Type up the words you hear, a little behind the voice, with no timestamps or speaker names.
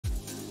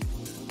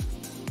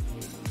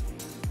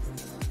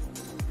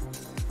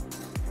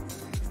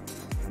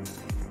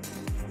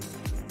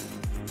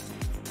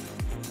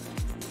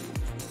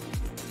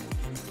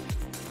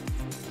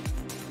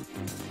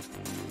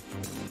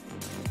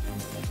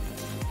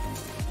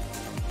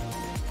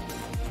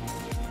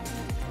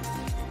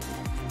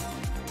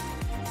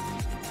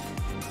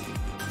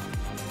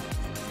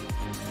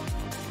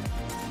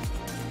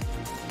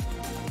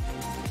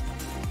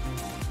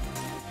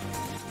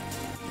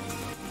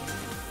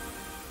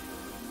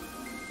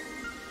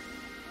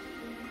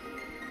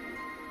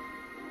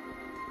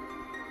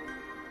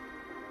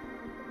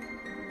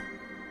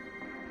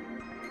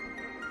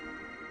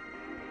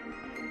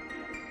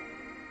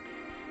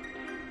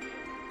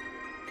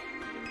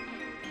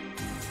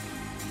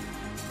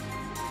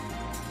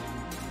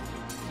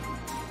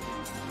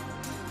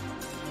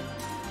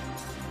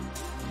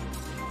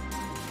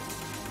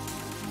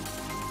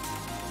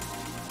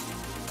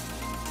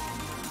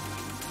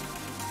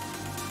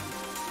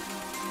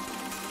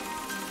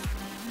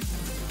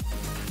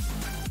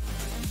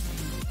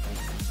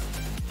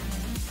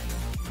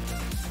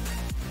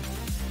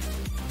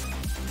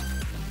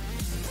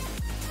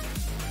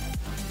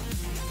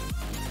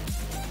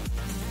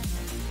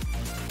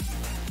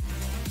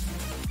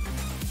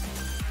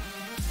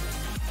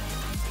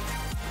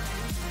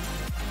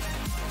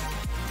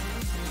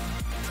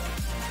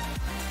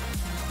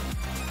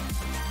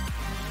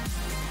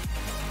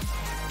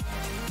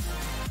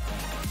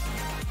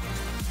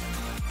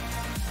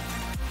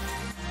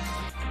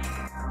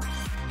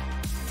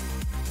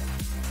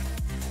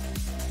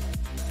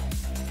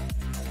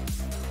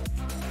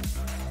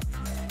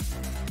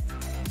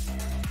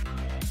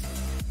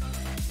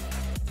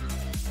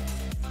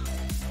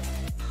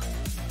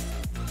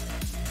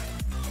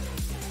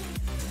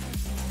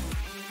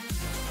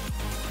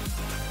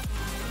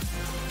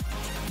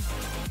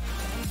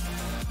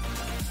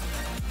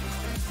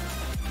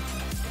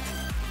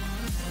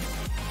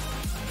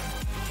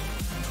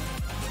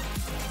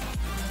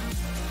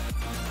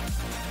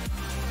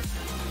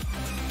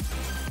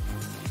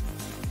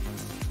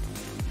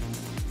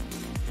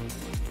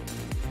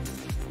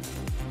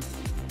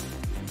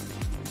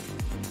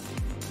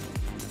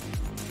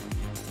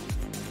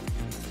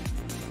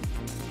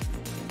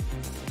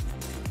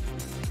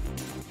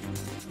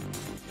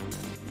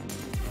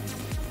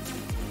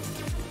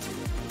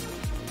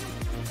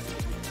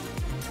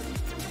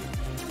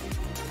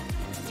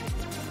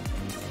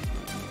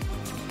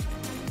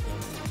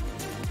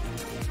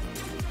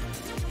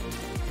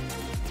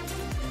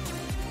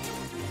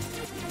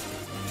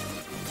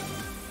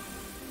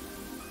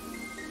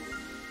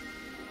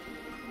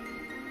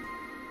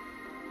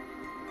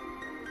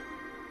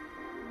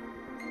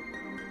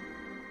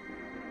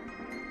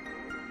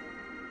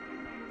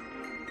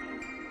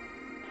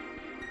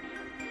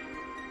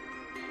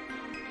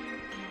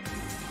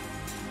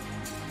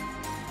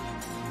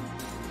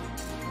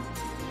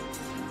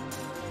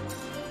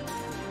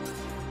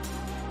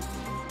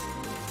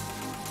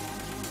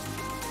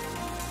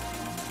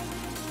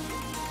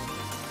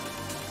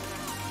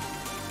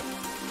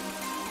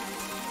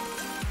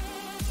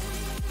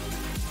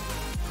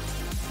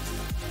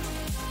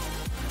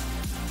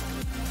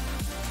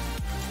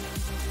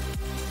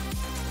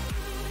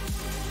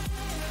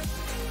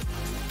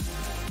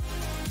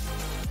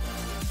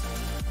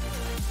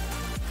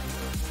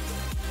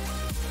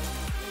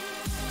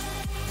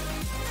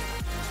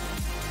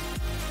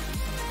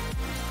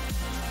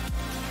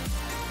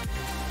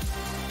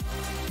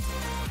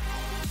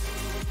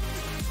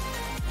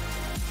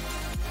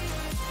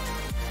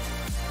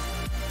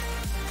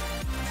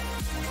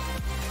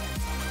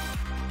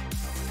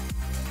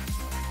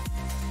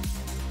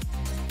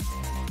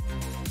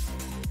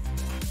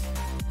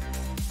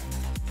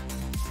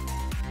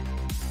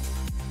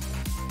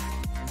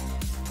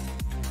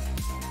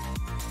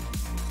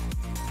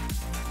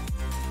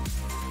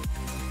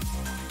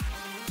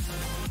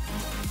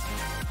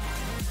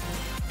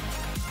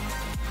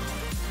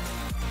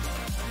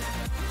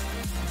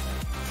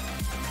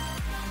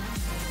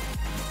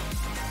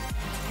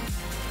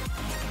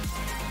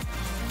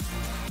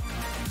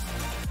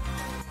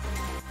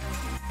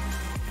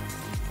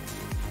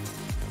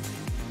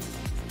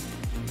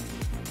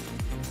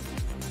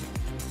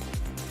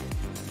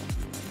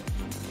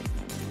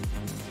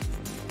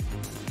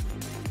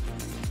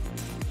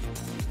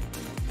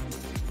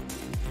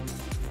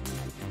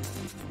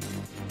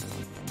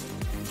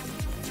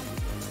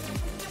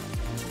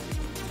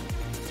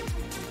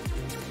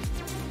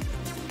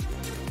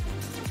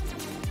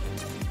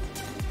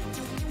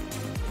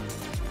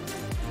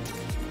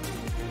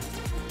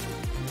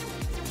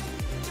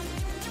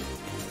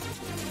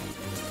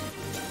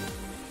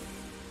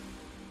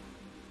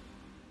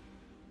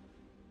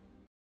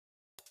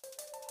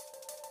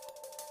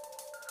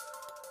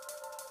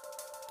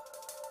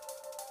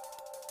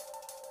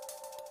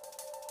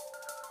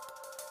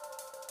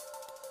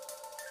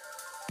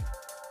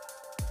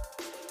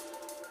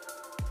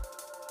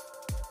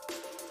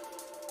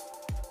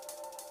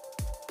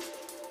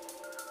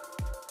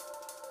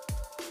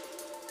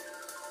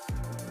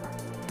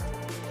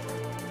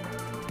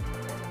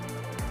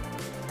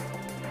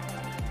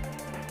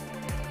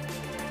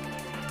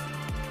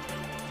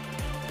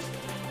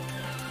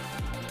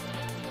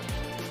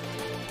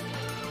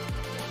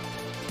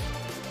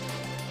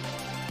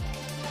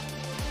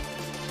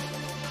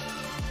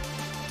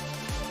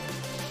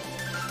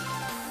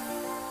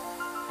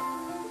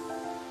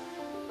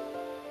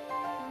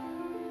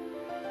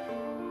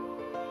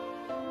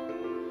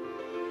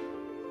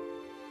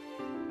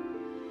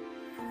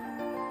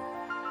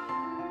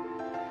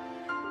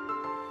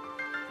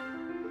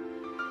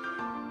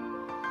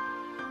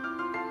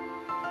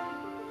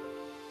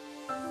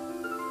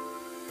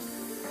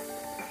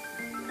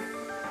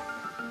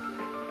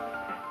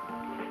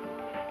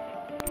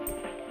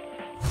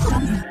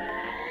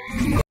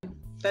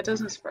That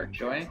doesn't spark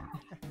joy.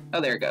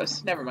 Oh, there it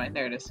goes. Never mind.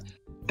 There it is.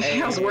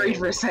 Hey. I was worried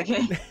for a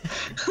second.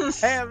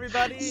 Hey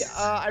everybody,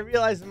 I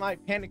realized in my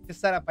panic to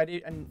set up, I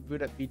didn't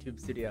boot up VTube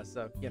Studio,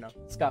 so, you know,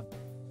 scuff.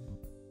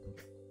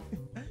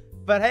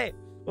 But hey,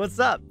 what's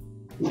up?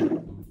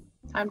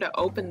 Time to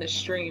open the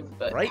stream,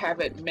 but Right? have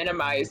it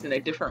minimized in a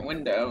different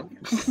window.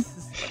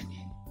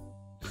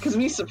 Because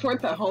we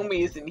support the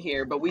homies in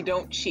here, but we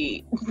don't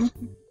cheat.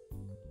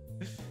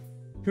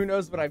 Who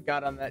knows what I've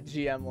got on that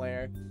GM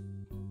layer?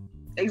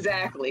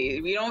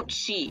 Exactly. We don't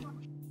cheat.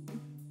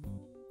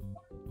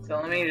 So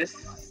let me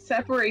just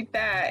separate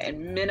that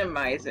and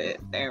minimize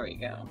it. There we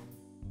go.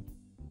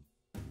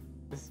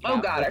 Oh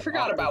god, I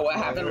forgot about what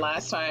happened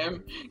last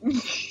time.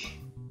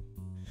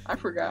 I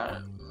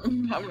forgot.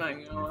 I'm not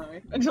gonna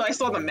lie. Until I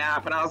saw the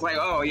map and I was like,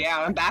 oh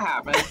yeah, that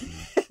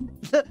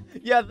happened.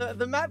 Yeah,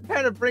 the map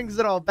kind of brings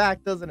it all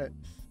back, doesn't it?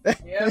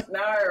 Yep,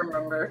 now I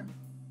remember.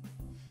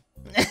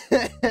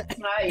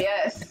 Ah,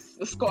 yes.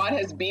 The squad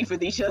has beef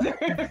with each other.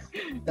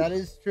 That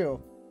is true.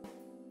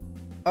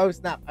 Oh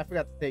snap, I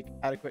forgot to take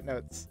adequate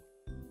notes.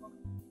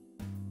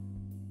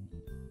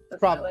 That's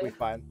Probably like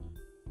fine.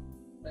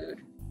 mood.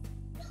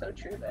 So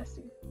true,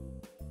 bestie.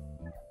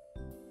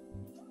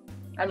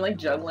 I'm like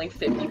juggling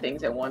 50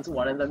 things at once,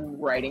 one of them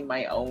writing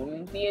my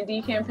own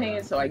D&D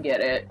campaign, so I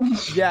get it.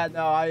 Yeah,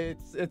 no,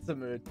 it's a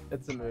mood.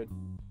 It's a mood.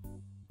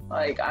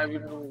 Like,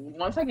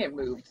 once I get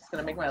moved, it's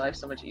gonna make my life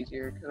so much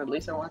easier, because at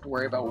least I won't have to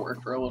worry about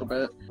work for a little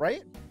bit.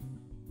 Right?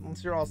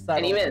 Once you're all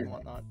settled even- and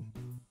whatnot.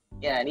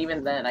 Yeah, and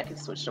even then, I can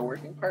switch to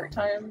working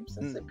part-time,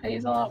 since it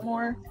pays a lot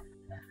more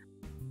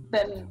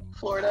than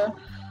Florida.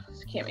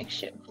 So can't make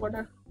shit in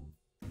Florida.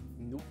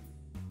 Nope.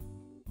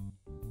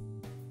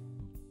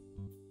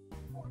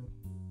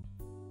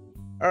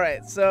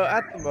 Alright, so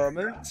at the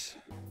moment,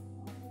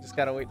 just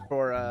gotta wait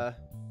for,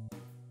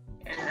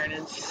 Aaron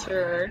and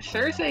Sir.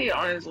 Sir's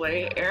on his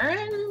way.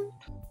 Aaron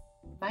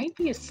might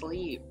be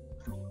asleep.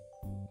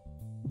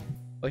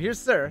 well, here's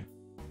Sir.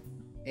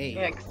 Hey.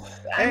 Yeah,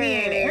 I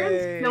mean,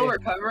 Aaron's still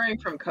recovering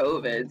from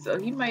COVID, so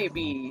he might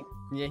be.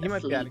 Yeah, he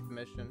might be out of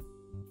commission.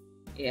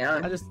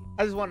 Yeah, I just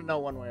want to know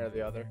one way or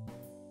the other.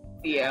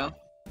 yeah.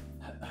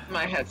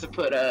 Might have to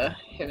put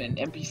him in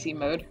NPC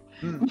mode.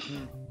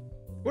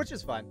 Which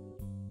is fine.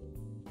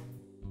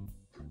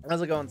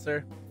 How's it going,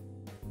 Sir?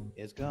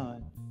 It's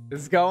gone.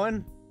 Is it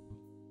going?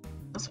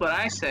 That's what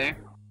I say.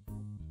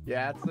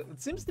 Yeah,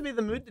 it seems to be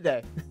the mood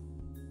today.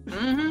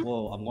 Mm-hmm.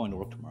 Well, I'm going to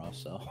work tomorrow,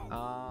 so.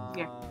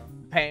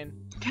 Pain.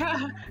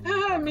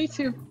 Me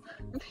too.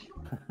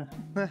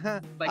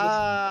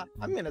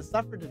 I'm gonna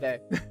suffer today.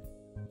 We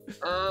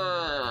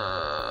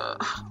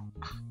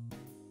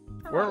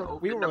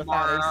were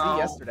without AC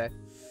yesterday.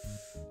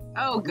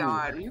 Oh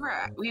god,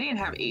 we didn't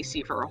have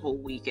AC for a whole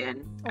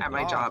weekend at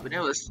my God. job, and it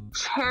was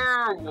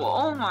terrible.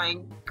 Oh my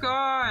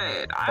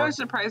god, I was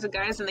surprised the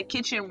guys in the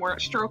kitchen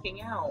weren't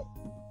stroking out.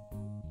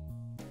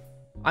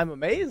 I'm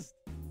amazed.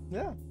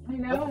 Yeah, I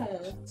know,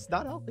 it's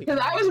not healthy. because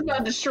I was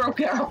about to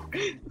stroke out,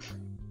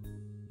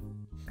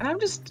 and I'm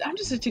just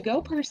a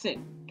to-go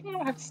person. I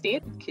don't have to stay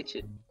at the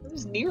kitchen. I'm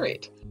just near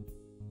it.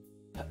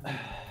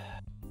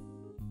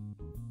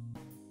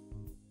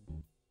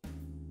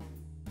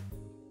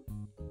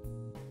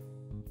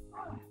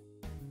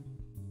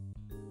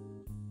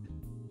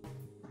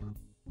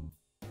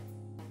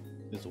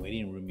 There's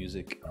waiting room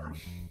music.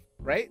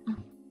 Right?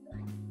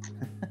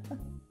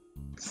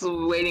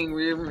 So waiting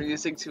room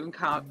music to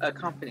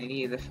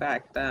accompany the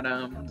fact that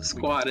the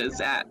squad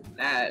is at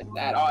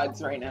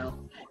odds right now.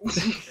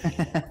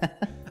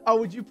 Oh,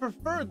 would you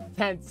prefer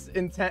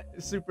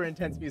super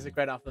intense music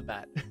right off the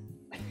bat?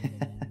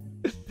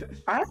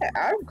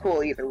 I'm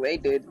cool either way,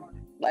 dude.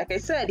 Like I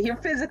said, here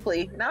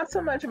physically, not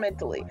so much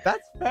mentally.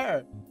 That's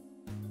fair.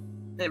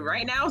 And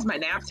right now is my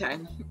nap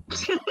time.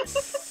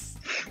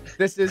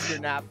 This is your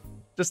nap.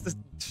 Just a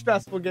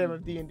stressful game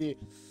of D&D.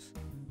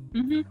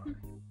 Mm-hmm.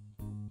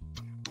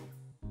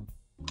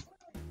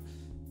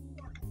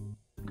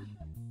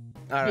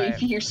 All right.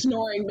 If you're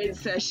snoring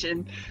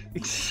mid-session.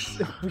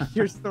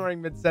 You're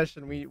snoring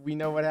mid-session. We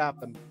know what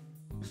happened.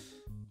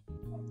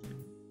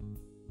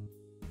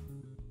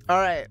 All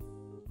right.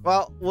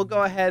 Well, we'll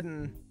go ahead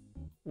and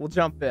we'll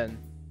jump in.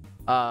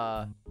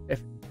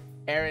 If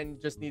Aaron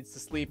just needs to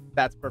sleep,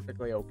 that's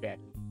perfectly okay.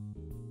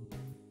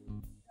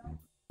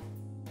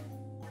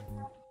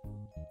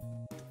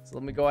 So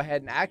let me go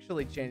ahead and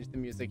actually change the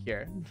music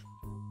here.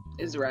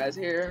 Is Raz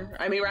here?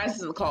 I mean, Raz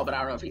is in the call, but I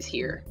don't know if he's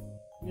here.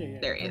 Yeah.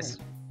 There he is.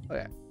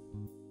 Okay.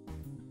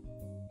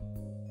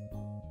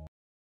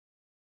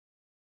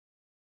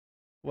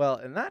 Well,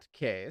 in that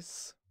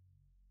case,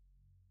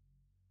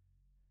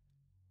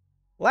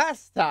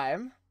 last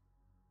time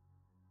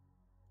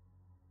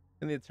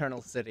in the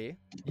Eternal City,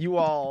 you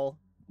all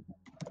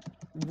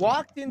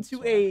walked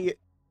into a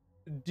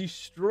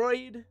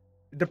destroyed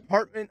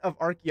Department of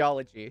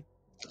Archaeology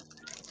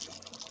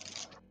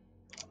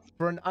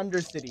for an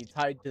undercity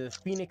tied to the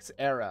Phoenix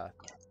Era,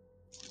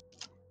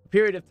 a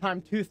period of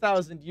time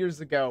 2,000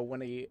 years ago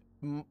when a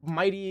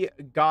mighty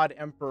god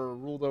emperor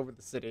ruled over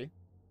the city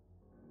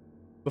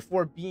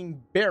before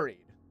being buried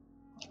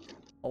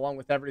along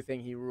with everything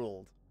he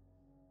ruled.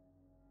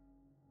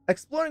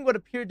 Exploring what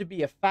appeared to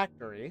be a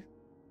factory,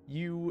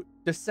 you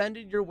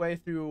descended your way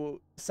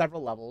through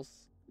several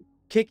levels,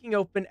 kicking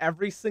open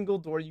every single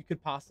door you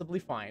could possibly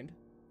find,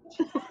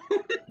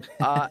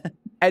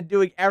 and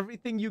doing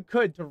everything you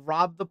could to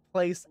rob the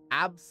place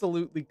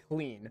absolutely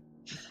clean.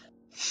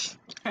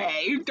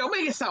 Hey, don't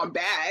make it sound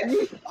bad.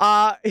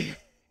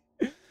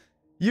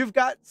 You've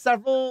got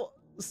several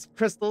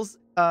crystals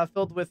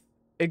filled with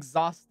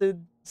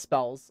exhausted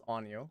spells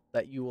on you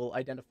that you will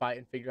identify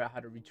and figure out how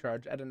to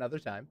recharge at another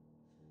time,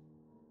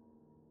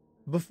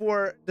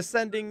 before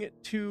descending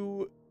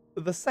to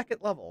the second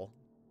level,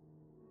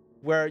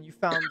 where you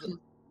found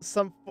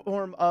some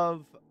form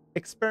of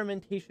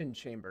experimentation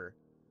chamber,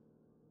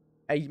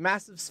 a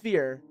massive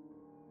sphere,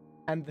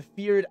 and the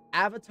feared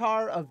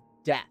avatar of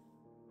death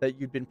that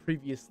you'd been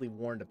previously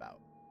warned about.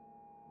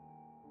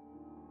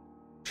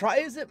 Try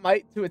as it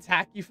might to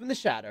attack you from the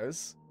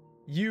shadows,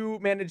 you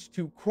managed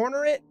to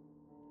corner it,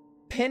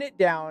 pin it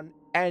down,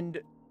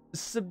 and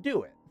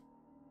subdue it.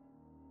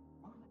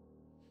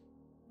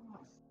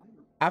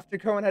 After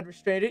Cohen had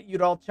restrained it,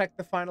 you'd all check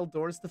the final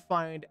doors to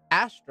find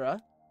Astra,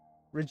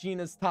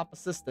 Regina's top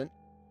assistant,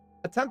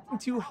 attempting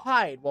to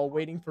hide while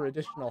waiting for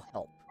additional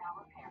help.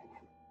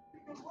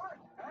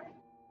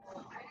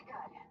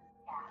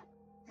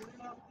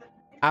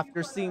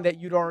 After seeing that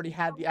you'd already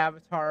had the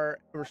Avatar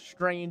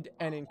restrained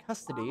and in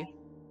custody,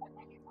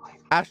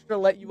 Astra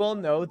let you all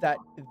know that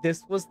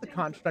this was the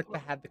construct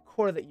that had the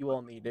core that you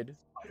all needed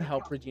to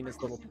help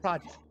Regina's little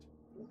project.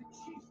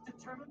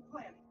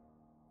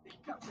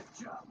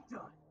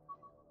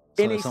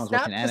 So it sounds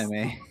like an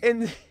anime.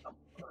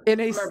 In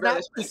a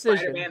snap decision,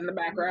 Spider-Man in the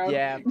background.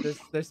 yeah,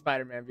 there's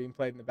Spider-Man being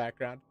played in the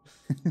background.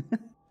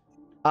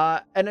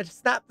 In a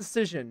snap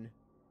decision,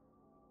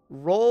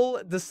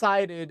 Roll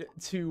decided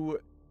to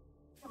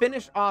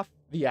finish off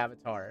the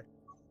Avatar.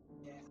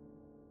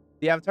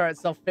 The Avatar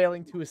itself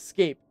failing to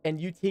escape,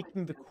 and you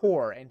taking the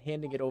core and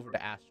handing it over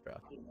to Astra.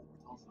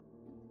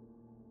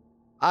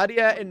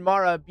 Adia and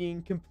Mara,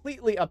 being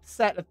completely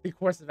upset at the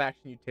course of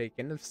action you've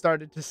taken, have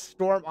started to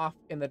storm off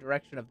in the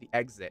direction of the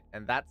exit,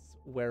 and that's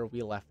where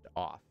we left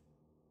off.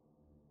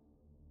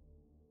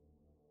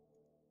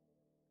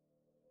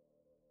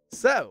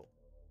 So,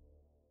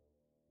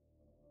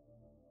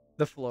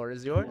 the floor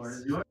is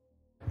yours.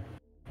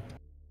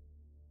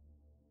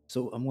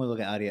 So I'm gonna look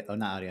at Aria, oh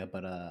not Aria,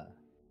 but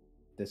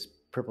this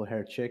purple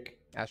haired chick.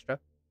 Astra?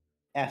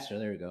 Astra,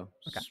 there we go.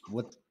 Okay.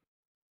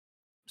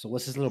 So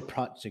what's this little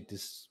project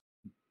this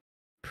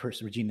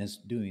person Regina's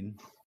doing?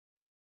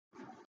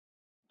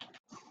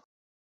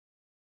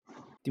 I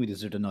think we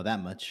deserve to know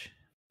that much,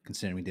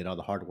 considering we did all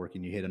the hard work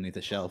and you hid underneath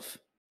the shelf.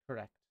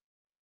 Correct.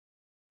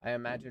 I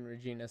imagine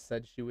Regina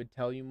said she would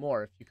tell you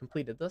more if you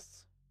completed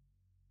this.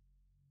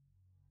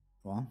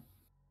 Well,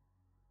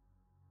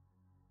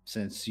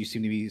 since you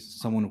seem to be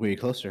someone very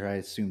close to her, I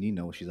assume you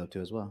know what she's up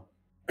to as well.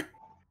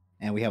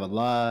 And we have a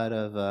lot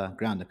of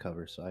ground to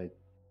cover, so I...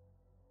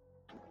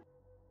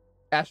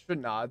 Astra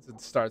nods and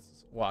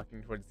starts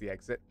walking towards the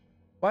exit.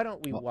 Why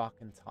don't we walk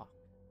and talk?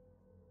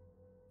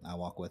 I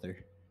walk with her.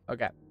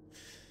 Okay.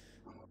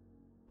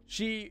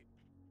 She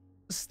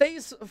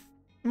stays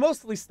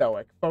mostly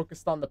stoic,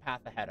 focused on the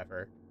path ahead of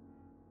her,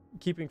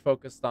 keeping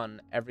focused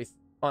on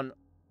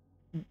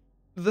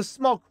the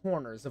small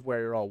corners of where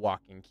you're all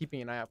walking,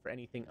 keeping an eye out for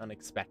anything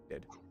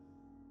unexpected.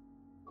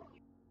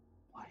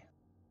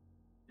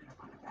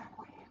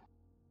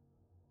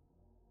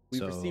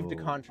 We've received a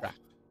contract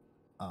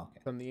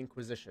from the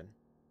Inquisition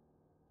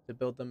to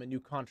build them a new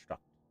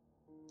construct.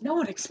 No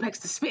one expects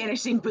the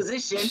Spanish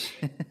Inquisition.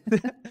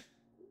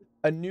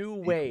 A new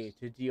way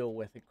to deal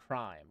with a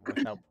crime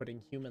without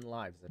putting human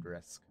lives at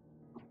risk.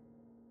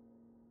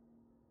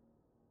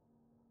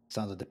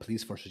 Sounds like the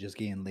police force is just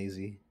getting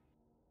lazy.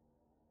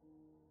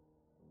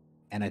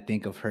 And I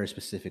think of her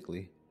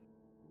specifically.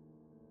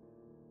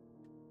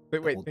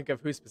 Wait, think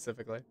of who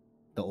specifically?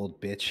 The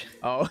old bitch.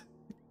 Oh.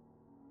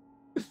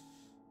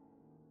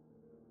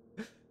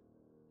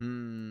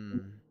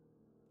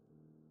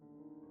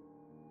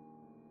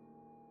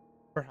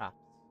 Perhaps.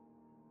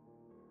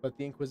 But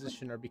the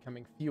Inquisition are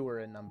becoming fewer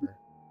in number.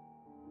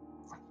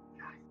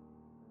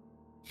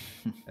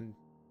 And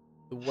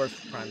the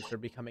worst crimes are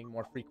becoming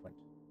more frequent.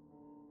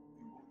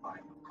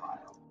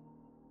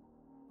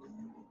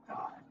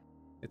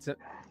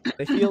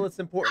 They feel it's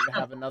important to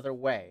have another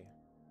way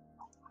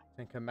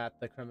to combat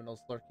the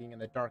criminals lurking in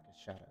the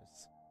darkest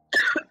shadows.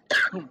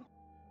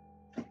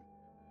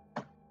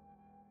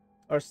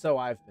 Or so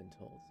I've been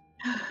told.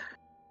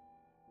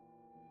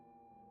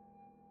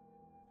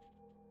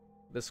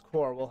 This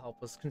core will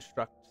help us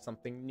construct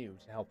something new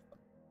to help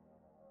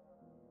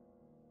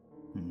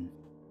them.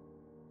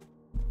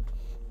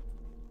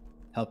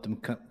 Help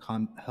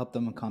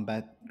them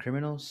combat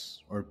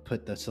criminals, or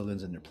put the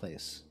civilians in their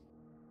place?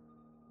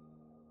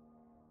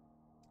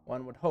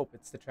 One would hope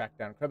it's to track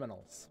down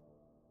criminals.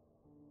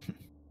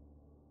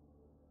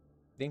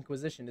 The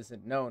Inquisition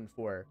isn't known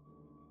for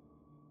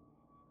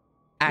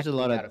acting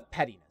out of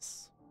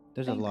pettiness.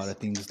 There's a lot of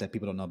things that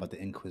people don't know about the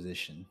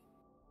Inquisition.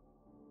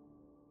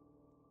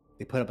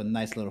 They put up a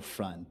nice little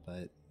front,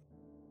 but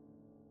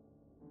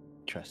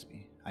trust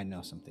me, I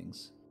know some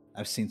things.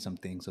 I've seen some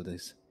things of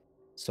these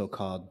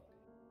so-called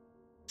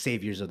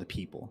saviors of the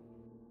people.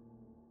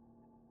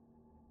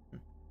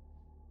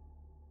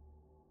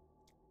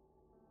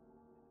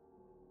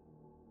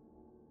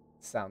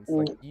 Sounds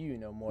like you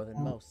know more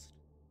than most.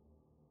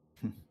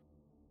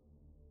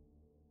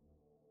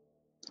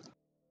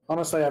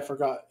 Honestly, I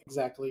forgot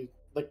exactly.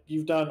 Like,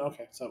 you've done...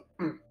 Okay, so...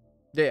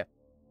 Yeah.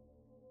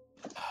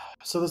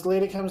 So this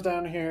lady comes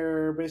down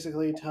here,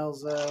 basically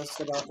tells us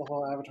about the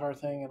whole Avatar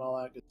thing and all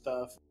that good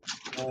stuff.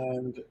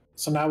 And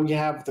so now we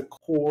have the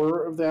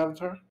core of the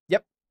Avatar?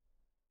 Yep.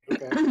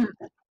 Okay.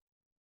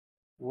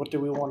 What do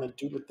we want to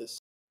do with this?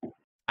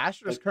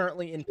 Astra's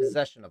currently in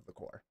possession of the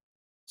core.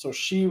 So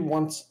she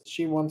wants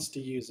to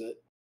use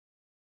it.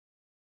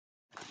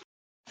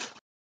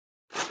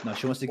 No,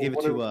 she wants to give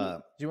it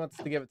to She wants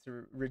to give it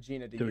to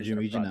Regina to use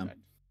Regina. project.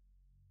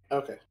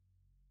 Okay.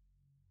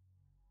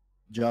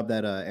 Job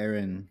that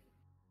Aaron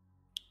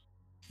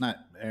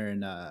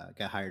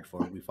got hired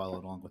for. We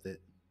followed along with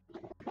it.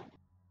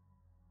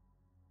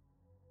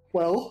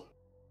 Well,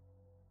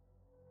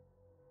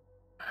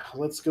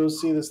 let's go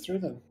see this through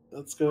then.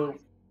 Let's go.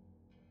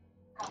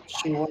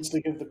 She wants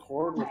to give the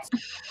cord. Let's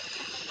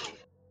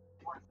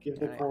give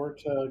the cord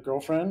to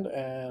girlfriend,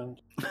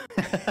 and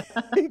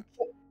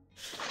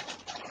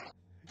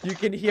you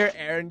can hear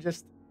Aaron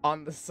just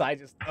on the side,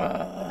 just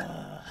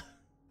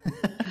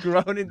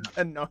groan in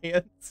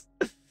annoyance.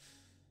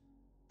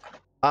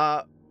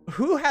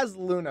 Who has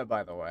Luna,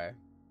 by the way?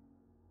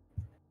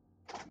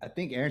 I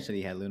think Aaron said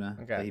he had Luna.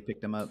 Okay. He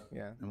picked him up.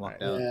 Yeah. And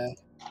walked out. yeah.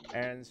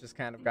 Aaron's just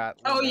kind of got.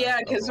 Oh Luna yeah,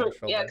 over her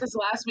shoulder. because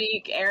last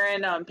week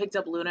Aaron picked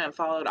up Luna and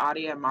followed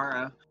Adia and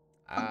Mara.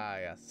 Ah,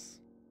 yes.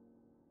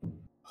 I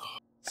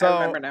So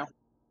remember now.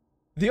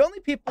 the only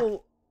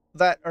people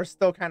that are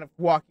still kind of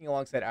walking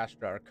alongside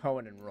Astra are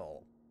Cohen and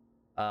Roll.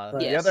 The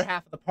Yes. other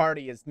half of the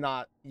party is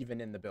not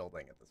even in the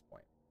building at this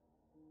point.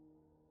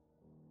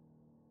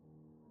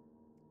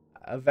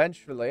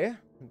 Eventually,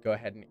 go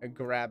ahead and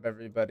grab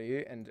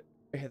everybody and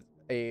hit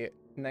a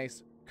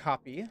nice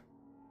copy.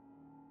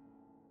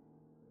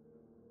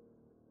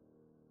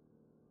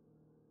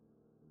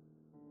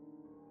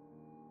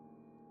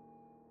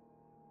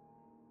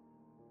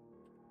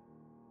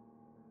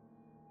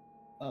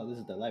 Oh, this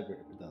is the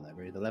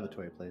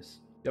lavatory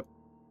place. Yep.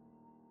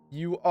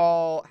 You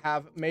all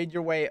have made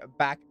your way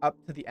back up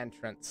to the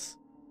entrance.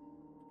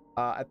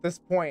 At this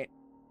point,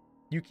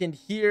 you can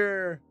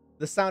hear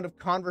the sound of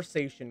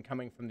conversation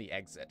coming from the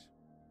exit.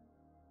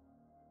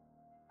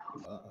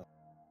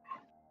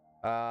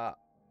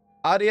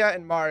 Adia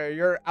and Mario,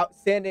 you're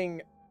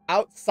standing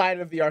outside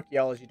of the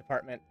archaeology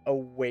department, a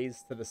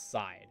ways to the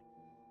side.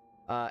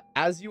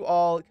 As you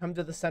all come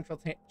to the central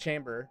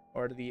chamber,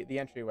 or to the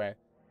entryway,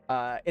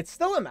 it's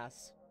still a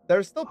mess.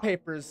 There's still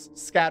papers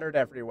scattered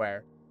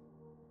everywhere.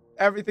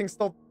 Everything's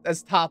still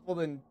as toppled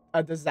and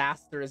a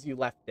disaster as you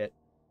left it.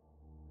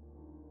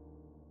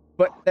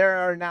 But there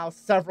are now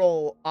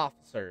several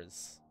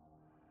officers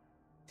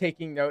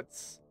taking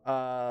notes,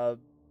 talking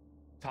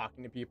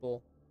to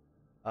people.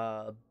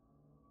 Not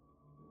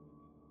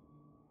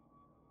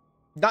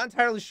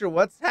entirely sure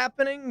what's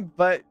happening,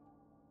 but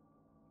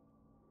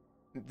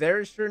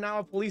there's sure now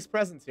a police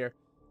presence here.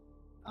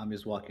 I'm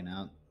just walking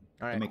out.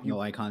 All right, Don't make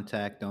no eye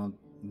contact. Don't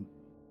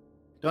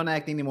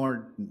act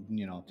anymore.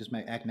 You know, just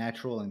act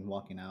natural and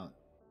walking out.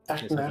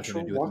 Act This has nothing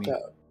natural, to do with walk me.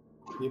 out.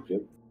 Yep,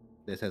 yep.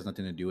 This has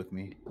nothing to do with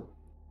me.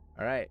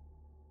 All right.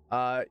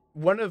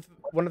 One of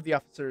the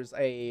officers,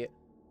 a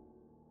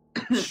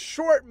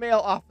short male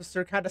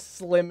officer, kind of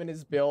slim in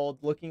his build,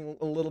 looking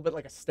a little bit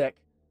like a stick.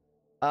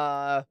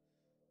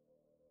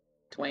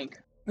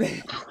 Twink.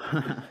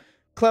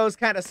 Clothes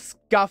kind of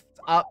scuffed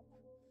up.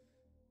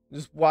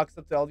 Just walks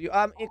up to all of you.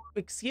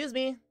 Excuse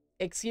me.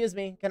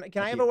 Can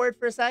I have a word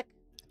for a sec?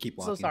 Keep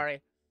walking. So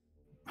sorry.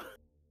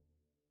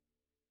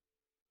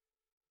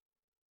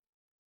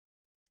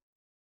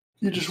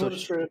 You just So want to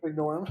straight up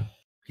ignore him.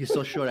 He's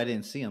so short I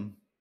didn't see him.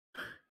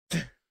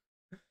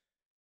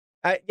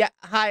 Yeah.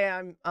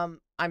 Hi.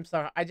 I'm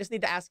sorry. I just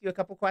need to ask you a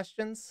couple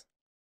questions.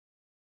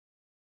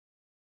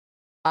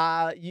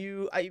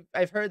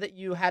 I've heard that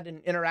you had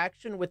an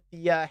interaction with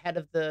the head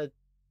of the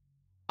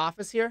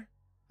office here.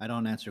 I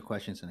don't answer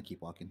questions and I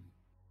keep walking.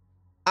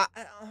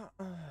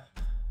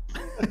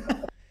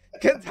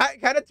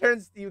 Kind of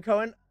turns to you,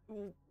 Cohen.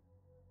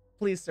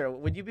 Please, sir,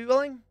 would you be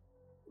willing?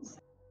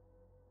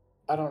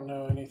 I don't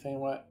know anything.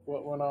 What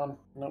went on?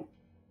 Nope.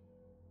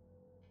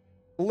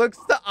 Looks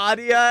to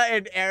Adia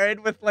and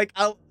Aaron with like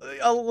a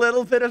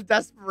little bit of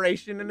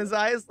desperation in his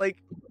eyes,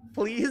 like,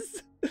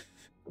 please.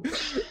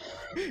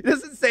 He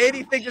doesn't say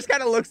anything, just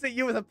kind of looks at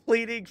you with a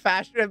pleading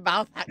fashion,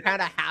 mouth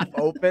kind of half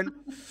open.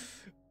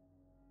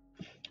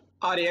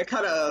 Adia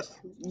kind of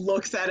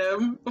looks at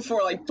him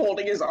before like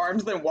folding his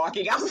arms, then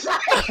walking outside.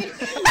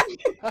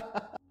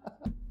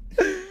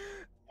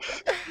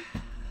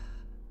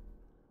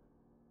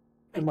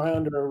 Am I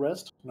under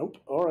arrest? Nope.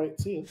 All right,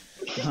 see you.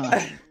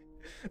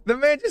 The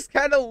man just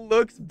kind of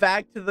looks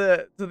back to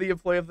the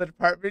employee of the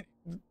department,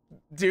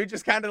 dude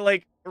just kind of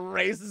like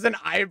raises an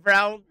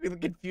eyebrow with a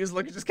confused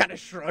look and just kind of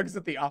shrugs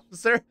at the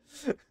officer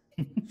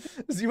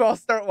as you all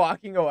start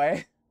walking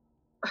away.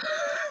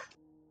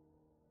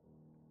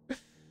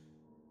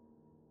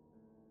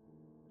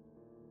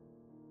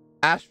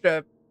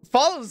 Astra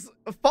follows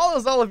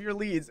all of your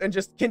leads and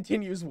just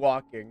continues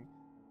walking.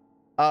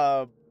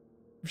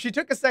 She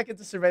took a second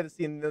to survey the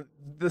scene.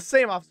 The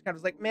same officer kind of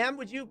was like, "Ma'am,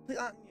 would you please,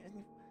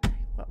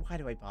 why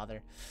do I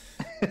bother?"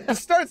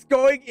 Just starts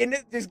going in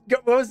it, just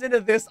goes into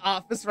this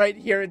office right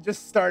here and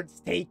just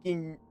starts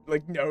taking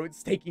like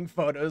notes, taking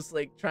photos,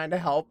 like trying to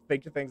help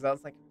figure things out.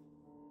 It's like,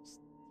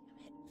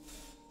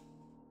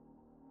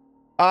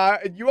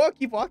 you all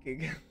keep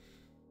walking.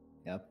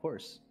 Yeah, of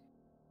course.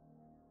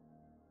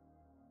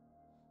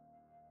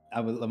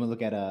 Let me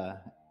look at I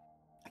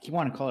keep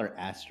wanting to call her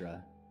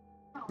Astra.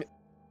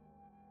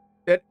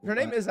 Her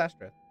name is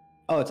Astra.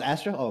 Oh, it's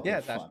Astra? Oh, okay, Yeah,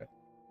 it's fuck. Astra.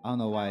 I don't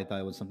know why I thought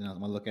it was something else.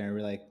 I'm gonna look at her and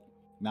be like,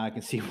 now I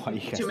can see why you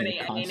guys Too many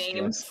need any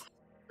constructs.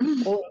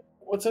 names. Well,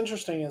 what's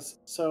interesting is,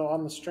 so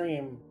on the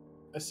stream,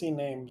 I see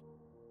names.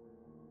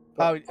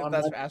 Oh, on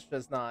that's my,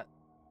 Astra's not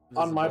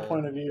on my visible.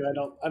 point of view,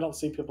 I don't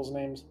see people's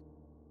names.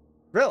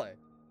 Really?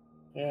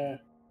 Yeah.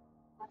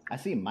 I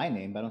see my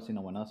name, but I don't see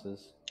no one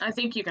else's. I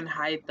think you can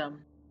hide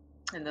them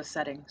in the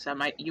settings.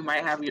 You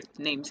might have your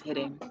names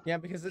hidden. Yeah,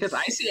 because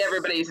I see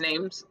everybody's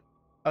names.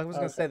 I was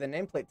gonna Okay. say the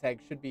nameplate tag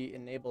should be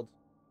enabled.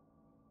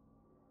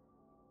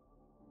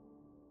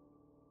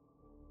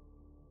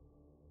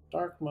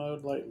 Dark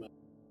mode, light mode.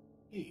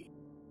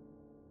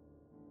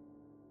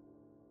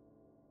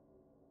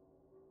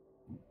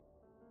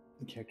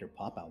 Character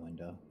pop-out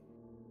window.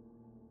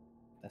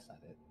 That's not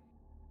it.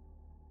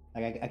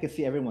 Like I can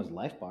see everyone's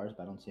life bars,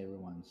 but I don't see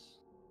everyone's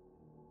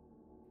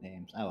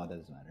names. Oh, well, that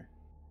doesn't matter.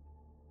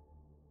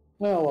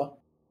 No,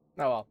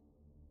 Oh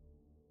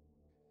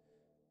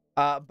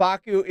well.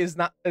 Baku is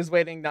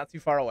waiting not too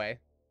far away.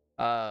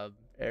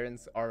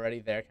 Aaron's already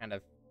there, kind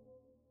of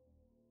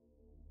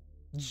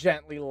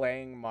gently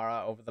laying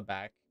Mara over the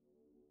back.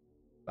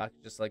 Baku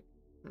just like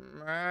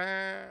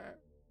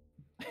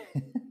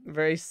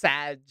very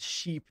sad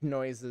sheep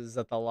noises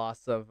at the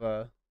loss of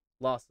a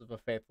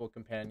faithful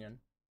companion.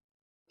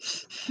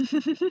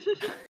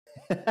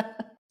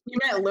 You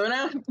meant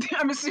Luna?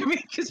 I'm assuming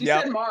because you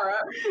Yep. said Mara.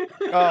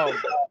 Oh,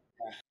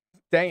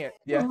 dang it!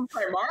 Yeah,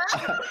 Sorry,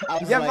 Mara? I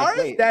was yeah. like, Mara's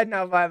wait, dead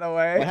now, by the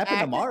way. what happened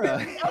to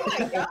Mara? Oh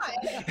my god.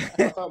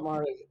 I thought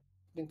Mara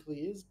technically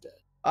is dead.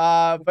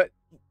 But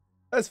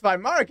that's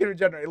fine. Mara can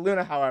regenerate.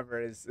 Luna, however,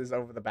 is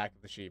over the back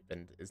of the sheep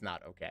and is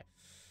not okay.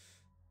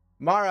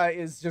 Mara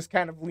is just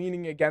kind of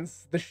leaning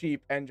against the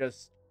sheep and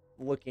just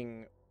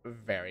looking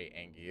very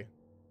angry.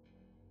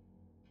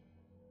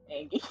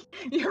 Angry.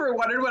 You ever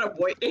wondered what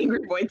a angry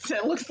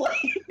Voidsent looks like?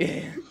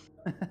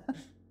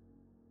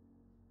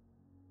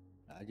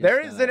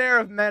 There is an air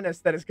of menace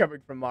that is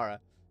coming from Mara.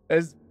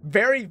 There's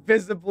very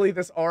visibly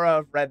this aura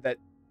of red that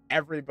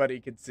everybody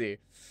could see.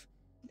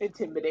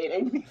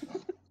 Intimidating.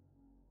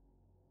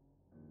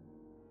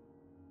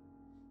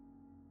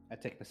 I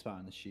take the spot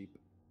on the sheep.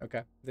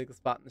 Okay, take the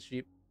spot in the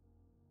sheep.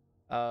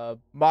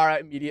 Mara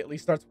immediately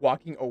starts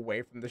walking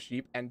away from the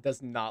sheep and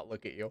does not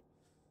look at you.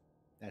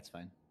 That's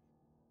fine.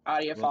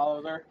 Adia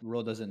follows her.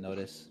 Roll doesn't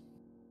notice.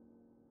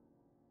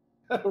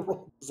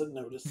 Roll doesn't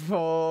notice.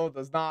 Oh,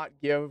 does not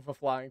give a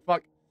flying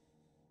fuck.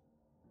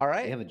 All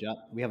right. We have a job.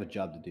 We have a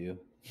job to do.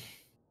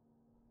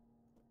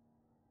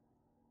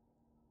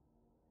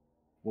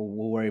 We'll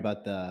worry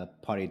about the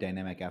party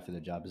dynamic after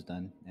the job is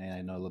done, and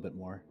I know a little bit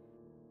more.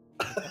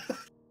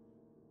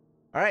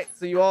 All right,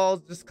 so you all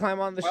just climb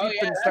on the sheep Oh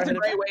yeah, and start that's a heading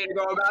great back. way to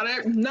go about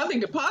it.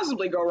 Nothing could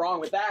possibly go wrong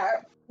with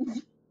that.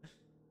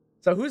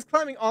 So who's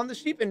climbing on the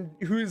sheep and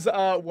who's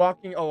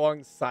walking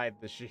alongside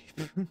the sheep?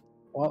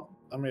 Well,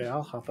 I mean,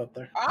 I'll hop up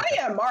there.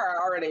 Adia and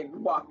Mara already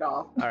walked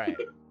off. All right.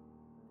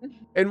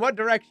 In what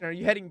direction are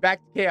you heading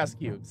back to Chaos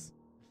Cubes?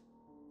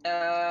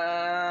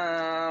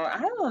 I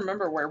don't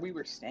remember where we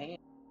were staying.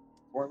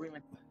 Or we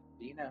went,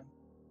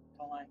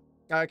 don't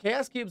lie.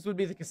 Chaos Cubes would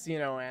be the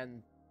casino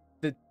and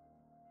the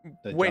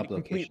The way job to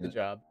complete location. the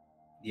job.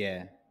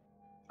 Yeah.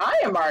 I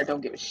and Mara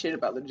don't give a shit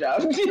about the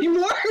job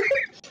anymore.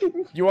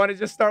 You want to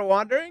just start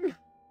wandering?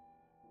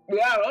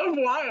 Yeah, that's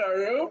why are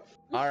you?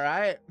 All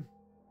right.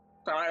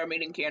 Sorry, I'm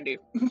eating candy.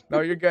 No,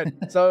 you're good.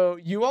 So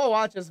you all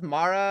watch as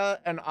Mara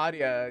and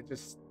Adia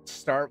just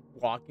start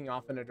walking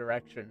off in a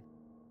direction.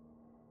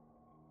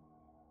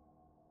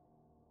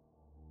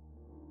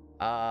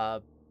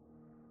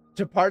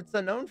 To parts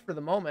unknown for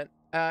the moment.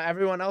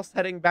 Everyone else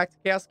heading back to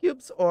Chaos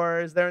Cubes,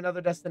 or is there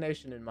another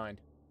destination in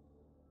mind?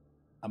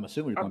 I'm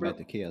assuming we're going back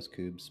to Chaos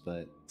Cubes,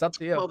 but It's up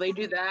to you. While they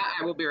do that,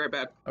 I will be right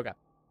back.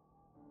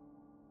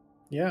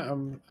 Yeah,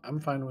 I'm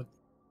fine with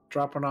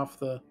dropping off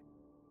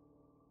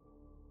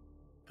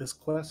this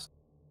quest.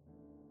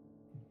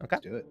 Okay.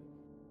 let's do it.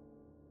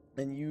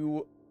 And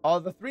you, all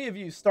the three of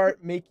you,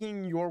 start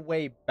making your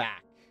way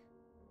back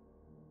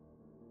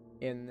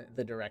in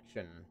the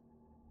direction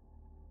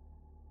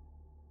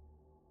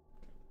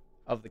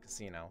of the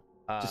casino.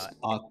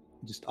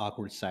 Just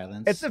awkward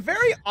silence. It's a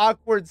very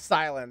awkward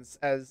silence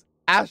as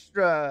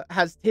Astra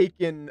has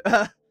taken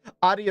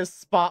Adia's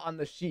spot on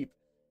the sheep,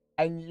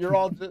 and you're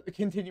all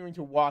continuing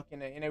to walk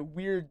in a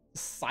weird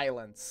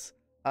silence.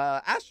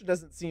 Astra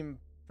doesn't seem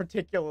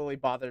particularly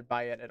bothered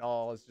by it at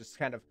all. It's just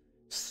kind of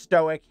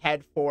stoic,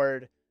 head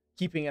forward,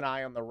 keeping an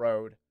eye on the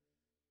road.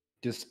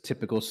 Just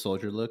typical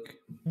soldier look.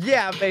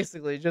 Yeah,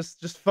 basically,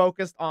 just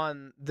focused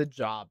on the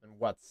job and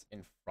what's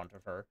in front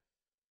of her.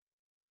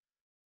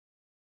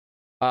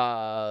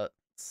 Let's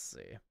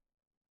see.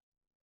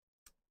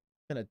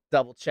 Gonna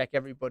double check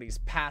everybody's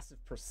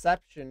passive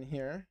perception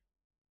here.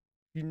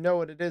 If you know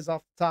what it is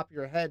off the top of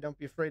your head, don't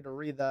be afraid to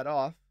read that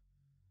off.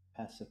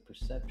 Passive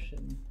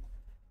perception.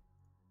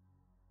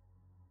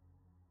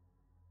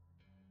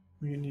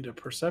 You need a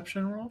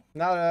perception roll?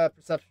 Not a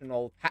perception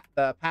roll,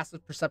 the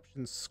passive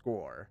perception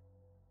score.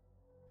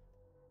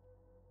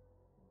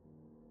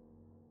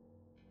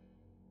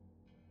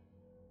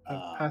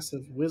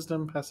 Passive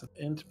wisdom, passive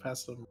int,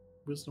 passive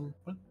wisdom.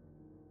 What?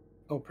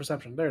 Oh,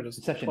 perception. There it is.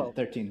 Perception 12.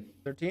 13.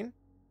 13?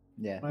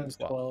 Yeah. Mine's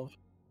 12.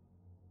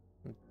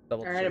 12.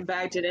 Double All right, I'm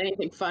back. Did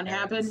anything fun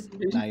happen?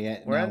 Not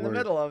yet. We're no, in the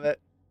middle of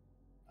it.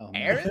 Oh, no.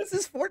 Aaron's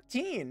is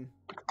 14.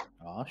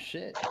 Oh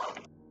shit.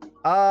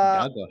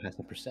 Uh, Dago has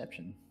a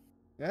perception.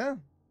 yeah.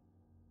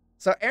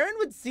 So Aaron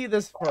would see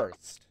this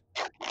first.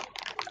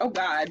 Oh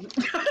God.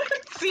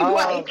 See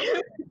what?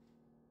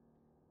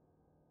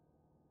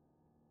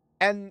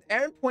 And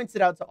Aaron points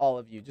it out to all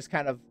of you, just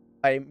kind of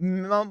a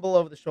mumble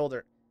over the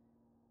shoulder.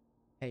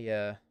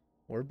 Hey,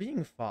 we're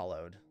being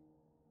followed.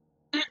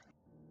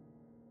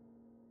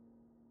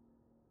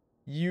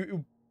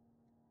 Do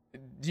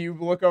you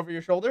look over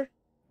your shoulder?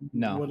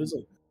 No. What is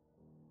it?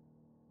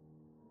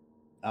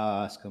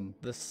 Ask him.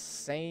 The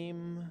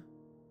same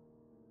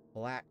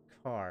black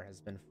car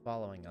has been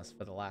following us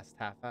for the last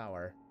half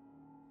hour.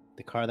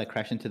 The car that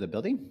crashed into the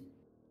building?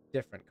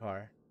 Different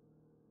car.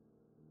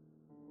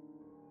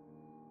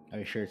 Are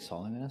you sure it's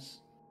following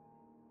us?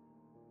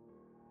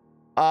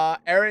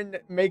 Aaron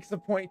makes a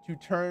point to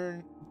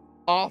turn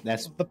off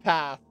the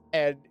path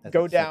and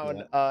go exactly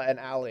down an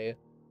alley.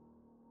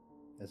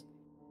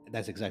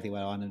 That's exactly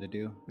what I wanted to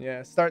do.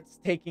 Yeah, starts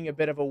taking a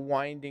bit of a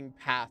winding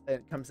path and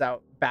it comes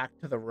out back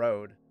to the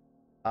road.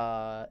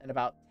 And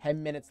about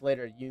 10 minutes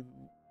later,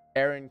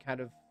 Aaron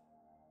kind of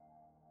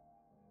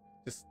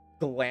just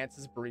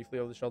glances briefly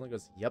over the shoulder and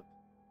goes, "Yep,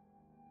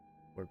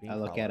 we're being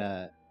followed."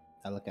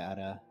 I look at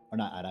Ada, or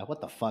not Ada.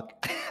 What the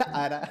fuck,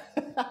 Ada?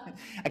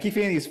 I keep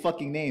forgetting these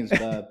fucking names.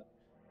 The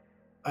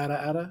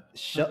Ada?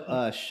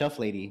 Shuff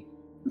lady.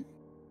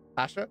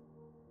 Astra?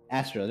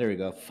 Astra. There we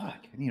go.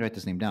 Fuck, I need to write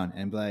this name down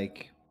and be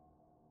like.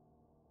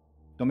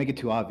 Don't make it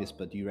too obvious,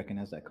 but do you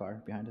recognize that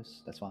car behind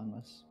us that's following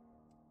us?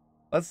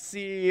 Let's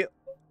see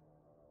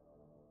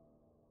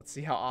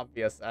how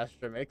obvious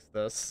Astra makes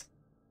this.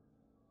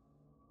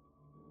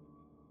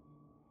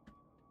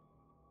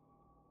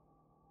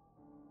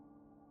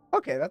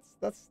 Okay,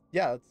 that's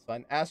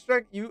fine.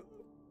 Astra, you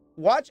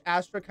watch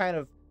Astra kind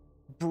of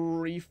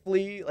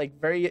briefly, like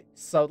very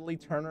subtly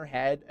turn her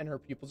head and her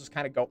pupils just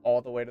kind of go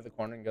all the way to the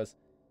corner and goes,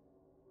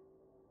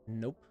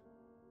 "Nope."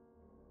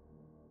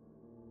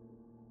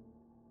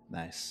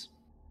 Nice.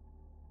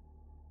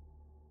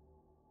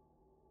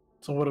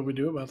 So what do we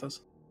do about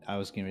this? I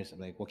was gonna say,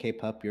 like, okay,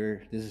 pup,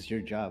 this is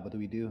your job. What do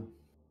we do?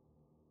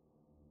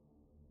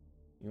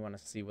 You want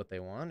to see what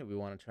they want, or we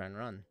want to try and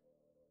run?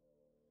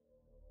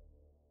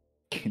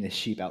 Can a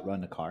sheep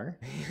outrun a car?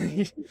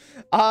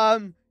 I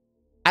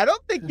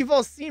don't think you've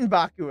all seen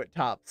Baku at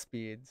top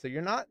speed, so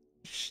you're not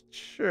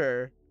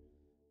sure.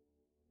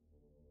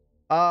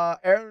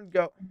 Aaron,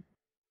 go.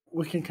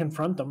 We can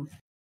confront them,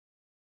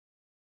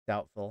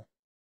 Doubtful.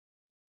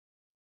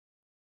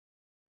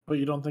 but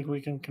you don't think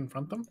we can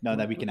confront them? No,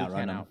 that we can We outrun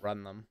can't them.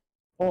 outrun them.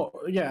 Well,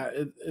 yeah.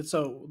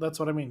 So that's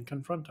what I mean.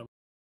 Confront them.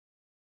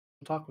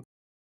 We'll talk with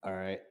All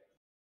right.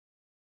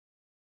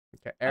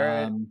 Okay,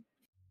 Aaron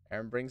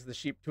brings the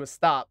sheep to a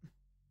stop.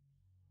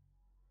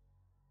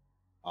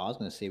 I was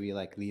gonna say we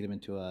like lead him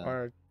into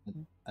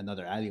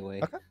another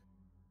alleyway. Okay.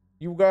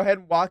 You go ahead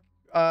and walk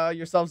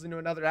yourselves into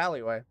another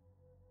alleyway.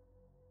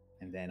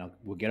 And then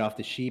we'll get off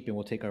the sheep and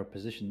we'll take our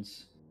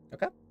positions.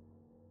 Okay.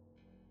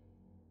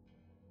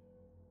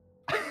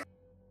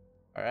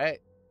 All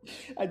right.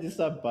 I just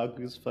saw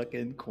Baku's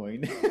fucking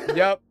coin.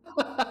 Yep.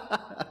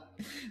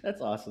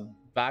 That's awesome.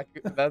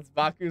 That's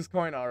Baku's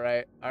coin. All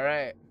right. All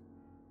right.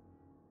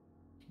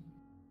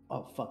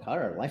 Oh fuck! How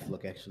did our life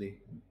look actually?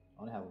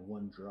 I only have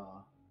one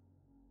draw.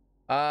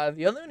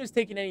 The only one who's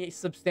taken any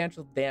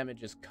substantial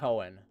damage is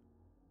Cohen.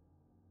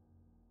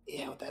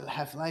 Yeah, with that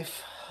half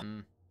life.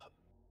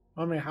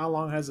 I mean, how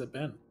long has it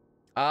been?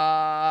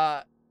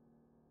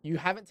 You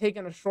haven't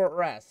taken a short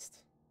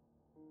rest.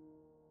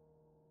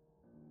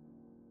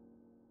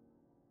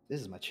 This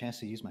is my chance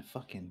to use my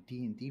fucking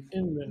D&D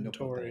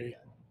Inventory.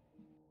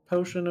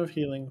 Potion of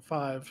healing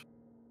 5.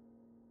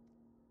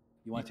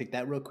 You want to take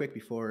that real quick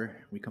before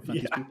we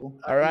confront these people?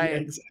 All right. Yeah,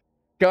 exactly.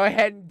 Go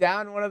ahead and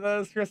down one of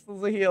those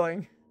crystals of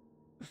healing.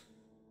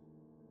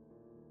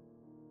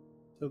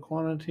 So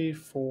quantity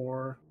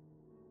 4.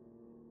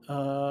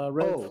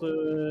 Red Oh,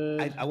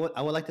 fluid. I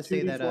would like to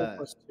say that 2d4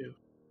 plus 2.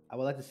 I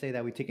would like to say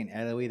that we take an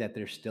alleyway that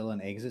there's still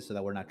an exit so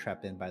that we're not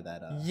trapped in by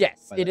that.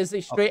 Yes, by it that. is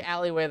a straight Okay.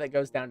 alleyway that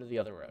goes down to the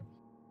other road.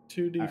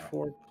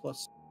 2d4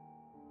 plus.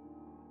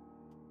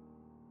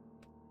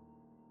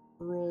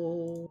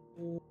 Roll.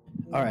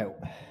 All right.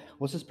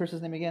 What's this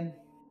person's name again?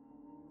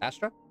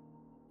 Astra?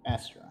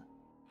 Astra.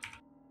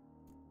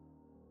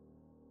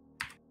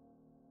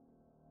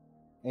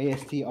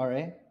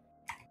 ASTRA?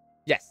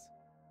 Yes.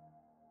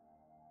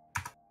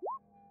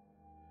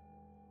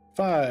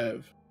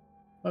 5.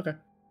 Okay.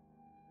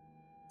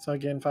 So I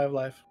gain 5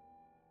 life.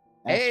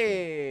 Astra.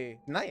 Hey,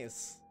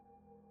 nice.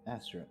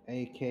 Astra,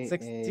 aka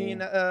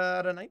 16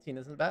 out of 19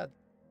 isn't bad.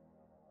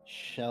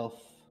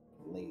 Shelf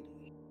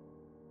Lady.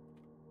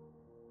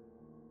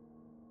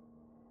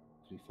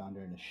 We found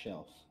her in a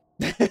shelf.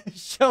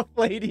 Shelf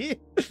lady.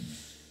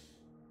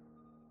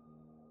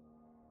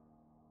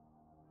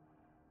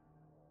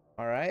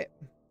 All right.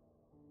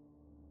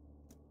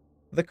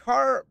 The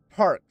car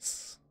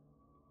parks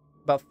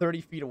about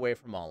 30 feet away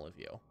from all of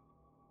you.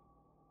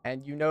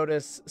 And you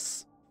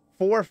notice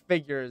 4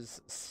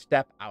 figures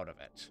step out of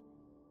it.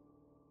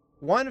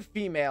 1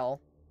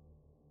 female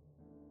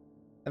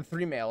and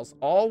 3 males,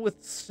 all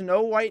with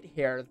snow white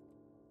hair,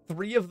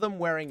 3 of them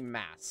wearing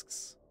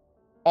masks,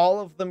 all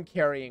of them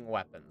carrying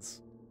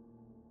weapons.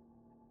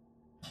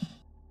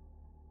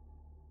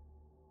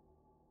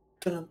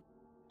 Dun,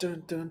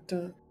 dun, dun,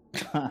 dun.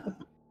 The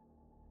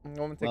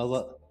woman takes,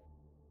 Well,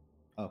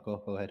 oh, go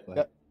ahead. Go ahead.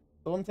 Yep.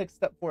 the woman takes a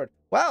step forward.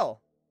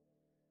 Well,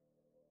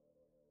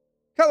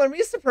 color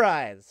me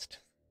surprised.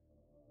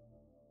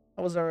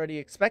 I was already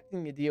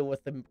expecting to deal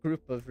with a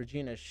group of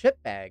Regina's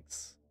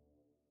shitbags.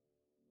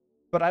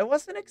 But I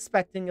wasn't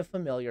expecting a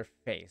familiar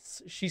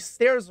face. She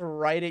stares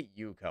right at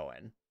you,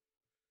 Cohen.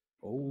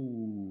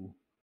 Oh.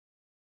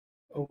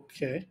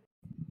 Okay.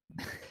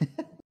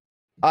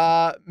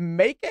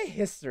 Make a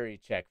history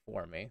check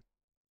for me.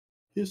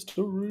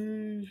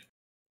 History.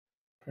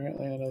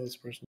 Apparently, I know this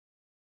person.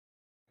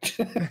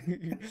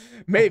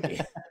 Maybe.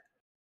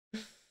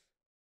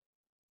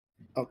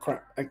 Oh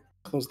crap! I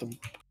closed them.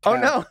 Oh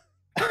no!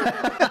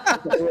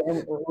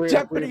 Re-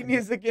 Jeopardy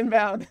music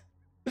inbound.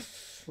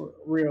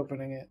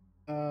 Reopening it.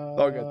 It's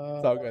all good.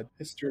 It's all good.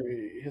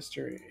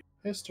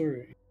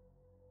 History.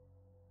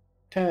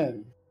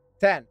 10.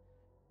 10.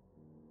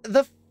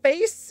 The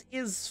face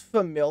is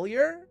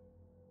familiar,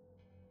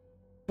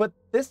 but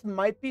this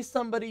might be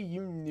somebody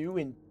you knew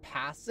in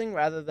passing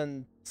rather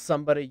than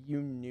somebody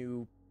you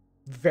knew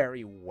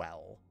very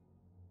well.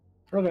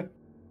 Okay.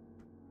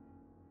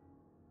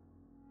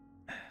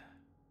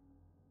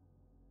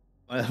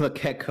 I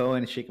look at Cohen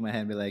and shake my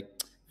head and be like,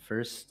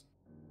 first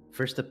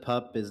the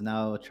pup is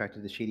now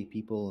attracted to shady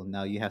people, and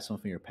now you have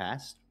someone from your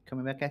past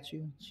coming back at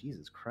you?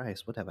 Jesus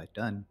Christ, what have I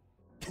done?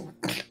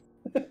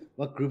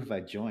 What group have I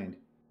joined?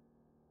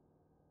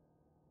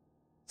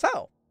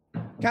 So,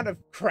 kind of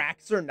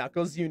cracks her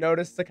knuckles. You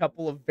notice a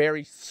couple of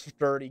very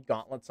sturdy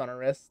gauntlets on her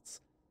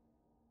wrists.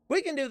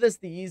 We can do this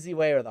the easy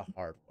way or the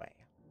hard way.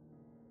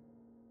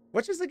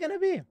 Which is it going to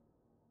be?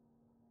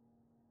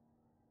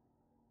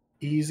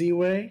 Easy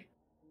way?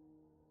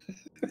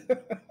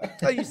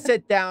 So you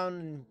sit down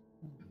and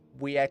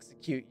we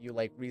execute you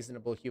like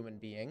reasonable human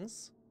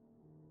beings.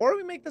 Or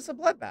we make this a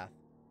bloodbath.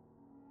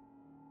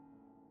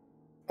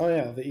 Oh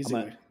yeah, the easy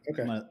way.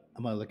 Okay. I'm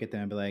gonna look at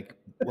them and be like,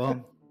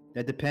 well,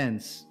 that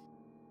depends.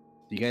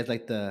 Do you guys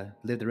like to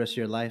live the rest of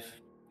your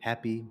life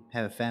happy,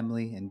 have a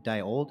family, and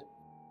die old?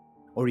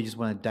 Or do you just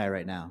want to die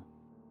right now?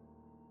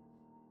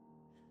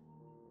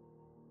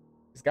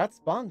 She's got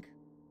spunk.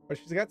 Or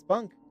she's got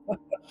spunk.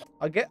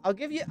 I'll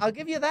give you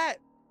that.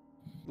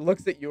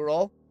 Looks at you,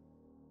 roll.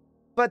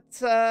 But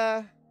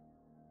Well,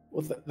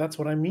 that's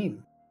what I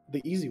mean.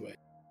 The easy way.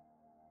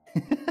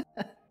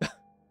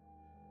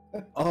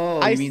 Oh,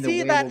 I you mean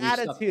see the way that where we stop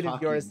attitude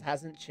of yours talking.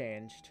 hasn't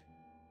changed.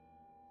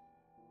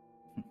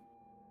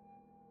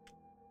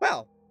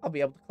 Well, I'll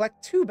be able to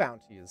collect 2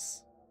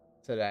 bounties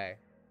today.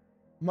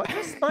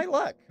 Just my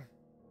luck.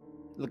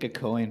 Look at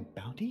Cohen.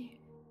 Bounty?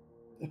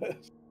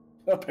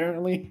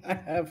 Apparently, I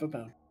have a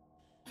bounty.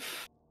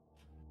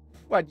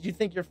 What, did you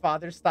think your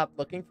father stopped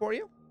looking for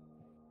you?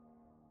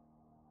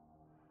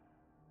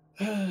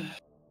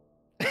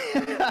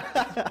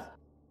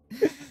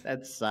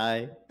 That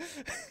sigh.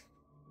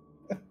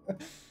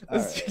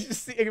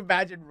 Just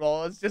imagine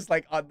Roll is just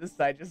like on the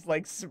side, just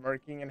like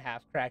smirking and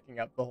half cracking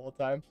up the whole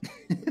time.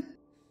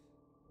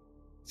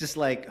 Just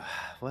like,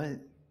 what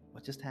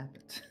just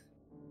happened?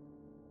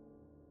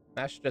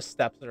 Mash just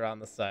steps around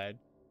the side.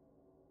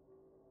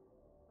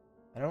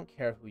 I don't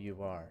care who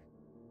you are,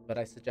 but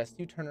I suggest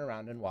you turn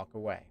around and walk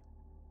away.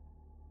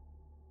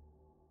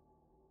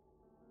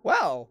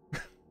 Well,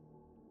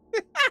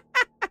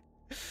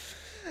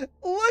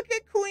 look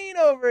at Queen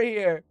over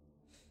here.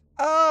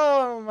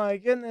 Oh my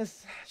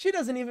goodness. She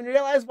doesn't even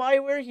realize why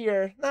we're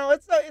here. No,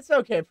 it's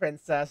okay,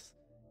 princess.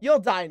 You'll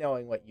die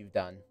knowing what you've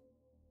done.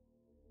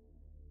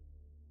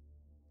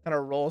 Kind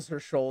of rolls her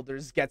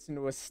shoulders, gets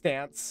into a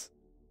stance.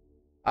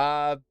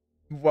 What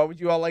would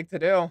you all like to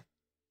do?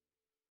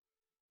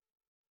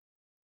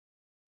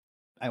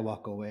 I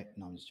walk away.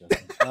 No, I'm just joking.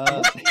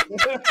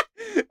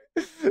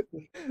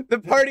 The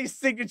party's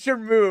signature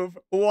move: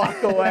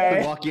 walk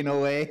away. Walking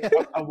away.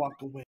 I'll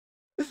walk away.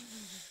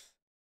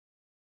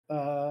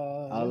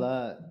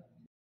 I'll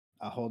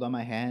hold on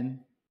my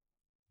hand,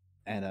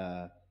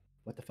 and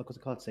what the fuck was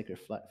it called? Sacred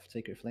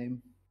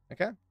flame.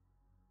 Okay.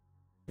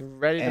 You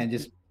ready And to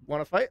just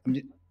want to fight?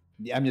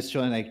 I'm just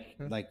showing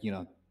like you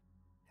know,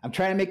 I'm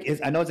trying to make it.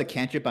 I know it's a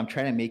cantrip. I'm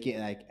trying to make it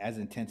like as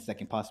intense as I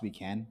can possibly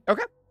can.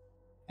 Okay.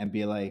 And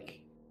be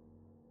like,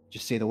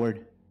 just say the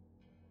word.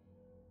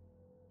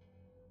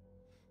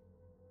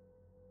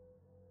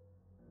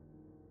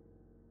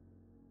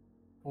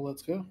 Well,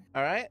 let's go.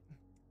 All right.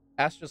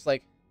 Astra's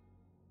like,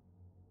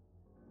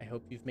 I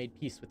hope you've made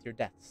peace with your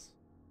deaths.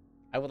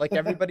 I would like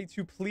everybody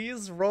to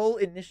please roll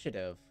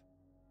initiative.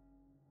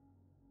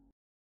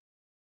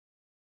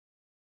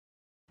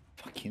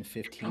 Fucking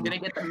 15. I'm gonna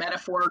get the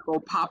metaphorical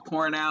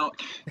popcorn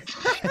out.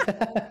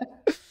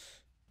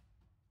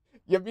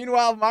 Yeah,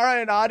 meanwhile, Mara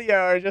and Audio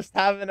are just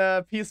having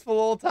a peaceful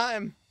old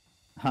time.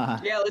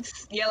 Yeah,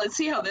 let's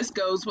see how this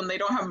goes when they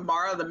don't have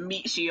Mara the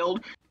meat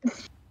shield.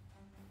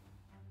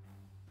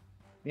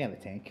 We have a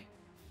tank.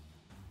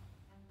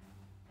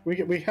 We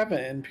have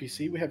an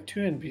NPC. We have 2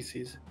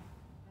 NPCs.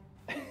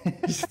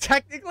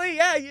 Technically,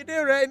 yeah, you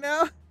do right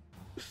now.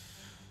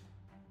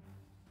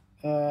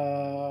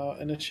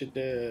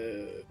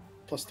 Initiative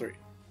 +3.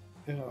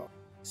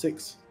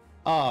 6.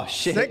 Oh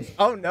shit! 6?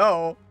 Oh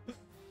no.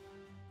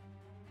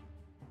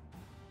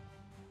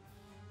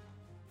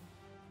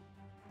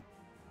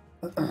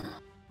 Okay,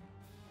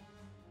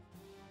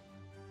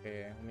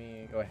 let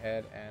me go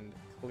ahead and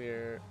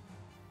clear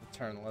the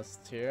turn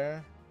list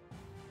here.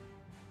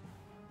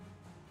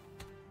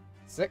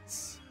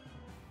 6.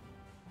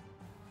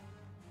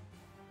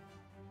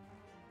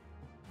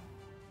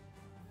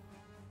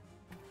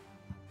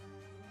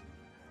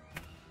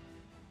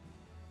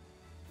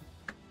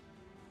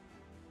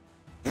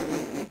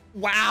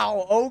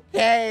 Wow,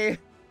 okay.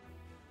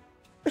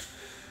 It's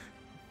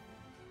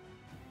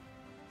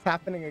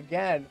happening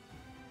again.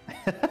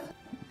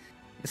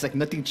 It's like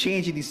nothing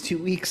changed in these 2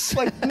 weeks.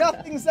 Like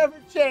nothing's ever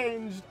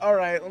changed. All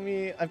right,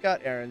 I've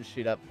got Aaron's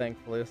sheet up,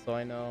 thankfully, so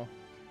I know.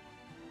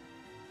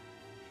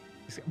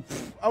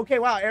 Okay,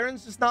 wow,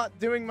 Aaron's just not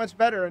doing much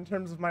better in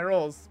terms of my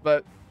rolls,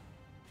 but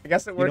I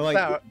guess it works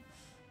out.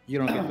 You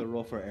don't get the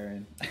roll for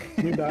Aaron.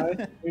 New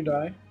die. New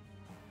die.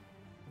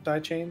 Die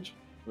change.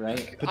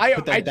 Right? I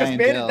that die just in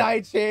made jail. a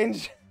die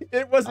change.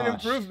 It was an Oh,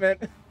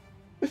 improvement.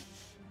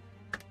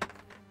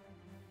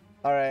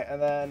 All right,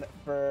 and then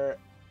for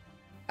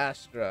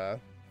Astra,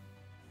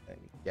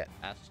 let me get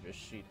Astra's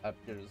sheet up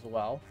here as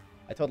well.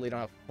 I totally don't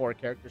have 4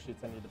 character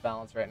sheets I need to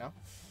balance right now.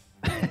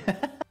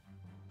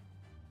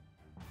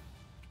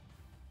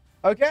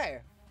 Okay.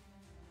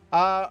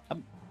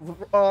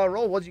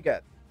 Roll. What'd you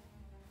get?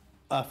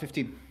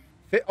 15.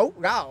 Oh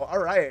wow! All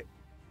right.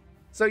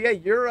 So yeah,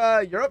 you're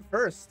up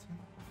first.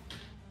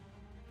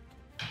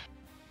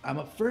 I'm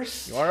up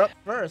first. You are up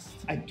first.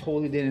 I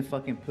totally didn't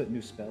fucking put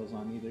new spells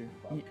on either.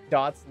 Fuck.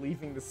 Dot's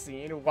leaving the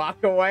scene.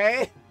 Walk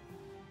away.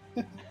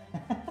 Fire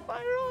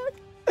rock.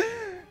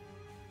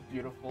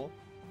 Beautiful.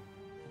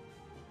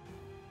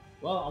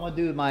 Well, I'm gonna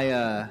do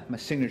my my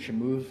signature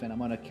move, and I'm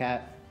gonna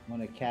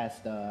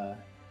cast.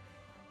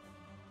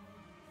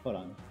 Hold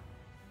on.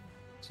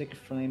 Sacred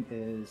Flame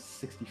is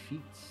 60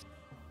 feet.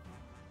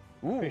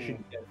 Ooh. Pretty sure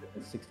you get it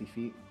at 60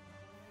 feet.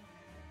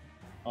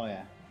 Oh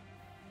yeah.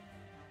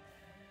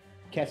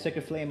 Cast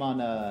Sacred Flame on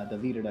the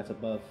leader that's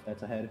above,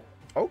 that's ahead.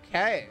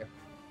 Okay.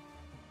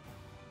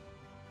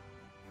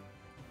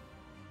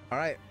 All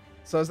right.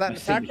 So is that an My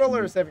attack signature roll or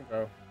a move. saving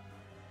throw?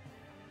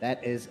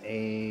 That is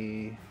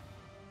a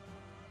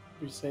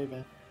We save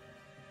it.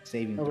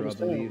 saving Oh, throw, we're I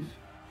believe. saving.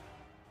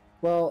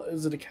 Well,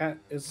 is it a cat?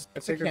 Is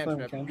It's a Sacred Flame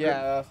cantrip.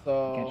 Yeah.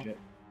 So Cantrip.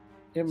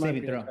 It might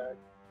Saving be throw. attack.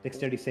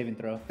 Dexterity saving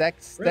throw.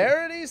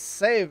 dexterity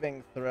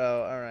saving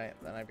throw. All right.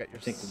 Then I've got your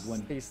Take the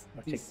one- CC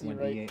I'll take right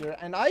 1d8. here,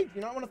 and I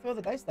do not want to throw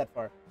the dice that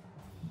far.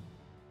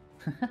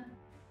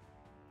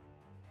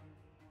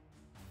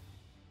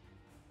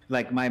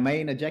 Like my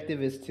main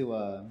objective is to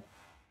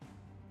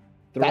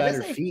throw That at is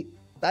her a- feet.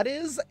 That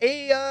is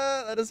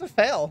a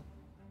fail.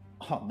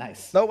 Oh,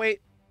 nice. No,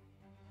 wait.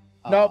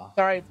 Nope. Aw.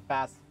 Sorry, it's a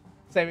pass.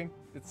 Saving.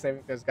 It's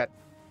saving because it's got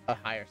a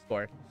higher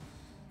score.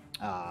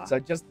 Aw. So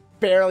it just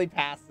barely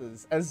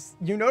passes. As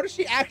you notice,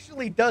 she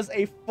actually does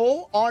a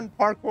full-on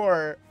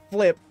parkour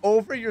flip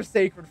over your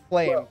sacred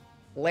flame,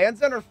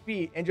 lands on her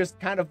feet, and just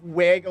kind of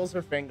waggles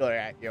her finger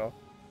at you.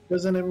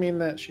 Doesn't it mean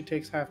that she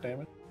takes half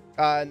damage?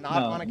 Not no,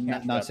 on a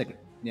cantrip. not second.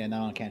 Yeah,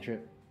 not on a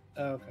cantrip.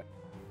 Oh,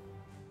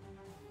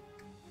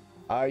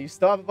 okay. You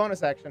still have a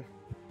bonus action.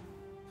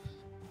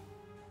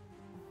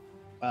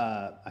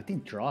 I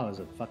think draw is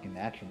a fucking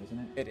action, isn't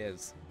it? It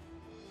is.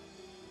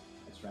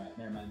 That's right.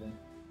 Never mind then.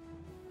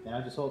 Then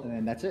I just hold, and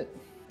then that's it.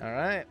 All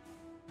right.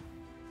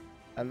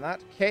 In that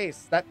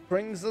case, that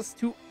brings us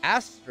to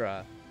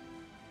Astra.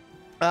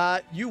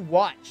 You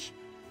watch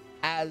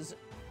as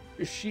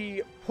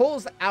she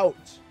pulls out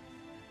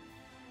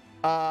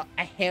a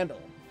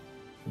handle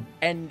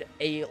and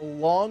a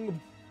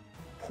long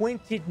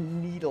pointed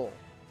needle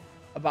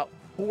about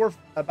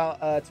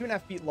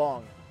 2.5 feet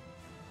long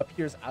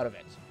appears out of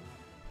it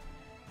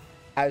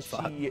as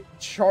she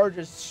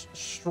charges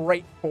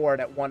straight forward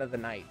at one of the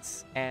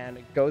knights and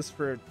goes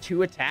for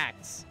 2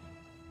 attacks.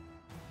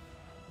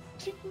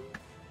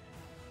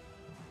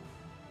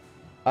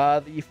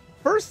 The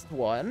first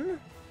one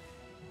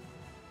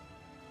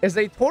is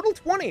a total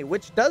 20,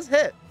 which does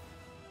hit.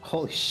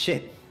 Holy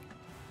shit.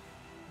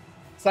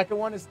 Second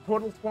one is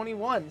total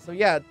 21. So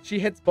yeah, she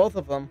hits both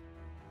of them.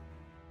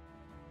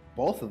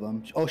 Both of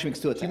them? Oh, she makes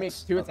 2 attacks. She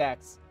makes 2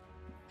 attacks.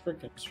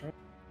 Freaking strong.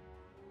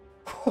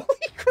 Holy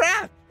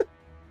crap!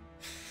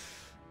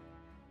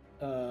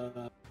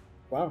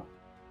 Wow.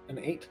 An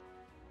 8.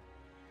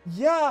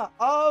 Yeah,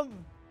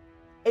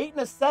 8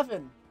 and a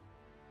 7.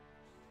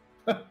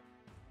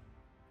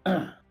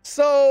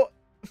 So,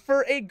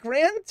 for a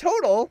grand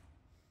total,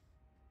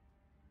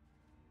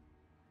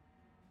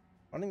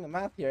 running the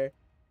math here,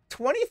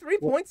 23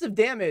 points of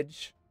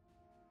damage.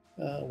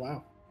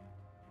 Wow.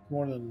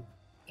 More than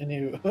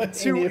any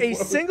To a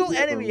single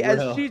enemy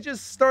as she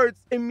just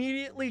starts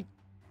immediately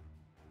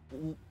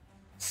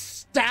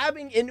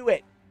stabbing into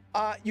it.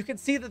 You can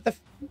see that the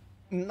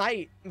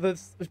knight, the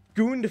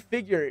gooned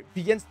figure,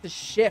 begins to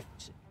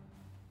shift.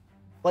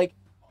 Like,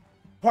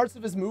 parts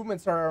of his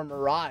movements are a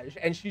mirage,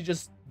 and she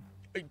just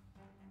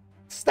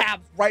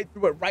stabs right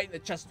through it, right in the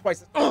chest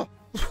twice.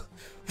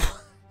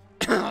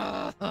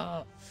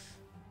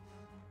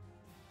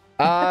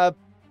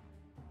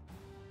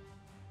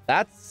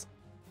 That's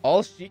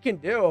all she can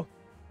do.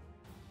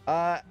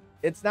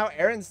 It's now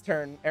Aaron's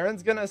turn.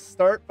 Aaron's gonna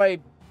start by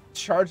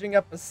charging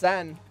up a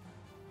Sen.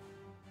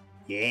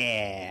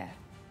 Yeah.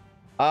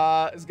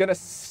 Is gonna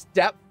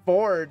step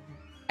forward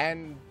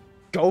and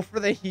go for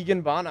the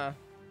Higanbana.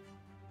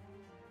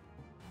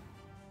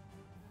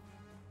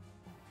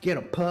 Get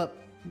a pup.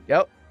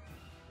 Yep.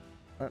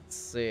 Let's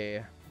see.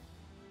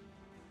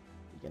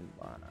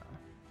 Higanbana.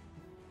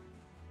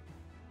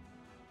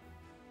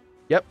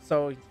 Yep,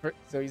 so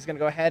he's gonna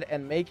go ahead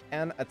and make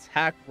an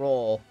attack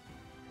roll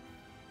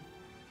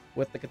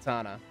with the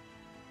katana.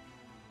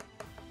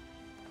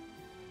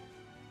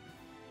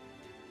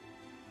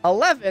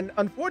 11,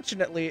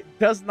 unfortunately,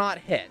 does not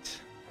hit.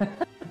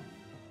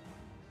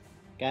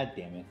 God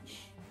damn it.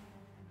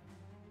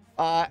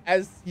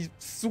 As he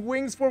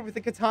swings forward with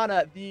the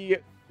katana,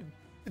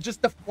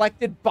 just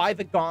deflected by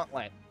the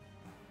gauntlet.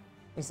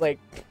 It's like,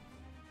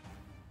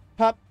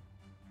 pup,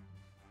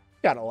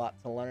 got a lot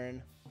to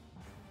learn.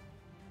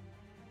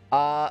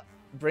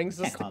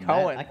 Brings us to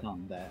Cohen. I call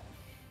him that.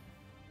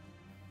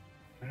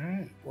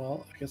 Alright,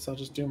 well, I guess I'll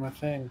just do my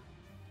thing.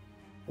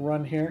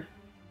 Run here.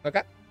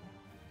 Okay.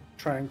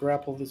 Try and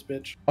grapple this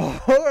bitch.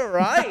 All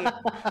right.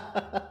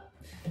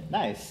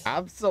 Nice.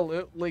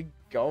 Absolutely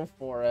go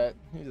for it.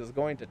 He's just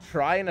going to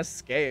try and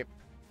escape.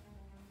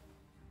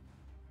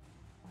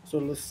 So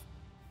let's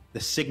The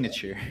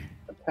signature.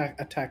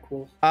 attack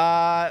roll.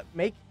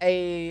 Make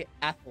a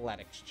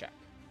athletics check.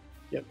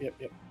 Yep.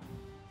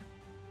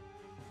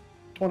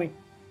 20.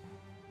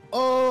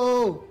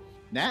 Oh!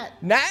 Nat?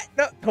 No,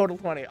 total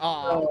 20.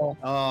 Oh,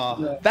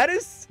 Oh. That is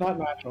it's not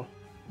natural.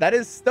 That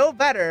is still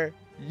better.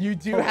 You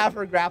do have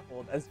her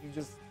grappled as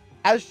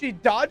she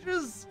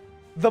dodges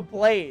the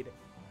blade.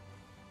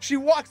 She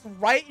walks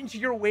right into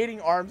your waiting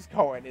arms,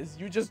 Cohen, as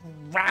you just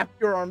wrap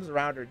your arms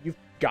around her. You've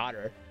got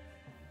her.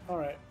 All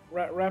right,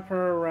 wrap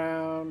her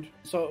around.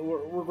 So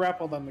we're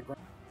grappled on the ground.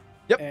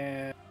 Yep.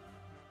 And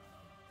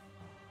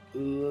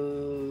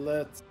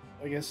let's,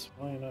 I guess,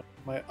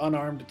 my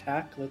unarmed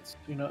attack. Let's,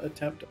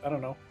 attempt. I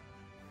don't know.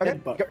 Okay.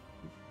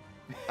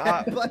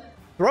 Headbutt.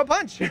 Throw a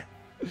punch.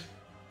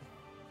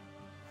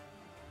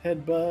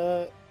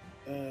 Headbutt.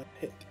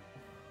 Hit.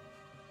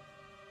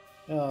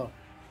 Oh,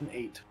 an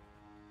 8.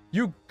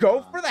 You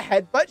go for the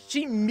headbutt.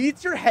 She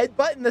meets your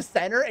headbutt in the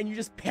center, and you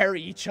just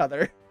parry each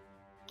other.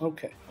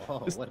 Okay. Oh,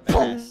 Just what a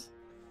badass.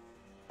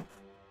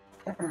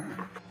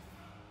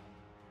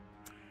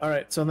 All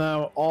right. So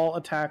now all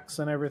attacks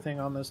and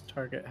everything on this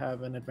target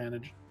have an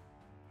advantage.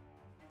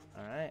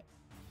 All right.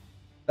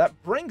 That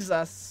brings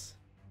us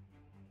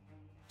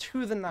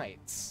to the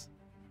knights.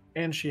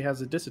 And she has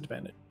a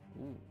disadvantage.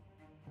 Ooh.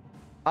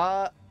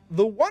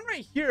 The one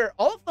right here,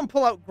 all of them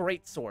pull out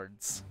great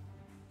swords.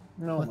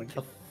 No, What my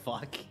the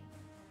fuck?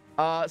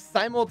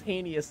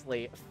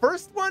 Simultaneously.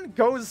 First one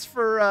goes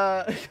for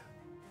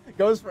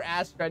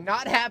Astra,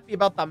 not happy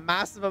about the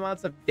massive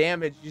amounts of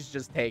damage he's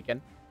just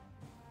taken.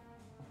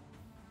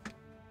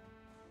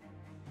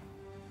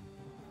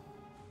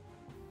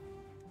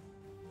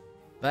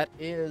 That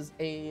is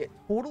a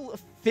total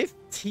of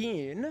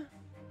 15,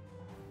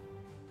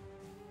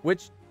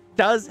 which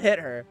does hit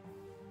her.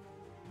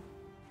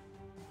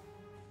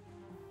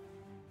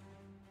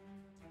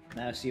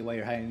 Now I see why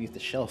you're hiding underneath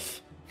the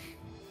shelf.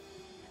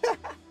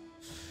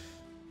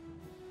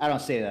 I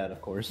don't say that,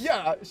 of course.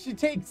 Yeah, she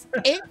takes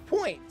 8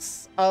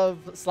 points of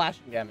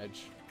slashing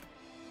damage.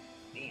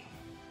 Damn.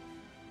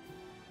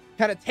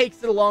 Kind of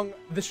takes it along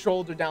the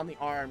shoulder, down the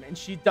arm, and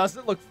she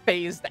doesn't look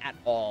phased at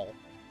all.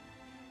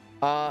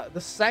 The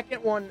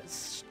second one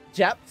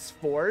steps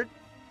forward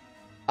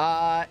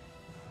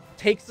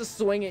Takes a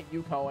swing at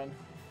you, Cohen.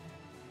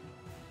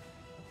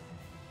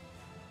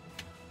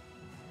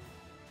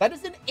 That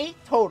is an 8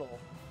 total.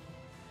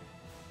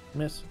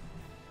 Miss.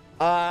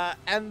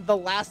 And the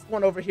last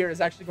one over here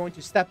is actually going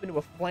to step into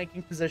a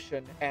flanking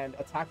position and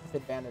attack with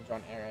advantage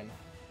on Aaron.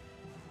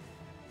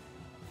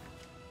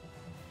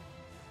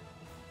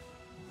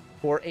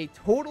 For a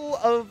total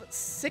of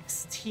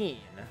 16,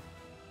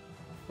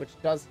 which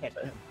does hit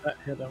him. That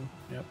hit him,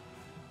 yep.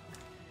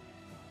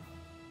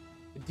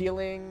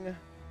 Dealing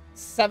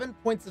 7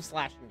 points of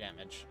slashing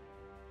damage.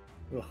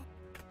 Ugh.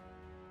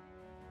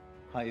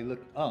 How you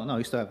look? Oh no,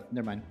 you still have.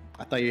 Never mind.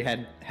 I thought you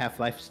had half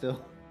life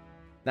still.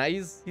 Now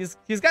he's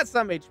got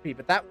some HP,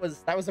 but that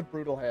was a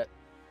brutal hit.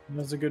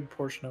 That's a good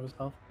portion of his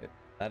health.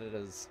 That it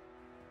is.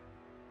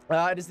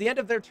 It is the end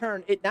of their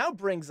turn. It now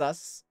brings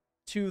us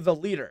to the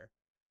leader,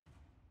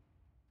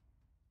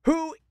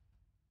 who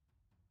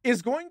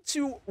is going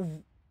to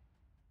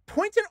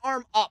point an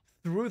arm up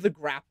through the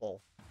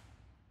grapple.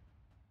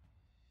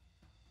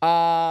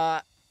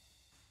 And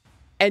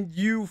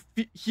you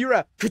hear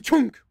a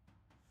ka-chunk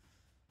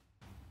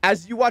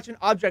as you watch an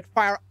object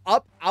fire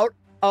up out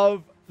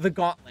of the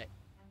gauntlet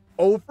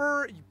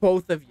over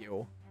both of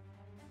you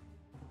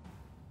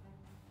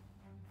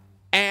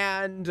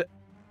and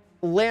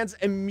lands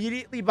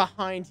immediately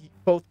behind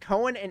both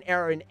Cohen and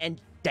Aaron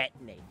and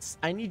detonates.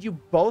 I need you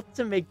both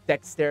to make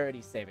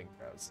dexterity saving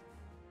throws.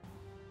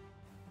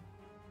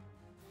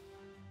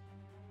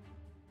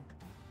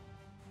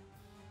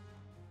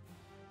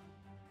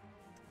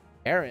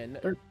 Aaron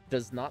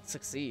does not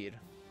succeed.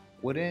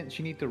 Wouldn't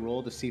she need to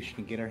roll to see if she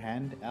can get her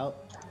hand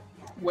out?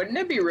 Wouldn't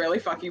it be really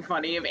fucking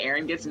funny if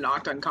Aaron gets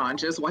knocked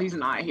unconscious while he's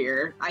not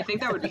here? I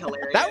think that would be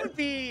hilarious. That would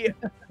be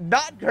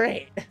not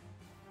great.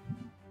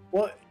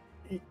 Well,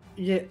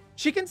 yeah.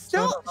 She can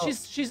still. So,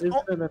 She's is it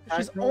an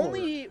attack roll,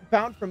 only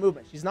bound for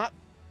movement. She's not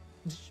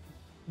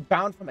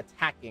bound from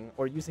attacking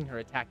or using her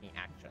attacking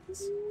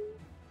actions.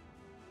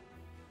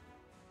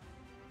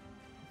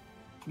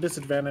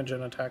 Disadvantage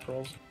in attack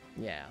rolls.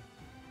 Yeah.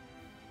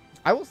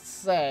 I will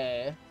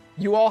say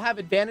you all have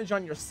advantage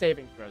on your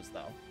saving throws,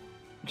 though.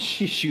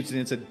 She shoots and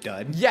it's a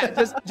dud. Yeah,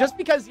 just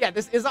because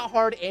this is a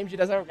hard aim. She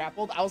does have her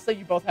grappled. I'll say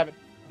you both have it.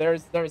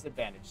 There's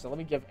advantage. So let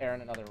me give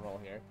Aaron another roll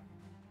here,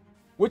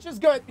 which is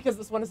good because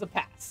this one is a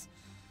pass.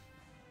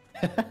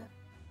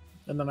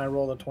 And then I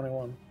rolled a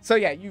 21. So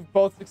yeah, you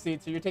both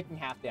succeed. So you're taking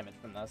half damage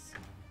from this,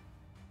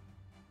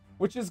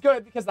 which is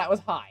good because that was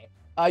high.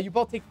 You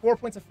both take 4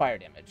 points of fire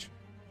damage.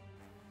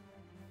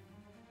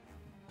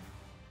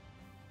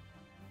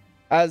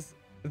 As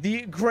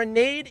the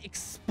grenade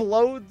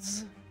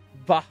explodes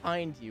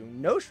behind you.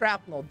 No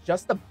shrapnel,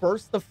 just a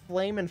burst of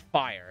flame and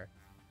fire.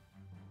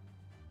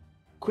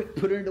 Quick,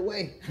 put her in the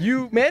way.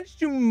 You managed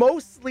to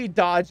mostly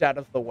dodge out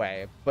of the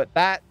way, but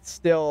that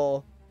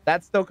still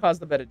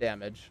caused a bit of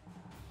damage.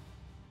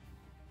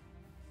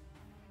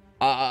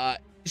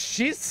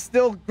 She's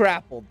still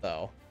grappled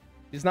though.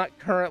 She's not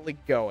currently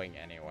going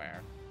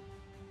anywhere.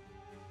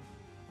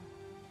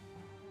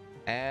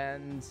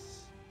 And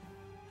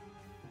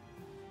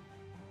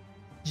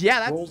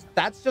yeah,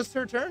 that's just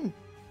her turn.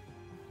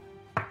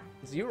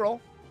 It's you roll.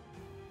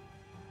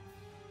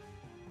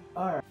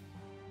 All right.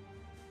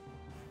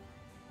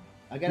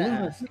 I gotta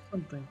ask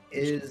something.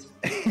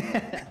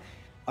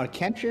 Are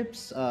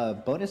cantrips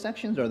bonus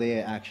actions or are they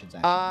actions?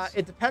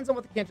 It depends on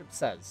what the cantrip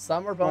says.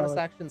 Some are bonus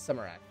actions, some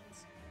are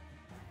actions.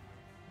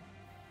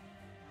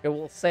 It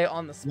will say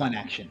on the spot. One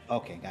action.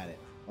 Okay, got it.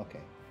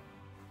 Okay.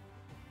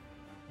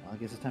 Well, I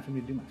guess it's time for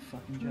me to do my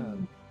fucking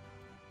job.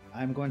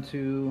 I'm going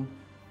to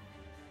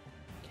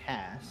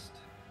cast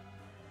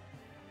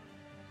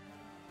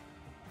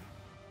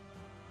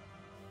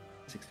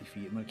 60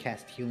 feet. I'm gonna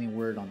cast Healing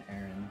Word on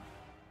Aaron.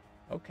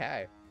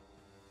 Okay.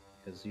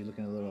 Because you're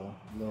looking a little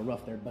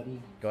rough there,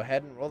 buddy. Go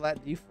ahead and roll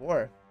that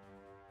d4.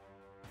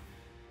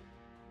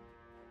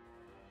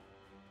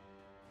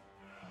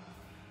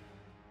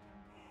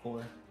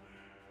 Four.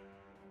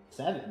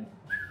 7.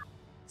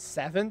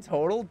 7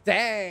 total?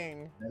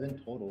 Dang.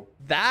 7 total.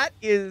 That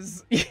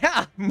is,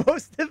 yeah,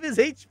 most of his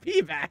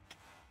HP back.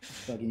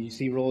 Fucking, you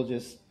see roll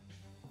just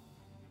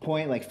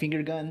point like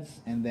finger guns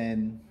and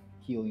then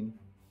healing.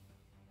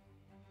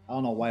 I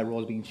don't know why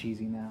roll's being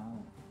cheesy now.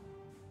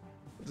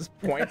 Just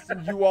points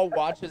and you all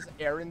watch as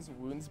Aaron's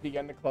wounds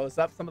begin to close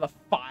up. Some of the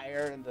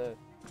fire and the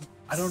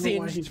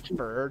singed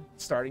fur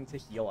starting to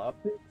heal up.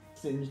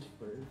 Singed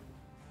fur.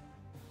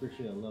 For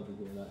sure, I love to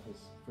hear about his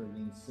fur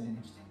being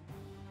singed.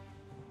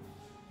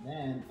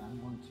 Then I'm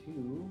going to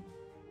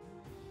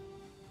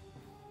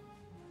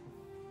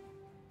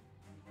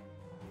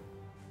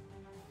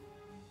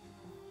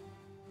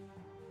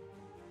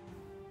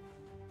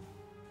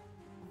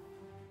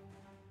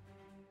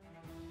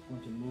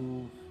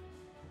move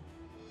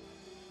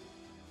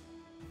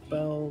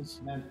Spells.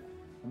 No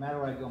matter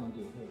where I go, I'm gonna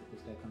get hit.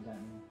 This guy comes at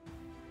me.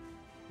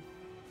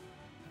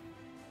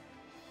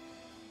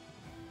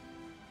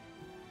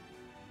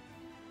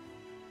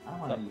 I don't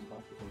want to use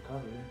buffers for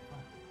cover.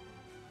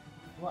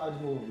 Well, I'll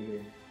just move over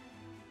here.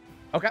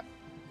 Okay.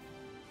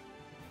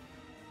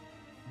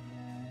 And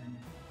then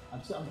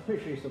I'm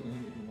pretty sure you still can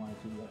hit it if you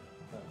wanted to.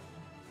 But,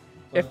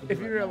 so If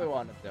you really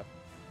wanted to. If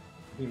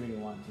you really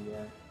want to,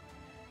 yeah.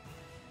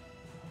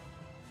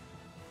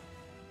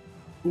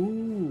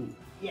 Ooh,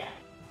 Yeah.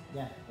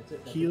 Yeah, that's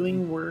it. That's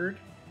healing word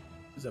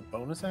is a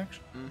bonus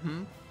action.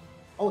 Mm-hmm.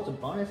 Oh, it's a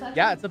bonus action?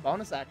 Yeah, it's a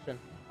bonus action.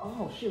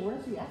 Oh, shit,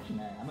 where's the action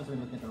at? I must have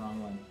been looking at the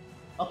wrong one.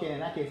 Okay, in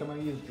that case, I'm going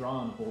to use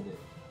draw and hold it.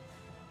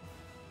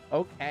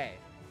 Okay.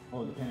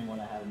 Oh, depending on what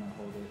I have, I'm going to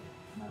hold it.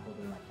 I might hold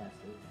it and I cast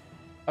it.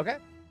 Okay.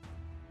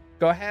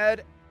 Go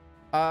ahead.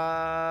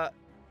 Yeah,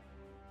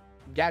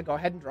 go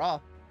ahead and draw.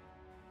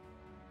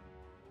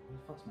 Where the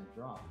fuck's my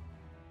draw?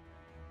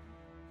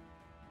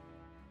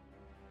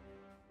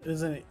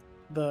 Isn't it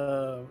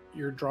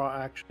your draw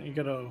action? You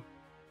go to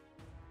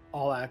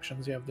all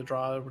actions. You have the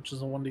draw, which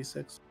is a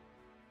 1d6.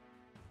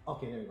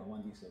 Okay, there we go.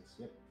 1d6.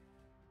 Yep.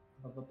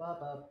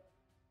 Ba-ba-ba-ba.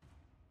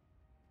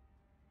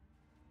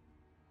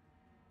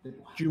 Did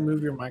you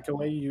move your mic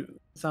away? You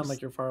sound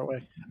like you're far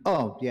away.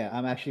 Oh, yeah,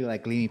 I'm actually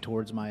like leaning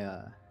towards my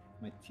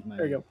my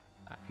There you go.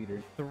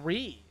 computer.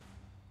 3.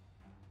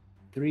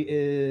 3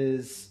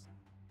 is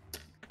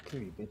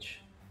clearly, bitch.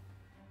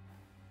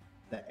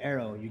 The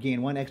arrow. You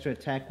gain 1 extra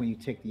attack when you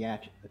take the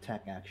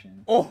attack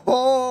action.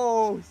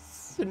 Oh,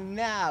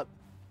 snap.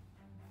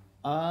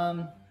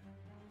 You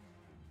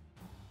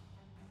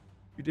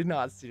did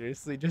not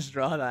seriously just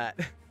draw that.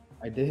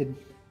 I did.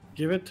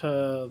 Give it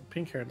to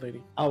pink-haired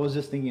lady. I was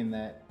just thinking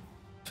that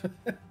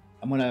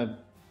I'm gonna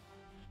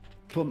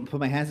put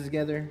my hands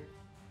together,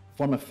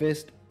 form a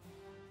fist,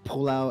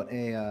 pull out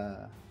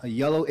a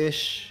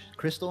yellowish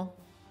crystal,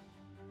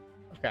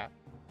 Okay.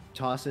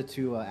 toss it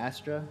to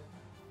Astra.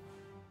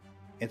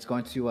 It's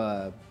going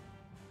to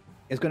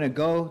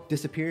go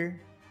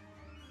disappear,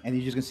 and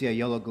you're just gonna see a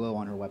yellow glow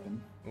on her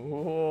weapon.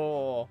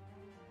 Oh.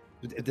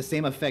 The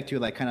same effect to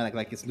like kind of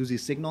like it's losing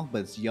signal,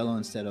 but it's yellow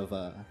instead of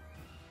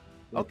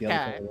what the other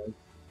Okay. color was.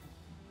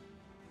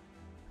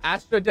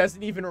 Astra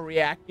doesn't even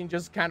react and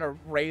just kind of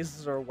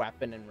raises her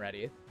weapon and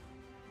ready.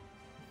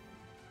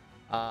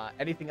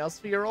 Anything else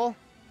for your roll?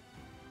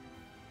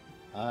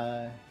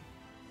 No.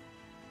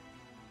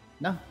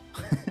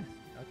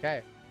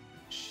 Okay.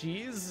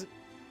 She's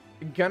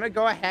gonna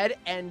go ahead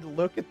and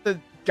look at the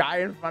guy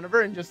in front of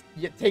her and just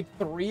take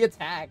 3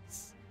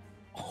 attacks.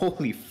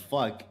 Holy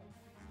fuck.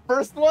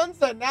 First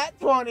one's a nat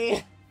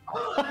 20.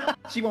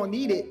 She won't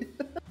need it.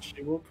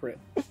 She will crit.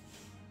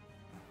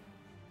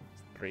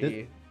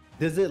 3.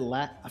 Does it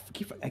last?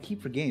 I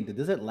keep forgetting.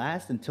 Does it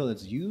last until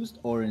it's used,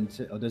 or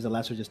does it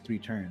last for just 3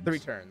 turns? 3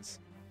 turns.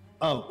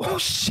 Oh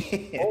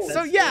shit. So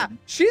That's yeah, good.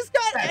 she's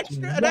got That's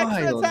an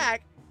extra wild.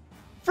 attack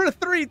for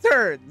 3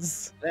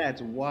 turns.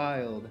 That's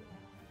wild.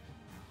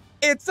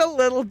 It's a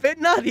little bit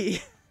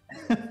nutty.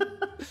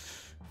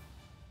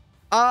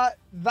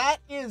 That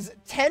is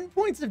 10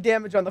 points of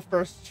damage on the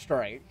first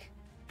strike.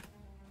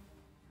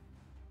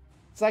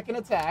 Second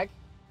attack.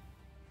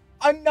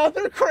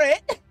 Another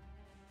crit.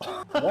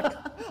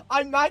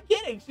 I'm not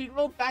kidding. She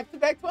rolled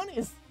back-to-back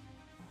 20s.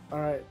 All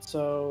right.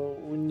 So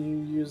when you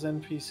use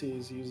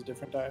NPCs, use a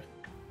different die.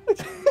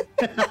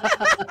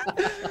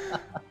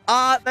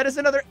 That is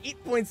another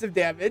 8 points of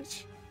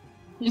damage.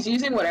 He's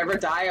using whatever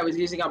die I was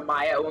using on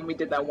Maya when we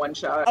did that one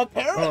shot.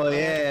 Apparently. Oh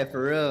yeah,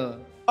 for real.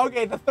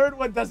 Okay, the third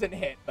one doesn't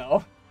hit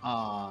though.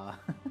 Aw.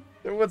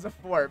 There was a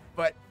 4,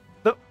 but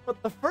the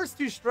first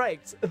 2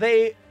 strikes,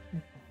 they,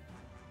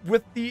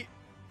 with the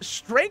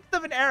strength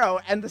of an arrow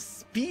and the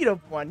speed of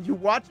one, you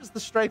watch as the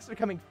strikes are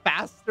coming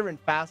faster and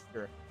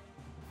faster.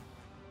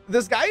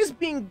 This guy is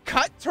being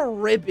cut to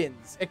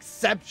ribbons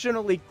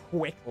exceptionally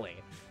quickly.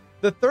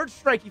 The third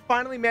strike, he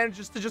finally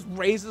manages to just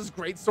raise his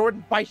greatsword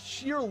and by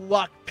sheer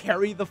luck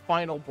parry the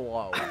final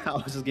blow. I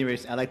was just getting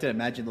ready. I like to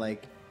imagine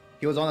like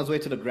he was on his way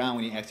to the ground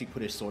when he actually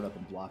put his sword up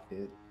and blocked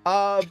it.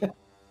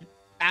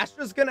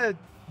 Astra's gonna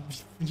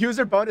use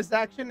her bonus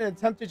action and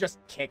attempt to just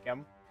kick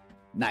him.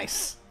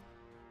 Nice.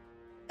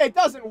 It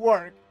doesn't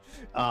work.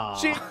 Aw.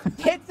 She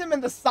hits him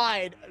in the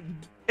side.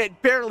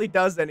 It barely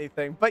does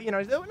anything, but you know,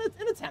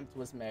 an attempt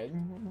was made.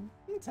 An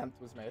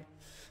attempt was made.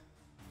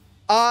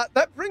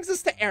 That brings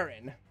us to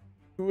Aaron,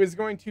 who is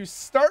going to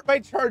start by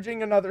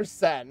charging another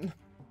Sen.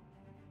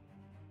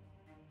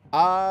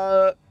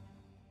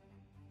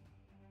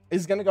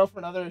 Is gonna go for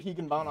another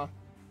Higanbana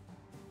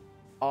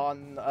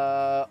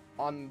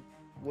on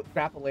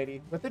Grapple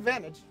Lady with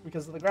advantage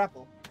because of the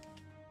grapple.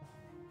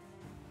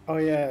 Oh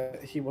yeah,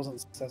 he wasn't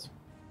successful.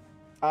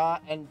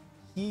 And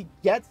he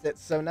gets it.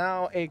 So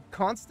now a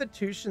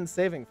Constitution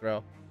saving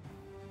throw.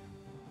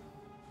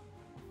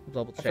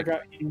 Double I check.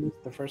 forgot he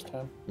missed the first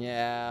time.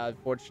 Yeah,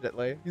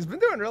 unfortunately. He's been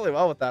doing really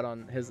well with that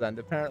on his end.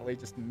 Apparently,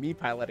 just me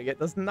piloting it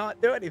does not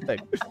do anything.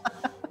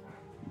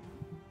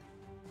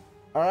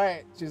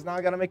 Alright, she's now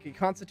gonna make a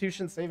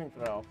Constitution saving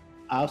throw.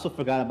 I also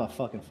forgot about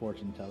fucking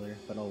fortune teller,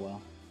 but oh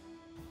well.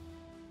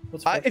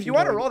 What's If you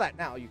want to roll that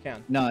now, you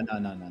can. No.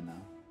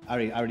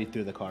 I already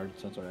threw the card,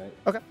 so it's alright.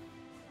 Okay.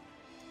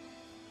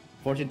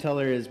 Fortune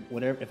teller is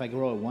whatever. If I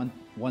roll a 1,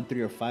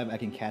 3, or 5, I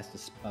can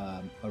cast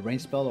a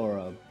range spell,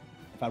 or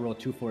if I roll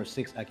 2, 4, or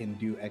 6, I can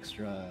do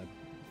extra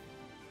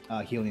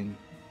healing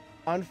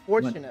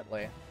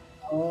Unfortunately,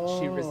 Oh.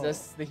 she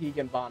resists the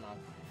Higanbana.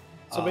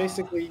 So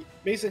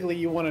basically,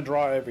 you want to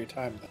draw every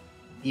time. Then.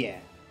 Yeah.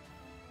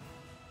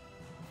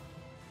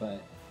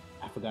 But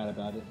I forgot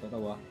about it. But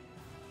oh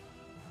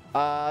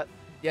well.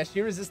 Yeah,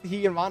 she resists the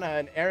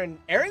Higanbana, and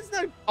Aaron's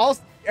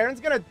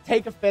gonna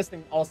take a fist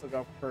and also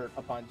go for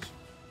a punch.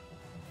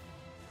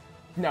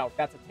 No,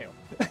 that's a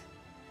 2.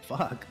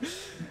 Fuck.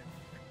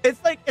 It's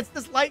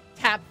this light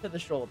tap to the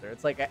shoulder.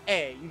 It's like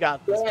hey, you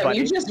got this, Yeah, buddy.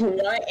 you just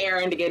want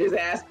Aaron to get his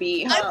ass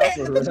beat, I huh?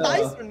 think the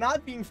dice are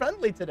not being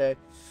friendly today.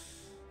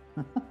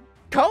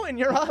 Cohen,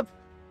 you're up.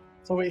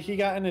 So wait, he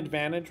got an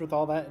advantage with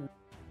all that. And...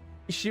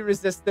 She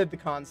resisted the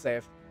con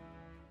save.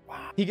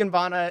 Wow.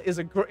 Higanbana is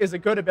a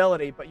good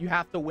ability, but you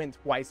have to win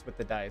twice with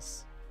the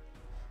dice.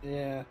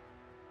 Yeah.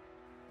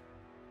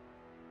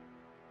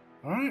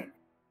 All right.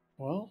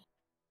 Well,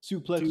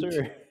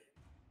 Suplexer.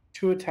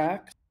 2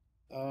 attacks.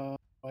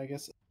 I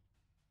guess.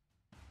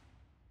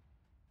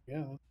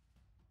 Yeah.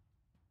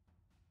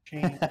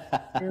 Change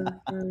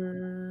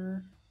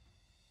character.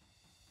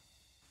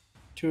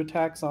 2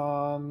 attacks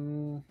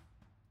on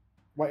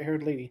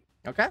white-haired lady.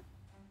 Okay.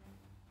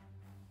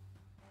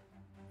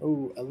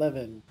 Oh,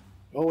 11.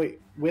 Oh wait,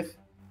 with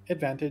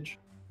advantage.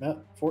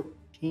 No,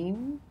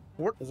 14.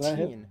 14. Does that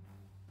hit?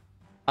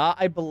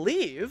 I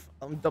believe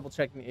I'm double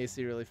checking the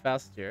AC really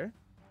fast here.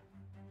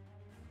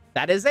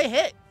 That is a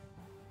hit.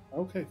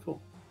 Okay,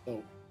 cool.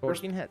 So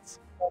 14 hits.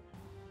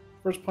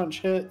 first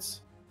punch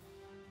hits,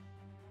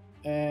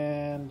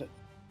 and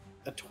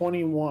a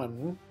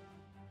 21.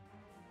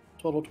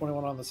 Total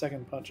 21 on the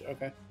second punch.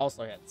 Okay.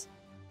 Also hits.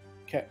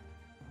 Okay.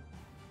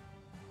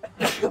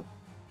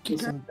 Get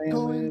some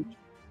damage.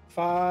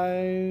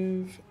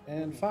 5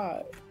 and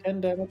 5.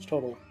 10 damage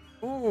total.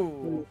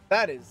 Ooh,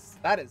 that is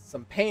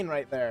some pain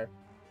right there.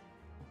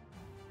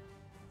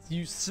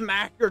 You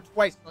smack her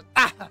twice. Like,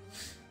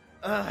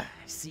 I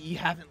see you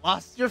haven't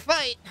lost your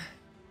fight.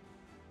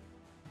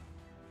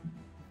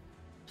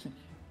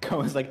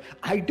 Cohen's like,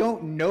 I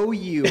don't know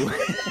you.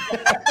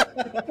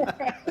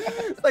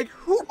 It's like,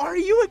 who are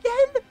you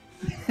again?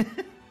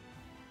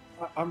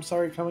 I'm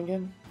sorry, come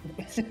again?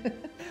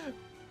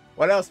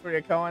 What else for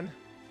you, Cohen?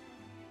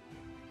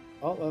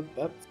 Oh,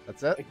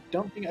 That's it. I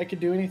don't think I could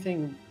do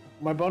anything.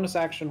 My bonus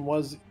action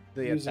was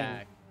The using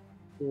attack.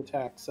 the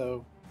attack,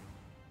 so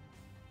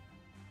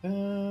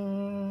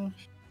I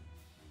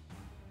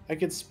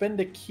could spend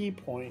a key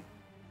point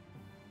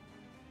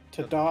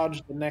to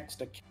dodge the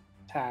next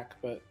attack,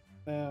 but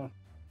I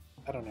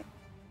don't know.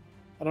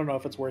 I don't know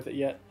if it's worth it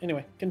yet.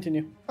 Anyway,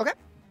 continue.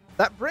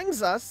 That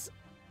brings us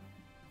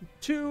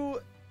to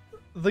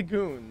the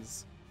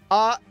goons.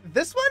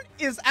 This one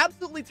is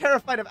absolutely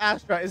terrified of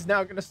Astra, is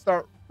now going to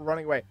start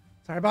running away.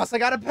 Sorry, boss, I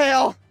got a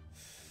pail.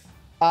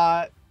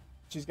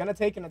 She's going to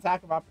take an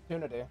attack of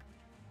opportunity.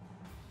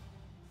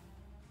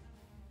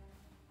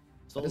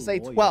 So to say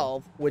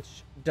 12,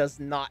 which does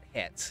not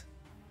hit.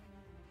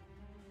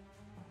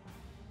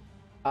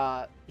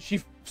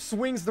 She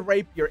swings the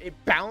rapier.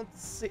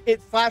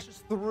 It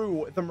flashes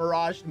through the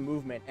Mirage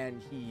movement, and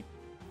he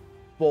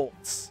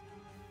bolts.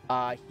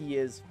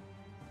 He's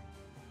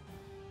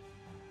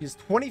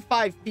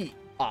 25 feet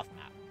off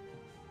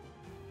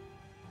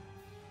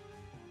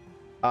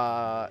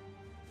map.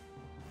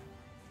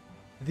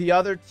 The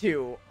other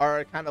two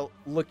are kind of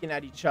looking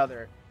at each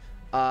other.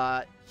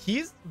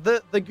 He's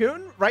the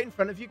goon right in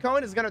front of you,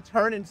 Cohen, is gonna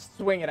turn and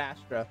swing at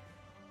Astra.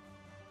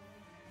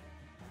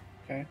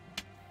 Okay.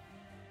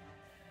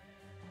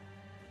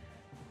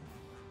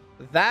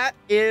 That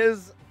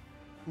is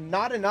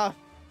not enough.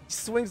 He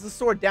swings the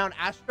sword down.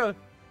 Astra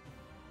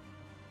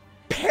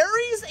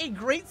parries a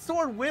great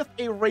sword with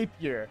a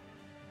rapier.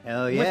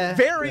 Hell yeah. With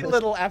very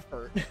little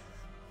effort.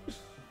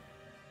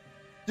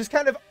 Just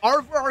kind of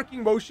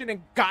overarching motion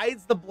and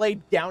guides the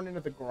blade down into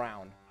the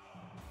ground.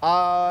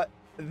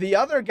 The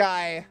other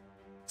guy,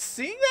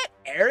 seeing that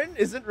Aaron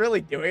isn't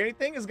really doing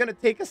anything, is going to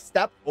take a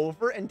step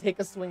over and take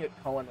a swing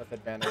at Cohen with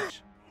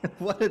advantage.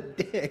 What a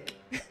dick.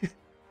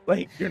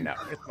 Like, you're not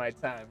worth my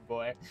time,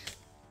 boy.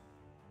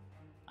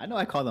 I know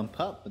I call them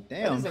pup, but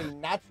That damn. is a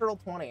natural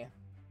 20.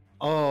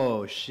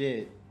 Oh,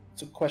 shit.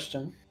 It's a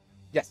question.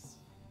 Yes.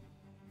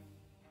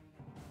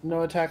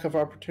 No attack of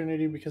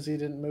opportunity because he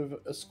didn't move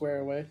a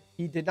square away.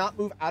 He did not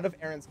move out of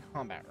Aaron's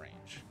combat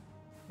range.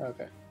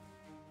 Okay.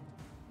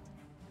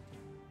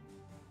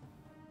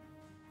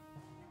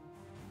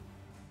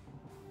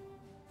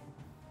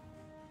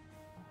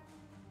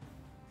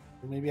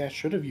 Maybe I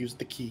should have used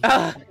the key.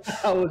 I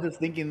was just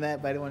thinking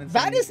that, but I didn't want to say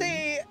That is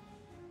anything.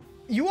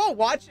 you all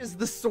watch as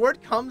the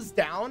sword comes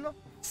down,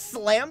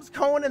 slams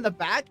Cohen in the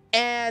back,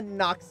 and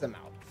knocks him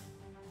out.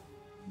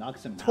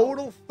 Knocks him out.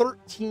 Total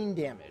 13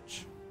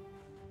 damage.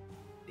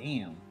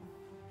 Damn.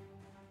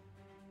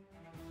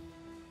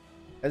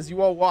 As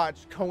you all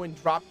watch, Cohen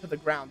drop to the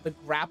ground, the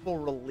grapple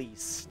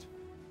released.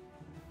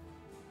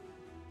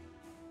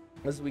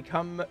 As we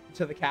come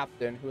to the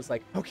captain, who is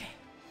like, okay.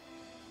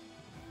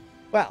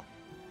 Well,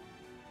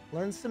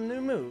 learn some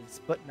new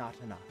moves, but not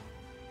enough.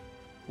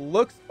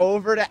 Looks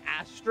over to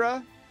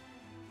Astra,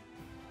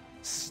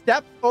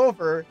 steps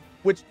over,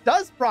 which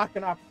does proc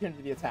an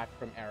opportunity attack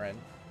from Aaron.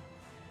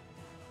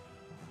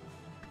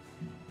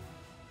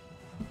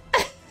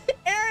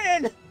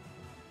 Aaron!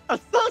 I'm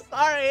so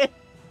sorry.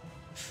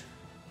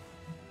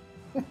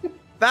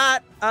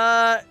 That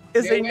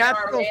is a Doing it,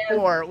 natural man.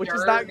 4, which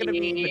is not going to be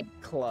Dirty. even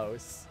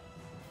close.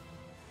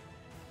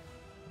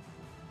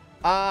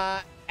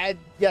 And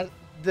yeah,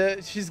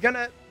 she's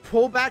gonna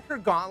pull back her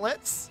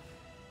gauntlets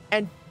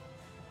and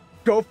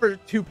go for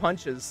 2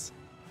 punches.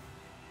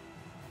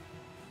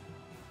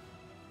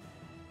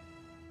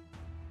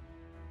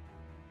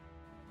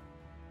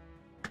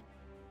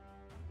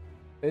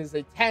 It is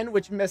a 10,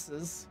 which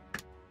misses,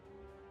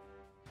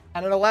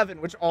 and an 11,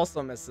 which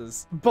also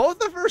misses.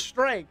 Both of her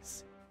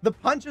strikes, the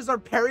punches are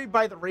parried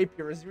by the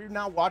rapier, as you're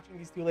now watching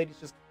these two ladies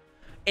just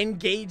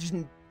engage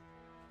in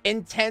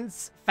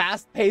intense,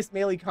 fast-paced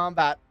melee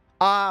combat.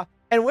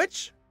 In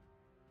which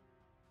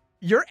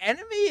your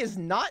enemy is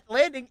not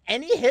landing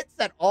any hits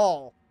at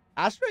all.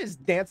 Astra is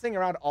dancing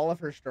around all of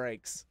her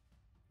strikes.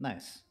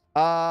 Nice.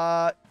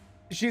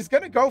 She's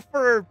gonna go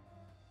for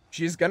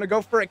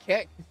a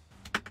kick.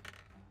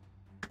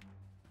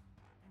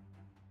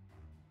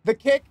 The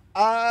kick,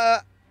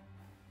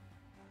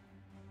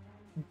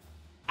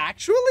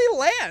 actually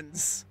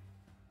lands.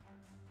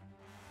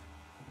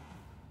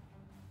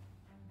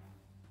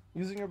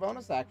 Using her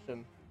bonus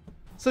action.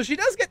 So she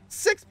does get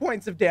 6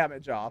 points of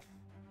damage off.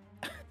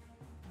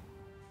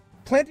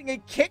 Planting a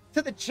kick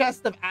to the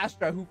chest of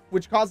Astra,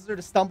 which causes her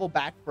to stumble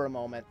back for a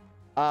moment.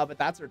 But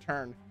that's her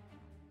turn.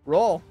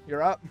 Roll,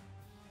 you're up.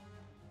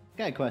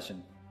 Got a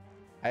question.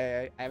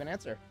 I have an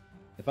answer.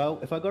 If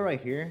I go right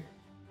here,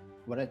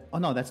 oh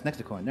no, that's next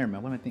to Cohen. Never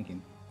mind. What am I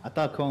thinking? I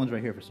thought Cohen's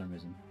right here for some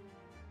reason.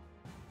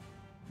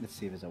 Let's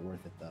see if it's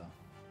worth it though.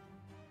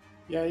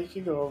 Yeah, you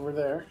can go over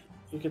there.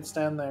 You can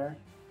stand there.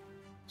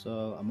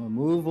 So I'm gonna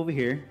move over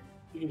here,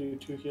 You can do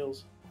 2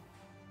 heals.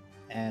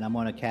 and I'm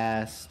gonna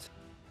cast.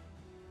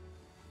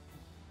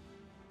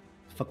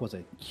 Fuck was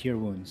it? Cure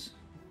wounds.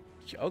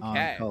 On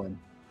Okay, Cohen.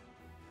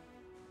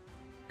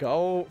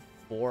 go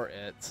for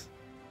it.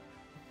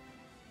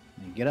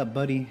 Get up,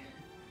 buddy.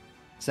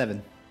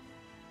 7.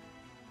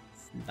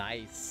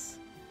 Nice.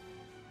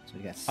 So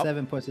we got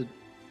 7 points.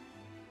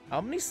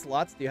 How many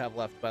slots do you have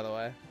left, by the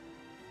way?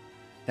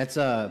 That's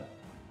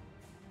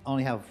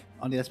only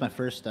that's my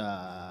first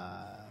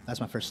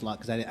slot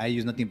because I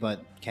use nothing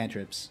but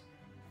cantrips.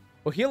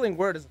 Well, Healing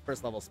Word is a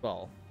first level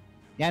spell.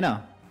 Yeah, I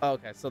know. Oh,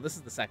 okay, so this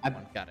is the second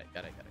one. Got it.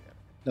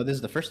 No, this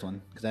is the first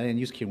one because I didn't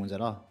use cure wounds at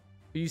all.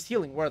 You used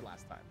Healing Word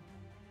last time.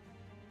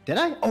 Did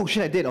I? Oh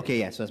shit, I did. Okay,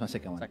 yeah. So that's my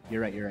second one. Second one.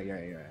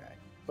 You're right.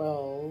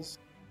 Spells.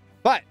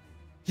 But,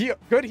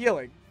 good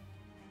healing.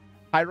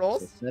 High So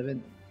rolls?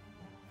 7.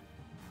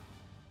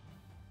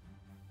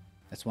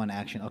 That's one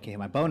action. Okay,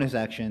 my bonus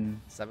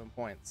action. 7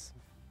 points.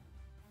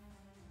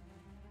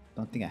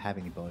 Don't think I have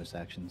any bonus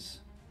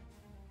actions.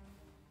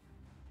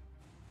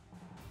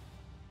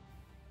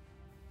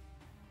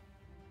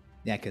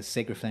 Yeah, because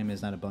Sacred Flame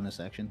is not a bonus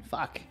action.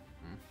 Fuck.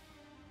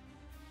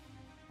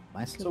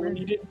 My So when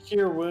you did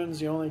cure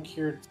wounds, you only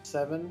cured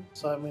 7.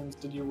 So that means,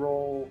 did you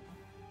roll?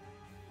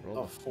 Roll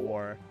Oh, a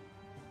 4.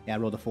 Yeah, I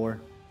rolled a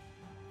 4.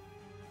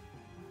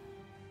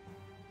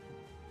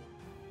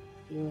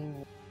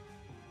 Healing.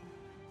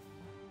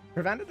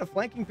 Prevented a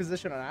flanking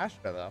position on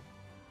Astra, though.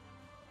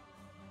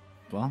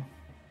 Well,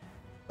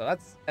 So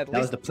that's at that was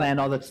least... the plan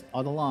all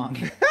along.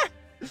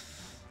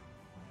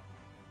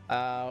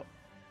 Uh,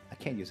 I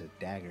can't use a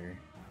dagger.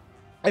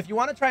 if you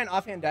want to try an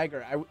offhand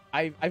dagger,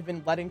 I've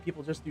been letting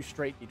people just do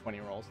straight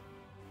d20 rolls.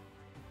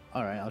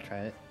 All right, I'll try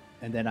it.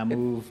 And then I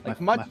move Like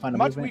my much final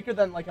much movement. weaker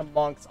than like a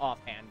monk's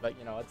offhand, but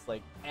you know it's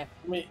like. Eh.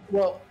 I mean,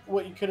 well,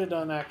 what you could have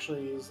done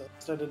actually is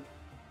instead of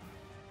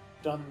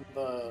done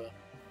the.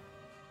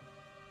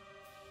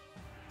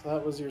 So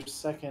that was your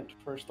second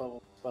first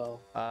level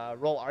spell.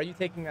 Roll. Are you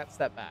taking that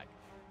step back?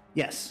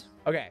 Yes.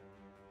 Okay.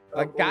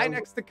 The guy well,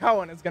 next to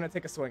Cohen is gonna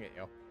take a swing at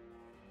you.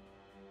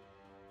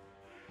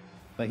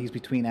 But he's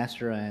between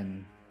Astra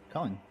and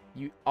Cohen.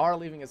 You are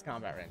leaving his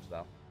combat range,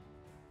 though.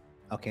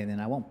 Okay, then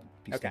I won't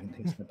be Okay.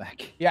 taking the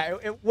back. Yeah,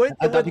 it would.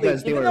 I It thought would you guys-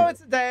 leave. they Even were- though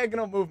it's a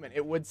diagonal movement,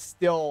 it would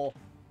still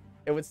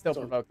So-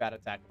 provoke that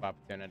attack of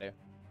opportunity.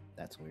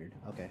 That's weird.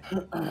 Okay.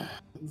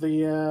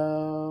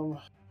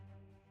 The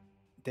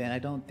Then I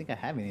don't think I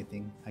have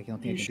anything. I don't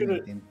think You I can do shoulda-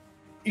 anything.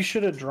 you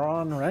should have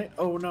drawn, right?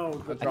 Oh no,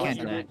 the The I draws can't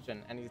an do it.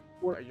 action, and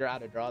What? you're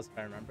out of draws if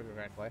I remember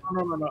correctly.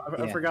 no.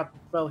 I Yeah. forgot the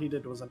spell he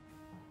did was an.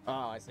 Oh,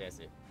 I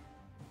see.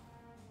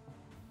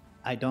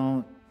 I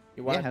don't.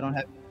 You want? Yeah, I don't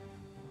have.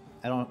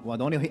 I don't. Well,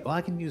 the only. Well,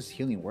 I can use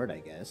Healing Word, I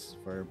guess,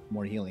 for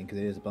more healing because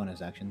it is a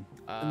bonus action.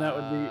 And that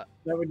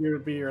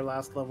would be your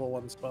last level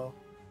 1 spell.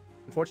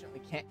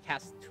 Unfortunately, can't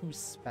cast 2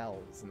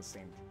 spells in the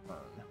same turn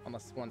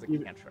unless one's a You-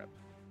 cantrip.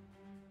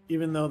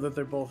 Even though that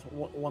they're both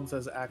one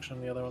says action,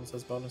 the other one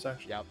says bonus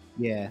action. Yep.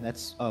 Yeah,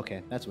 that's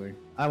okay. That's weird.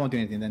 I won't do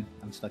anything then.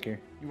 I'm stuck here.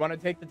 You want to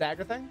take the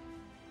dagger thing?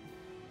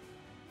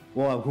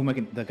 Well, who am I?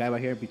 The guy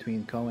right here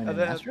between Cohen and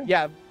Astra?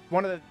 Yeah,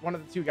 one of the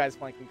 2 guys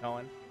flanking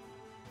Cohen.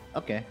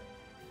 Okay.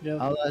 Yeah.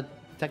 I'll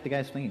attack the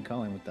guy swinging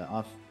Cohen with the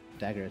off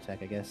dagger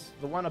attack, I guess.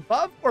 The one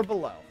above or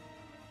below?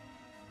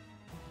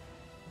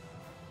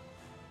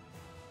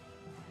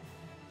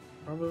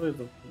 Probably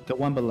The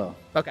one below.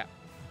 Okay.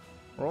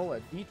 Roll a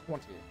d20.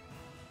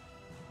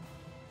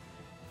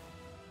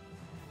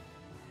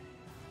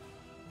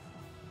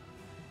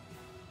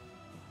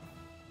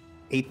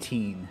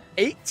 18.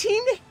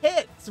 18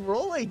 hits.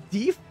 Roll a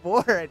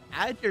d4 and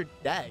add your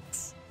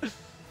dex. it'd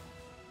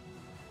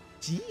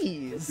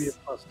be a Jeez.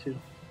 +2.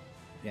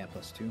 Yeah,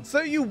 +2.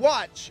 So you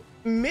watch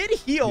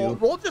mid-heal, You.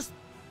 Roll just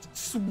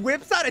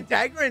whips out a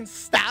dagger and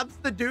stabs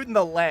the dude in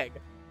the leg.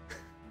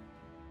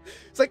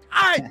 It's like,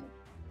 I,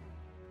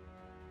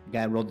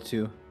 Guy rolled a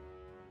 2.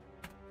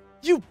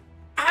 you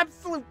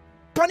absolute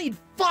bunnied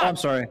fuck. Oh, I'm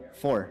sorry.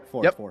 4.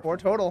 4. Yep, 4. 4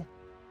 total.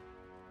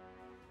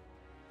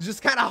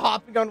 Just kind of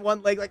hopping on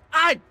one leg, like,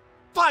 I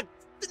fuck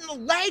in the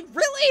leg,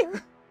 really?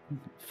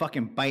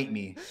 Fucking bite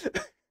me.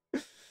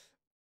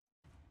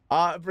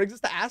 Brings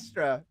us to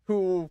Astra,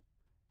 who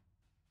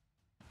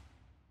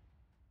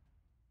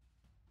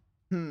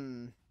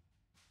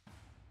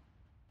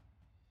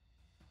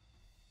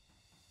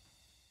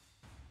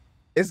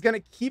is gonna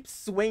keep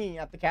swinging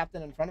at the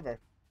captain in front of her.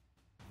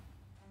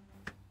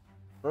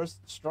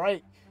 First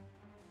strike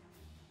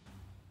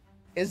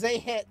is a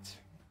hit.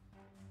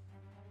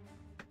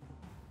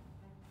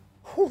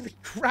 Holy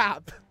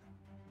crap.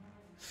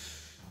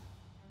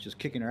 Just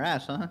kicking her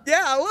ass, huh?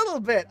 Yeah, a little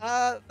bit.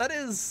 That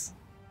is...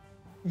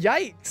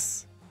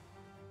 Yikes.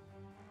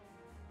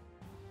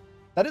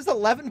 That is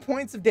 11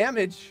 points of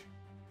damage.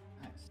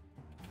 Nice.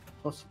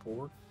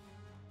 +4.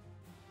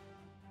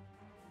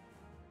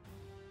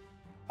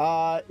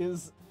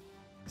 Is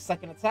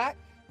second attack.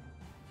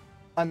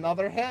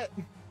 Another hit.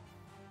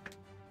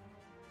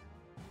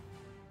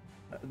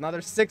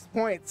 Another 6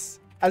 points.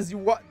 As you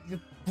what? The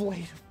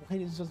blade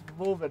is just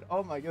moving.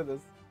 Oh my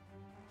goodness.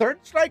 Third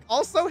strike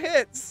also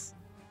hits.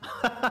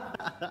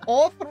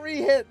 All 3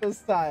 hit this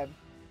time.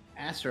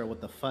 Astra with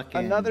the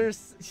fucking... Another...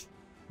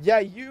 Yeah,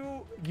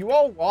 you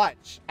all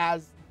watch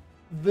as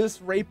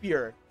this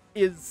rapier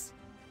is...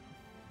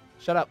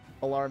 Shut up,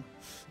 alarm.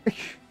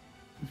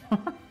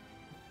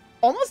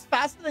 Almost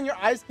faster than your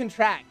eyes can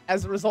track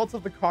as a result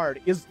of the card,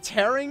 is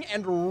tearing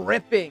and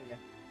ripping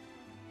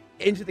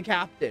into the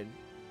captain.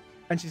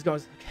 And she's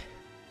going, okay,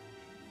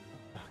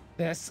 fuck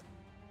this.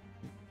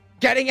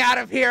 Getting out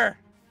of here!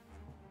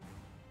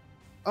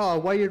 Oh,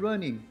 why are you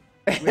running?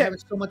 We're having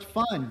so much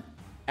fun.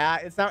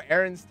 It's now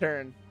Aaron's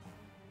turn.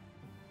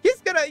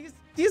 He's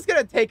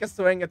gonna take a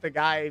swing at the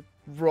guy.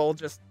 Roll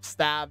just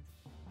stabbed.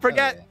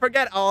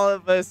 Forget all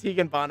of this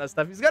Higanbana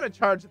stuff. He's gonna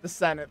charge at the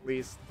Sen at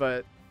least,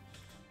 but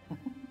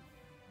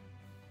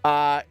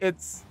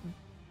it's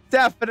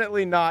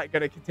definitely not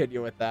gonna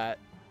continue with that.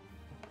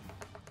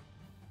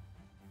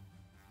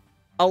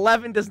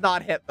 11 does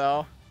not hit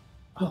though.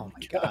 Oh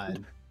my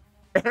god.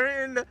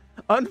 Aaron,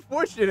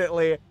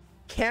 unfortunately,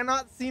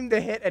 cannot seem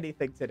to hit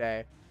anything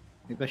today.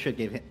 Maybe I should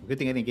give him... Good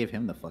thing I didn't give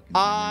him the fucking...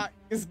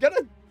 Is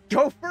gonna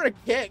go for a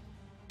kick.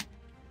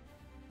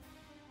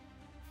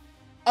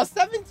 A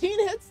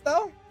 17 hits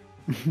though.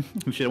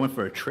 We should have went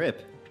for a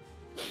trip.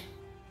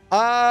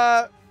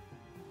 And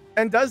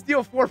does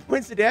deal 4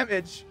 points of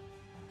damage.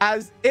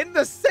 As in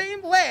the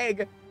same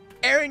leg,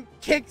 Aaron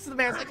kicks the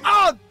man. It's like,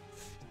 oh,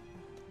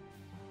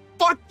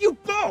 fuck you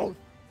both.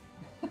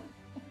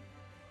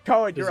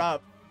 Cohen, you're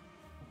up.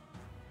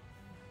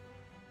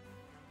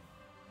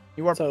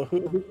 You are So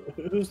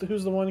who's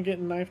the one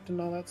getting knifed and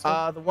all that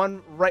stuff? the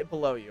one right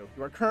below you.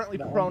 You are currently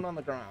That prone one? on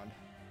the ground.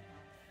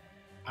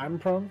 I'm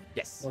prone,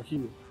 Yes, or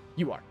he?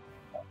 you are.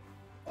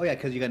 Oh yeah,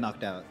 because you got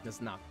knocked out. Because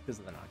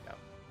of the knockout.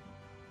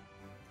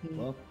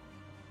 Well...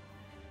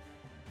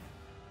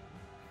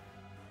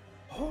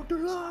 Hold the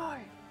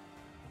line!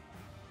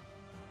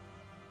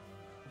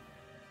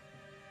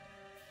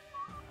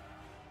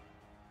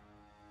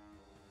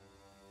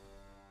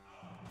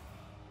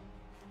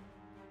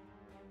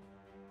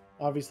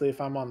 Obviously, if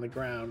I'm on the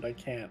ground, I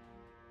can't.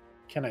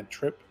 Can I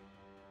trip?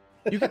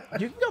 You can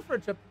go for a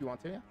trip if you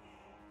want to.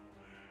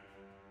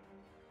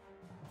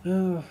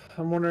 Yeah.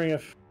 I'm wondering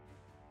if.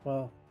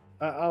 Well,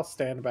 I'll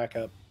stand back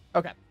up,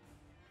 Okay.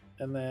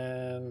 and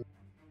then.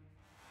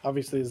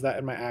 Obviously, is that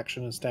in my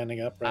action is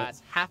standing up, right?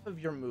 It's half of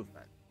your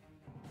movement.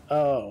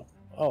 Oh,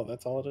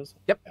 that's all it is.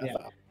 Yep. Yeah.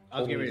 I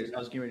was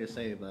getting ready to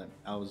say, but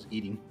I was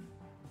eating.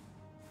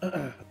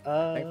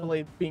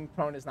 Thankfully, being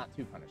prone is not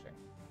too punishing.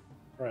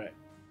 Right.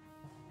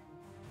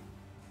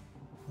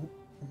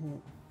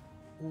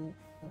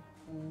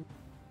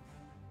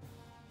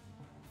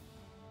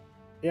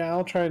 Yeah,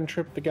 I'll try and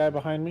trip the guy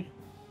behind me,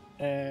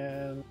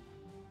 and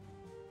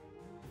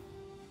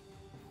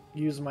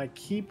use my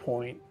key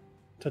point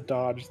to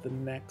dodge the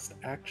next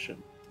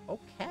action.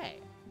 Okay.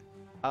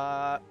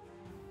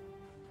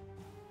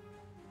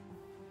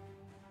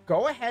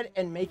 Go ahead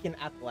and make an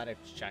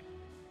athletics check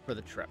for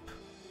the trip.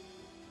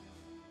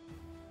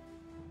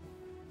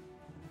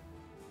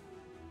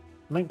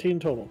 19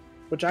 total.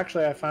 Which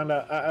actually I found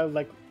out. I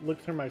like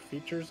looked through my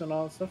features and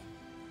all that stuff.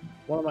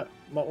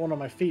 One of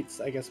my feats,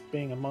 I guess,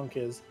 being a monk,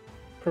 is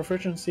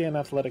proficiency in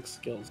athletic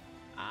skills.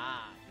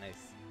 Ah,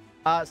 nice.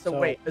 So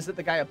wait, is it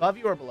the guy above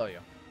you or below you?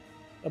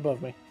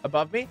 Above me.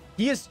 Above me?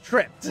 He is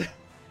tripped.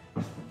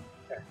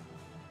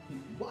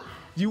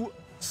 You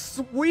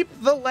sweep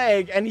the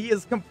leg, and he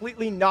is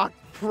completely knocked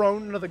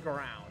prone to the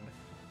ground.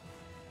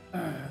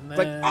 And It's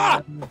like,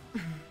 ah! then-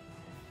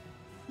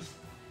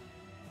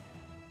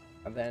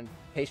 And then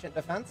patient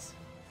defense.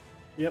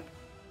 Yep.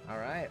 All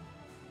right.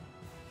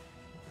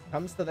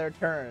 Comes to their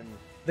turn.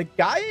 The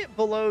guy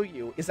below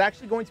you is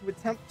actually going to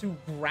attempt to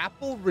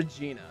grapple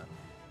Regina.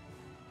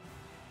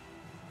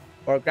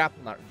 Or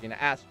grapple, not Regina,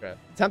 Astra.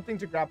 Attempting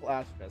to grapple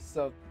Astra.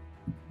 So,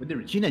 When did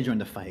Regina join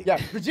the fight? yeah,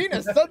 Regina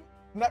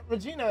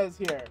is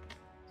here.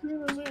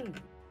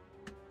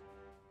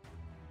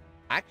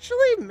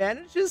 Actually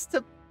manages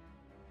to...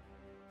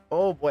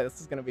 Oh boy, this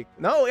is going to be...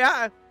 No,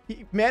 yeah.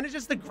 He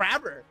manages to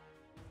grab her.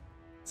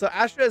 So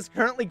Astra is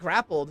currently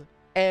grappled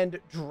and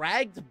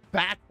dragged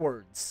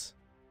backwards.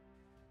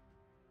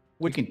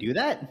 We can do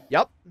that?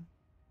 Yep.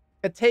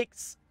 It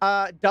takes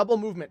double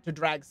movement to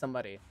drag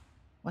somebody.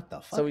 What the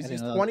fuck? So I he's didn't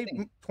used know that was a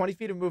thing. 20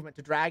 feet of movement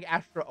to drag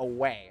Astra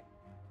away.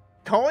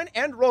 Cohen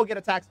and Roll get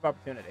attacks of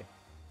opportunity.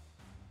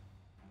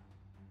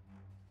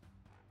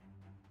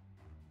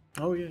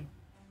 Oh yeah.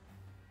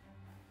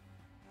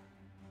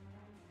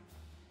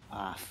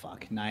 Ah,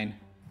 fuck. 9.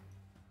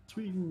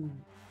 Sweet.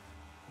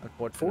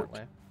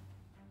 Unfortunately.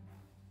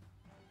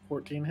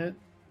 14 hit.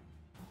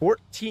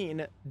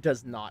 14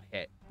 does not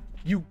hit.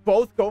 You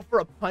both go for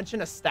a punch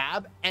and a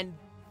stab, and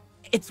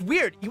it's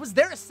weird. He was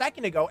there a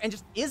second ago and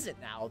just isn't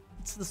now.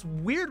 It's this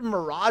weird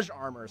Mirage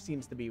armor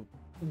seems to be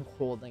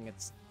holding.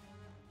 It's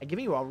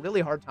giving you a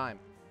really hard time.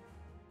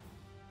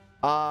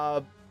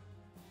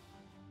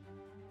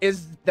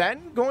 Is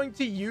then going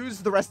to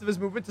use the rest of his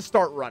movement to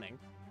start running,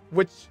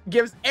 which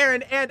gives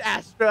Aaron and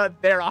Astra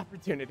their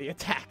opportunity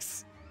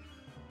attacks.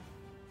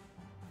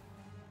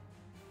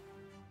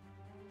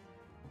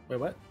 Wait,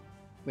 what?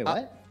 Wait,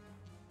 what?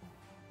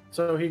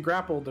 So he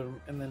grappled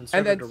him and then And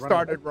started then to run.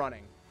 started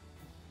running.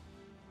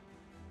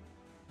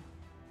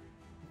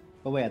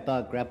 Oh, wait, I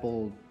thought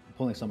grapple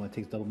pulling someone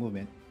takes double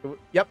movement.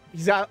 Yep,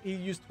 he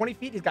used 20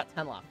 feet. He's got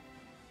 10 left.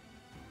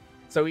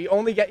 So he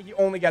only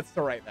gets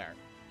to right there.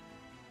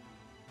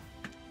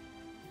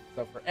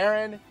 So for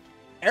Aaron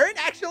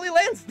actually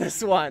lands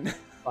this one.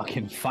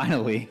 Fucking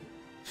finally.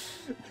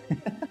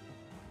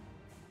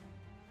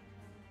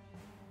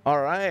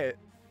 All right.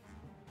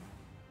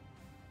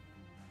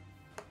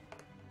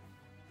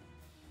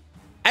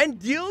 And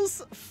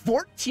deals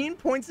 14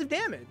 points of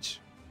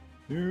damage.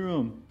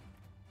 Damn.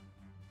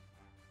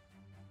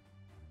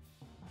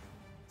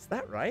 Is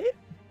that right?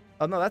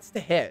 Oh no, that's the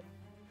hit.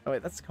 Oh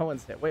wait, that's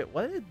Cohen's hit. Wait,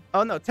 what?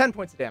 Oh no, 10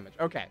 points of damage.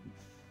 Okay.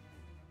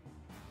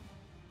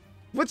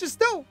 Which is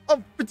still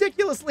a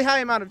ridiculously high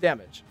amount of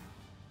damage.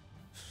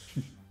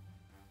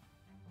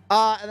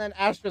 And then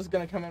Astra's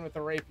gonna come in with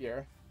a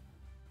rapier.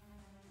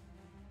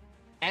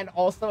 And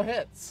also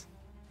hits.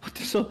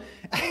 So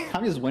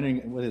I'm just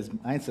wondering what his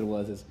mindset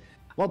was. Is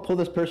I want to pull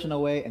this person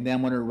away, and then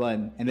I'm going to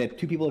run, and then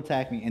 2 people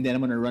attack me, and then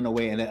I'm going to run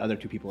away, and then other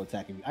 2 people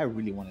attacking me. I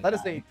really want to. That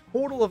is a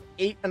total of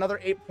another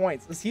 8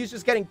 points. As he's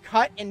just getting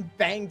cut and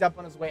banged up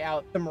on his way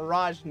out. The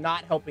Mirage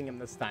not helping him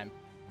this time.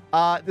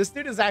 This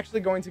dude is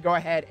actually going to go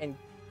ahead and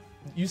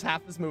use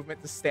half his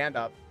movement to stand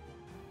up.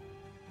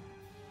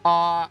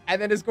 And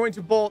then is going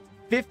to bolt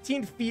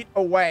 15 feet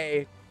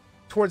away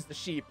towards the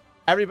sheep.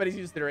 Everybody's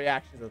used their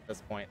reactions at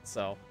this point,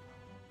 so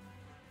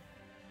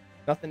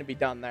nothing to be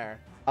done there.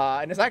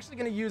 And is actually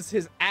going to use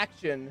his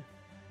action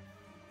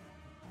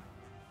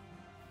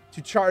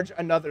to charge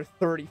another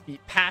 30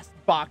 feet past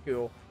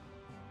Baku.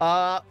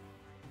 Baku's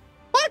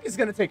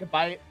going to take a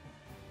bite.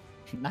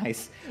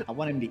 Nice. I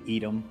want him to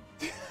eat him.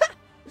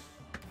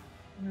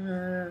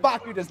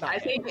 Baku does not.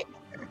 I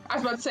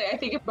was about to say, I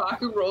think if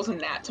Baku rolls a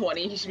nat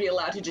 20, he should be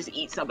allowed to just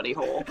eat somebody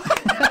whole.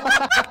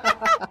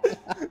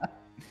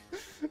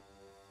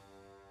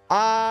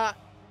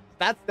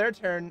 That's their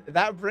turn.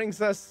 That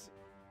brings us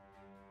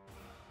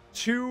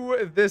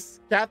to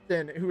this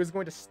captain who is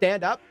going to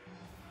stand up,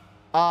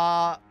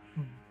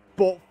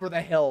 bolt for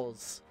the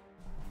hills.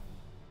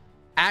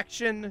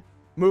 Action,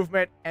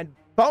 movement, and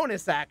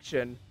bonus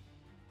action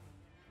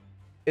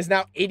is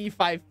now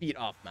 85 feet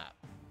off map.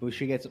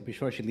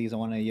 Before she leaves, I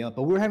want to yell,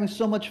 but we're having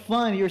so much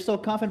fun. You're so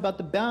confident about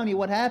the bounty.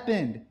 What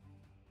happened?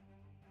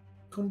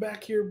 Come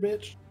back here,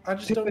 bitch. I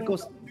just don't know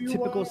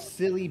Typical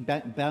silly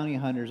bounty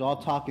hunters, all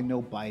talk and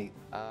no bite.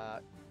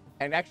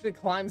 And actually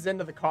climbs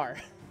into the car.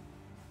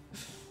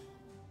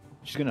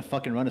 She's gonna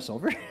fucking run us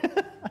over?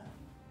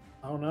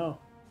 Oh no.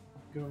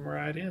 Give him her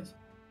ideas.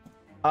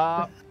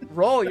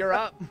 Roll, you're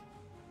up.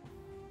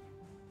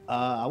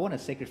 I want to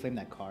sacred flame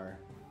that car.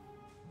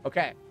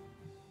 Okay.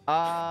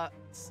 Let's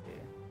see.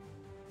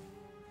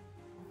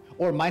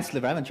 Or Mind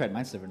Sliver. I haven't tried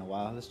Mind Sliver in a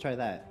while. Let's try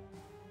that.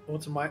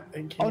 What's my?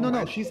 Oh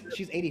no, she's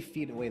 80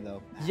 feet away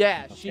though.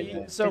 Yeah,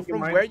 Okay, so Think you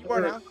from might- where you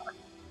are now,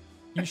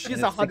 she's And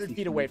it's 100 60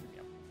 feet away from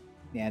you.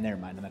 Yeah, never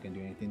mind. I'm not gonna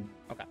do anything.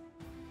 Okay.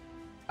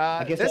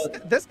 I guess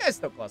This guy's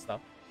still close though.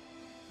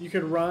 You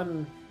could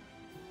run.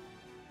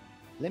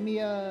 Let me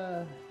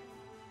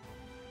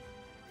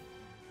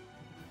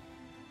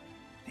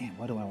Damn,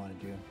 what do I want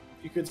to do?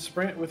 You could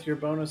sprint with your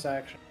bonus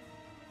action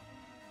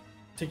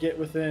to get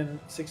within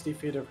 60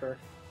 feet of her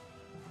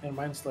and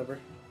Mind Sliver.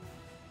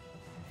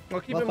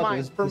 Well, keep Well, in fuck,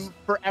 mind, this-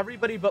 for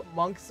everybody but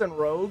monks and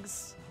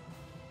rogues,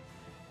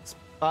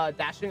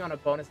 dashing on a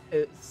bonus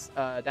is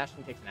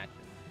dashing takes an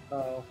action.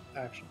 Oh,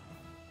 action.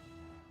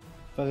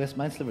 Fuck, let's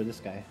Mind Sliver this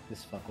guy.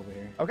 This fuck over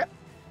here. Okay.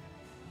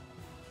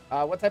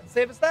 What type of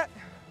save is that?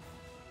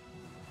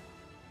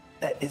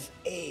 That is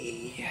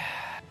a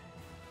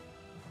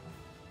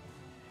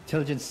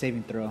intelligence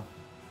saving throw.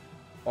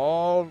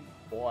 Oh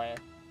boy.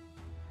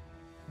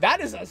 That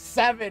is a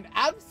 7.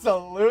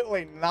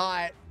 Absolutely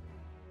not.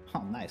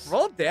 Oh, nice.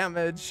 Roll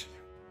damage.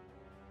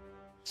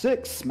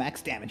 6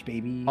 max damage,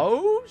 baby.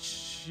 Oh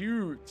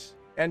shoot.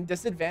 And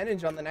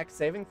disadvantage on the next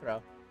saving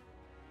throw.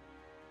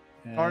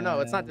 Or no,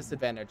 it's not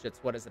disadvantage. It's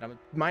what is it? I'm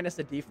minus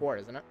a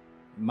D4, isn't it?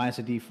 Minus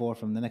a D4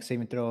 from the next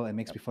saving throw. It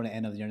makes before the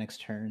end of your next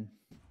turn.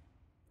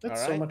 That's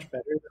so Alright. much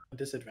better than a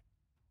disadvantage.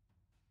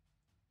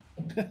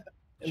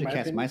 In Should my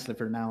cast opinion. Mind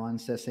Sliver now on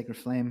says Sacred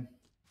Flame.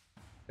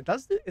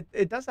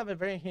 It does have a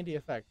very handy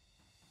effect.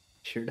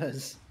 Sure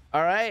does.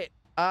 All right.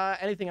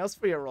 Anything else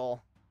for your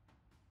roll?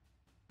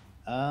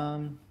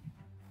 I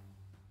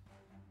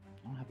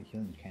don't have a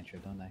healing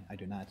cantrip, don't I? I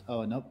do not.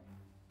 Oh, nope.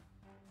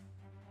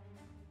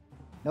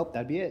 Nope,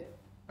 that'd be it.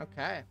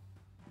 Okay.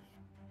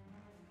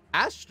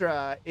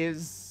 Astra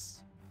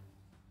is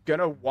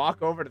gonna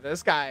walk over to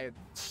this guy and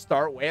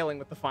start wailing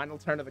with the final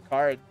turn of the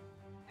card.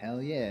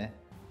 Hell yeah.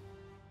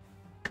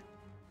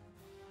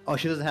 Oh,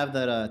 she doesn't have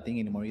that thing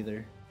anymore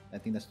either. I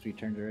think that's 3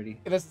 turns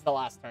already. This is the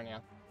last turn, yeah.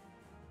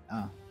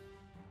 Oh.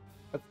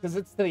 Because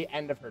it's to the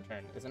end of her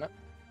turn, isn't it?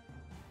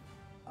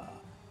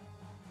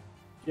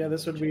 Yeah,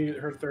 this would be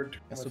her third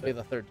turn. This with would be it.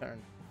 the third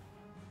turn.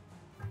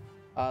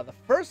 The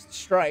first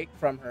strike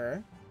from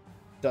her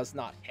does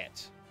not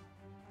hit.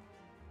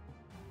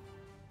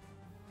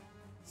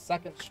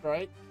 Second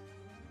strike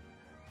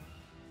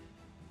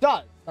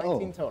does.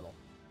 19 Oh. total.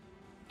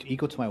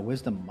 Equal to my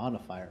wisdom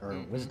modifier or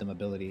Mhm. wisdom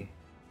ability.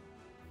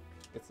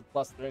 It's a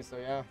 +3, so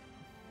yeah.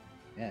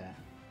 Yeah.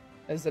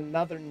 There's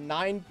another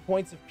 9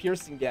 points of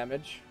piercing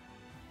damage.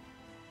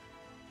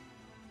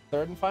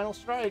 Third and final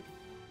strike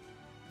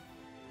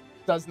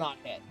does not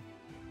hit.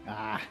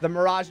 Ah. The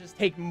Mirages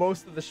take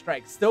most of the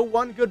strikes. Still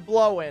one good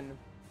blow in.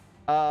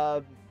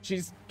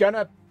 She's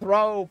gonna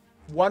throw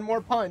one more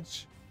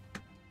punch.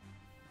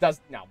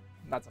 No,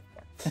 that's a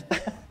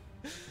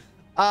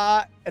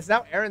 4. It's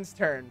now Aaron's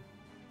turn.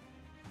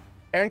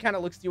 Aaron kind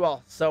of looks to you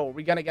all. So, are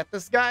we gonna get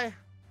this guy?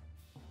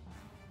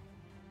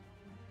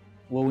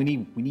 Well, we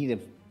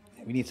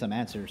need some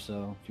answers.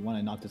 So if you want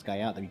to knock this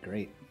guy out, that'd be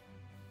great.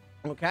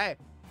 Okay.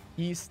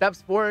 He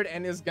steps forward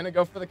and is gonna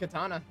go for the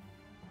katana.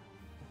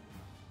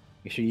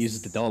 Make sure you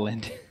use the dull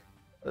end.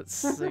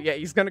 Yeah,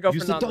 he's gonna go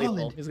Use for the non-lethal.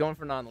 diamond. He's going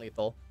for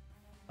non-lethal.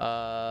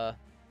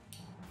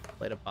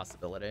 Blade of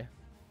possibility.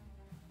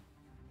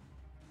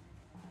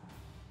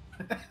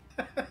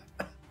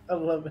 I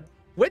love it.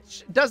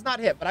 Which does not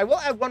hit, but I will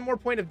add 1 more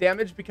point of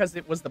damage because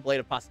it was the Blade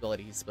of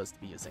Possibility he's supposed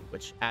to be using,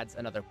 which adds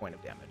another point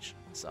of damage.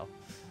 So,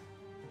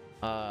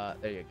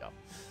 there you go.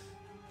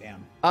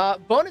 Damn.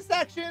 Bonus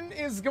action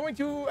is going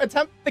to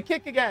attempt the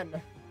kick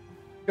again.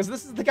 Because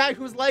this is the guy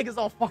whose leg is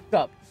all fucked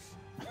up.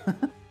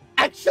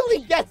 Actually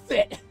gets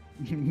it!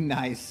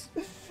 Nice.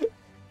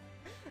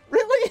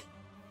 Really?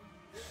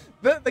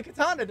 The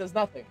katana does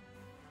nothing.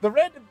 The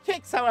random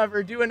kicks,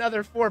 however, do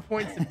another 4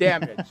 points of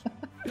damage.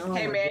 Oh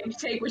Hey my man, God. you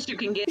take what you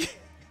can get.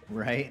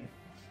 Right.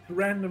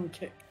 Random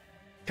kick.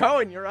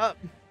 Cohen, you're up.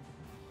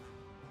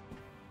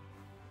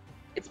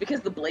 It's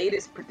because the blade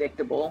is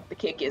predictable. The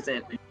kick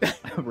isn't.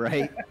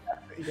 Right.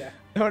 Yeah.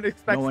 No one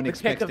expects, one the,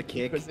 expects kick the of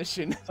kick.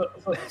 Inquisition. So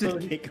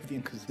The kick of the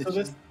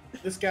Inquisition.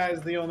 this guy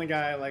is the only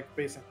guy like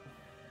facing.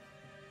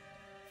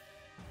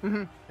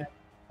 Mhm.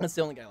 That's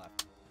the only guy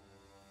left.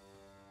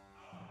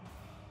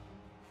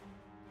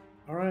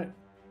 All right.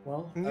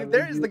 Well, I There will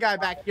is the use- guy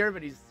back here,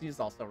 but he's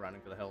also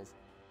running for the hills.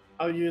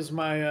 I'll use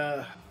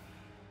my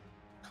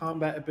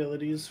combat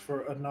abilities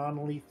for a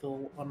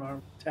non-lethal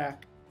unarmed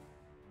attack.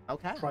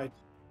 Okay. Try to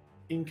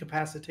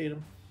incapacitate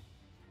him.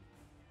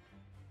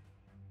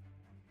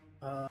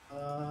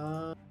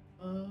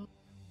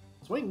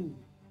 Swing.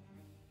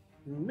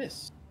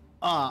 Miss.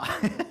 Ah.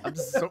 I'm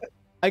so,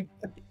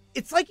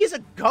 it's like he's a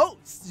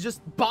ghost,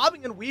 just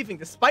bobbing and weaving,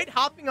 despite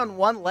hopping on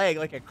one leg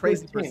like a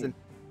crazy 15. person.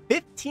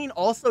 15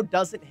 also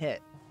doesn't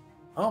hit.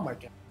 Oh my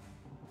god.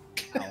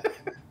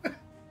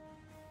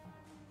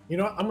 You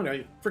know what? I'm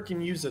gonna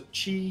freaking use a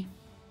chi.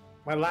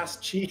 My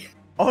last chi.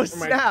 Oh my-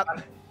 snap!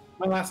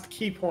 My last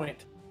key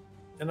point.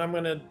 And I'm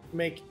gonna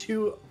make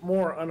 2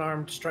 more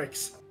unarmed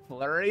strikes.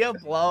 Flurry of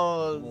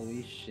blows.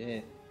 Holy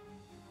shit.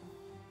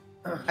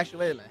 Actually,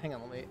 wait a minute. Hang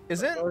on. Let me.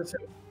 Is it? Oh, so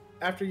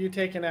after you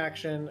take an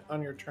action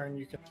on your turn,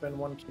 you can spend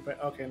 1 key point.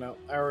 Okay, no,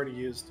 I already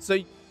used. So,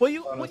 well,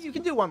 you Bonus. you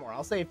can do one more.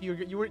 I'll say if you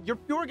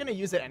were gonna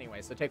use it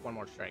anyway, so take 1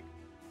 more strike.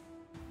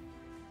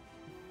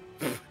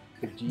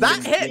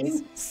 That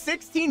hits.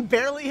 16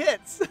 barely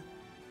hits.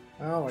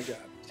 Oh my god.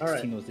 All right.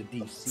 16 was the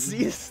DC.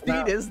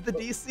 16 is the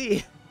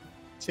DC.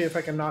 See if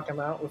I can knock him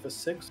out with a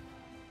 6.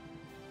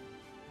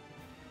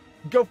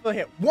 Go for the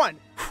hit. 1.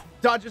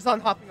 Dodges on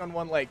hopping on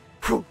one leg.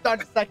 Dodge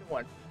the second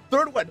one.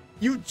 Third one,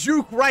 you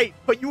juke right,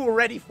 but you were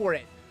ready for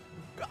it.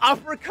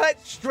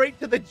 Uppercut straight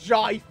to the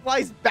jaw. He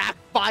flies back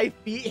 5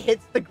 feet,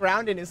 hits the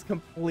ground, and is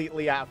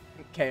completely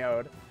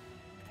KO'd.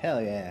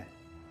 Hell yeah.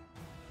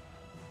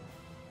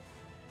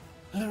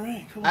 All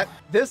right, cool. At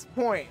this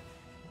point,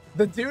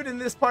 the dude in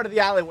this part of the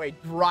alleyway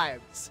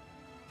drives.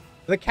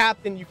 The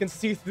captain, you can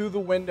see through the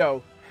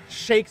window,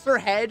 shakes her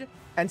head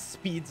and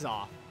speeds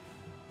off.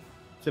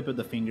 Flip of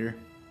the finger.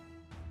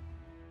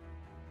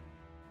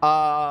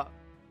 Uh,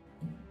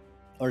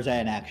 Or is that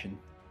an action?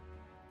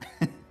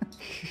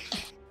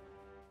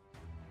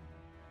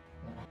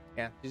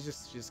 yeah,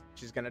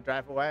 she's gonna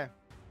drive away.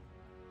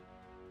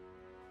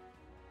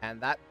 And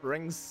that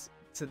brings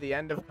to the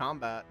end of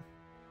combat.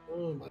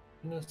 Oh my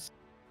goodness.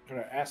 Got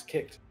our ass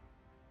kicked.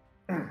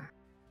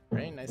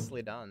 Very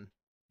nicely done.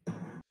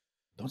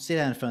 Don't say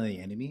that in front of the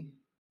enemy.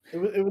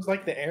 It was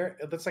like the Aaron.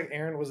 That's like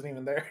Aaron wasn't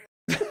even there.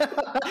 It's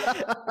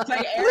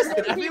like Aaron Listen,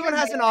 wasn't everyone even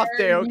has an there. off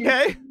day,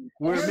 okay?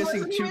 We're Aaron missing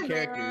wasn't 2 even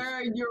characters.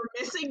 there. You're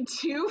missing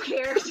 2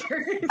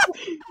 characters.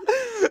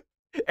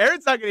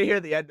 Aaron's not gonna hear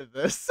the end of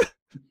this.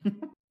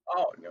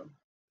 Oh no.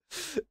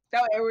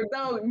 No, Aaron,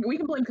 no, we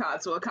can blame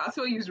Katsuo.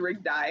 Katsuo used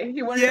rigged die.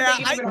 He wanted Yeah, to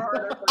make it even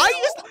harder. For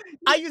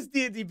I used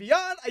D&D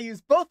Beyond. I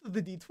used both of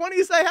the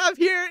D20s I have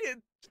here.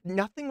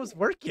 Nothing was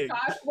working.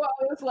 Katsuo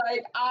was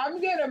like,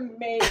 I'm gonna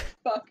make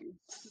fucking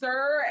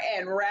Sir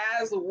and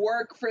Raz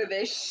work for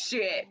this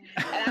shit.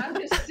 And I'm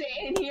just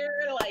sitting here,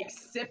 like,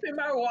 sipping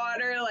my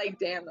water, like,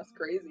 damn, that's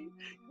crazy.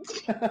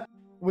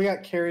 We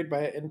got carried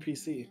by an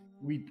NPC.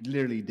 We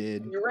literally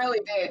did. You really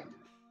did.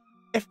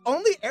 If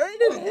only Aaron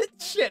didn't hit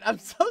shit. I'm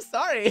so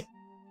sorry.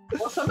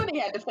 Well, somebody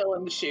had to fill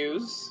in the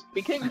shoes.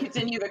 We couldn't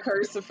continue the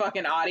curse of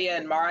fucking Adia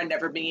and Mara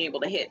never being able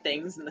to hit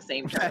things in the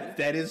same turn.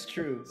 That is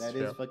true. That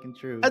is true. fucking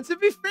true. And to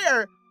be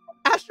fair,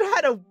 Astra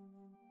had a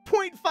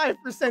 0.5%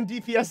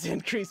 DPS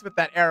increase with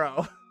that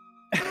arrow.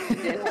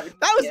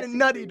 That was a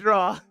nutty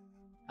draw.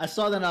 I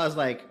saw that and I was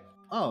like,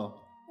 oh,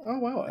 Oh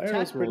wow, attack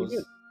Aaron's pretty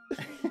rolls.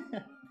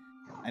 good.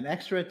 An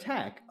extra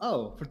attack.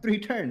 Oh, for 3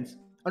 turns.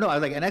 Oh no, I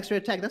was like, an extra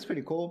attack. That's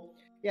pretty cool.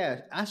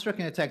 Yeah, Astra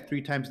can attack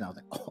 3 times now. I was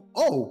like,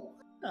 oh.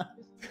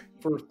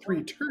 For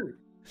 3 turns.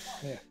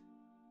 Yeah.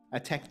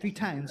 Attack 3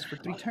 times for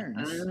 3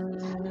 turns.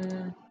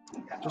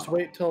 Just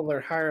wait till they're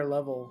higher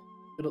level.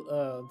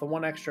 It'll, the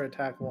 1 extra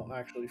attack won't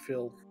actually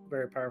feel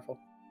very powerful.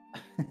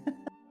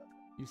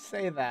 You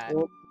say that.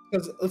 Well,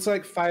 because it's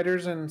like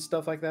fighters and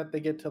stuff like that, they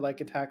get to like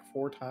attack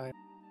 4 times.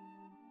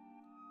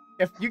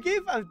 If you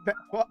gave a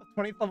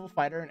 20th level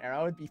fighter an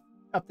arrow, it'd be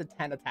up to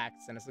 10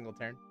 attacks in a single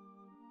turn.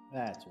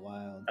 That's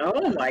wild.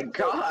 Oh my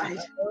god.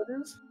 That's how it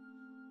is?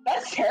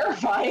 That's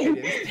terrifying.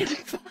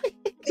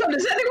 So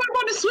does anyone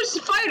want to switch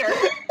to fighter?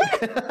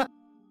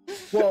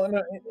 Well,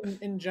 no,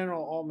 in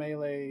general, all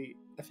melee,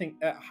 I think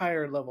at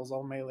higher levels,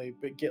 all melee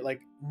but get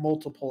like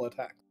multiple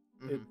attacks.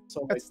 Mhm.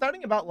 So like It's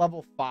starting about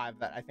level 5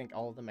 that I think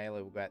all of the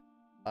melee will get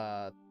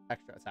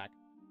extra attack.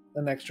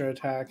 an extra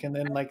attack, and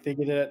then like they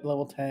get it at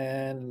level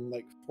 10, and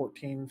like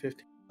 14,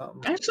 15,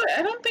 something. Actually,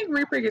 I don't think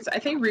Reaper gets. I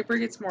think Reaper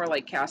gets more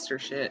like caster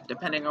shit,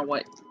 depending on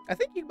what I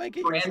think you might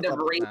get yours brand at of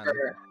level 10.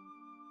 Reaper.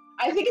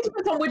 I think it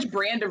depends on which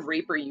brand of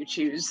Reaper you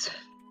choose.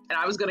 And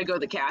I was gonna go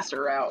the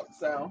caster route,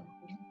 so.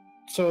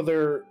 So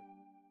they're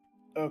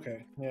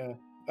okay. Yeah,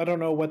 I don't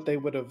know what they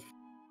would have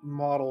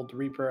modeled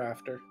Reaper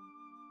after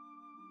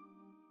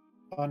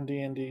on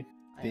D&D.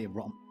 They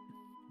wrong.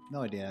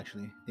 No idea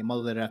actually. They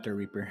modeled it after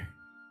Reaper.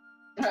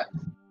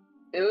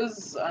 It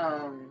was.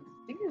 I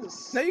think it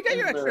was. No, you get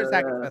your extra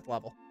attack at 5th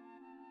level.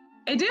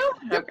 I do.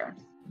 Okay.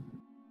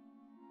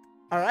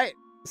 All right.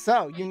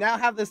 So you now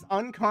have this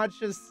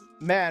unconscious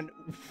man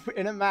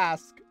in a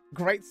mask,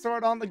 great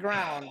sword on the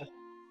ground,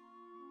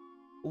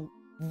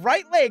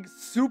 right leg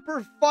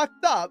super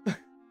fucked up,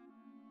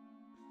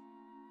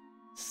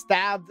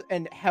 stabbed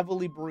and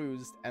heavily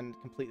bruised and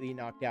completely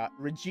knocked out.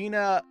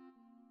 Regina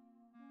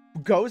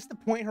goes to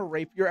point her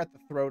rapier at the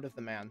throat of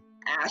the man.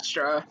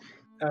 Astra.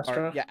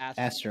 Astra. Or, yeah,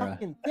 Astra. Astra.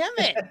 Fucking damn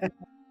it!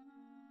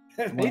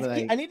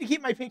 I need to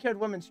keep my pink-haired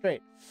woman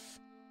straight.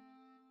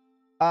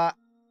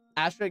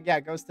 Astra, yeah,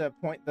 goes to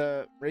point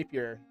the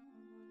rapier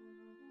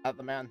at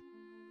the man.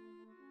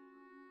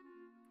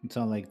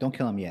 So I'm like, don't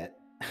kill him yet.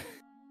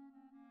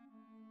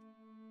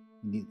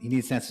 He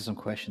needs to answer some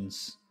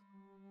questions.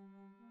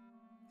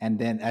 And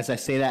then as I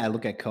say that, I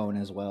look at Cohen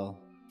as well.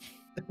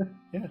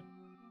 Yeah.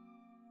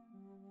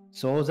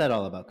 So what was that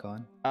all about,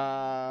 Cohen?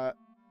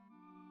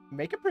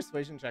 Make a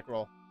persuasion check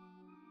roll.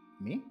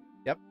 Me?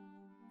 Yep.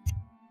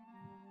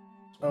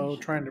 Oh,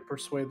 trying to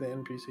persuade the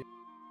NPC.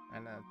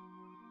 And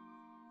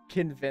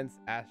convince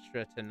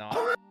Astra to not.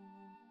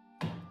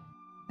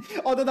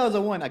 Oh, that was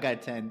a 1. I got a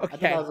 10. I thought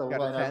Okay, that was a got a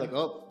 1. I was 10. like,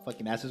 oh,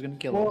 fucking Astra's gonna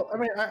kill him. Well, I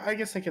mean, I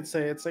guess I could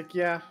say it's like,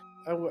 yeah,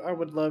 I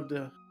would love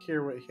to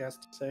hear what he has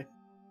to say.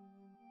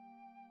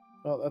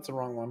 Well, that's a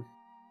wrong one.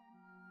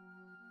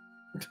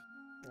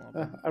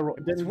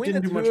 Didn't Between the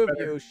do much two of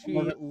better. you,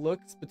 she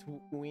looks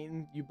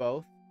between you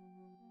both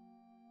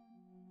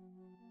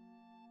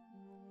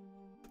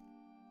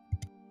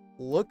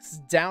looks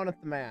down at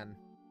the man,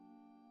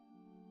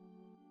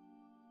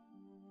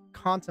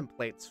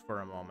 contemplates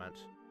for a moment.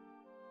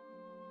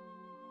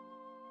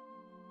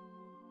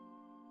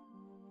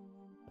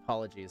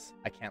 Apologies,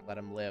 I can't let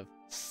him live.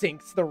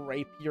 Sinks the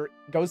rapier,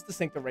 goes to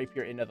sink the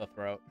rapier into the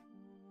throat.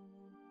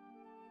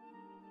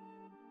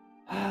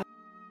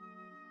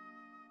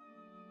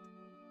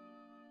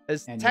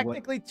 There's And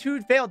technically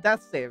 2 failed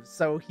death saves,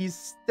 so he's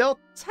still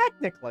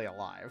technically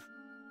alive.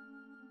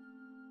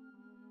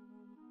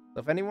 So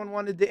if anyone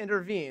wanted to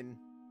intervene,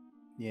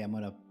 Yeah, I'm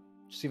gonna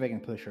see if I can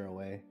push her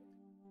away.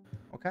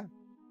 okay.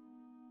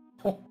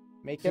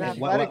 Make an Yeah,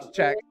 athletics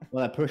check.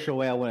 Well, I push her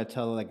away. I want to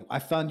tell her like, I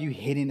found you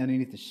hidden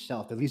underneath the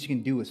shelf. The least you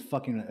can do is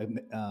fucking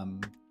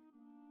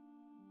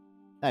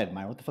I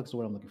admire. What the fuck's the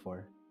word I'm looking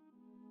for?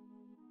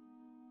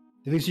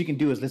 The least you can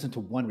do is listen to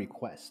one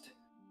request.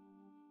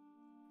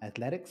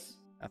 Athletics?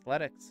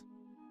 Athletics.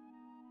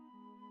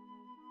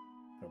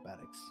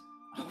 Acrobatics.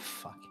 Oh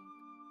fuck.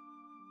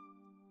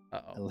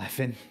 Uh-oh.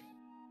 11.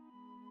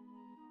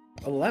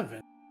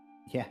 11.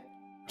 Yeah.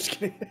 Just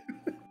kidding.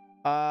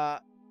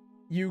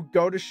 You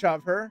go to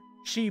shove her.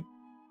 She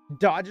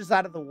dodges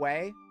out of the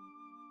way,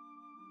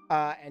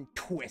 and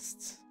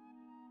twists.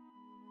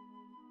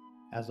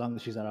 As long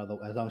as she's out of the,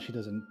 as long as she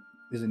isn't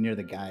near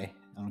the guy,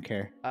 I don't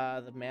care.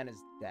 The man is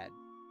dead.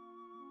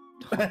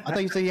 I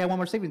thought you said you had one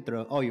more saving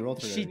throw. Oh, you rolled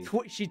through She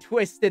already. she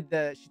twisted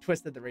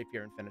the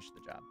rapier and finished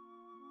the job.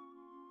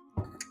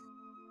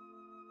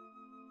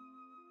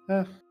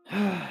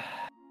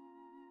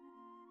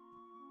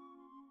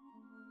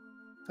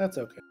 That's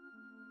okay.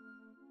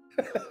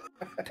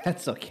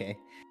 That's okay.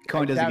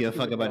 Cohen doesn't Doubt give a she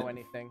fuck would about know it.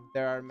 anything.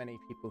 There are many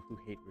people who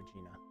hate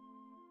Regina.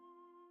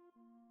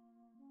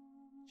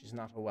 She's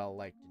not a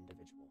well-liked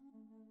individual.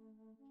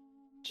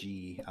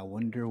 Gee, I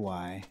wonder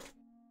why.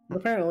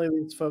 Apparently,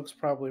 these folks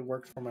probably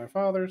worked for my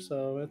father,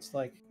 so it's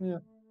like, yeah.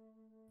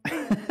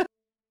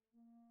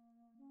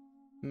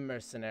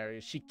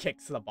 Mercenary. She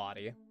kicks the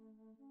body.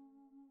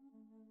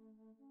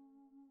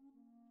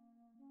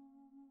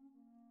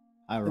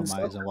 I roll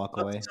my eyes and walk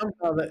away.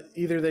 Somehow that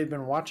either they've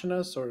been watching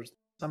us or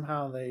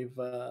somehow they've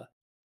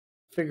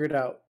figured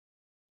out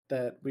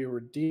that we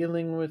were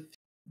dealing with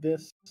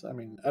this. I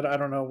mean, I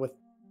don't know with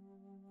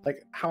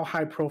like how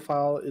high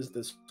profile is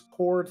this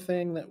core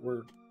thing that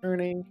we're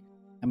turning.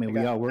 I mean,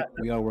 we are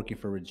working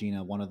for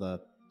Regina, one of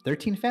the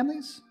 13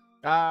 families.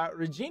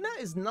 Regina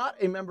is not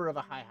a member of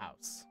a high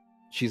house.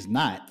 She's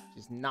not.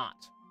 She's not.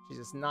 She's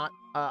just not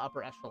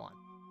upper echelon.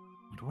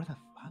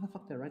 How the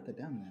fuck did I write that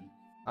down then?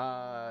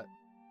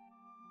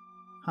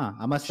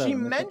 I must have. She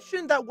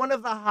mentioned that one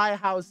of the high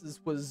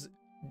houses was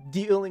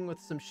dealing with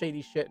some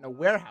shady shit in a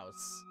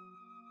warehouse.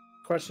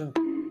 Question: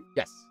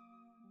 Yes.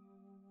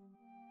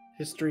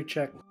 history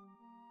check.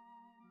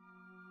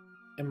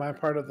 Am I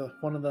part of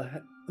one of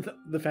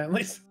the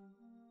families?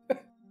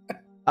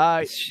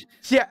 Yeah.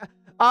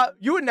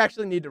 You wouldn't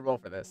actually need to roll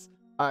for this.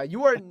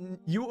 You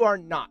are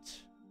not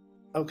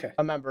Okay.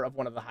 a member of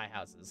one of the high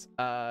houses.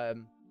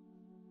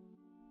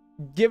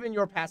 Given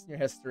your past and your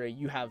history,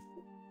 you have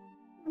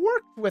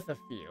worked with a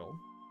few,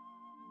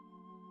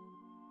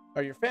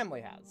 or your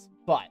family has,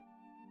 but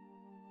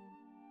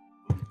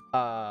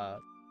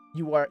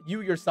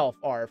you yourself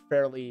are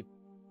fairly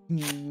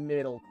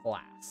middle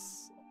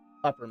class,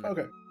 upper middle,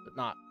 Okay. but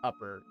not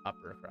upper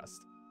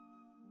crust.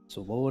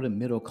 So what would a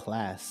middle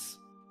class?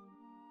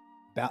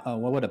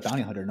 What would a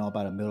bounty hunter know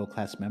about a middle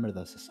class member of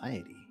the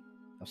society?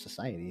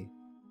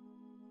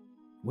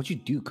 What'd you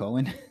do,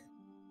 Cohen?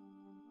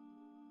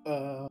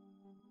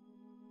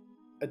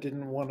 I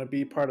didn't want to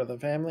be part of the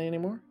family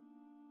anymore.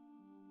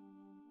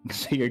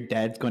 So your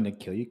dad's going to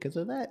kill you because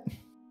of that?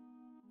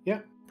 Yeah,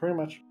 pretty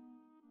much.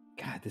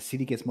 God, the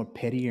city gets more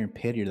pettier and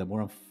pettier the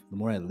more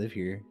I live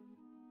here.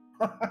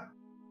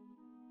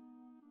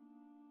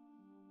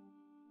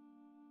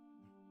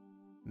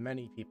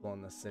 Many people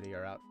in the city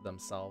are out for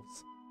themselves.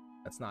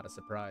 That's not a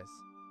surprise.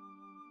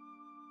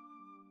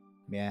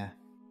 Yeah.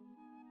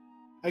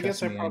 I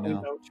guess I Trust me, I probably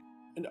know.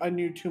 I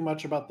knew too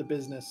much about the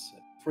business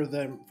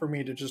for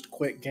me to just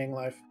quit gang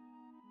life.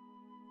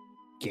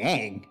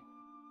 Gang?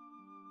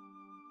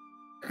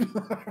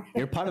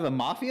 You're part of the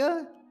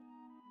mafia?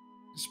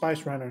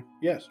 Spice Runner,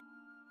 yes.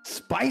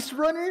 Spice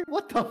Runner?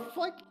 What the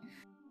fuck?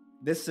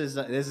 This is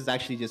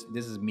actually this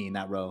is me,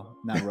 not Roll.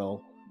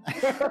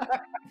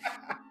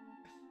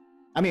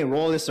 I mean,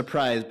 Roll is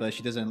surprised, but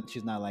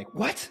she's not like,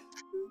 what?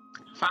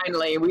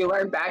 Finally, we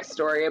learned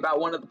backstory about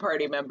one of the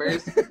party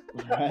members.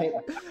 Right?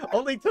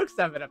 Only took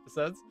 7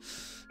 episodes.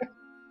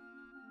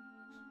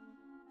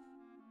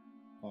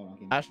 Hold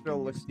on,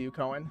 Asheville looks to you,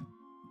 Cohen.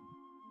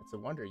 It's a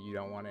wonder you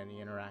don't want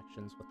any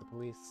interactions with the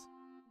police.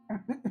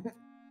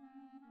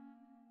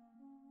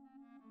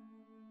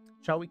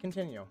 Shall we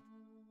continue?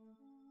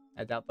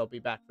 I doubt they'll be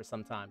back for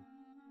some time.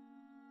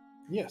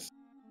 Yes.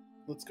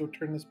 Let's go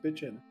turn this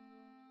bitch in.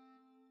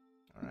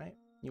 All right.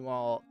 You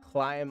all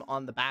climb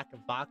on the back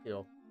of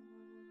Baku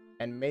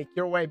and make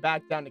your way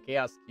back down to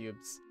Chaos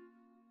Cubes.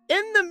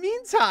 In the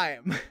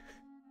meantime,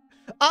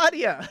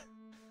 Adia,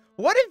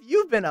 what have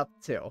you been up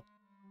to?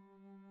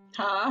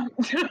 Huh?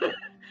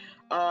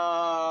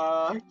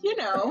 You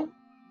know.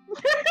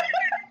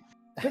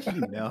 You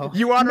know.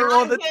 You want to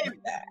roll the? Not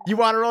You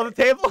want to roll the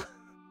table?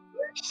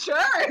 Sure.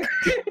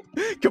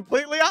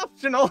 Completely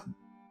optional.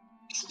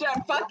 Sure,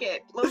 fuck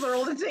it. Let's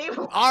roll the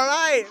table. All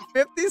right,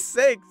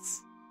 56.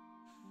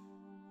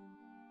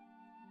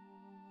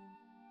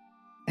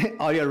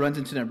 Audio runs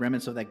into the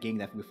remnants of that gang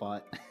that we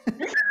fought.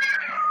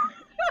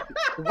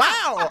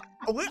 Wow,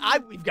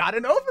 we've got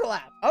an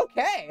overlap.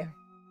 Okay.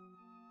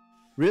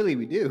 Really,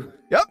 we do.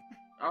 Yep.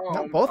 Oh,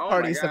 No, both oh my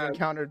parties have God.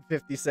 encountered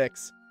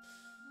 56.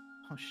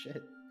 Oh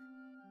shit.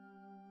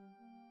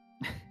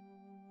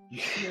 You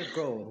see a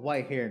girl with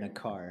white hair in a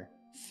car,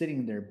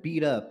 sitting there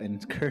beat up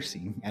and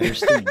cursing at her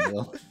steering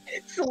wheel.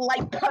 It's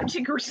like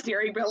punching her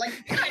steering wheel.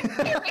 Like, God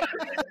damn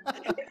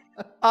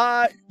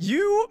it.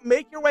 You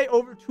make your way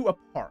over to a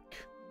park.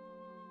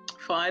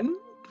 Fun.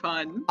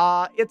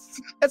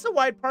 It's a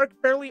wide park,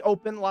 fairly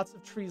open, lots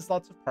of trees,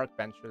 lots of park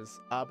benches.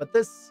 But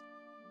this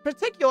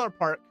particular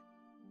park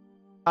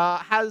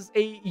has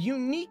a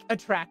unique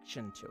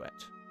attraction to it.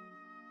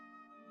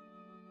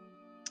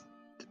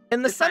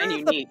 In the Define center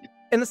of the unique.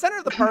 In the center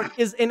of the park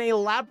is an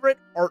elaborate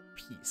art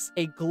piece,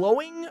 a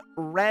glowing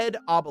red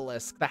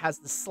obelisk that has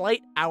the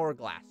slight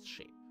hourglass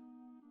shape.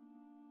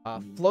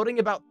 Floating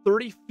about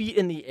 30 feet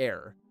in the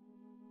air.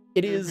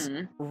 It is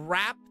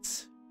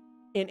wrapped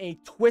in a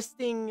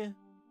twisting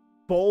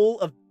bowl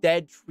of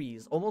dead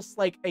trees, almost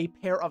like a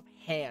pair of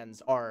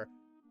hands are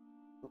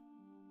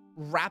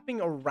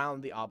wrapping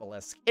around the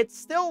obelisk. It's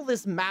still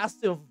this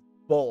massive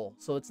bowl,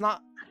 so it's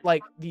not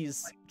like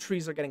these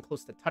trees are getting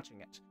close to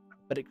touching it,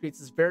 but it creates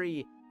this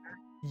very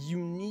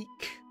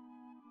unique,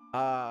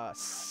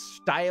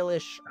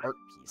 stylish art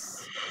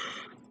piece.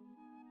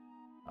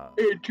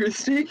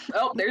 Interesting.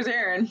 Oh, there's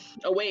Aaron.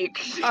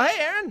 Awake. Oh,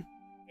 hey, Aaron.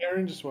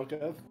 Aaron just woke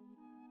up.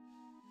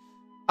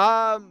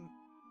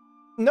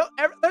 No,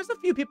 there's a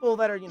few people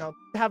that are, you know,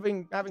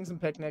 having some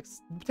picnics,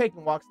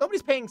 taking walks.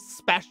 Nobody's paying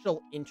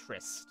special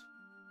interest.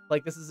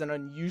 Like this is an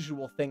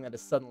unusual thing that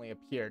has suddenly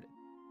appeared.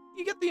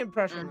 You get the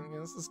impression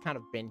this has kind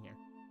of been here.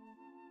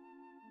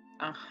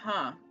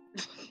 Uh-huh.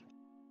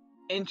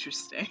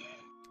 Interesting.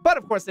 But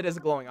of course, it is a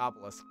glowing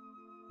obelisk.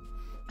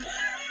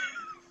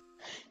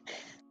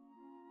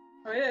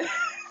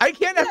 I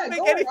can't Yeah, make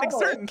glowing anything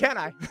obelisk. certain, can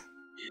I?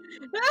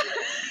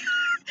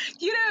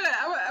 You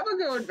know, I'm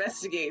gonna go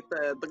investigate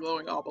the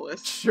glowing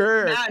obelisk.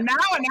 Sure. Now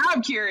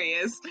I'm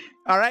curious.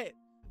 All right.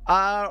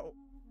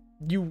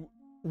 You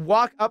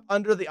walk up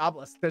under the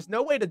obelisk. There's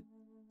no way to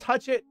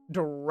touch it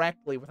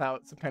directly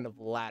without some kind of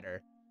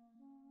ladder.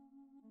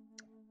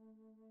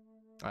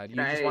 Do you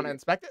just want to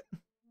inspect it?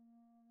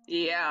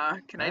 Yeah.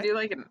 Can I Alright. do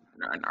like an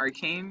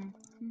arcane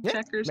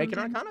check or something? Make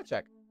an Arcana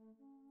check.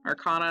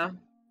 Arcana,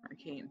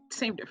 arcane,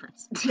 same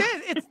difference. Yeah,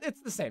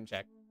 it's the same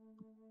check.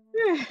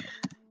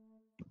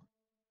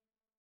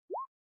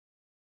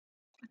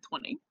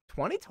 20.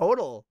 20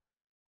 total.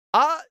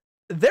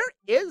 There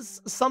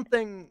is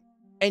something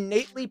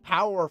innately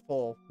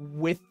powerful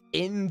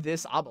within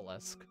this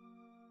obelisk.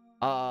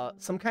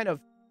 Some kind of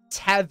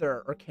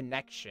tether or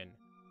connection.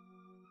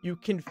 You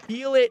can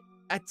feel it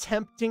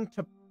attempting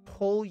to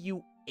pull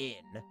you in.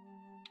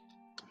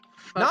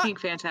 Fucking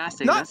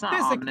fantastic. not That's not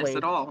ominous physically,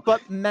 at all.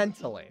 but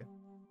mentally.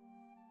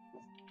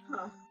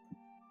 Huh.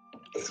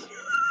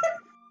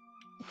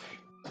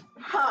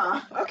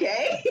 Huh.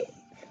 Okay.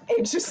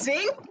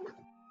 Interesting.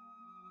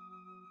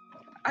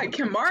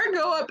 Can Mara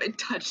go up and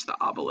touch the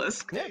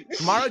obelisk? Yeah,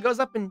 Mara goes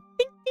up and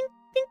ding, ding,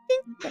 ding,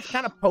 ding. Just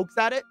kind of pokes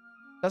at it.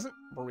 Doesn't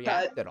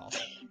react at all.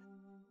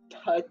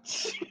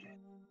 Touch.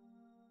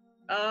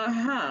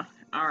 Uh-huh.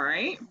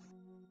 Alright.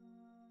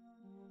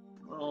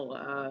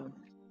 Well,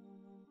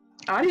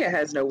 Adia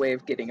has no way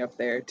of getting up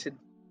there to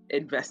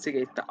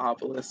investigate the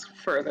obelisk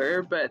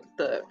further, but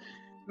the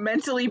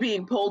mentally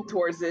being pulled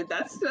towards it,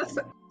 that's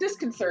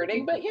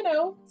disconcerting, but you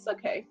know, it's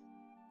okay.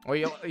 Will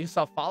you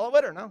self-follow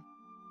it or no?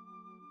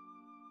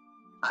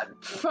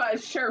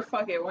 Sure,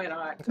 fuck it, why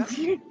not?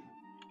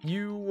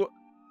 You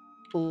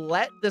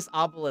let this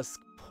obelisk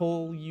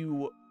pull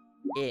you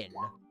in.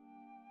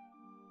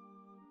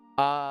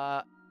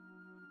 And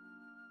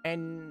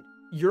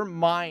your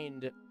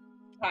mind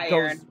Hi,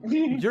 goes,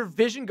 Aaron. your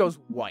vision goes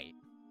white.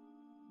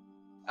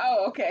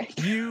 Oh, okay.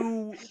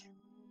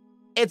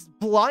 It's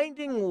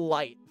blinding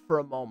light for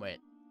a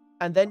moment.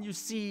 And then you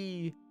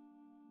see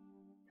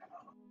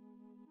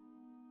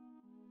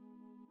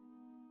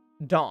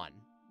dawn,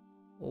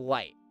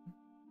 light,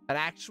 an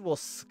actual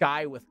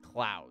sky with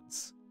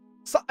clouds.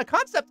 So, a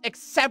concept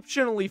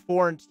exceptionally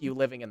foreign to you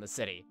living in the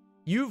city.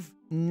 You've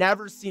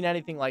never seen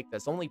anything like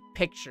this, only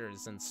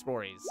pictures and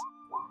stories.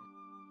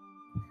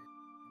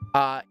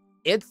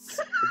 It's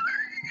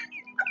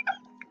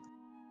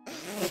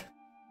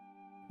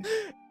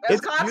That's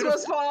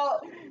Cosmo's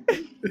fault.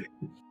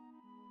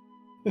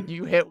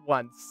 You hit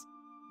once.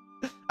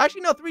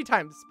 Actually, no, 3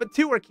 times, but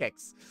 2 were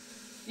kicks.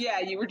 Yeah,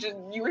 you were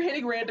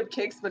hitting random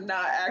kicks, but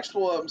not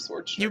actual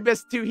sword You strikes.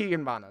 missed 2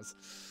 Higanbanas.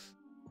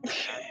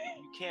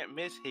 You can't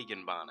miss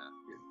Higanbana.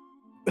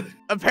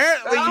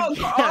 Apparently Oh,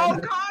 you oh,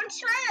 can.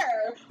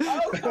 contraire!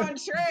 Oh,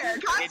 contraire!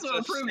 It's Katsuo a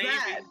approved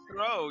that. saving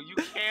throw. You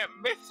can't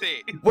miss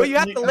it. Well, you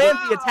have to land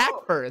the Oh. attack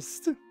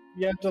first.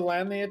 You have to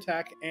land the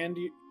attack, and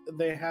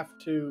they have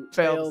to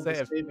Fail fail the the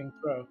save. saving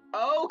throw.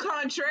 Oh,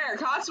 contraire!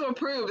 Katsuo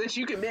approved that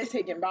you can miss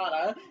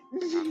Higginbana.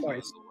 I'm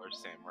Twice. the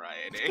worst samurai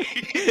at it.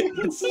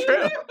 It's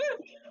true.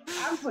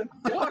 I'm some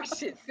dog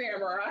shit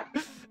samurai.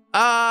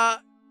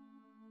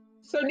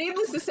 So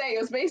needless to say, it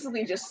was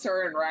basically just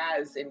Sir and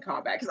Raz in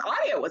combat because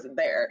Adia wasn't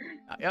there.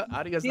 Yeah,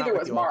 Adia's not Neither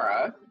with was you all.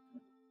 Mara.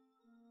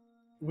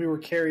 We were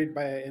carried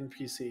by an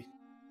NPC.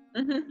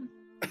 Mhm.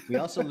 We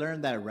also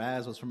learned that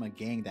Raz was from a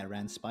gang that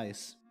ran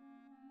Spice,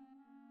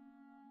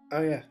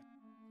 Oh yeah.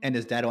 and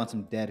his dad wants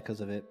him dead because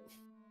of it,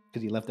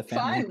 because he left the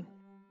family. Fun.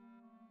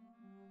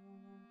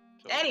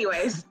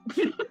 Anyways,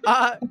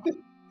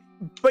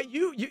 But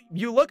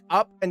you look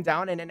up and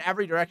down, and in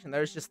every direction,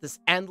 there's just this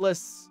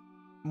endless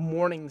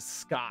morning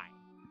sky.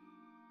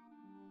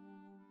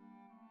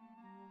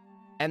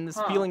 And this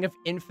Huh. feeling of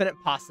infinite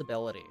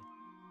possibility.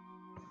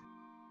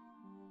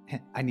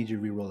 I need you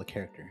to re-roll a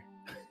character.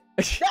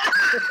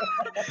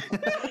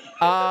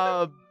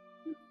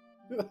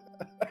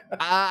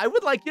 I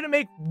would like you to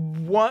make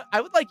one.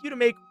 I would like you to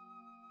make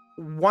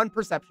one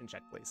perception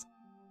check, please.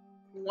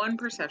 one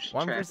perception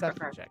One check.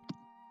 perception Okay. check.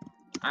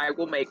 I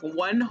will make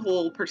one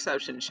whole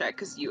perception check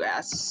because you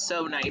asked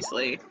so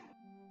nicely.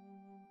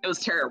 It was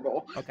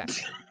terrible. Okay.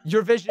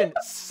 Your vision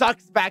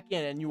sucks back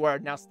in, and you are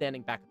now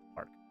standing back at the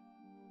park.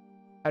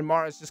 And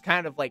Mara's just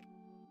kind of like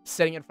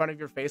sitting in front of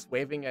your face,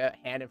 waving a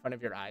hand in front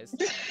of your eyes.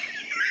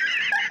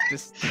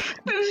 Just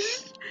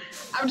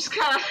I'm just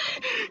kind of.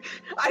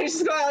 I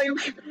just go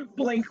like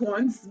blink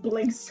once,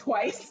 blinks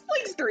twice,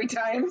 blinks 3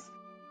 times.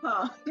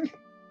 Huh.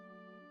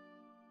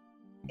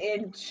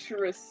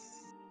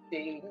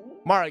 Interesting.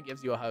 Mara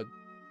gives you a hug.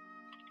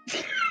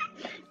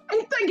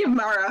 I give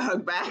Mara a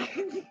hug back.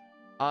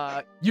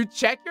 You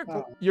check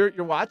Oh. your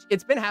watch.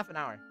 It's been half an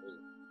hour.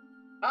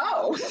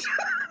 Oh.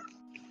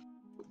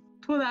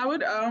 Well, that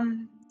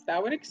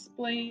would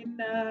explain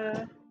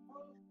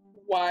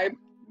why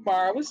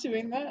Mara was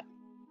doing that.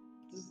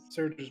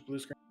 Surge's blue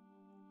screen.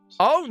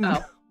 Oh no!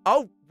 Oh.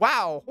 Oh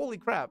wow! Holy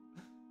crap!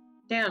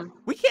 Damn.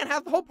 We can't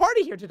have the whole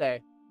party here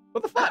today.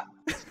 What the fuck?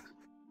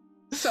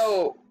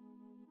 So,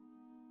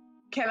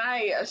 can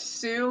I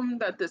assume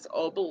that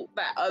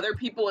that other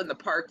people in the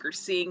park are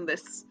seeing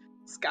this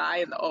sky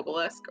in the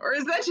obelisk, or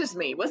is that just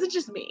me? Was it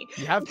just me?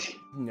 You have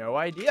no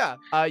idea.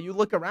 You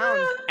look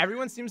around.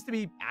 Everyone seems to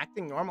be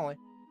acting normally.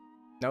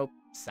 No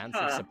sense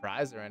of Huh.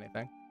 surprise or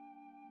anything.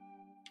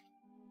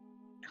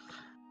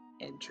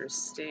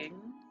 Interesting.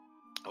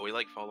 Are we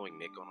like following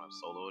Nick on a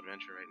solo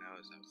adventure right now?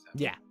 Is that what's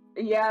happening? Yeah.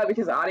 Yeah,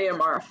 because Adia and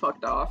Mara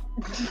fucked off.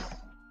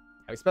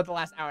 We spent the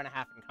last hour and a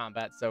half in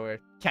combat, so we're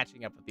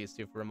catching up with these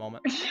two for a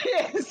moment.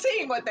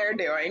 Seeing what they're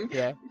doing.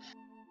 Yeah.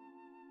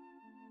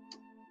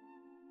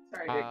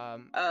 Sorry.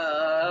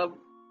 Dude.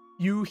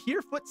 You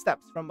hear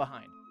footsteps from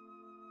behind.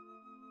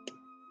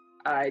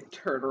 I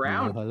turn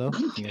around. Hello?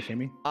 Can you guys hear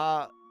me?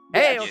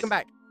 Hey, Yes. welcome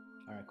back.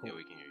 All right, cool. Yeah,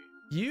 we can hear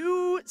you.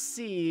 You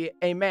see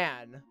a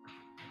man.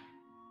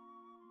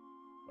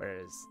 Where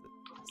is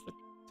the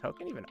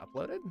token even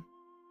uploaded?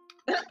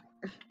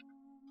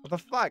 What the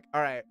fuck?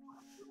 All right.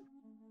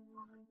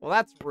 Well,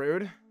 that's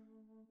rude.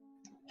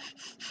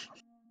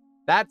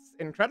 That's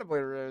incredibly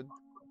rude.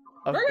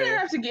 of We're me. gonna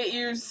have to get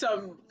you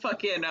some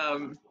fucking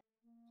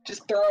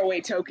just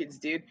throwaway tokens,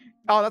 dude.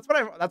 Oh, that's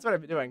what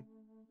I've been doing.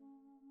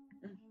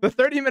 The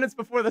 30 minutes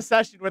before the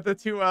session with the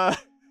two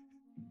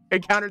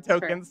encounter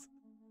tokens.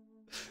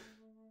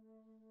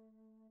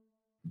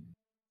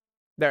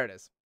 There it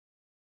is.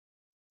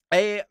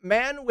 A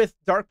man with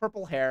dark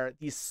purple hair,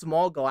 these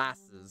small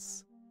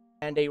glasses,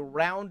 and a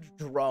round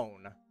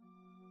drone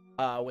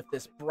with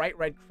this bright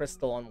red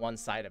crystal on one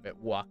side of it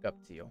walk up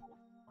to you.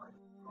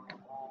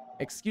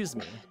 Excuse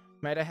me,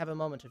 might I have a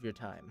moment of your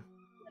time?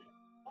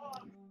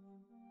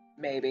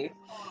 Maybe.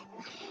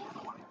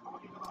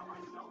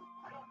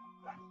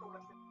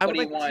 I What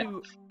would do you like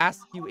to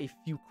ask you a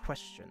few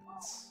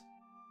questions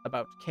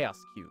about Chaos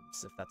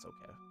Cubes, if that's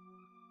okay.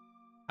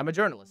 I'm a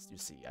journalist, you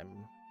see. I'm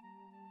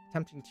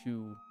attempting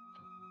to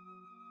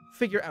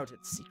figure out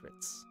its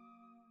secrets.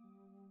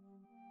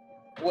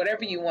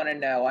 Whatever you want to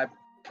know, I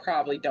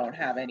probably don't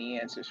have any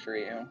answers for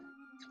you.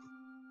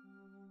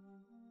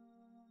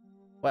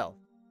 Well,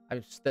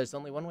 there's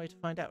only one way to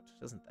find out,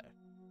 isn't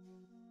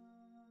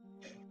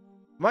there?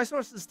 My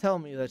sources tell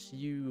me that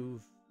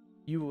you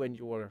and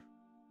your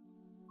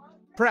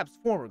perhaps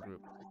former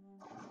group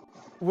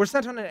were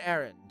sent on an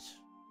errand.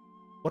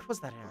 What was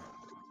that errand?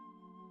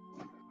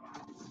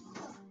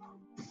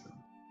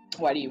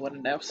 Why do you want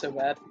to know so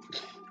bad?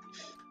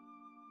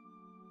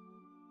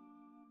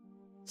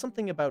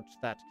 Something about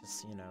that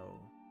casino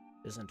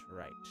isn't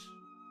right.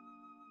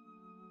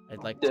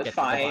 I'd like to get to the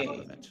bottom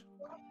of it.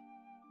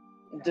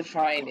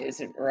 Define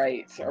isn't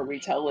right. Are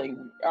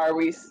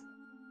we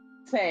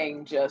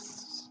saying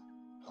just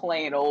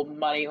plain old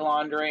money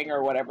laundering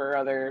or whatever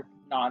other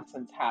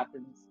nonsense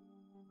happens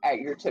at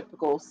your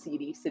typical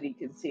seedy city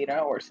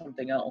casino, or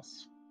something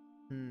else?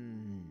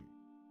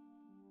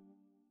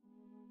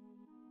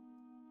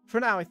 For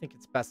now, I think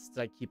it's best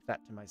I keep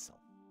that to myself.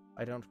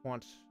 I don't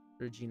want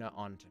Regina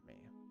onto me.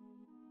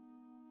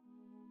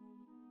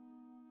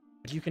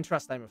 But you can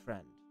trust I'm a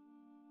friend.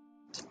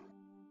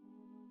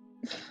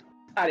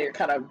 Adia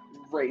kind of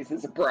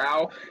raises a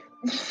brow.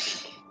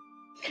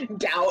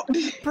 Doubt.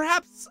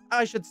 Perhaps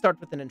I should start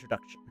with an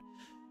introduction.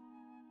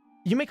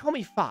 You may call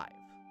me Five.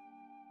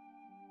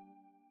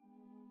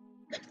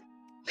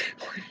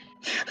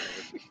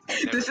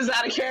 This is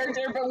out of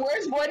character, but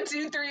where's 1,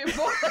 2, 3, and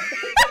 4?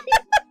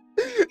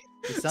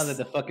 It sounds like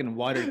the fucking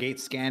Watergate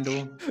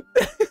scandal.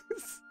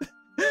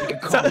 You can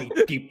call me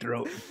Deep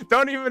Throat.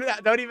 Don't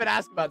even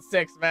ask about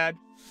 6, man.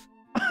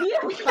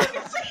 Yeah, we got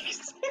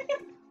 6.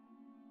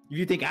 If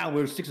you think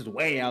Outward 6 is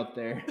way out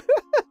there.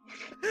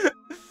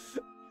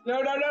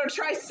 No,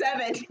 try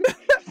 7. 7,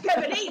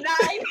 8, 9.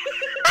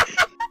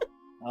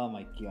 Oh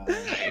my god.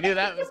 I knew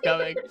that was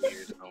coming.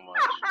 Here's so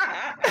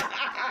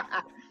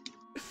much.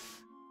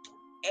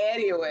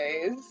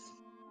 Anyways,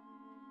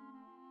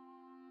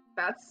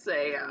 that's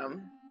a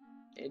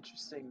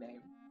interesting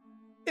name.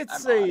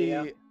 It's I'm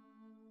Adia.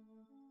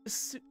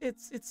 it's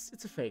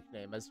a fake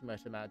name, as you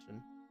might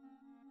imagine.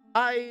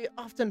 I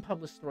often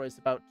publish stories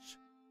about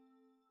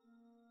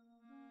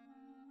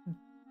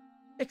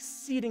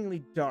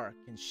exceedingly dark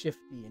and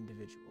shifty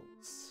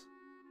individuals.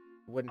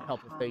 It wouldn't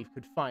help if they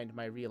could find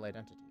my real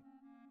identity.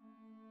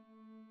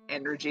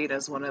 And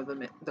Regina's one of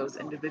those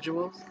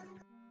individuals.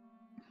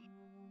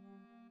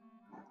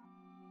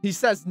 He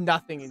says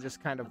nothing and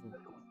just kind of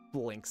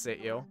blinks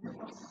at you.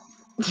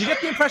 You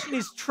get the impression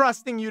he's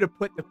trusting you to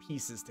put the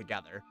pieces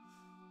together.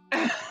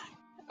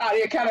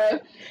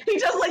 Adia he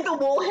does like the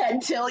wool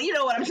head tilt, you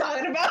know what I'm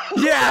talking about?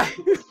 Yeah!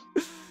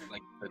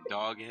 Like the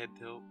dog head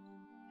tilt.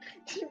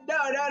 No,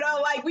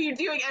 like when you're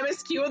doing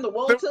MSQ and the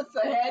wool tilts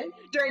the head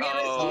during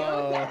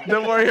MSQ.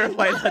 The warrior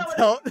fight head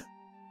tilt.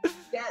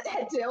 That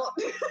head tilt.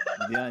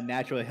 The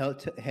unnatural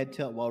head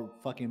tilt while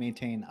fucking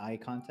maintain eye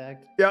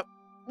contact. Yep.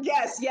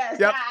 Yes. Yep,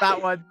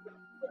 that one.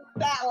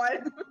 That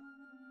one.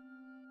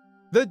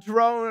 The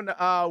drone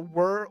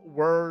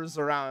whirs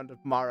around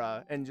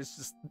Mara and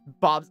just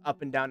bobs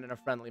up and down in a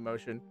friendly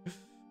motion.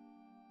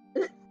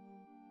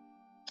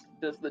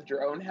 Does the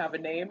drone have a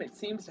name? It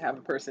seems to have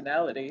a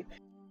personality.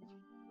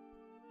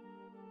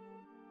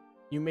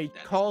 You may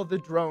call the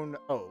drone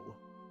O.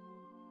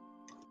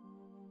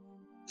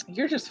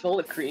 You're just full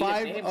of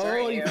creative names, are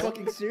aren't you? you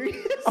fucking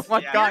serious? Oh my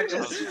Yeah, god,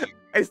 you're just-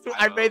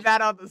 I made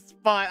that on the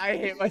spot. I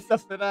hate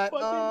myself for that.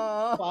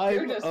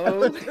 You're just- I 5-0.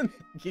 wasn't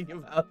thinking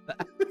about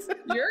that.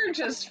 You're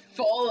just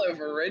full of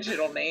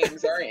original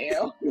names, aren't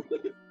you?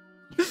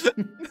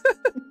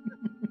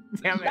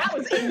 Damn it. That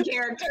was in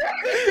character.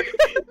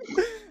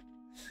 This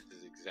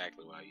is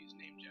exactly why I use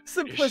name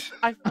generators.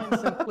 I find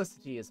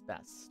simplicity is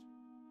best.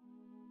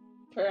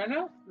 Fair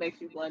enough.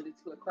 Makes you blend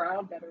into a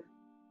crowd better.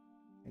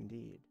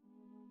 Indeed.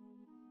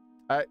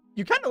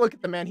 You kind of look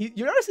at the man.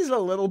 You notice he's a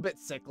little bit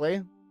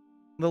sickly.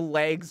 The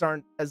legs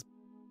aren't as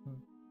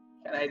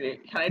Can I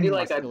do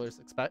like a? muscular as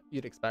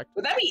you'd expect.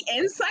 Would that be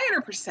insight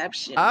or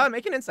perception?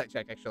 Make an insight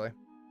check, actually.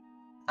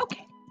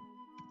 Okay.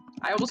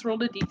 I almost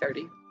rolled a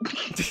d30.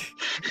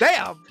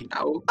 Damn!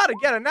 Oh. How to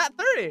get a nat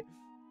 30?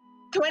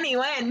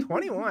 21.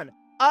 21.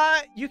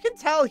 You can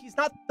tell he's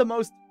not the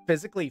most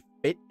physically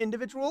fit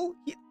individual.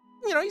 He's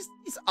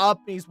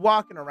up and he's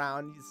walking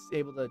around. He's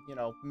able to,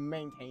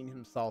 maintain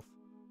himself.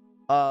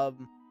 But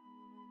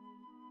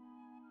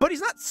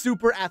he's not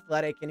super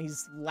athletic and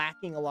he's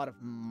lacking a lot of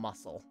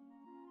muscle.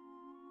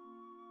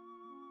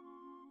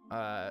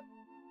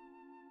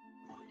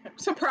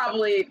 So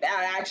probably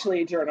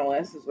actually a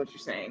journalist is what you're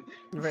saying.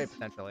 Very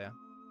potential, yeah.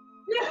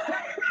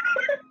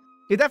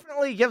 He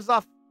definitely gives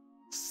off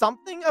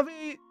something of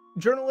a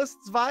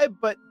journalist's vibe,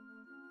 but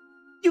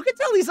you can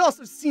tell he's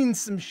also seen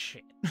some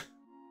shit.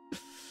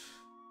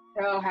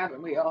 Oh,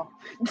 haven't we all?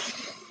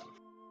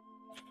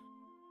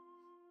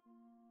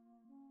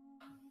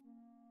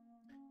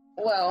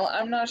 Well,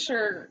 I'm not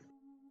sure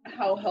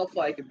how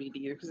helpful I could be to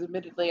you, because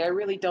admittedly, I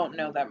really don't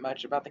know that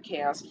much about the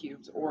Chaos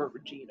Cubes or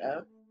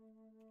Regina.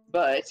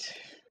 But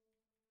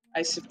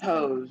I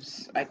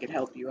suppose I could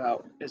help you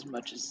out as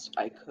much as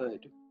I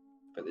could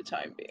for the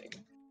time being.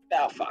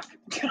 Oh, fuck.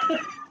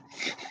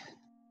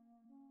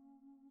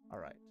 All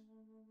right.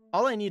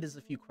 All I need is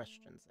a few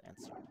questions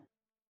answered.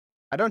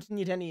 I don't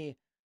need any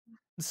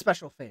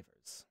special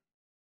favors.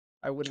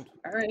 I wouldn't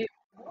Alright.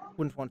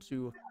 want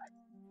to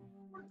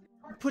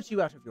put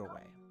you out of your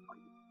way.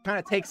 Kind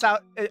of takes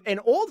out an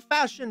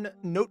old-fashioned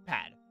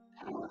notepad.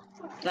 Oh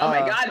my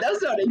god, those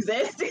don't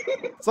exist.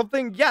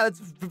 Something, yeah, that's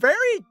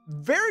very,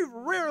 very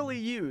rarely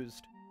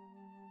used.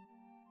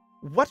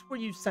 What were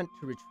you sent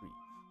to retrieve?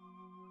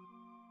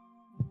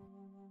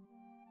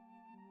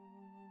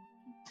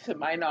 To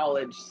my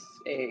knowledge,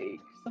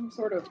 some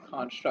sort of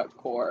construct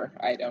core.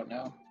 I don't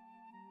know.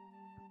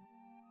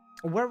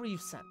 Where were you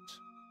sent?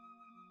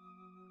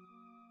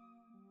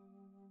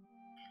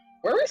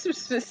 Where were we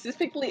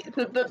specifically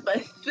sent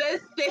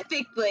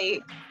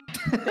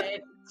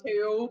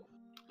to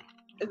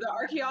the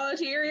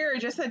archaeology area or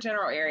just that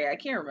general area? I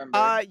can't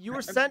remember. You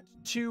were sent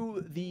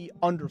to the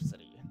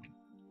Undercity,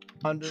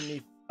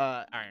 underneath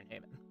Iron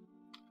Haven.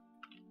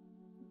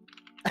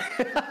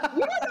 You don't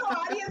know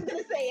Adia's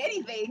gonna say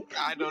anything.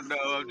 I don't know.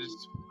 I'm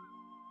just.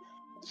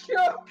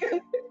 Joke.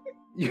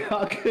 You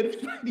all good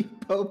fighting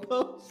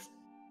popos?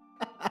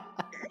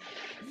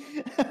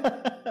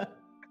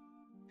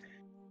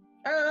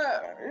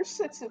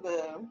 Sent to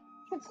the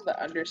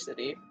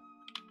Undercity.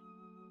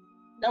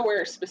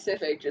 Nowhere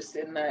specific, just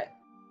in that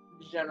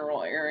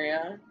general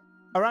area.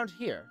 Around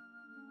here.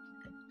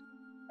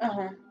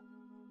 Uh-huh.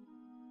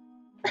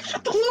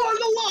 The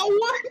law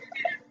one.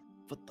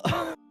 What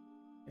the?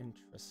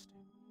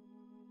 Interesting.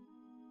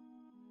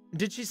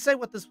 Did she say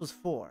what this was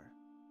for?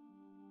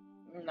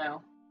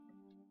 No,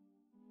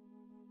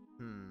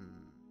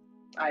 Hmm.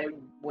 I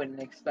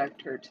wouldn't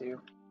expect her to.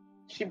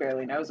 She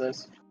barely knows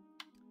us.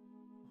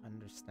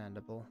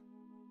 Understandable.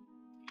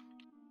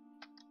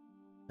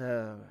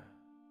 Were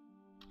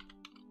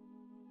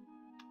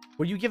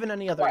you given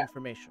any other What?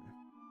 information?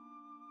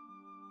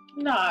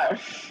 Not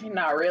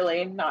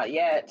really, not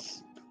yet.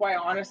 Quite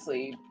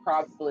honestly,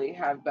 probably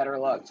have better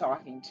luck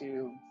talking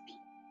to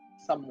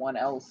someone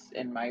else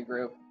in my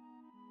group.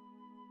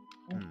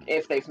 Hmm.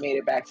 If they've made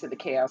it back to the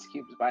Chaos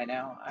Cubes by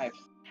now, I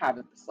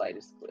haven't the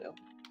slightest clue.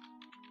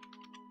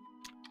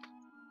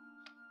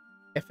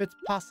 If it's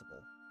possible,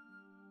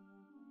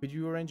 could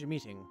you arrange a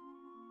meeting?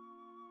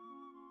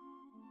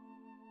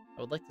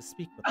 I would like to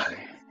speak with them.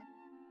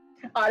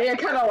 Adia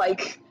kind of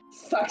like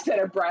sucks at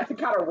her breath and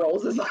kind of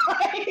rolls his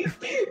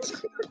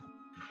eyes.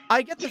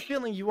 I get the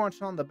feeling you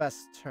aren't on the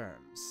best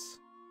terms.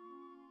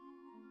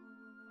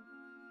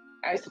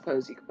 I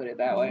suppose you could put it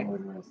that way.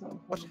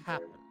 What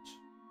happened?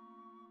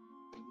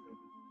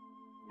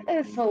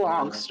 It's a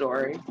long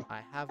story. I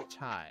have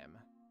time.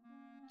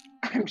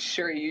 I'm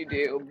sure you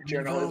do,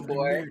 journalist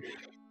boy.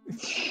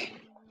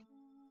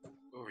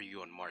 Where were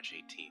you on March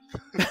 18th?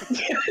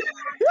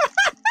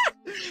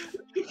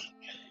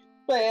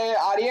 But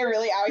Adia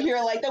really out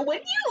here like the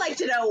wouldn't you like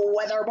to know,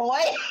 weather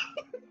boy?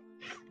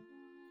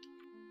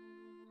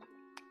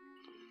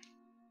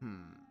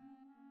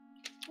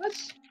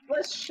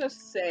 Let's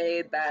just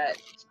say that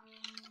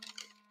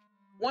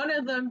one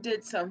of them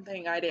did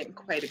something I didn't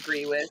quite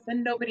agree with,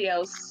 and nobody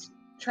else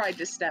tried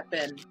to step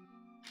in.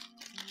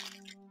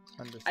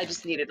 I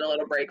just needed a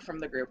little break from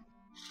the group.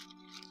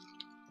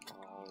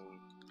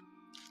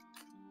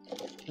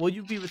 Will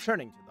you be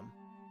returning to them?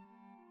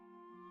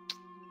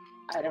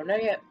 I don't know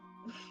yet.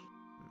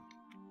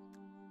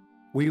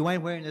 We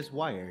went wearing this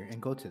wire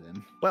and go to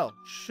them. Well,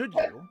 should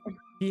you?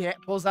 He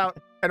pulls out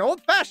an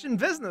old-fashioned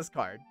business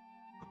card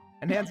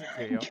and hands it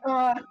to you.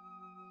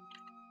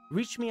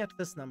 Reach me at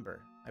this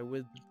number. I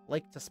would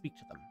like to speak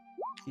to them.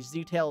 These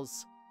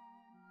details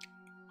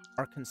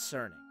are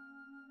concerning,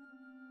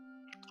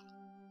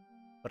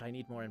 but I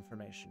need more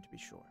information to be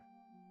sure.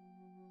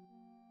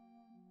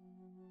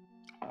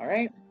 All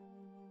right.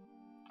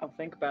 I'll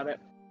think about it.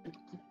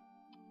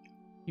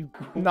 He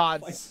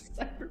nods.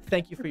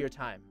 Thank you for your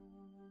time.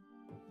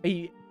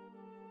 He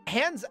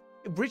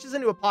reaches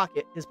into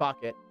his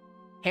pocket,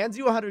 hands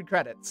you 100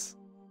 credits,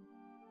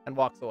 and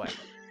walks away.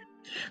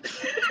 Is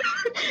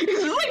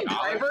this like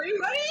bribery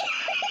money?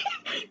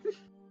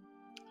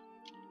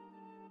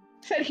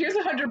 Said, here's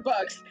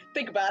 $100.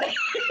 Think about it.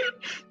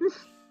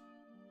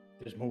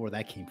 There's more where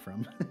that came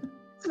from.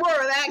 That's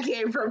where that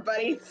came from,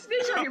 buddy.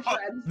 Snitch on your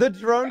friends. The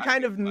drone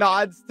kind of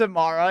nods to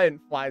Mara and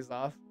flies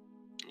off.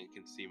 You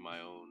can see my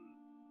own.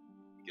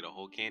 Get a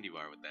whole candy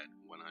bar with that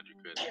 100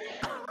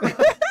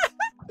 credits.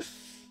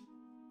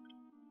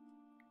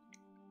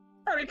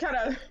 Already kind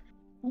of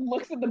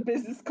looks at the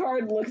business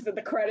card, looks at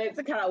the credits,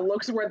 and kind of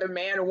looks where the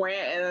man went,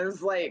 and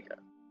is like,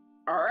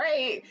 all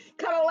right.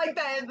 Kind of like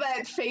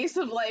that face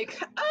of like,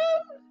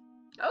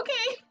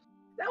 okay.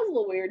 That was a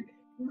little weird.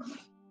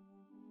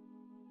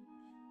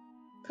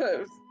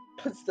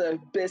 Puts the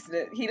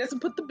business, he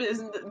doesn't put the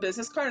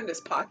business card in his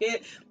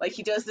pocket, like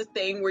he does the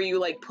thing where you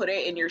like put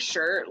it in your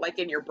shirt, like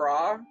in your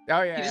bra.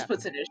 Oh yeah. He just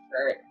puts it in his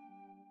shirt.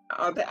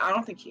 I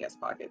don't think he has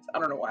pockets. I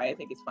don't know why. I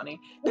think it's funny.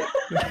 He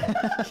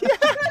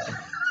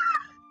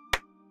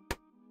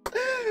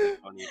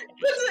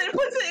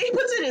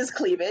puts it in his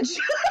cleavage.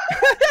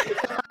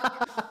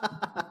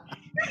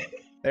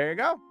 There you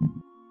go.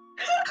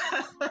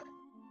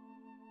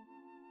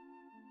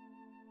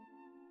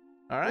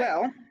 All right.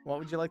 Well, what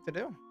would you like to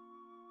do?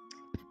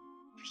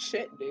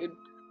 shit, dude.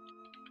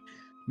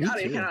 Me God,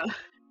 he too. kind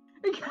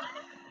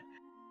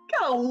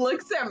of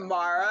looks at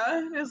Mara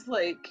and is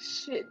like,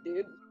 shit,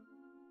 dude.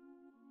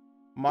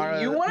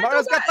 Mara's You want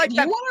got like to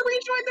that.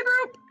 rejoin the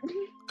group?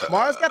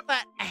 Mara's got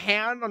that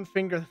hand on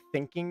finger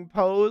thinking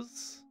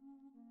pose,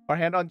 or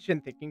hand on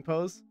chin thinking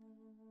pose,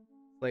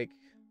 like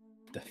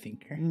The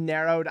thinker.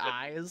 narrowed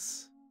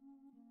eyes.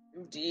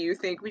 Do you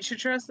think we should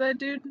trust that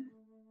dude?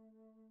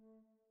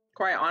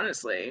 Quite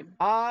honestly.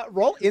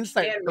 Roll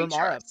insight Can for we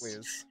Mara, trust?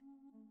 please.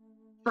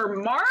 For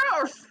Mara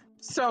or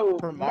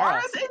For Mara.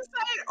 Mara's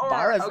insight or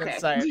Mara's okay.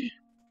 insight.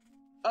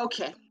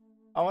 Okay.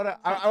 I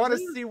wanna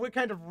see what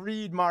kind of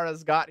read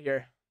Mara's got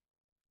here.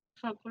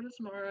 Fuck, what is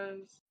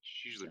Mara's?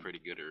 She's usually pretty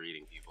good at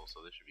reading people,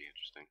 so this should be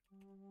interesting.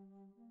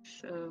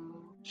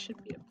 So,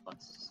 should be a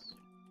plus.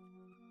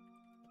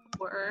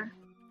 Or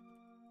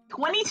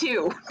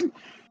 22.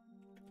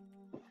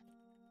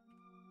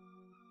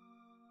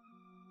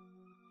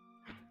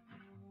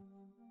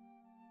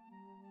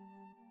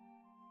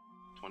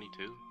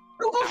 22.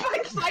 Google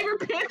find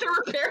Cyber Panther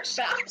repair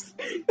shops.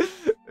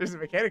 There's a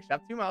mechanic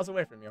shop 2 miles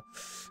away from you.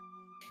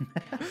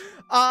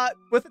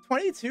 With the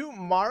 22,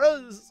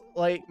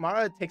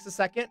 Mara takes a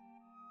second,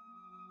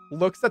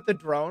 looks at the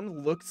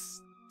drone,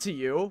 looks to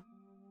you,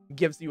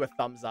 gives you a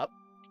thumbs up.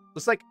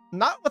 Just like,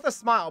 not with a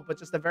smile, but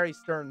just a very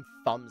stern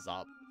thumbs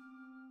up.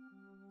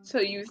 So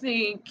you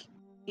think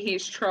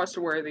he's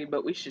trustworthy,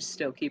 but we should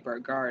still keep our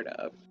guard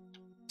up.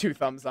 2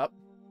 thumbs up.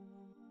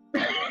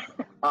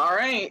 All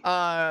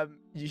right.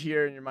 You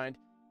hear in your mind,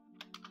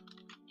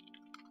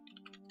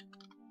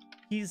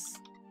 he's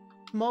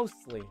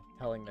mostly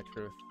telling the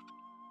truth.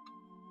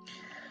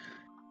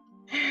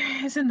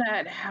 Isn't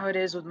that how it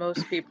is with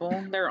most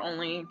people? They're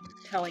only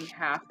telling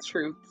half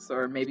truths,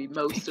 or maybe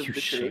most of You're the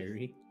truth,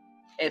 Sherry.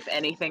 if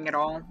anything at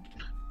all.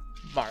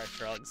 Mara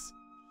shrugs.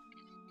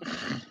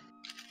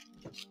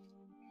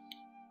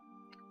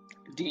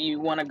 Do you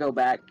want to go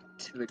back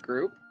to the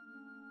group?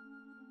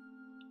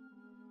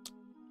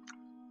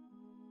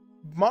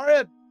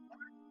 Mara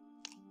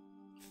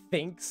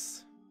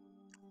thinks,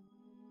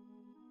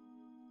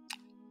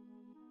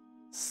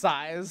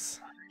 sighs.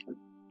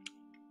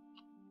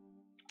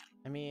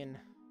 I mean,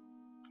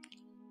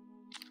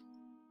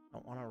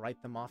 don't want to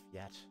write them off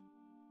yet.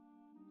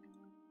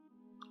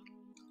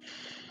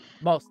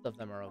 Most of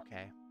them are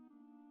okay.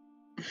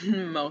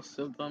 Most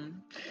of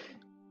them.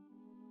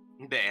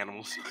 The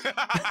animals.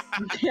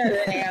 Yeah,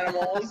 the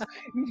animals.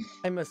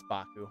 I miss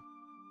Baku.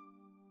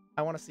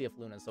 I want to see if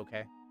Luna's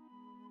okay.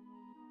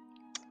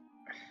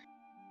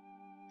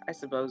 I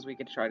suppose we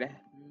could try to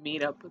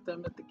meet up with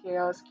them at the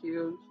Chaos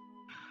Cubes.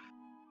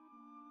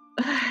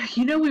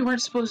 You know we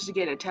weren't supposed to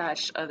get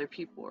attached to other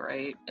people,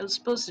 right? It was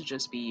supposed to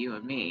just be you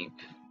and me.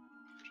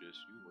 Just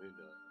you and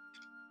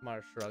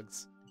Mara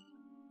shrugs.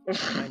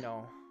 I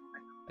know.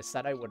 I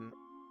said I wouldn't.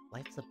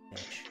 Life's a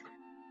bitch.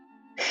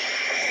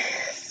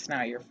 It's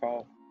not your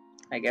fault.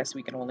 I guess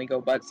we can only go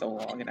but so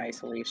long in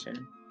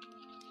isolation.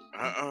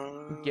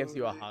 Gives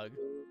you a hug.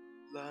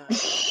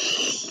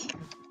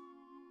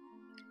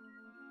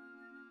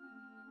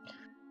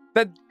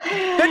 Then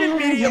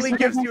immediately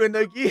gives you a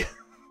noogie.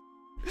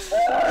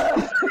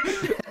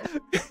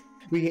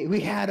 We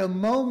had a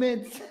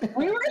moment.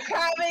 We were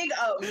having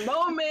a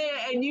moment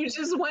and you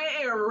just went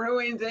and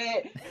ruined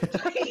it.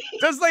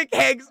 Just like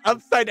hangs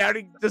upside down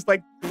and just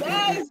like.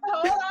 Guys,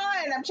 hold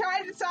on. I'm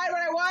trying to decide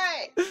what I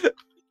want.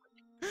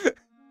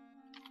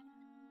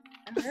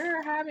 We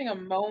were having a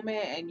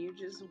moment and you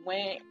just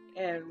went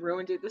and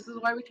ruined it. This is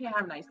why we can't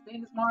have nice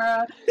things,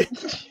 Mara.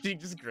 She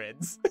just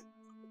grins.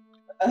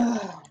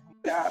 Oh,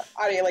 God.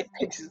 Audio like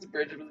pinches the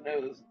bridge of his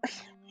nose.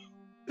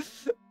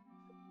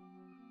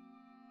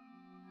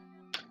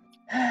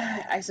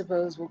 I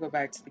suppose we'll go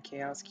back to the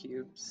Chaos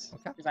Cubes.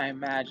 Okay. Because I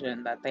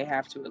imagine that they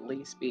have to at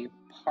least be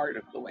part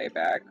of the way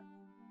back.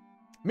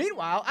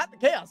 Meanwhile, at the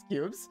Chaos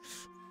Cubes.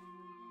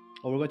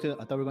 Oh, we're going to.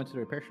 I thought we were going to the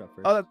repair shop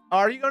first. Oh,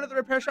 are you going to the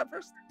repair shop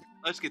first?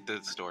 Let's get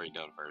the story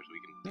done first. We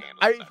can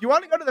handle If you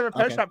want to go to the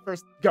repair Okay. shop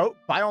first, go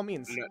by all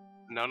means.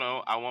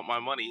 No, I want my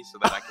money so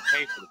that I can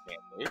pay for the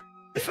family.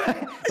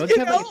 Don't You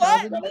have know like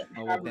what? 1,000? Oh,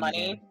 well, Have then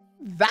money. again.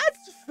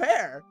 That's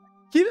fair.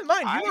 Keep in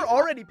mind, you I- were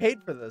already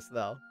paid for this,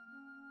 though.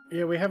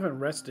 Yeah, we haven't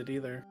rested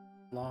either.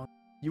 Long.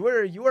 You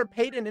were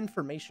paid in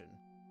information.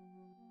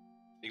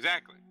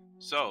 Exactly.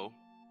 So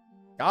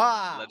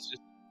Ah, let's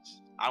just.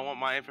 I want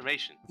my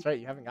information. that's right.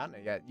 You haven't gotten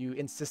it yet. You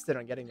insisted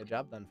on getting the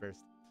job done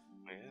first.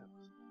 Yeah.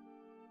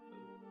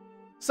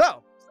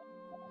 So,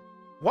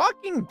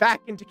 walking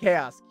back into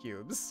Chaos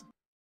Cubes.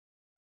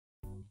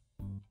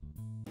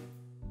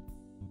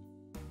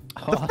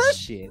 Oh first-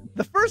 shit!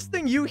 The first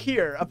thing you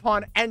hear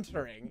upon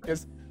entering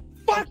is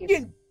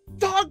fucking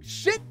dog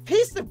shit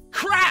piece of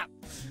crap.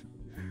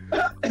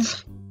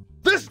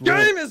 This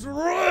game is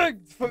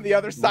rigged from the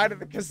other side of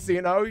the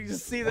casino. You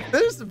see that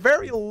there's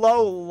very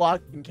low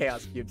luck in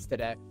Chaos Cubes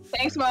today.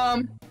 Thanks,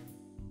 Mom.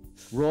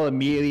 Roll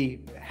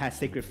immediately has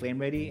Sacred Flame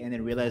ready, and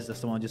then realized that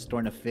someone just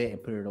throwing a fit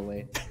and put it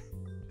away.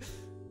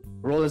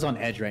 Roll is on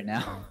edge right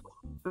now.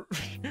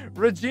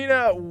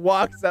 Regina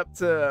walks up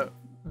to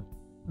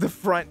the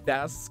front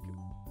desk.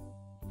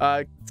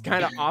 It's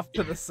kind of off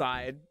to the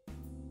side.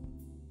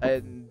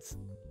 And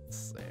let's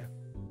see.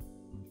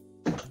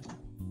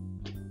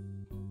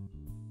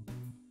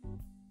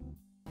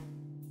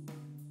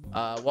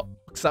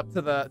 Walks up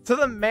to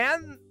the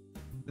man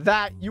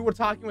that you were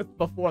talking with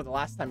before the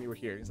last time you were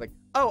here. He's like,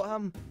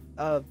 "Oh,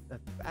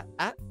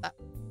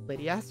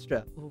 Lady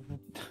Astra,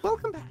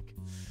 welcome back."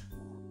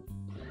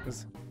 He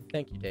goes,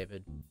 "Thank you,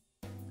 David.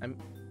 I'm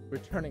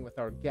returning with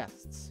our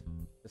guests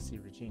to see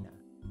Regina."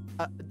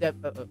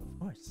 Of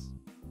course.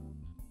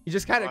 He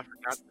just kind Oh, of I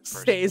forgot the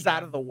first stays one.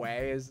 out of the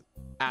way as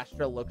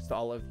Astra looks to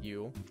all of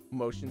you,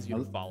 motions you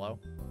to follow.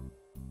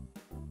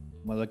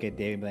 I'm gonna look at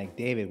David and be like,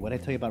 David, what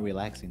did I tell you about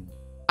relaxing?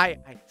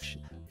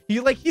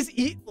 He's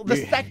the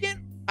You're-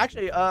 second.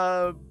 Actually,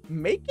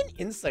 make an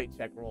insight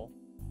check roll.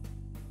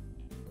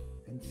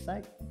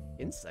 Insight?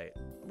 Insight.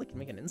 I'd like to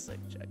make an insight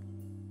check.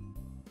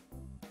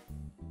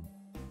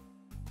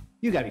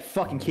 You gotta be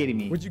fucking kidding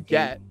me. What'd you Eight.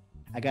 get?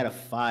 I got a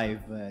 5,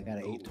 but I got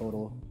an 8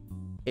 total.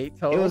 8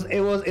 total.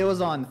 It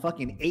was on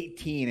fucking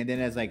 18, and then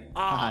I was like,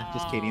 haha,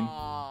 just kidding.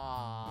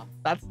 Ah,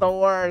 that's the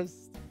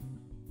worst.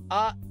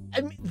 I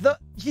mean,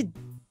 he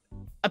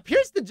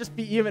appears to just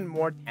be even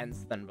more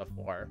tense than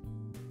before,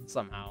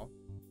 somehow.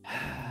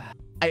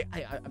 I'm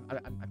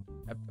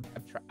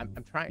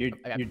trying. You're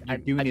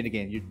doing it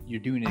again. You're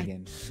doing it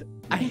again.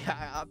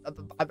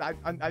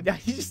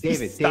 He's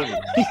David, stop.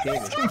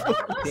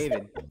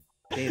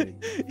 David.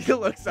 He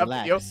looks up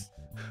at you. Relax.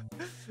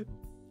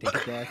 Take a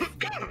breath.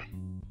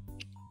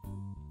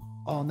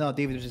 Oh no,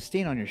 David, there's a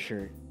stain on your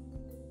shirt.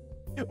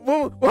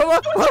 Whoa.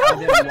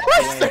 And then I walk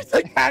He away. starts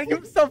like patting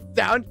himself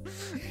down.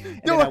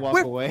 And No, then I walk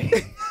wait. away.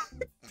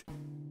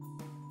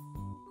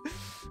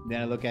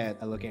 Then I look at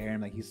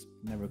Aaron like he's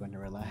never going to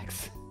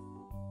relax.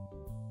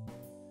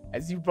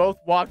 As you both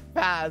walk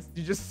past,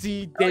 you just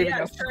see Oh, David yeah,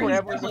 now I'm sure he's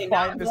scrambling definitely to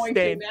not find the going to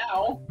stain,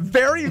 now.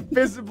 very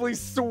visibly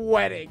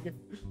sweating.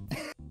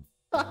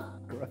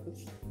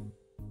 Gross.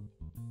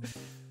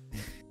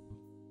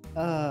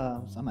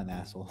 I'm an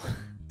asshole.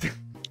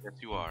 Yes,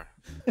 you are.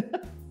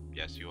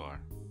 Yes, you are.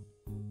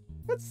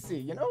 Let's see.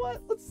 You know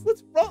what? Let's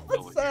roll.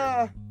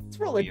 Let's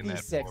roll a Be in that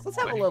d6. Let's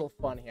have a foreplay. little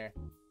fun here.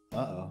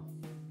 Uh-oh.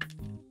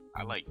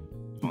 I like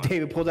fun.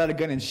 David pulls out a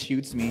gun and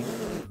shoots me.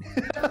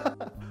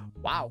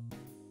 Wow.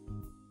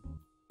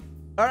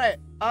 All right.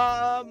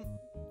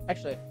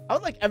 Actually, I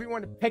would like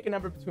everyone to pick a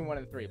number between 1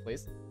 and 3,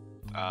 please.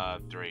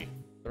 3.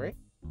 3,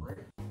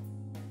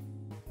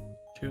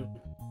 2.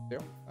 2.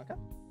 Okay.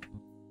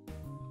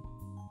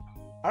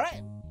 All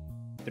right.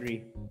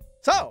 3.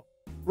 So,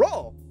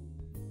 roll.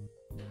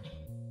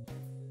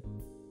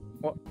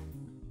 Well,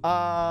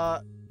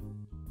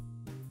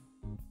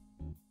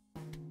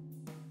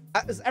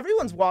 as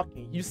everyone's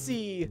walking, you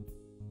see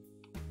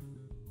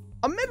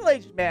a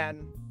middle-aged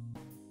man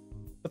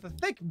with a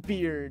thick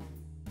beard,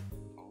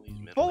 All these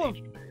full of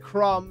middle-aged men.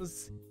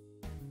 crumbs,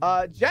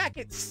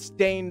 jacket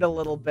stained a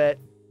little bit.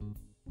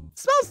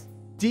 Smells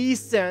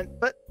decent,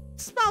 but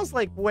smells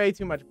like way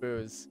too much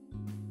booze.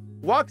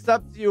 Walks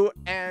up to you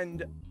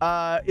and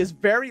is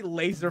very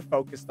laser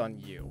focused on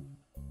you.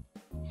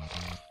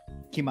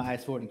 Keep my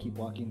eyes forward and keep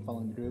walking,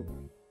 following the group.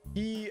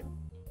 He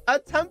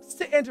attempts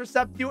to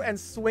intercept you and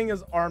swing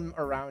his arm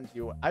around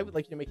you. I would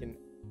like you to make an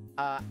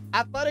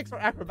athletics or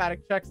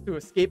acrobatic checks to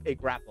escape a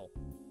grapple.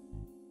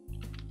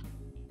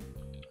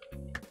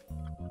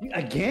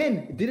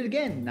 Again! Did it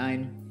again!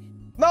 9.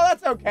 No,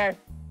 that's okay.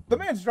 The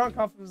man's drunk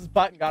off of his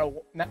butt and got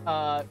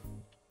a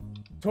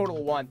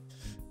total 1.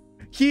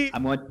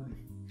 I'm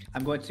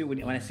going to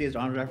when I see his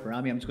arms wrapped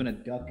around me, I'm just gonna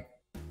duck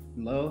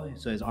low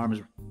so his arms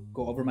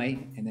go over my,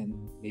 and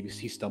then maybe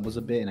he stumbles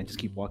a bit and I just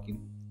keep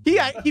walking.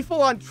 He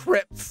full on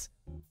trips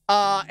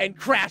and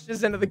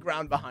crashes into the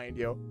ground behind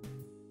you.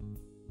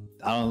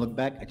 I don't look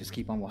back, I just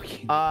keep on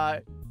walking.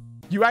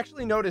 You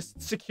actually notice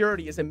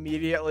security is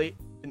immediately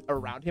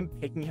around him,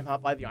 picking him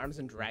up by the arms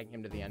and dragging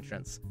him to the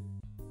entrance.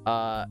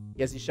 As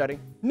he's shouting,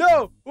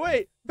 "No,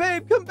 wait,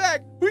 babe, come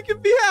back. We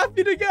can be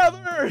happy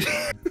together."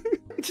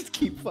 Just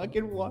keep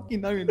fucking walking,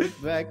 not even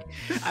look back.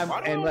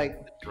 And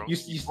like you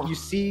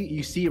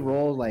see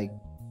Roll, like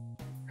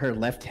her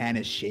left hand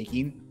is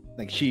shaking,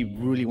 like she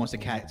really wants to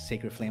cast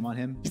Sacred Flame on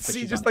him. You but see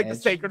she's just on like the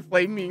edge. sacred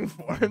flame being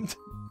formed.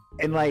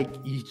 And like,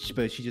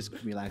 but she just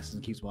relaxes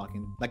and keeps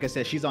walking. Like I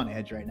said, she's on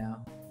edge right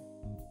now.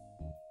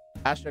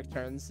 Ashrik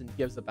turns and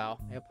gives a bow.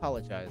 I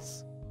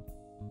apologize.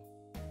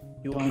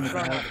 You Don't know, run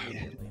what out I-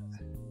 immediately.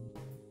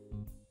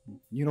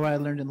 you know what I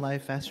learned in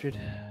life, Astrid?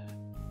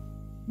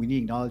 When you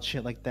acknowledge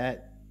shit like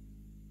that,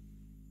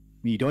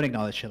 when you don't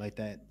acknowledge shit like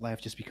that,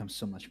 life just becomes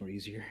so much more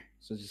easier.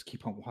 So just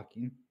keep on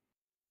walking.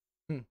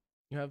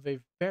 You have a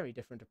very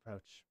different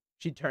approach.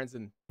 She turns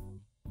and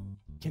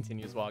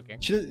continues walking.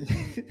 She does-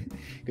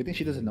 Good thing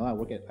she doesn't know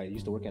I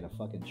used to work at a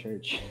fucking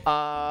church.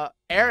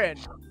 Aaron,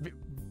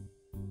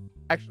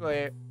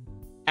 actually,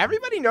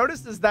 everybody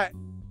notices that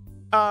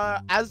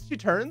as she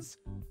turns,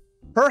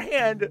 her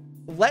hand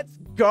lets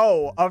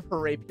go of her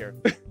rapier.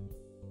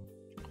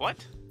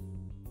 What?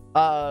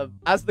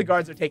 As the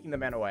guards are taking the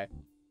man away.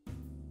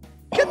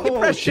 Get the Oh,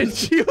 impression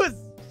she's- she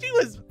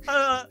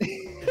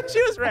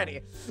was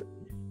ready.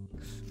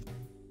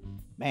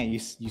 Man, you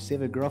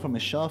save a girl from a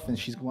shelf and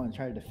she's going to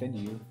try to defend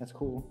you. That's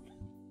cool.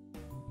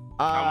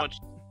 How much?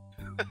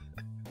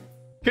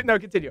 No,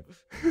 continue.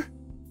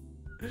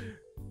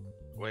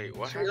 Wait,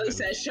 what She really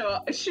happened?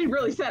 said, she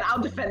really said,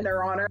 I'll defend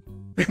their honor.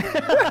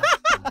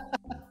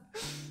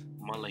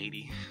 My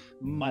lady.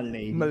 My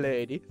lady.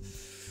 Milady.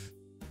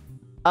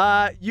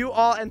 You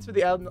all enter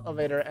the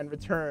elevator and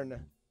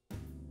return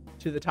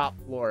to the top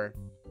floor,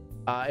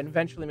 and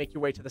eventually make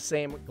your way to the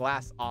same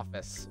glass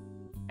office,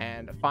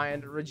 and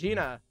find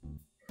Regina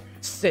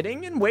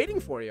sitting and waiting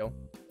for you.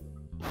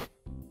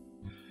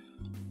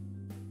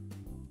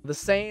 The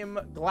same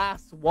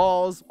glass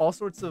walls, all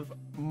sorts of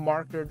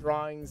marker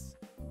drawings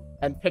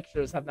and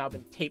pictures have now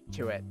been taped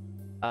to it.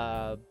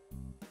 Kind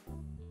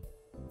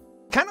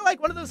of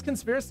like one of those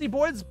conspiracy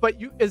boards, but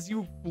as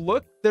you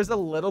look, there's a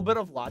little bit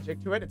of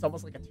logic to it. It's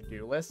almost like a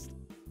to-do list.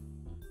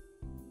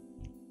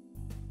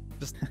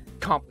 Just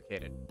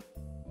complicated.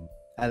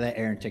 I let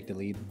Aaron take the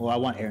lead. Well, I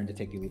want Aaron to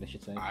take the lead, I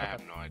should say. I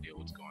have no idea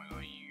what's going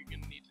on. You're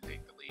gonna need to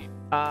take the lead.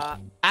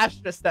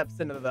 Astra steps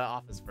into the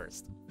office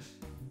first,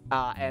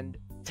 and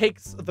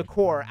takes the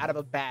core out of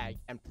a bag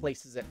and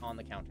places it on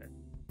the counter.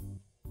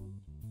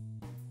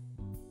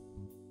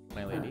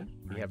 My lady,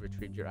 we have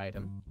retrieved your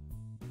item.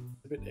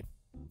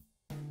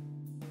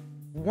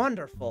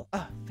 Wonderful.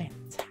 Oh,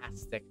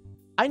 fantastic.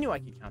 I knew I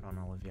could count on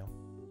all of you.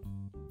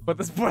 What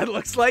this board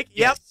looks like?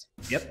 Yep.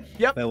 Yep.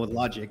 Yep. But with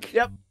logic.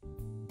 Yep.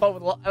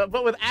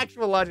 But with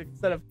actual logic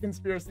instead of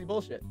conspiracy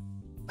bullshit.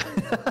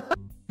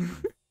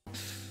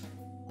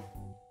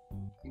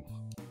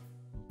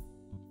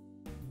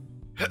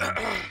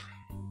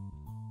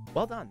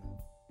 Well done.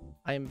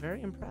 I am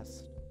very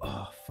impressed.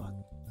 Oh, fuck.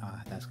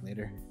 Ask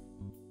later.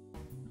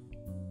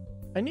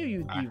 I knew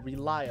you'd be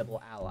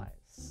reliable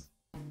allies.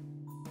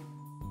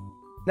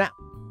 Now,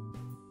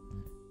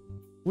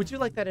 would you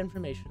like that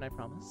information I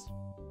promised?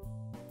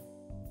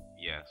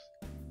 Yes.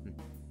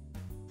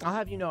 I'll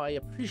have you know I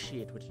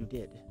appreciate what you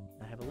did.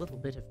 I have a little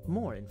bit of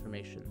more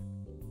information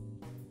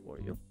for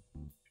you.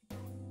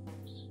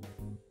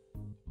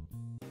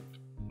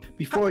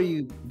 Before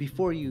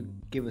you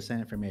give us that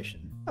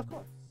information, Of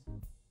course.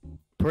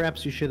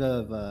 perhaps you should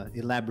have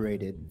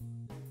elaborated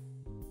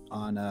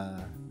on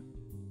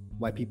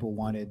why people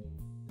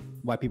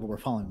were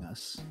following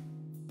us.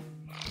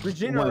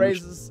 Regina Why we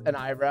raises an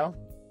eyebrow.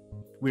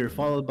 We were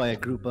followed by a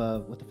group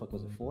of, what the fuck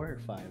was it, 4 or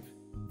 5?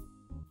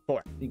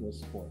 4. I think it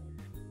was 4.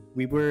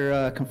 We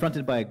were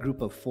confronted by a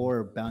group of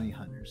 4 bounty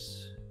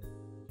hunters.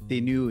 They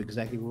knew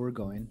exactly where we were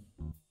going,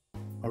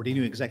 or they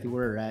knew exactly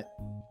where we were at,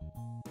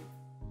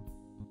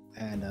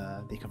 and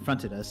they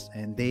confronted us,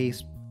 and they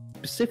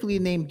specifically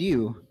named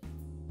you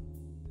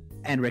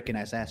and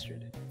recognized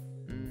Astrid.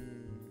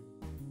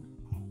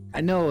 I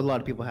know a lot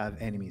of people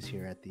have enemies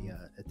here at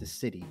the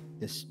city,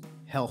 this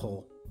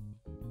hellhole,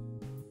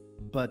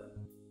 but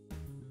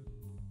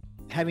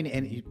having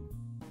any,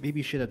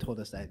 maybe you should have told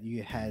us that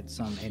you had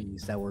some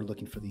enemies that were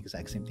looking for the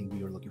exact same thing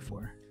we were looking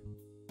for.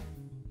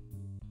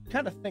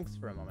 Kind of thinks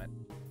for a moment.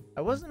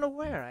 I wasn't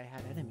aware I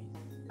had enemies.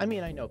 I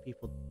mean, I know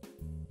people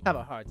have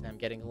a hard time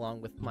getting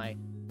along with my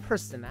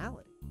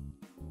personality.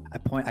 I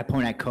point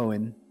at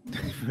Cohen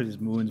for his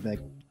moons, like,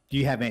 do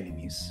you have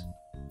enemies?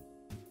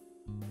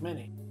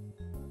 Many.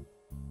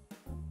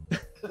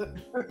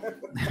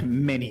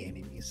 Many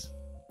enemies.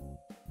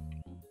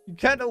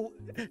 Kind of.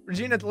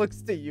 Regina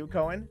looks to you,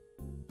 Cohen.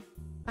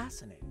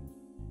 Fascinating.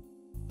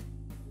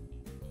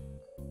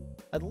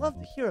 I'd love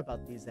to hear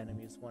about these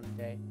enemies one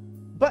day.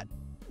 But,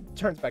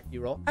 turns back to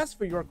you, Roll. As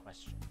for your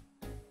question,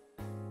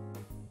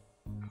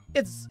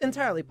 it's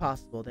entirely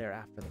possible they're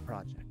after the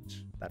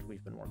project that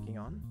we've been working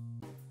on.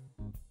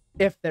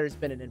 If there's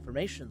been an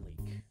information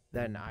leak,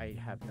 then I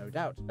have no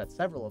doubt that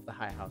several of the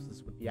high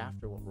houses would be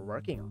after what we're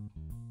working on.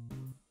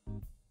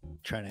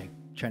 Trying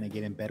to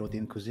get in bed with the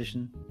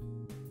Inquisition.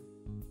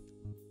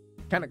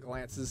 Kind of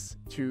glances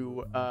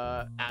to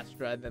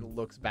Astra and then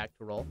looks back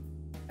to Roll.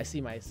 I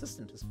see my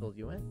assistant has filled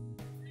you in.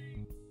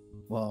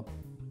 Well,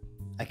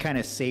 I kind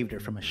of saved her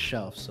from a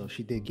shelf, so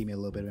she did give me a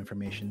little bit of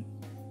information.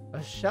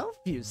 A shelf,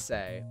 you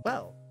say?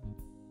 Well,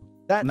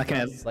 that I'm not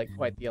gonna- sounds like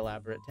quite the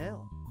elaborate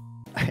tale.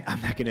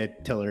 I'm not gonna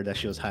tell her that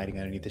she was hiding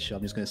underneath the shelf.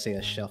 I'm just gonna say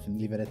a shelf and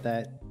leave it at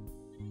that.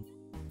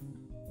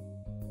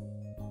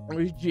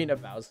 Regina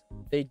bows.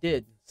 They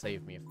did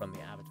save me from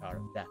the Avatar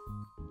of Death.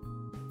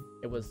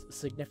 It was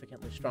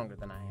significantly stronger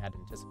than I had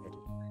anticipated.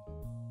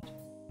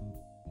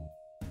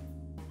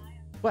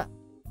 Well,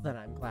 then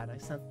I'm glad I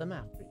sent them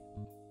after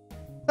you.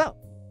 So,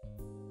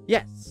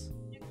 yes,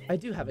 I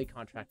do have a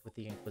contract with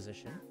the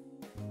Inquisition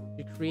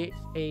to create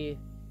a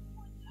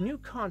new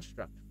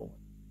construct for them.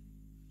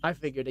 I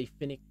figured a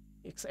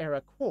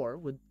Phoenix-era core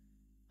would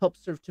help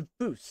serve to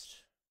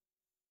boost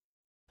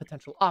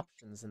potential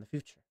options in the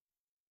future.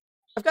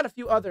 I've got a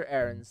few other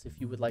errands if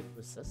you would like to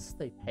assist.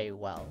 They pay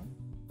well.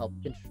 Help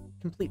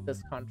complete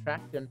this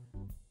contract in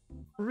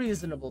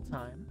reasonable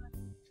time.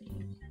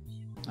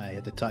 You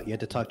had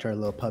to talk to our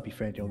little puppy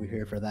friend over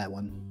here for that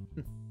one.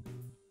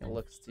 It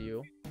looks to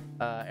you,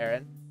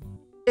 Aaron.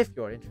 If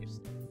you're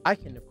interested, I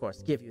can, of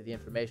course, give you the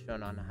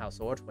information on House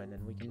Ortwin,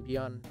 and we can be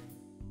on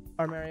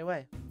our merry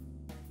way.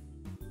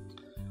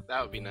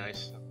 That would be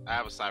nice. I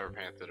have a Cyber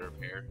Panther to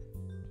repair.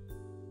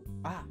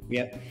 Ah,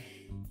 Yep.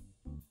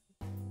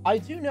 I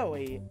do know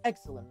a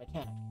excellent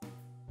mechanic.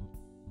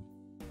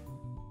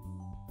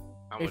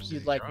 How much If does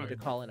you'd he like me charge? to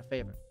call in a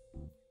favor.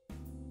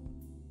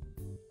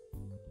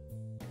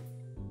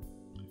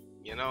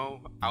 You know,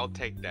 I'll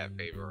take that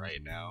favor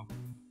right now.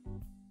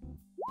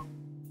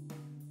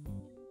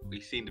 We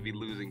seem to be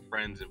losing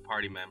friends and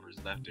party members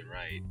left and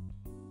right.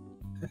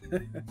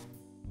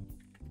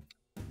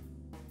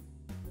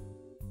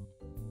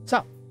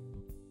 So,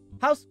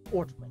 House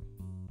Ortwin.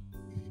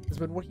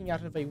 been working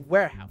out of a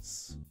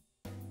warehouse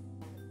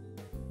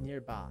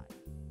nearby.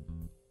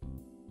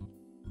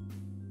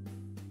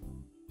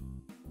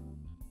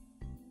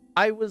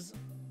 I was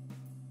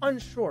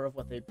unsure of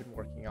what they'd been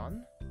working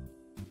on,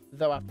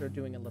 though after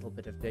doing a little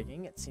bit of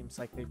digging, it seems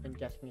like they've been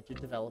getting into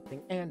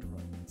developing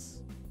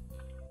androids.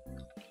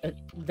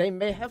 They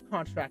may have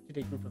contracted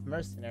a group of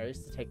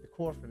mercenaries to take the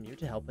core from you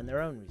to help in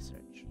their own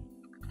research.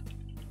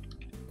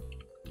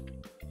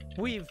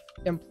 We've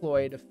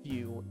employed a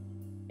few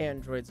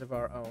androids of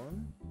our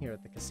own here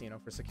at the casino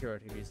for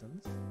security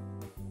reasons.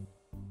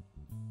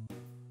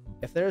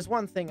 If there is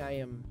one thing I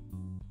am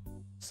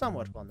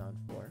somewhat well known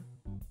for,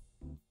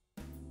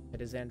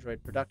 it is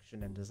android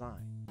production and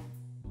design.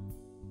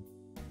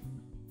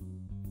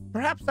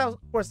 Perhaps, of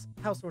course,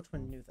 House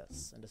Ortwin knew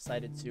this and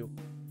decided to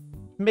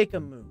make a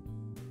move.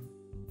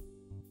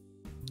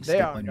 They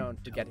Step are on your known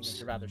for getting toes.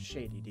 into rather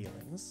shady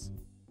dealings.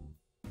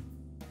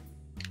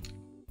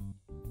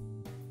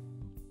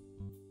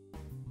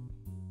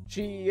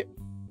 She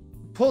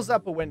pulls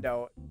up a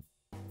window,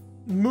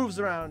 moves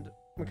around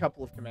a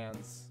couple of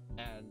commands,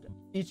 and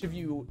each of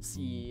you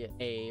see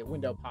a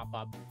window pop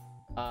up.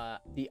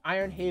 The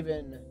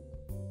Ironhaven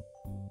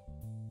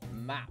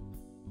map.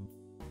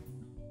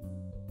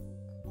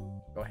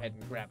 Go ahead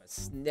and grab a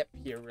snip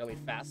here really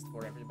fast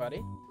for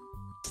everybody.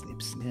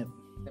 Snip, snip.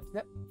 Snip,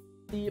 snip.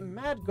 The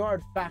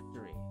Madguard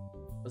factory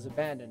was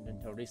abandoned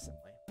until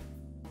recently.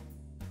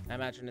 I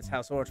imagine it's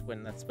House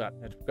Ortwin that's got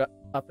it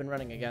up and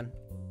running again.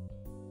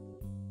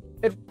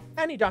 If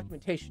any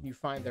documentation you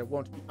find there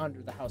won't be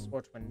under the House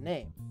Ortwin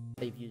name,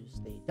 they've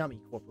used a dummy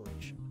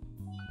corporation.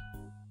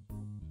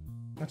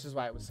 Which is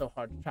why it was so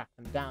hard to track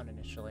them down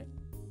initially.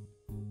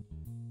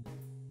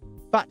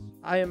 But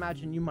I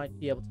imagine you might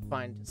be able to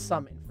find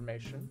some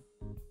information,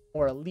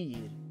 or a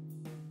lead,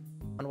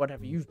 on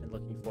whatever you've been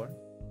looking for.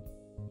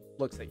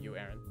 Looks at you,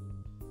 Aaron.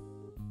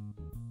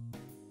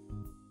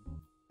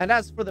 And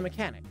as for the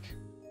mechanic,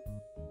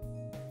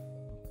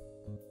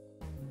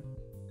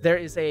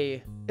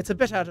 it's a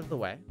bit out of the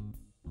way.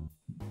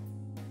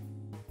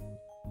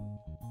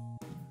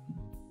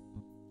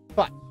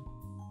 But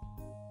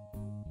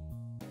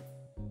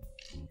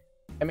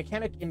a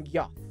mechanic in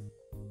Gyoth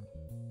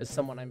is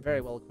someone I'm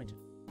very well acquainted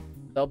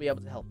with. They'll be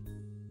able to help you.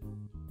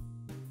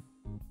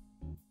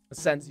 It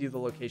sends you the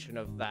location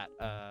of that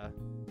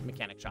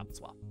mechanic shop as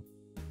well.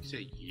 You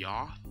say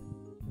Yoth?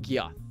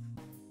 Gyoth.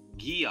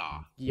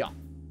 Gia. Gyoth.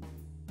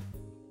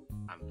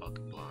 I'm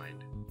fucking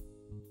blind.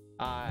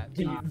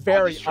 The God, very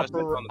all these trust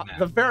upper, on the map.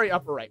 the very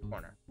upper right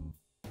corner.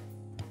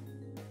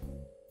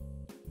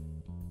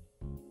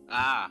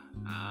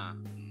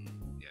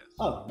 Yes.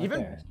 Oh, right Even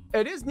there.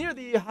 it is near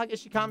the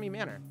Hagashikami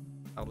Manor,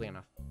 oddly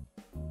enough.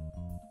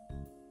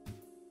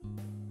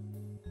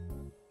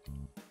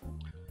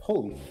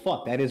 Holy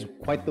fuck, that is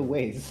quite the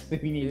ways.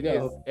 we need to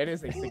go. It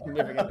is a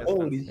significant distance.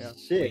 Holy Yeah.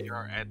 shit. We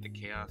are at the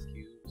Chaos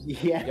Cubes.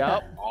 Yeah.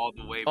 Yep. All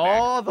the way back.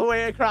 All the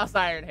way across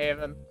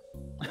Ironhaven.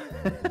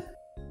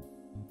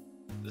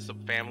 This a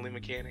family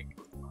mechanic?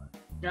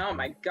 Oh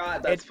my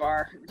god, that's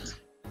far.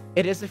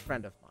 It is a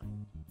friend of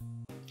mine.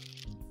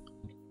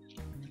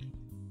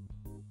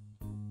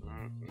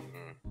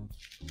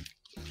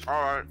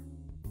 Alright.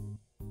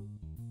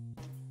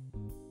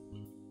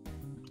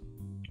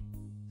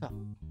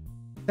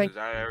 Thank Is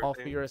that you all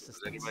for everything? your Does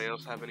assistance. anybody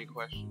else have any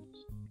questions?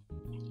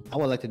 I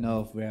would like to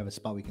know if we have a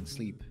spot we can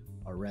sleep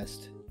or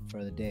rest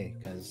for the day,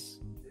 because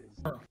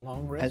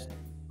Long rest.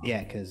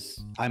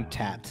 because I'm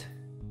tapped.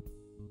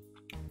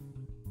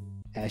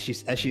 As she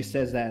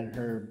says that,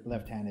 her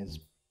left hand is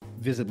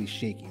visibly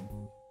shaking.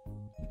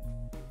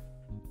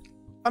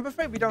 I'm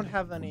afraid we don't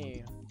have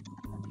any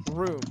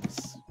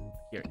rooms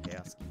here at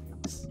Chaos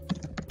Cubes.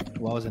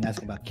 Well, I wasn't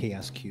asking about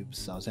chaos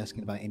cubes. I was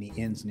asking about any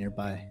inns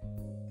nearby.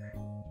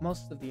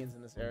 Most of the inns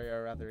in this area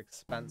are rather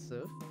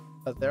expensive,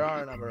 but there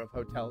are a number of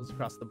hotels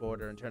across the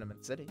border in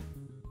Tournament City.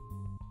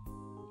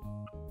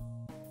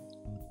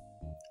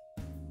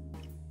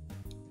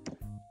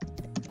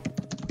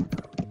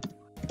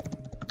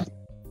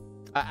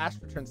 Ash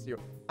returns to you.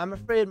 I'm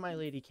afraid my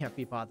lady can't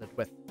be bothered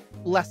with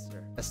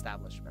lesser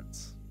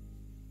establishments.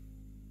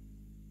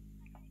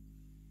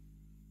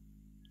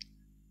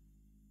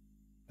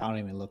 I don't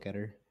even look at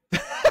her.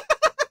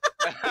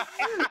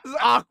 This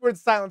awkward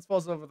silence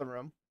falls over the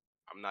room.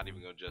 I'm not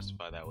even gonna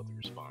justify that with a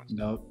response.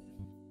 Nope.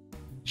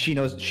 She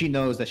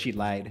knows that she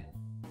lied.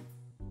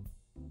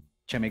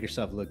 Trying to make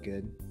herself look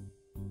good.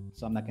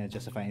 So I'm not gonna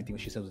justify anything when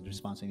she says with the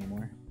response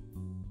anymore.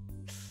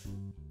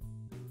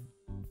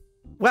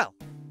 Well,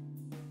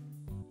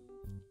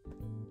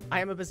 I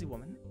am a busy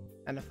woman,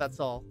 and if that's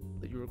all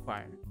that you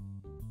require,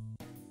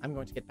 I'm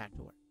going to get back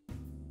to work.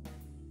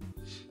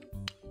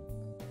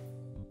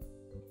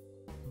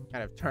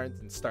 Kind of turns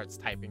and starts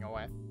typing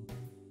away.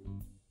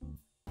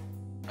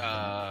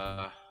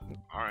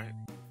 Alright.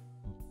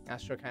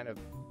 Astro kind of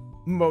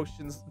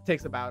motions,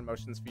 takes a bow and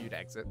motions for you to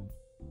exit.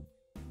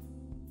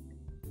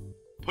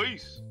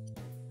 Peace.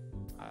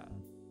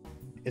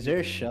 Is there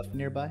a shelf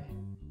nearby?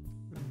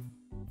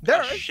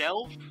 There A is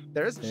shelf?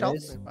 there is a There shelf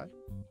is? nearby.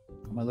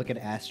 I'm gonna look at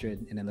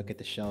Astrid and then look at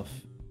the shelf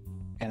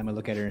And I'm gonna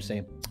look at her and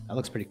say, "That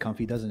looks pretty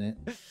comfy, doesn't it?"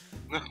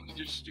 No,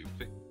 you're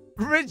stupid.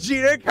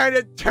 Regina kind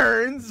of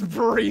turns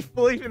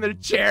briefly in their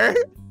chair.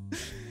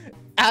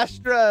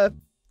 Astra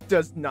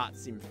does not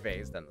seem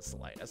phased in the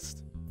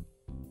slightest.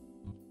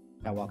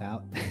 I walk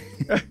out.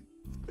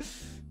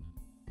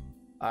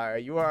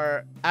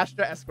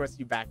 Astra escorts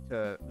you back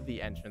to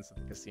the entrance of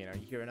the casino.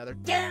 You hear another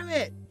 "damn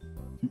it"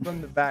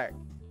 from the back.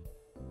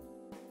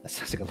 That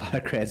sounds like a lot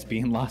of creds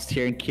being lost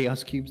here in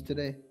Chaos Cubes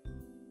today.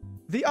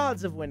 The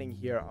odds of winning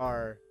here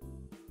are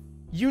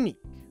unique.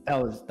 That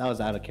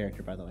was out of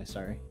character, by the way.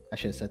 Sorry, I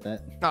should have said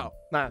that. Oh,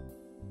 nah.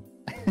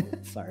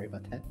 Sorry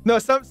about that. No,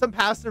 some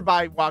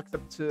passerby walks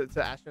up to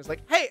Astra and is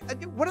like, "Hey,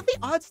 what are the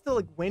odds to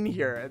like win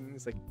here?" And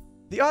he's like,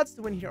 "The odds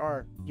to win here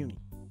are unique.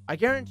 I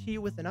guarantee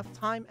you, with enough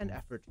time and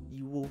effort,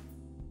 you will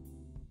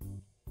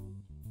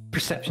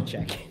Perception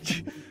check.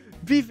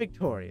 be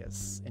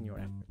victorious in your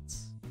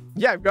efforts."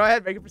 Yeah, go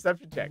ahead, make a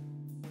perception check.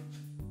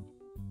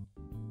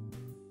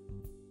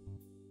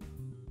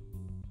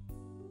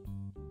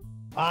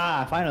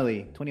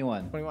 Finally,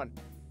 21. 21.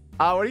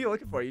 What are you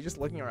looking for? Are you just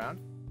looking around?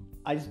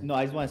 I just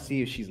want to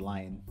see if she's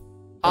lying.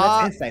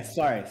 Oh, that's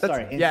insight.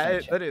 Sorry. Yeah,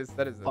 Insight check.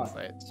 that is Fuck,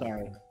 insight.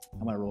 Sorry,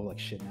 I'm gonna roll like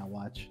shit now.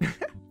 Watch.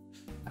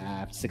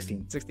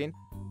 16. 16.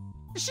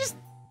 She's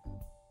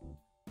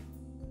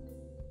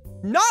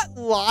not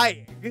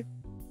lying.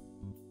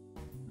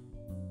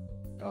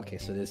 Okay,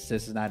 so this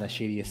is not a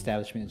shady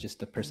establishment. It's just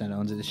the person that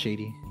owns it is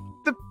shady.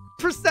 The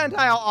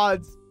percentile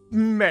odds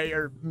may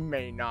or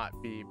may not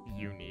be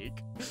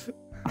unique.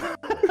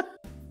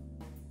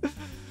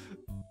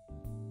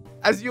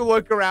 As you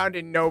look around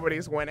and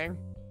nobody's winning.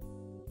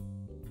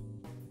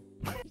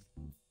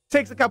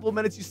 Takes a couple of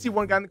minutes, you see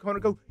one guy in the corner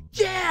go,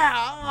 "Yeah!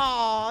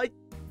 Aw,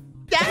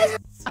 yes!"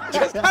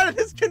 Just kind of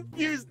this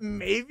confused,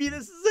 maybe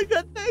this is a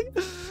good thing.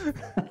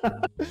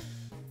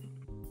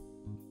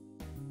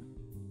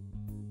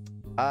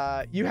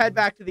 You head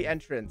back to the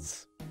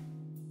entrance.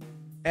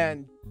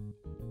 And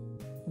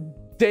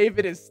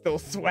David is still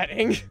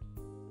sweating.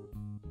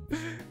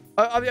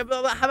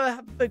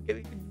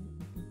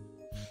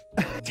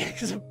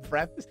 Takes a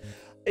breath.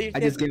 I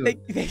just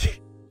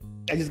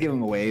give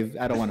him a wave.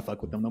 I don't want to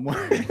fuck with them no more.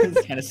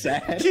 It's kind of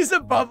sad. He's a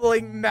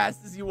bubbling mess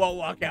as you all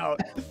walk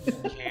out.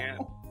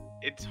 Can't.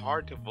 It's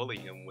hard to bully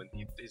him when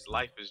his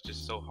life is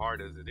just so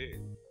hard as it is.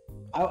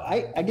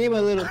 I gave him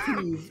a little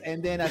tease,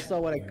 and then I saw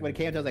when it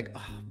came to, I was like,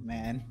 oh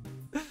man.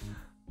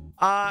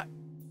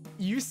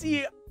 You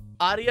see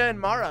Aria and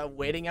Mara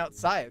waiting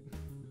outside.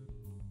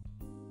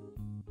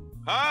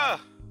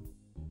 Ah!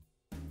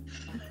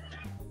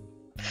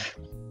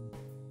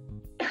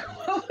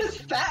 What was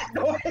that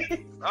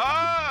noise?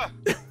 Ah!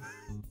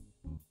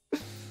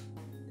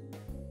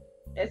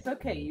 It's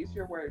okay. Use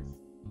your words.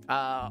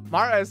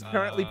 Mara is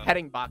currently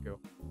petting Baku.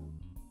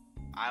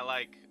 I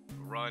like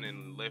run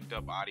and lift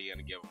up Adi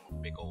and give him a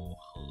big old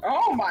hug.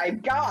 Oh my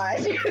god!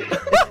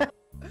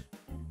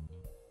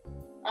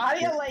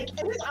 Adia, like,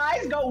 his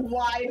eyes go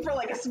wide for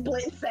like a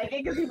split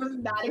second because he was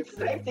not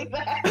expecting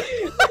that.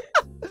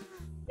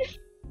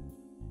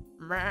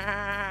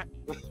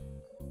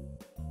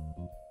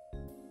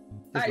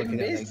 I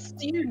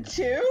missed you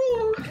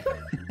too.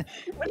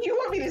 What do you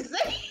want me to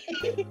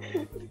say?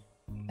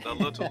 The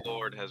little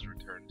lord has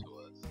returned to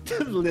us.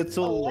 The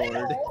little lord.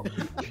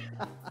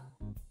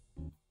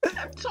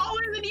 I'm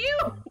taller than you.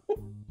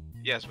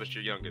 Yes, but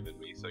you're younger than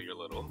me, so you're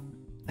little.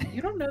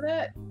 You don't know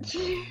that.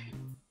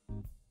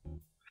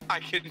 I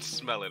can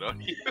smell it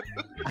on you.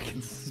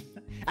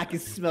 I can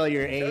smell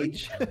your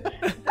age.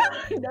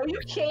 No, you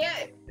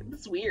can't.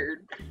 It's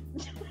weird.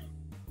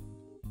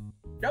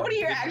 Nobody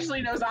here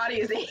actually knows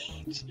Adia's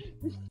age.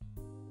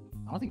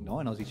 I don't think no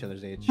one knows each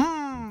other's age.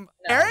 No.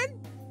 Aaron?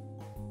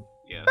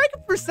 Yeah. Make a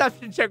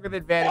perception check with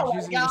advantage Oh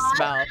using God. your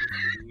smell.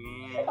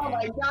 Oh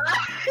my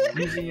god.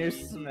 Using your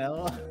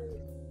smell.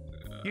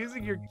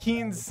 Using your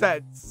keen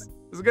sense.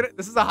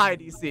 This is a high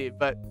DC,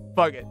 but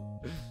fuck it.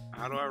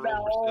 How do I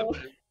roll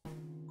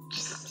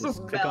perception?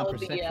 Just click on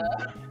perception.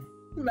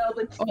 Smell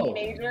the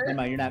teenager. Never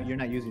mind, you're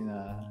not using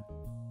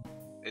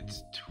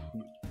It's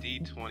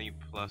D20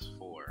 plus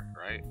 4,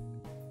 right?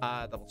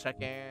 Double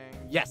checking.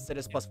 Yes, it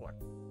is +4.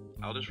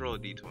 I'll just roll a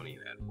D20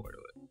 and add 4 to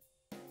it.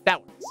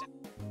 That works.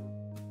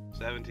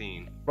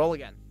 17. Roll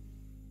again.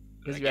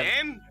 'Cause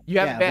Again? You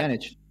have yeah,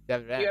 advantage. You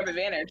have You advantage. have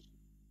advantage.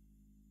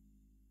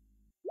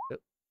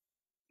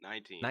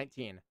 19.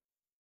 19.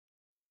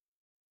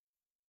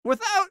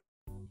 Without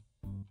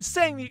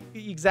saying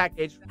the exact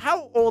age,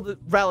 how old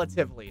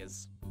relatively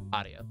is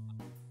Adia?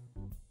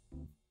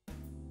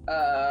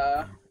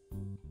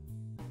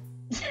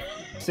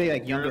 say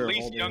like You're younger at or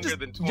least older. younger Just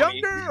than 20.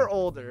 younger or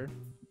older?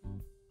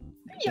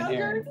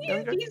 Younger.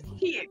 Younger?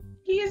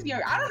 He is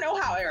younger. I don't know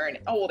how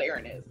old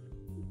Aaron is.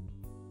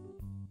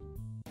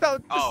 So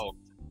just, Oh.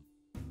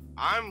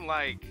 I'm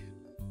like...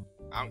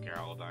 I don't care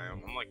how old I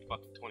am. I'm like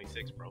fucking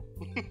 26, bro.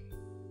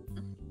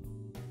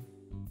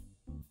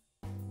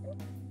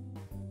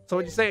 so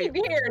would you say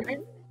Here,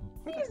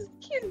 he's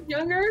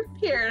younger.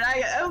 Here,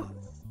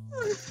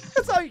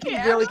 that's all you can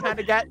Yeah. really kind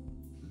of get?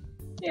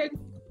 Yeah.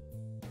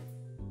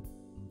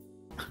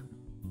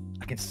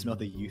 can smell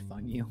the youth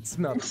on you.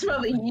 Smell.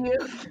 Smell the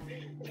youth.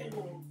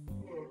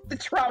 The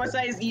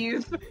traumatized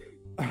youth.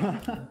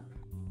 All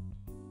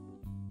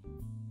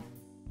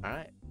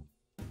right.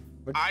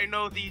 I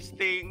know these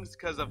things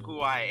because of who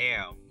I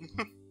am.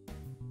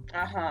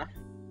 Uh-huh.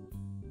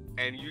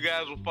 And you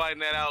guys will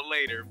find that out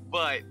later,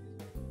 but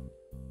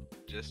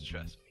just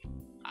trust me.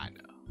 I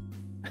know.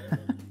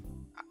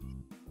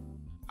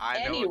 I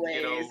know Anyways,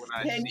 a kiddo when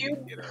I can see you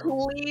a kiddo.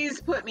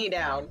 please put me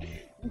down?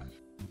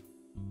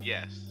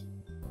 Yes.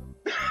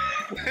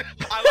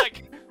 I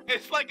like,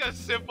 it's like a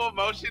simple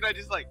motion. I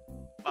just like,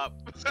 up.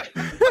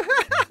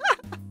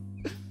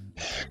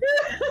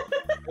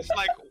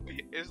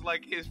 It's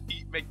like his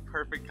feet make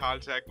perfect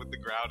contact with the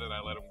ground and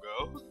I let him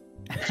go.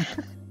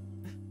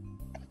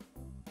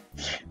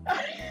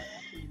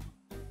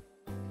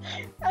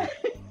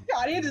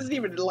 Claudia doesn't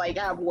even like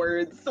have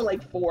words to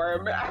like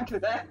form after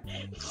that.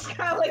 Just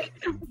kind of like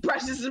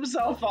brushes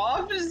himself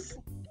off, just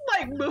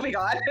like moving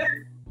on.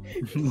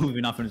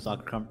 Moving on from this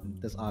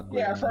awkward.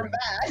 Yeah, from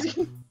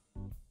that.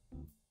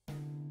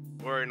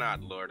 Worry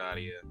not, Lord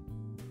Adia.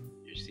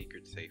 Your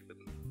secret's safe with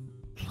me.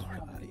 Lord,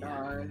 Oh my yeah.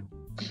 God.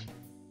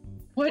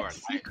 Or What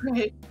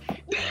secret?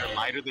 You're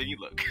lighter than you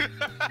look.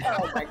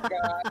 Oh my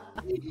God.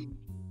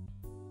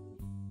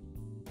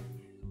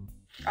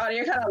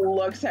 Adia kind of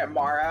looks at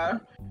Mara,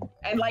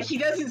 and like he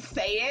doesn't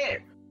say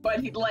it,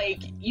 but he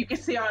like you can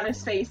see on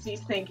his face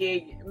he's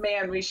thinking,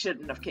 "Man, we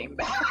shouldn't have came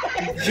back."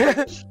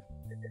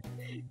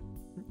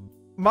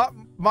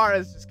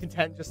 Mara's just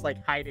content, just like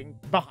hiding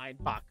behind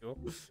Baku.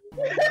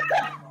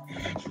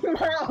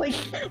 Mara only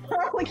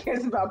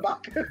cares about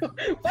Baku.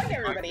 Fuck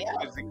everybody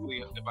else.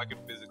 If I could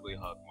physically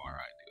hug Mara,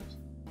 I'd do it.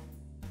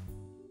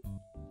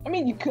 I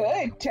mean, you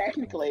could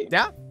technically.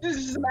 Yeah. This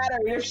is just a matter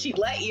of if she'd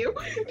let you.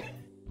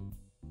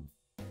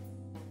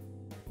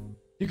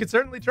 You could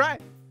certainly try.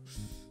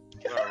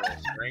 Roll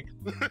strength.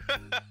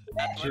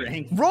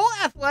 Drink. Roll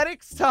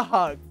athletics to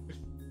hug.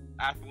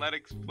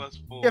 Athletics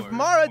 +4. If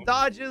Mara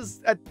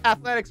dodges,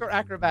 athletics or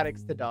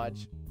acrobatics to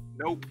dodge.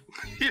 Nope.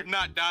 You're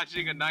not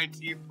dodging a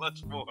 19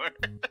 +4.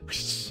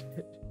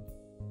 Shit.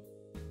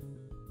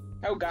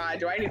 Oh God,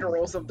 do I need to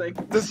roll something?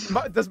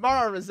 Does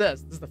Mara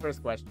resist? This is the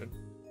first question.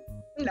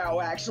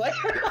 No, actually.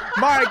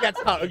 Mara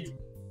gets hugged.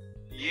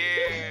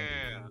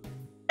 Yeah.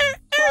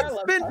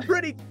 It's been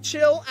pretty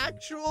chill,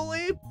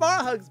 actually.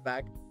 Mara hugs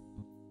back.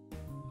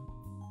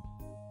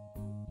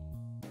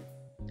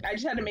 I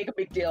just had to make a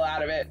big deal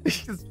out of it.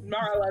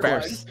 Mara loves Fair.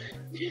 hugs.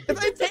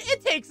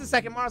 It takes a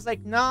second. Mara's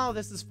like, no,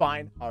 this is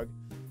fine. Hug.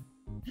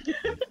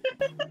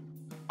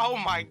 Oh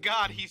my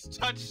God, he's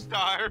touch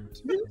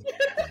starved.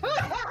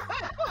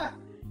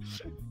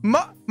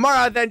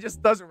 Mara then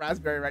just does a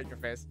raspberry right in your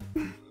face.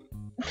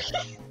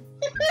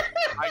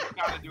 I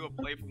gotta do a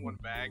play from one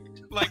bag.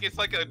 Like it's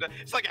like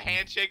a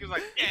handshake. It's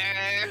like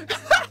yeah.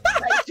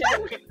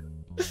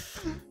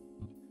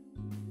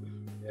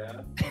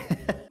 Yeah.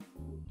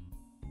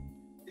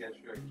 Yeah,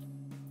 sure.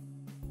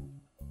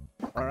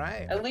 All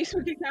right. At least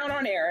we can count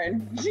on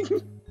Aaron.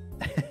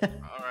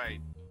 All right,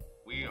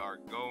 we are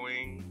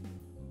going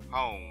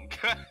home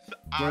because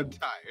I'm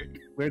tired.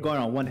 We're going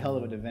on one hell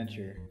of an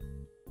adventure.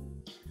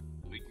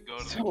 We can go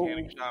to the So-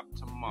 mechanic shop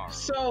tomorrow.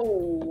 So,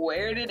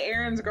 where did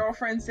Aaron's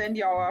girlfriend send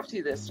y'all off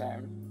to this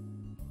time?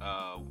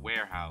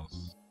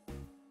 Warehouse.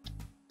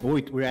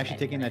 Oh, we're actually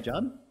taking that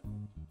job?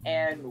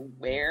 And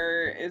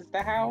where is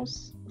the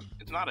house?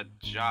 It's not a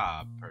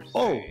job per se.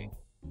 Oh.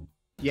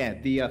 Yeah,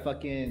 the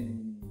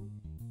fucking.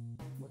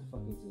 What the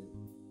fuck is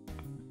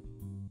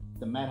it?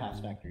 The Madhouse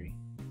Factory.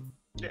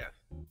 Yeah.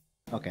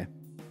 Okay.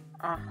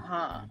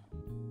 Uh-huh.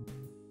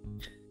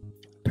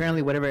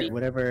 Apparently,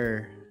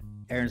 whatever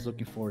Aaron's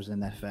looking for is in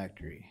that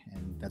factory,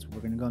 and that's where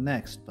we're gonna go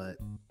next. But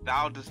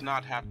Thou does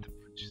not have to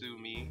pursue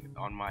me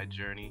on my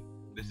journey.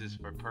 This is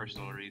for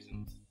personal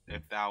reasons.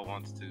 If thou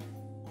wants to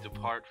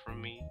depart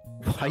from me,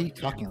 why are you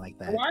talking like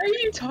that? Why are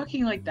you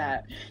talking like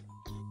that?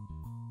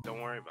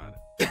 don't worry about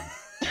it.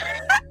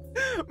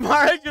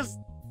 Mara just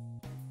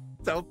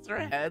tilts her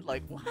head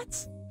like, what?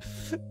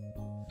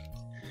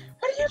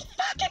 What are you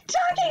fucking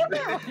talking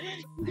about?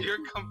 Your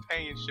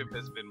companionship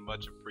has been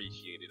much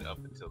appreciated up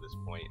until this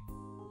point.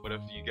 But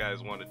if you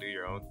guys want to do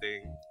your own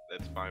thing,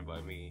 that's fine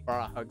by me.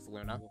 Mara hugs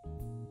Luna.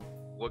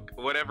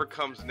 Whatever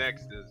comes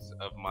next is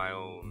of my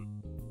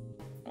own.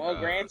 Well,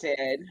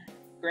 granted,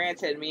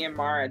 me and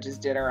Mara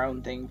just did our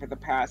own thing for the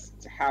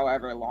past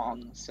however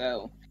long,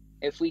 so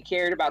if we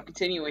cared about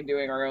continuing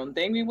doing our own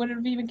thing, we wouldn't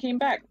have even came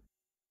back.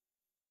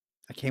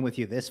 I came with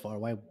you this far.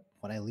 Why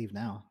would I leave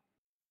now?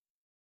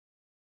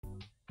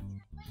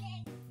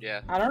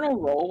 Yeah. I don't know,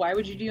 Roll, why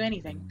would you do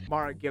anything?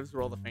 Mara gives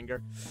Roll the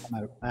finger.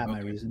 I have my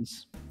Okay.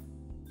 reasons.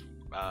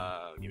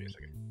 Give me a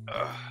second.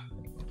 Ugh.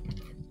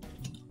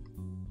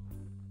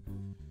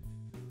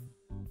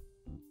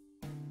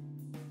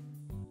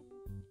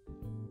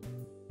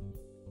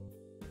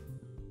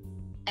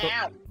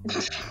 Ow!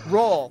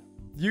 Roll.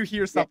 You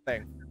hear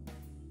something.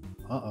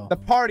 Uh The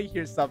party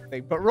hears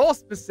something, but Roll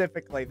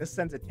specifically. This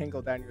sends a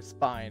tingle down your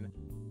spine.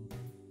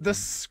 The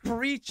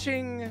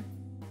screeching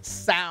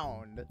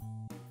sound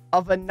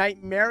of a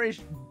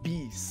nightmarish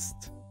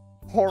beast.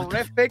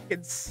 Horrific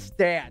in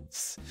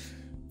stance.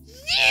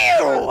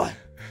 You!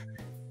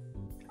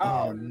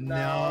 Oh,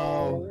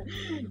 no.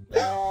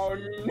 Oh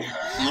no.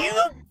 You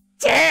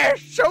dare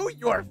show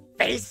your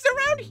face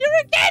around here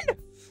again?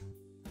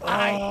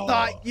 I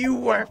thought you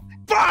were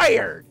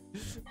fired!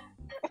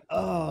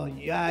 Oh,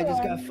 yeah, I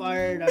just got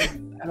fired.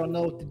 I don't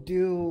know what to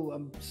do.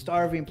 I'm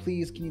starving.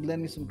 Please, can you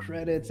lend me some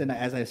credits? And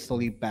as I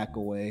slowly back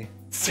away.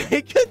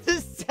 Take a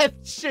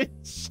deception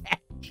check.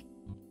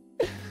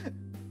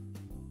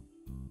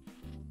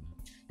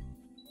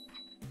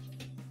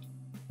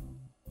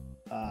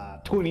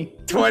 20.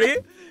 20?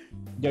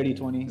 Dirty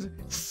 20.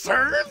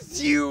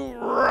 Serves you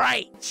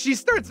right. She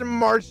starts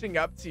marching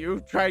up to you,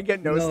 trying to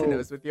get nose to No.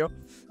 nose with you.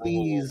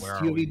 Please, where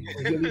are you we?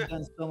 already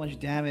done so much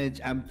damage.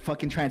 I'm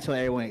fucking trying to tell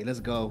everyone, hey, let's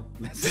go.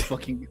 Let's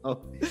fucking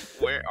go.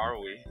 Where are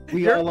we?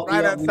 You're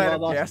right outside all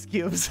of lost, gas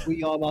cubes.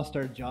 we all lost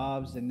our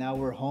jobs and now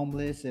we're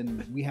homeless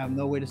and we have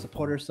no way to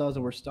support ourselves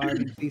and we're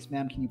starving. Please,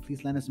 ma'am, can you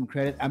please lend us some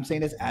credit? I'm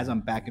saying this as I'm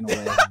backing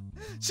away.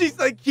 She's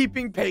like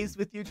keeping pace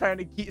with you, trying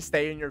to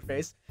stay in your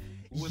face.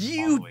 Who was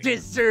You following?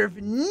 deserve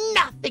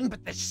nothing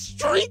but the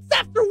streets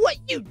after what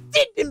you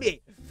did to me.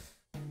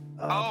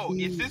 Oh,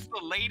 please. is this the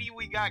lady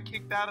we got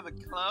kicked out of the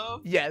club?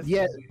 Yes.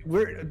 Yeah,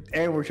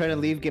 Aaron, we're trying to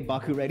leave. Get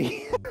Baku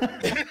ready.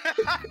 Can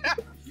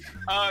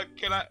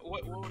I?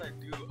 What would I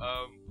do?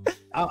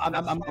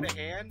 I'm a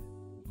hand.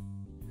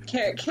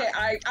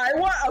 I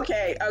want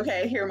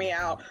okay, hear me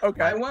out.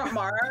 Okay. I want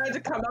Mara to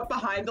come up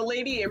behind the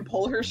lady and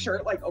pull her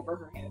shirt like over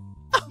her head.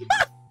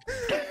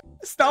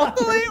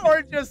 Stealthily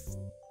or just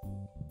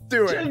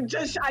do it?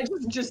 Just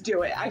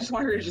do it. I just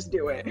want her to just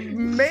do it.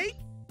 Make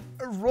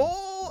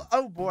roll.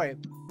 Oh boy,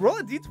 roll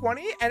a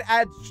d20 and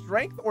add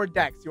strength or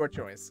dex, your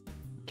choice.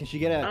 Can she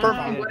get a?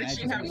 What does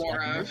she have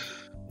more of?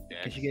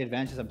 Can she get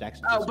advantages of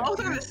Dex? Oh, both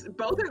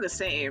are the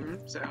same.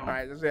 So All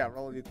right, just, yeah,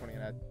 roll a d20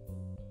 and add.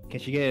 Can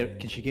she get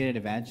an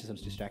advantage since I'm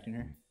distracting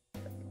her?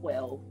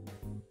 well.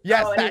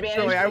 Yes, Oh, an advantage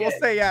actually, I to will get-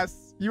 say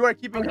yes. You are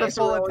keeping Okay, her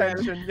so full roll again.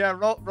 attention. Yeah,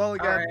 roll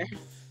again. Alright.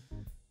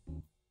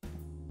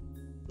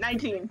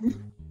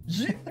 19.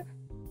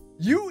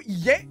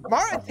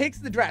 Mara takes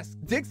the dress,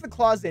 digs the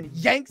claws in,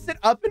 yanks it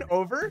up and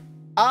over.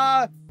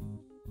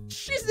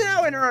 She's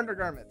now in her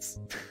undergarments.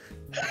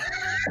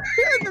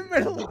 In the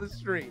middle of the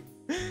street.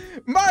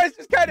 Mara's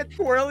just kind of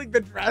twirling the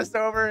dress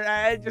over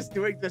and just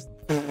doing this.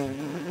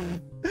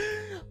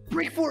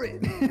 Break for it!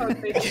 Oh,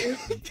 thank you.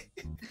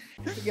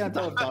 Get on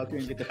top of Baku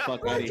and get the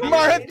fuck out of here.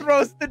 Mara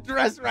throws the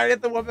dress right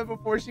at the woman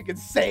before she can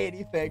say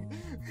anything.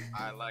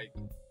 I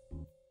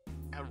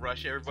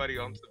rush everybody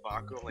onto the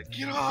Baku. I'm like,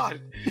 get on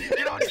down.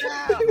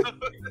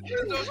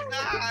 There's no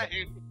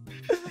time.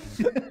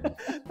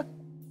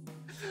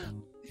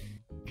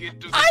 Get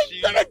to the I'm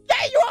sheet. gonna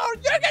get you out!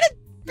 You're gonna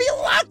be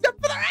locked up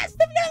for the rest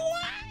of your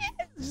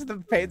life! Just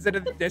the fades into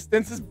the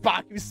distance as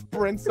Baku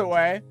sprints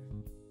away.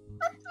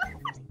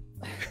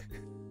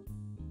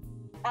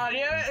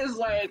 Anya is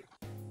like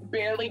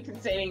barely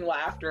containing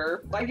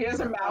laughter. Like he has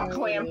a mouth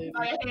clamped,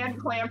 like a hand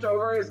clamped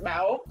over his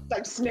mouth,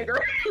 like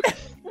sniggering.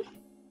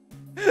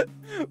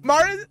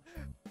 Mara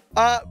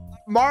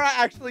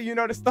actually, you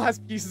notice, still has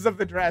pieces of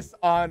the dress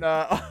on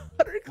her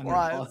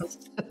claws.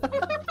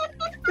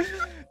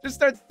 Just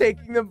starts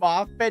taking them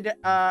off and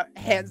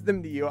hands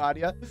them to you,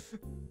 Adia.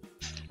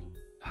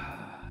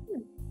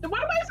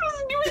 What am I supposed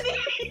to do with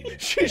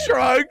these? She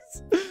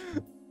shrugs.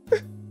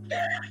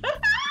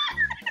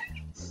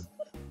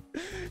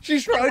 She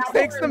shrugs,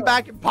 takes them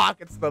back, and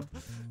pockets them.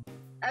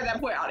 At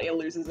that point, Anya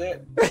loses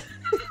it.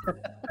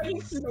 He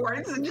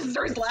snorts and just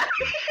starts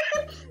laughing.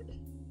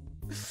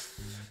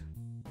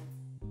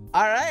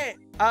 All right.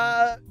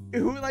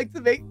 Who would like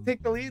to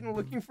take the lead in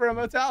looking for a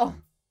motel?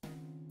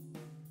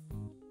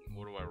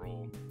 What do I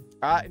roll?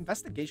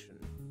 Investigation.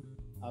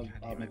 I'll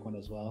make one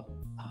as well.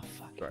 Oh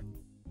fuck. Sure.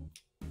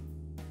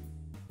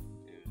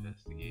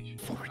 Investigation.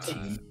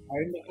 14.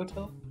 Are you in the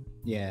hotel?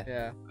 Yeah.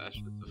 Yeah. That's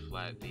just a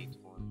flat D20.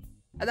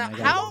 And now, I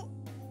got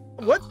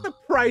what's the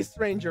price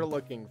range you're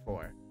looking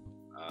for?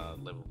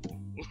 Livable.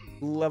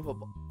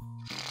 Livable.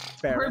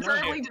 Fair enough.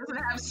 Preferably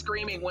doesn't have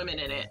screaming women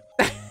in it.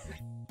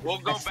 We'll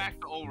go back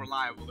to old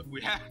reliable if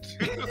we have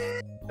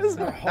to.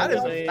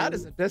 That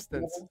is a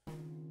distance.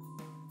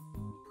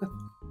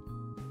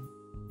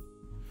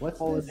 What's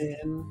Holiday this?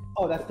 Inn.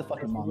 Oh, that's the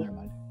fucking mall. Never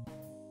mind.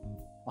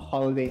 A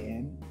Holiday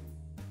Inn.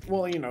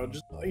 Well,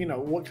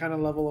 what kind of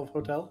level of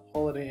hotel?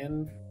 Holiday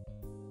Inn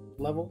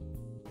level?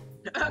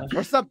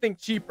 Or something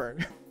cheaper.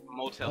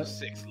 Motel What?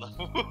 6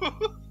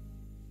 level.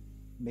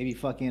 Maybe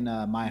fucking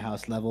my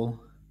house level.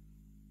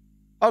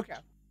 Okay.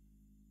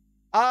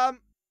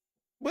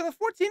 With a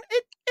 14,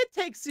 it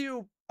takes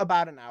you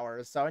about an hour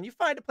or so, and you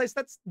find a place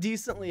that's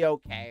decently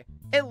okay.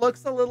 It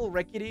looks a little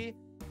rickety.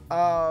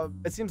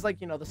 It seems like,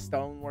 the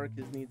stonework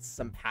needs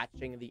some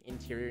patching, the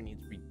interior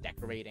needs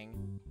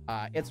redecorating.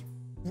 It's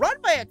run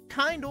by a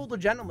kind older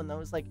gentleman, though.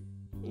 It's like,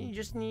 you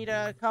just need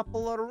a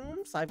couple of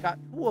rooms. I've got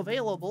 2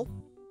 available.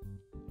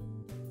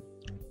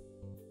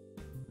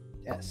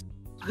 Yes.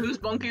 Who's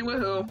bunking with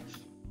who?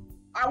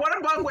 I want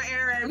to bunk with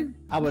Aaron.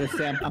 I would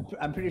say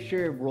I'm pretty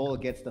sure Roll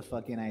gets the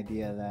fucking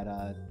idea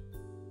that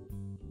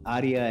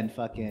Aria and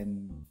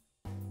fucking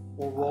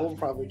Well, Roll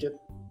probably get.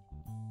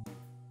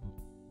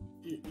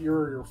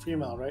 You're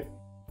female, right?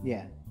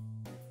 yeah.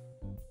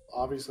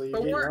 Obviously, you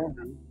But get your we're- own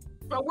room.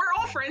 But we're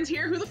all friends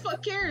here. Who the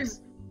fuck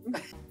cares?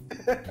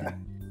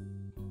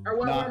 Or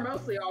well, Nah. we're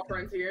mostly all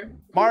friends here.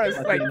 Mara's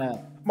like,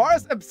 Fucking,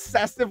 Mara's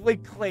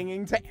obsessively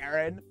clinging to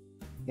Aaron.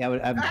 yeah,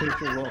 I'm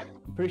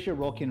pretty sure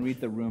Roll can read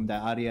the room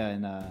that Aria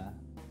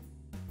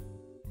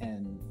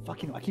and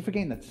fucking I keep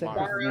forgetting that second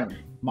Mara. name,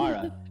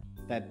 Mara,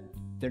 that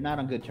they're not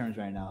on good terms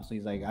right now. So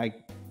he's like,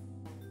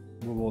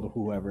 we'll roll to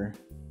whoever.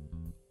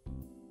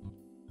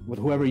 With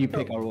whoever you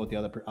pick, I'll roll with the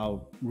other.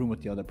 I'll room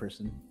with the other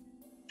person.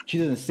 She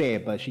doesn't say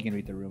it, but she can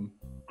read the room.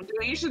 Do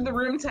each of the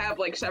rooms have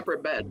like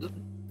separate beds?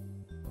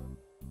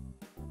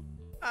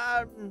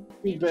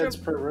 Two beds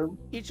per room.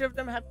 Each of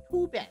them have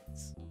 2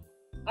 beds.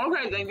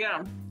 Okay, then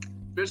yeah.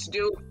 Just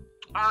do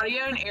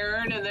Adia and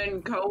Aaron, and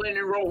then Cohen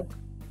and Roll.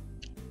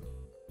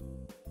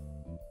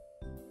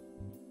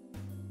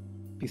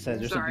 Besides,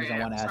 there's some Sorry, things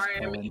I want to ask sorry,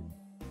 I'm Cohen. eating-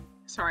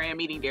 Sorry,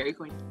 I'm eating Dairy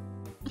Queen.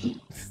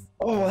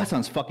 Oh, that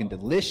sounds fucking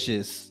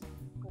delicious.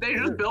 They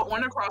just built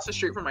one across the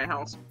street from my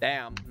house.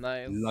 Damn,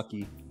 nice.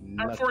 Lucky.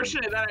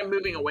 Unfortunate that I'm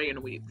moving away in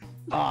a week.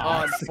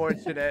 Oh,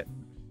 Unfortunate.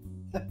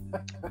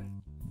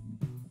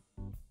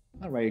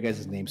 I'll write your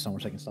guys' names somewhere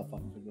so I can stop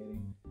fucking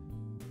forgetting.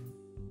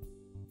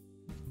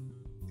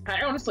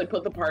 I honestly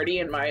put the party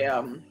in my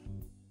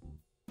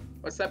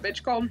what's that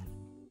bitch called?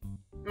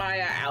 My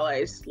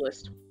allies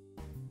list.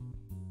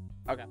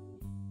 Not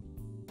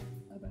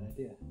a bad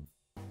idea.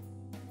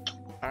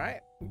 All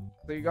right.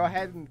 So you go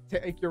ahead and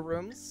take your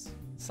rooms,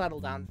 settle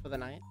down for the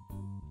night.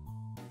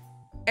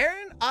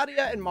 Aaron,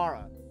 Adia, and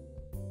Mara.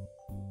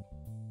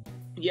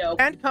 Yo,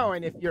 And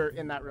Cohen if you're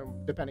in that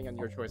room, depending on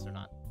your choice or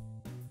not.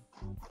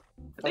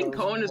 I think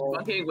Cohen is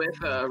bunking with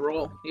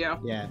Roll. Yeah.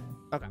 Yeah.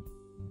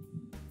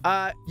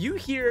 You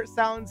hear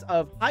sounds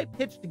of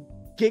high-pitched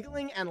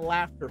giggling and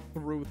laughter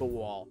through the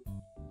wall.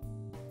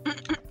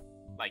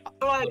 Like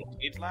Like,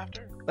 kids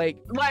laughter. Like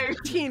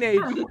teenage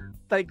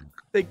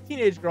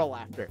teenage girl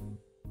laughter.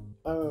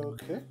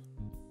 Okay.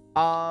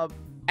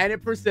 And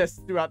it persists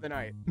throughout the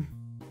night.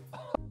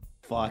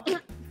 Fuck.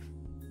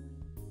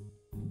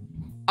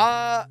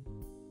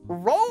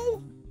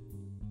 Roll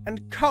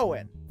and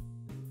Cohen.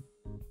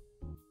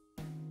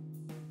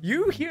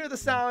 You hear the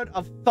sound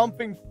of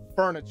thumping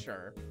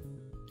furniture.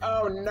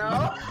 oh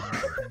no.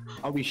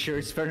 Are we sure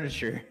it's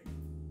furniture?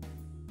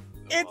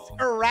 It's Oh.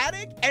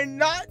 erratic and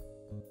not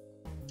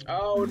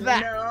Oh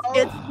that. no.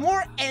 It's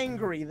more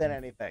angry than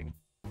anything.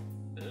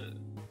 Ugh.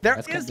 There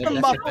That's, is that's the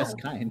the muffled.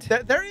 best kind.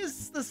 There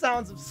is the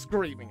sounds of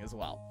screaming as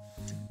well.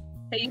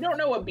 Hey, you don't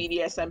know what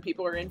BDSM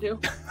people are into?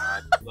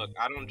 Look,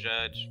 I don't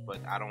judge, but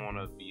I don't want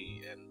to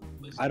be in.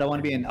 I don't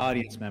want to be an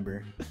audience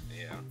member.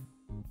 Yeah.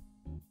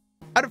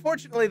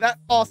 Unfortunately, that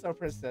also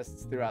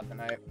persists throughout the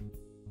night.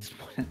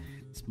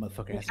 This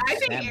motherfucker has I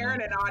think stamina.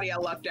 Aaron and Adia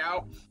lucked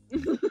out.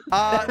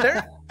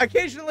 There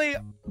occasionally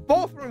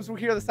both rooms will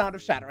hear the sound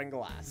of shattering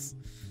glass.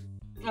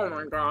 Oh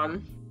my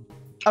god.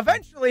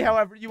 Eventually,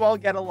 however, you all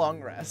get a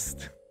long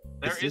rest.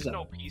 There This is is a-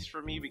 no peace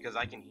for me because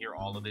I can hear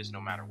all of this no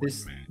matter where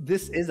This I'm at.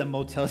 this is a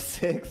Motel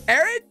 6.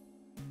 Aaron,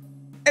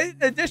 in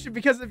addition,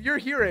 because of your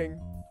hearing,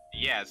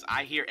 Yes,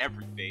 I hear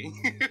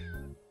everything.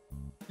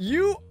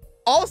 you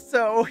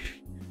also,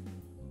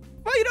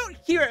 well, you don't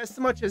hear it as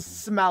much as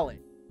smell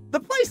it. The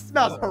place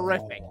smells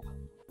horrific.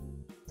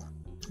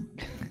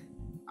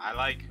 I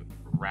like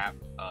wrap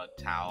a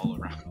towel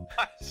around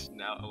my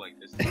snout like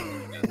this.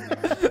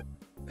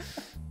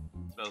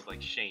 Smells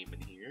like shame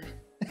in here.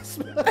 It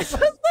smells like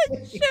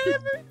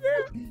shame in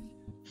here.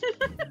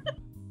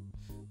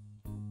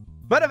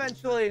 But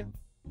eventually,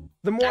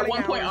 the morning At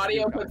one point, hours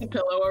Audio do puts come. a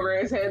pillow over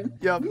his head.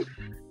 Yep.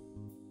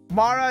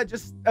 Mara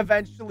just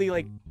eventually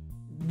like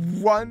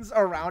runs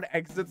around,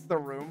 exits the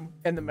room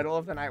in the middle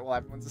of the night while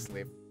everyone's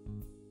asleep.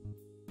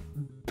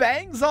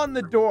 Bangs on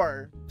the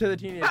door to the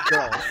teenage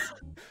girls.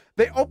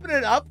 They open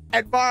it up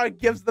and Mara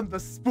gives them the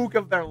spook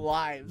of their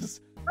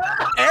lives.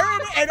 Aaron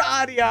and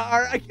Adia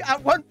are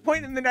at one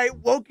point in the night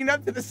woken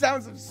up to the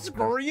sounds of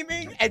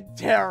screaming and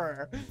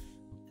terror.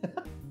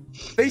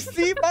 They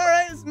see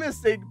Mara is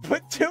missing,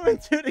 put 2 and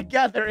 2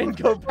 together, and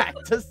go back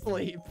to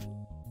sleep.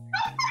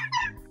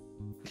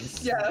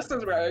 Yeah, that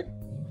sounds right.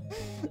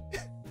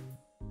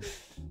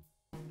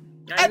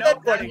 I And know, then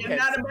I'm morning getting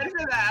hits. out of bed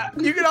for that.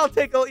 You can all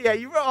take a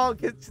you were all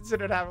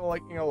considered having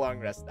like a long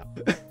rest now.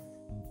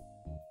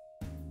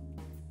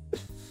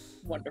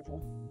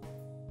 Wonderful.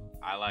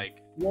 I like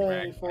Yay,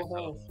 drag full myself.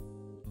 health.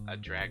 I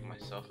drag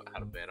myself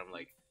out of bed. I'm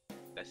like,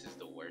 this is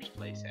the worst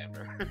place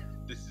ever.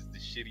 This is the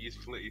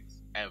shittiest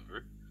place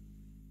ever.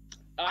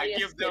 Adia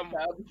give sticks them-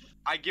 up.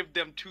 I give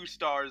them 2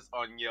 stars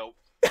on Yelp.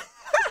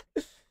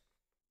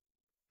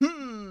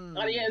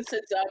 Adia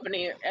sits up and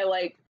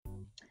like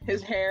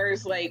his hair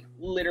is like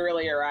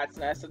literally a rat's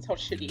nest. That's how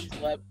shitty he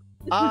slept.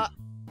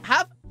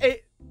 Have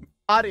a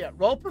Adia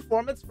roll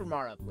performance for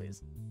Mara,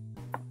 please.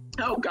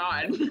 Oh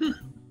god.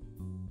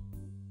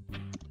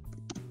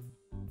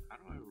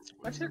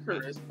 What's her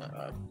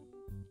charisma?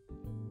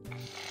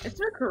 Is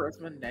her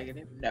charisma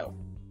negative? No.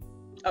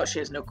 Oh, she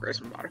has no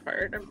charisma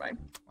modifier. Never mind.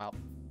 Wow.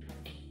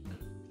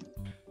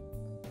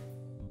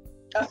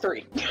 A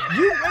 3.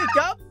 You wake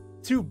up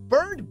to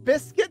burned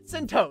biscuits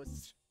and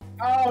toast.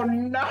 Oh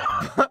no!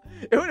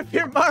 It would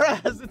appear Mara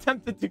has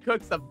attempted to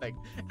cook something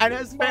and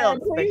has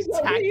failed Please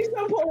spectacularly.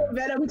 don't pull a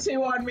Venom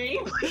 2 on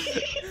me.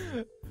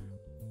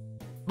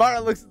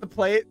 Mara looks at the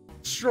plate,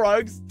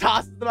 shrugs,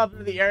 tosses them up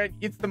into the air, and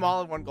eats them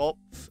all in one gulp.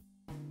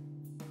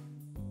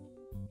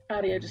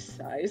 Adia just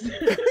sighs.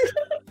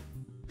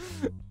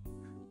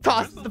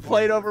 Tosses the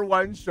plate over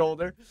one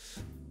shoulder.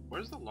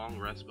 Where's the long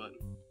rest button?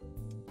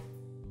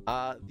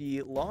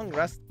 The long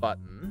rest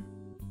button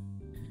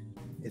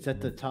It's at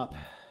the top.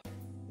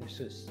 It's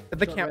just at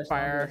the short rest, long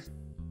campfire, rest.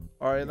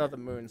 or not the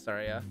moon.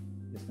 Sorry, yeah,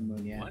 It's the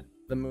moon, yeah. What?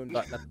 the moon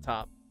button at the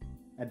top.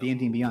 At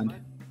D&D and Beyond.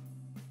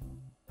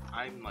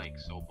 I'm like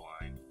so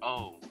blind.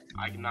 Oh,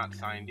 I'm not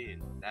signed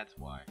in. That's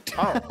why.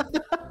 Oh,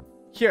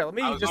 here, let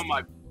me I was just on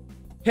my.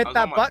 hit I was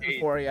that on my button page.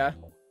 for you. Yeah.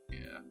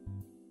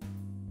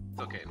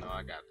 It's okay. No,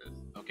 I got this.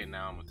 Okay,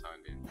 now I'm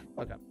signed in.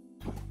 Okay.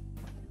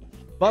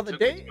 Well, the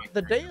took me day to my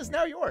the day is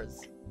now yours.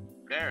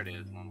 There it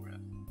is. Long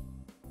rest.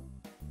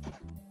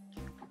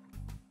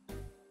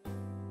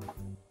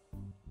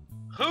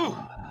 Whew.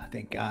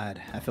 Thank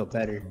God. I feel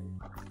better.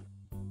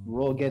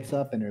 Roll gets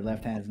up and her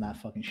left hand is not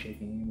fucking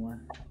shaking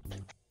anymore.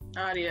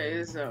 Adia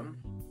is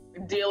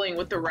dealing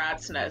with the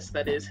rat's nest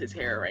that is his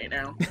hair right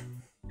now.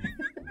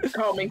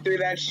 Combing through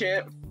that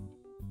shit.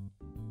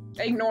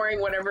 Ignoring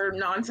whatever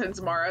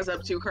nonsense Mara's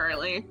up to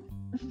currently.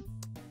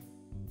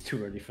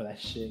 Too early for that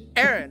shit.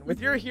 Aaron, with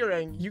your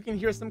hearing, you can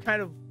hear some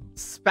kind of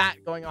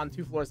spat going on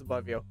 2 floors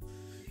above you.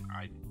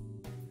 I'm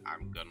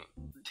gonna.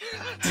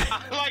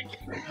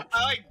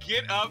 I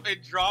get up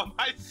and draw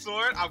my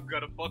sword. I'm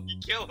gonna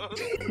fucking kill him.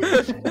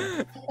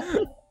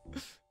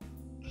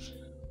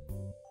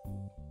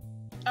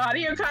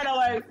 Adia kind of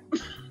like.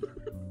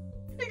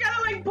 He kind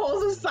of like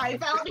pulls his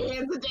scythe out and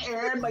hands it to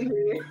Aaron, like,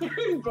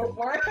 go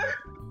for it.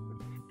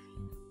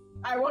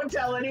 I won't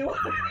tell anyone.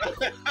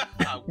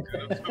 I'm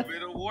gonna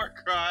commit a war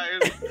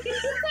crime.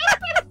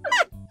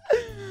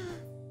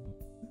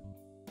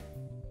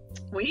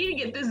 We need to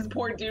get this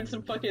poor dude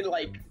some fucking,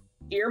 like,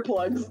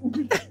 earplugs.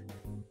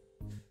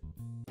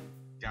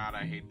 God,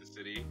 I hate the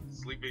city.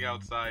 Sleeping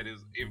outside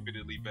is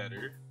infinitely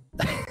better.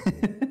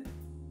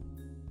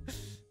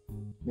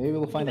 Maybe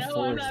we'll find a No,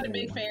 forest. I'm not a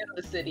big area. fan of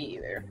the city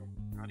either.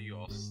 How do you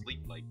all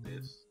sleep like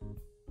this?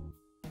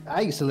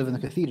 I used to live in the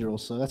cathedral,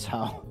 so that's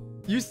how.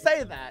 You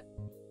say that,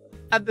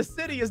 and the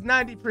city is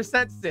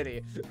 90%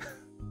 city.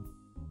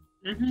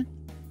 Mm-hmm.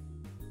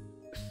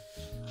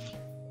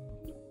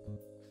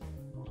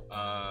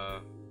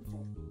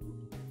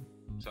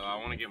 So I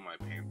want to get my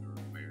panther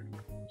repaired.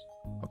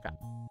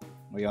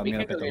 We all meet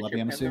up at the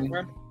lobby, I'm assuming.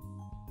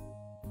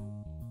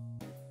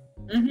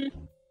 Mm-hmm.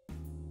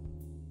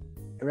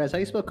 Hey, Raz, how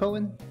you spell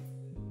Cohen?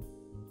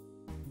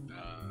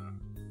 Koen.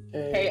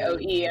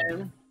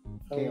 K-O-E-N,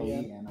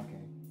 okay.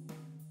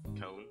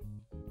 Cone.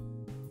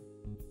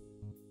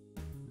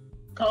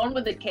 Cone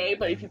with a K,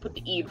 but if you put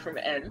the E from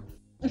N.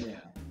 Yeah.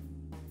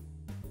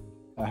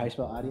 How you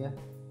spell Adia?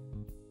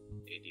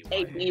 A-D-Y-A.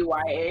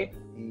 A-D-Y-A.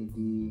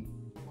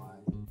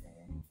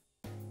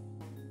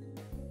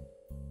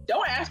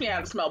 Don't ask me how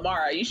to spell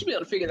Mara. You should be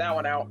able to figure that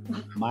one out.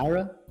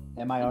 Myra?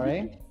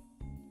 M-I-R-A?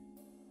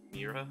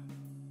 Mira.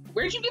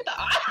 Where'd you get the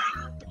I?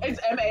 It's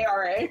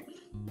M-A-R-A.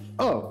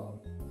 Oh.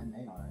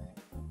 M-A-R-A.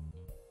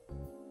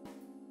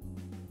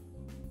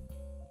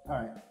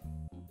 Alright.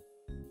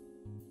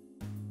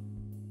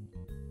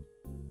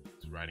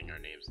 It's writing our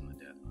names in the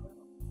death.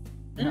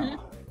 Mm-hmm.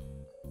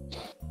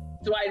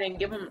 So I didn't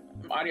give him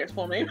Adia's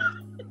full name.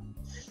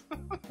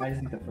 I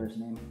just need the first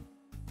name.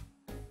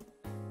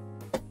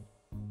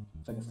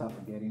 So I can stop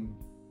forgetting.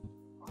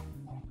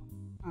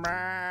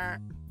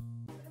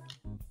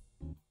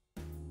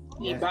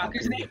 Need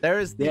Baku's name. There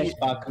is the Yes,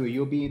 Baku,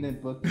 you'll be in the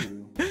book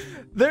too.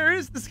 there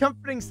is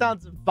discomforting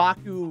sounds of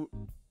Baku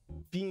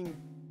being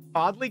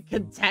oddly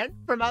content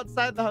from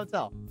outside the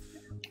hotel.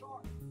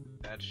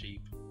 That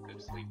sheep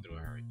could sleep through a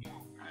hurricane.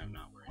 I am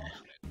not worried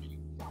about that sheep.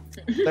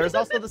 There's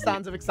also the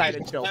sounds of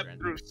excited I slept children.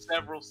 through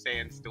several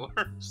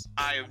sandstorms.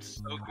 I am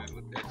so good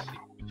with that sheep.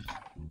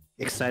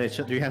 Excited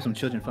children. You have some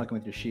children fucking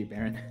with your sheep,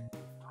 Aaron.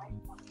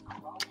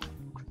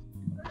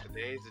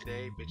 Today's the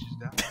day bitches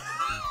die.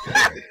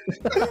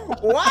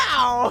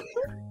 Wow!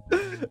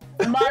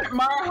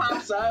 Mara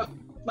hops up,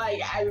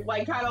 like I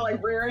like kind of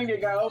like rearing to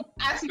go,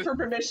 asking for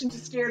permission to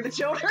scare the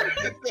children.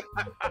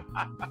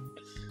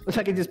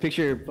 I can just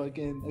picture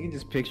fucking. I can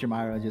just picture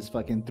Myra just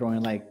fucking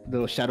throwing like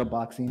little shadow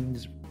boxing.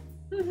 Just...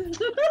 He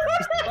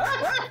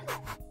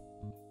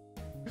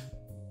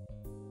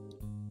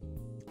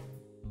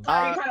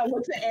kind of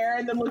looks at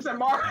Aaron, then looks at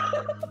Mara.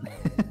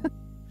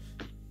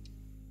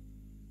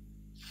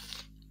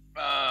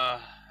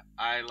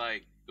 I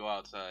like go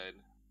outside.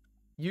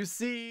 You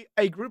see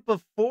a group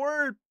of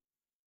 4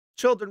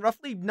 children,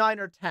 roughly 9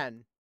 or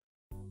 10,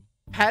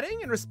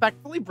 petting and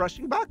respectfully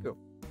brushing Baku.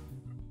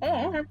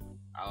 Oh, okay.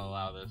 I'll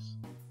allow this.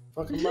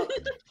 Fuck him up.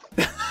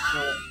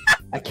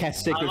 I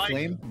cast Sacred like-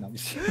 Flame. No, I'm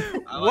just... I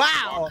like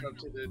Wow. walk up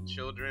to the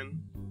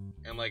children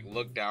and like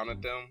look down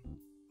at them,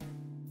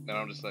 and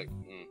I'm just like,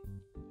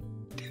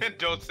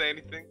 don't say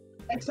anything.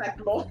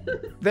 Acceptable.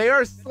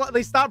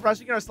 They stop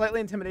brushing and are slightly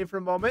intimidated for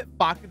a moment.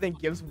 Baku then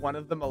gives one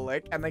of them a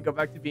lick, and they go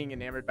back to being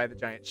enamored by the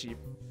giant sheep.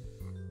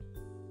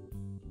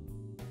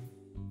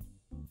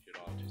 Should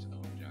all just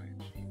own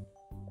giant sheep.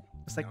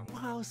 It's like,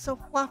 wow, so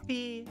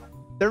fluffy.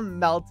 They're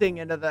melting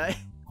into the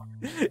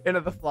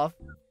into the fluff.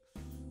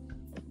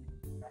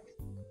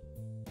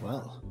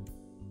 Well,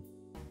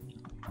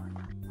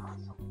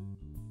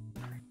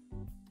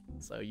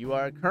 So you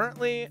are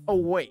currently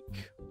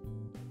awake.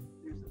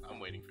 I'm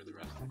waiting for the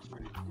rest of the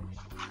stream.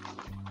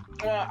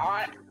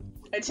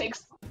 It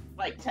takes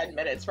like 10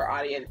 minutes for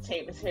Adi to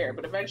tame his hair,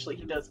 but eventually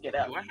he does get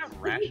up. Do I have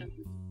rations?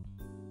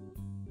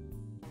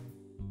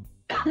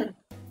 Do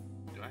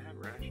I have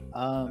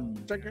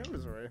rations? Check your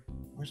inventory.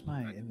 where's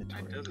my It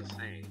inventory? doesn't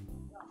say.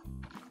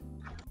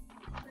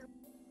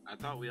 I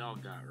thought we all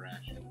got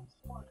rations.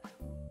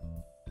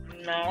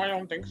 No, I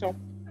don't think so.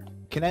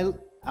 Can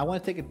I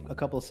want to take a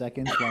couple of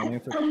seconds while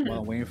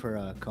I'm waiting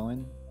for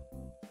Cohen,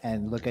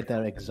 and look at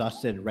that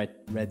exhausted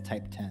red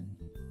type 10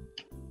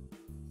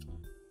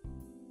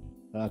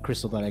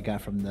 crystal that I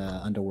got from the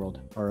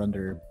underworld or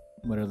under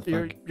whatever the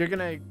fuck. You're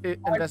gonna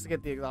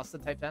investigate the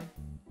exhausted type 10?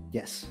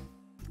 Yes,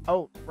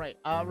 Oh, right.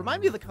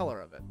 Remind me of the color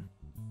of it.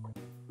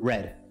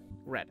 red.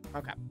 Red.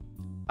 Okay.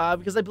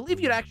 Because I believe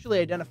you'd actually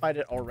identified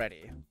it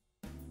already.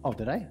 Oh,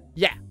 did I?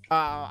 Yeah.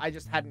 I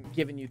just hadn't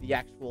given you the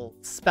actual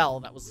spell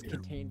that was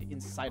contained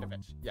inside of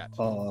it yet.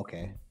 Oh,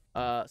 okay.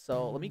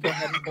 So let me go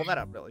ahead and pull that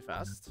up really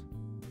fast.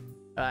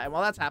 And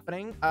while that's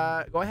happening,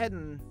 go ahead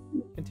and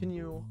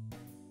continue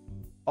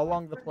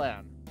along the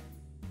plan.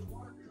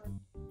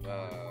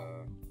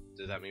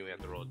 Does that mean we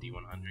have to roll a D100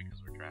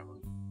 because we're traveling?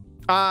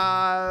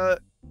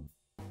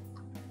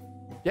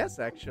 Yes,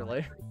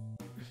 actually.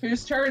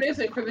 Whose turn is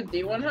it for the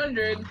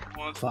D100? Who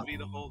wants Fuck. to be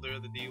the holder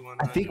of the D100?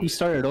 I think we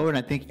started over, and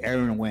I think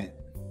Aaron went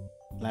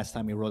last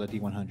time we rolled a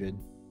D100.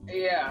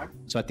 Yeah.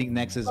 So I think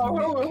next is. Oh,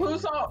 Nick.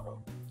 who's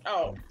all?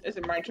 Oh, is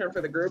it my turn for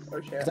the group?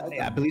 Oh shit. 'Cause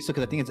I believe so,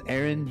 because I think it's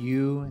Aaron,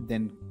 you,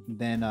 then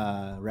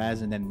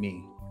Raz, and then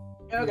me.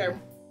 Okay.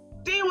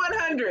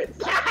 D100.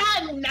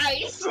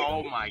 Nice.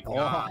 Oh my Oh,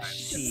 god.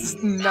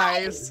 shit.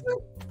 Nice.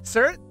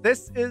 Sir,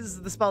 this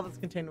is the spell that's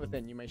contained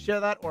within. You may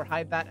share that or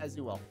hide that as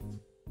you will.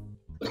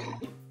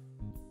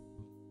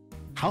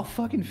 How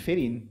fucking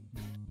fitting.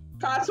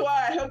 Katsuo,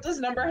 I hope this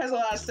number has a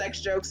lot of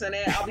sex jokes in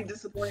it. I'll be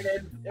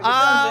disappointed if it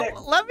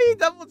doesn't. Let me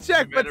double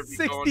check, You but better be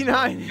going to a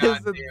 69 is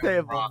the goddamn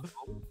table.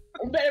 brothel.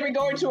 We better be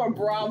going to a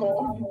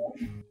brothel.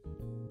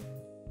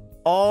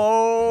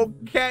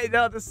 Okay,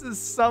 no, this is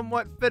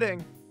somewhat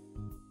fitting.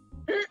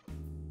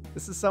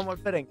 This is somewhat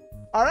fitting.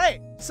 All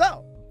right,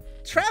 so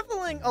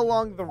traveling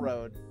along the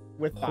road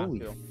with Holy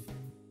Baku,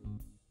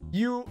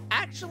 you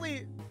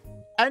actually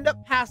end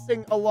up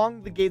passing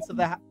along the gates of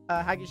the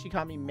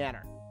Hagishikami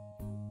Manor.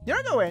 You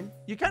don't go in,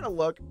 you kind of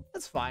look,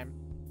 that's fine.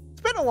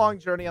 It's been a long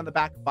journey on the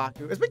back of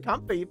Baku. It's been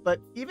comfy, but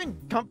even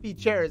comfy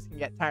chairs can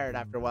get tired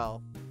after a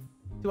while.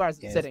 2 hours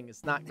of Yes. sitting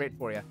is not great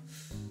for you.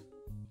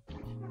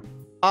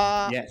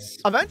 Yes.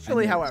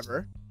 Eventually, I know.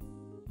 however,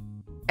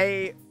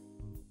 a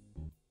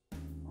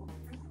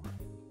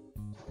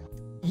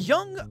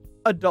young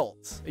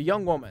adult, a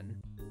young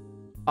woman,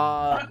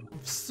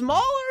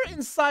 smaller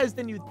in size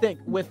than you'd think,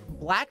 with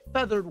black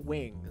feathered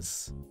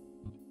wings,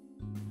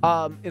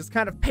 is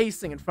kind of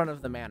pacing in front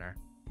of the manor.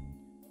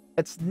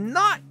 It's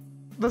not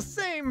the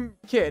same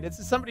kid.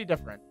 It's somebody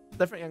different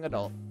young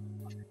adult.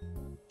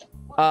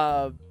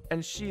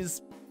 And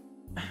she's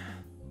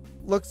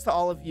looks to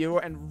all of you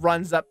and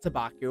runs up to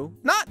Baku,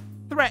 not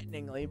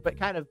threateningly, but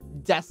kind of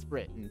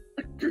desperate and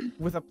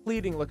with a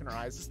pleading look in her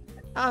eyes.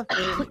 I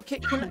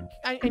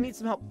need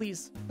some help,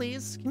 please.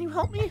 Please, can you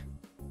help me?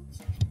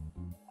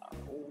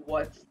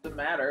 What's the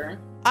matter?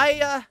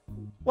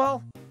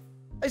 Well,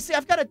 I see.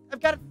 I've got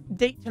a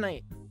date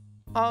tonight.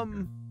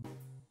 And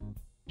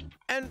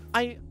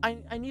I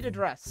need a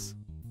dress.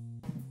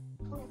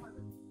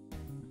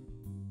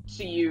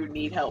 Do you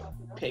need help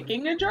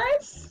picking a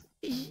dress?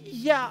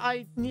 Yeah,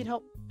 I need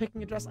help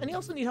picking a dress. And I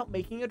also need help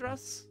making a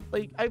dress.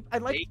 Like,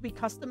 I'd like it to be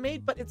custom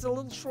made, but it's a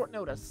little short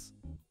notice.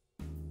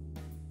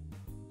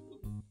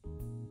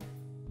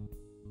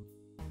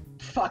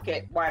 Fuck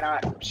it, why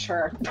not?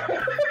 Sure.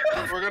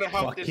 We're gonna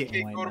help Fuck this it,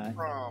 kid why go to not?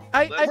 prom.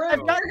 I've Let's got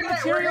go. the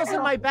materials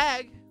in my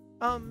bag.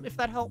 If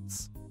that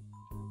helps.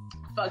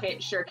 Fuck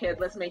it, sure, kid.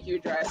 Let's make you a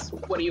dress.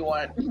 What do you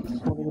want?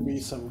 We're gonna be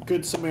some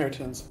good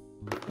Samaritans.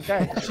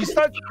 Okay. She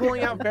starts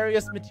pulling out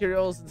various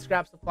materials and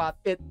scraps of cloth.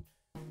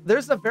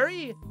 There's a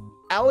very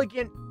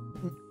elegant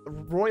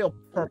royal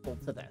purple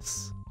to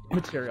this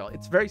material.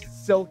 It's very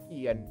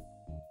silky and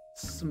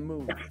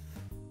smooth.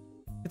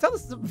 It's all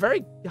this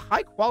very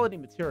high quality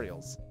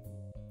materials.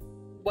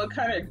 What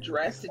kind of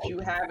dress did you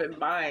have in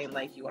mind?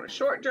 Like, you want a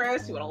short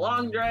dress? You want a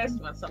long dress?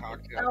 You want something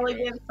Cocktail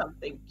elegant?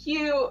 Something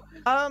cute?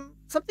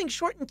 Something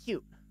short and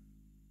cute.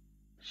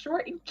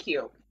 Short and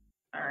cute.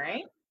 All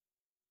right.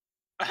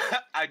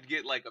 I'd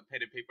get like a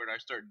pen and paper and I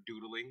start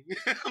doodling.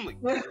 I'm like,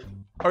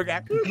 Okay.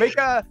 Make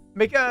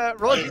a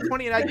roll a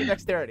d20 and add your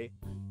dexterity.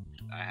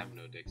 I have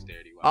no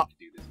dexterity. Why would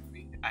you do this to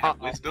me? I have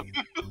wisdom.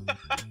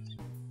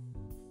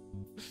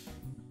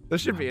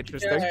 This should be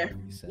interesting. Yeah.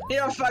 You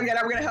know, fuck it.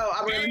 I'm gonna help.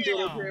 I'm gonna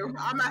doodle too.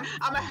 I'm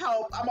a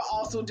help. I'm a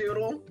also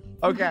doodle.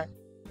 Okay.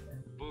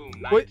 Boom,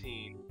 Wait.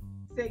 19.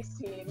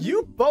 16.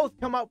 You both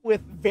come up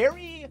with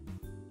very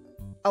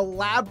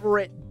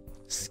elaborate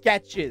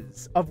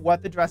sketches of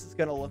what the dress is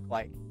going to look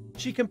like.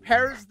 She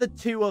compares the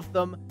two of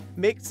them,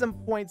 makes some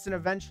points, and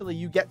eventually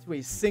you get to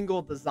a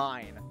single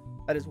design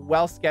that is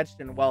well sketched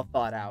and well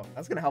thought out.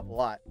 That's going to help a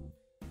lot.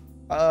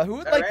 Who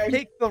would like to Alright.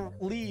 take the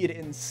lead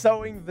in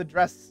sewing the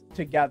dress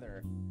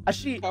together? As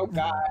she Oh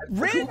god.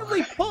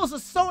 randomly pulls a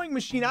sewing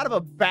machine out of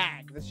a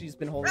bag that she's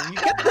been holding. You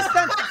get the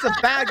sense it's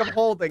a bag of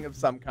holding of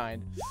some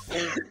kind.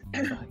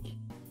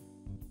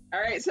 All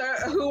right. So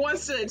who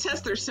wants to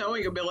test their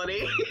sewing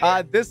ability?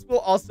 This will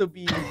also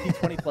be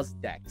D20 plus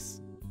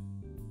Dex.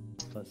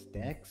 Plus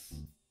Dex?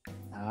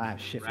 I have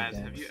shit for Raz,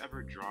 Dex. have you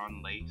ever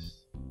drawn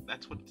lace?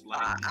 That's what it's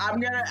like. I'm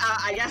gonna.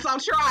 I guess I'll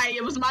try.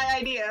 It was my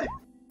idea.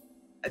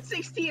 At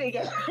 16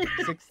 again.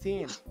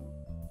 16.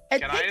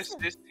 Can I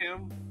assist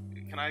him?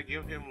 Can I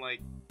give him like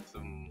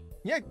some?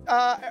 Yeah,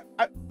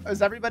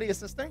 is everybody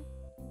assisting?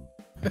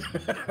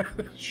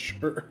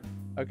 Sure.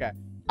 Okay.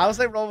 I will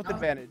say roll with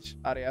advantage,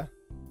 Adia.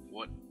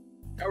 What?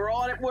 We're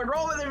rolling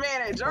with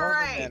advantage. All Roll with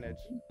right. advantage.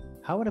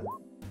 How would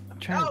I'm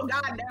trying Oh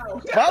god,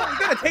 no. Well, I'm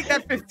gonna take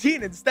that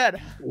 15 instead.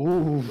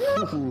 Ooh.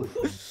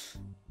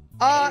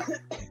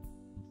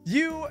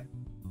 You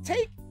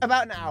take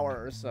about an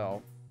hour or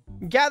so,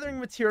 gathering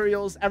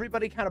materials,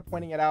 everybody kind of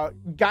pointing it out,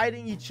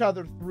 guiding each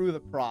other through the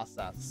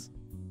process.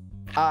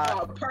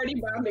 Party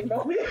bonding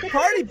moment.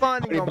 Party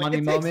bonding Party moment.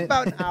 bonding It takes moment.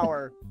 about an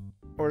hour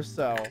or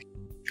so.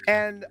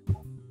 And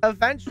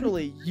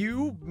eventually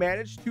you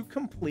manage to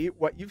complete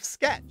what you've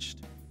sketched.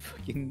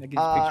 Fucking, I can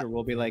just picture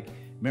will be like,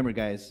 remember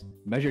guys,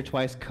 measure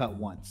twice, cut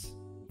once.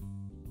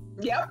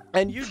 Yep.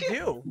 And you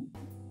do.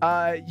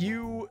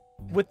 You,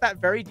 with that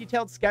very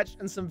detailed sketch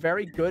and some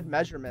very good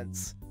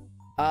measurements,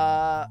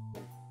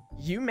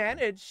 you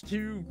manage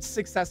to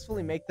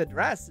successfully make the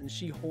dress. And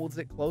she holds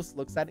it close,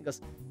 looks at it, and goes,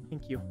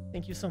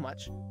 thank you so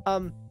much.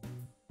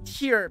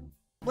 Here,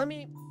 let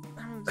me,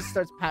 just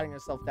starts patting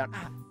herself down.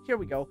 Here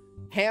we go.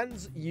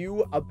 Hands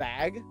you a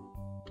bag.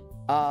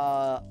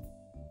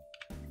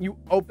 You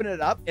open it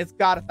up. It's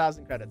got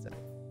 1,000 credits in it.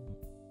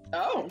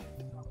 Oh.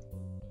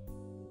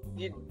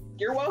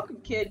 You're welcome,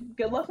 kid.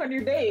 Good luck on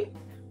your date.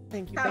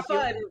 Thank you. Have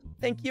Thank fun. you.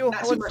 Thank you. Not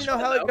I'll too let much you know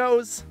fun, how it though.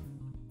 goes.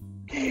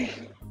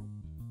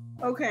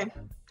 Okay.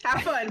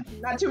 Have fun.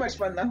 Not too much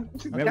fun though.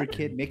 Remember,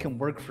 kid, make him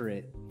work for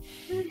it.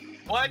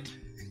 What?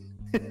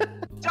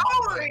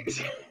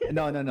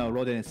 Don't. No.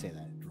 Ro didn't say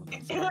that. Ro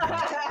didn't say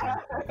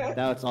that.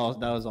 That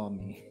was all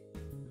me.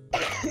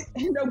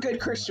 No good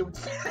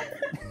Christians.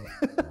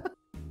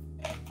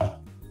 I'm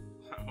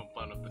a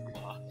bun of the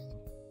cloth.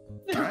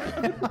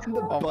 I'm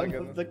the Oh my bun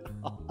of the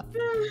cloth.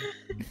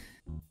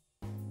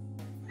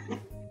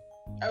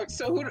 Oh,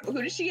 so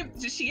who does she give?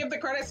 Does she give the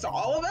credits to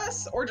all of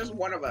us or just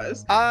one of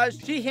us?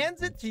 She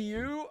hands it to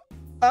you,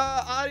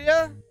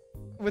 Adia,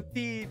 with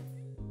the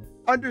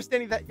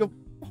understanding that you'll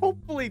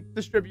hopefully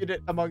distribute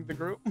it among the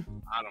group.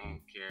 I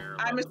don't care.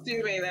 I'm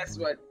assuming that's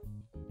what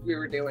we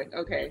were doing.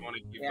 Okay. I want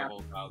to keep Yeah. the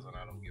whole 1,000.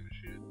 I don't give a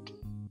shit.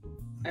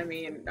 I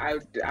mean, I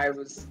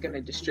was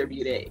gonna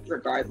distribute it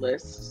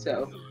regardless.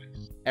 So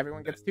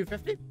Everyone gets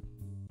 250.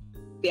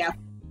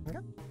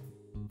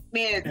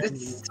 man,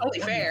 it's only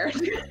fair.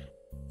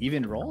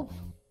 Even roll?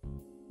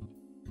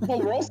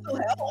 Well, roll still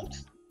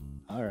helped.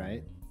 All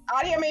right.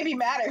 Adia may be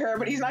mad at her,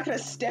 but he's not gonna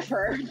stiff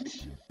her.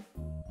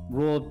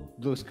 Roll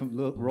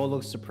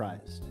looks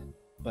surprised,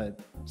 but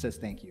says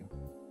thank you.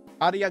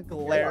 Adia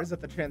glares at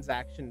the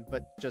transaction,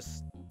 but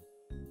just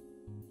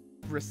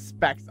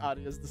respects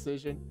Adia's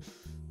decision.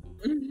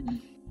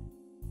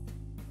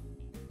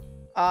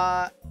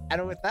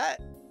 And with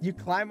that, you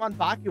climb on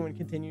Baku and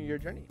continue your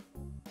journey.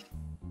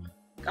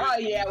 Oh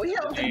yeah, we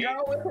helped the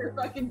girl with her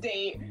fucking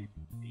date.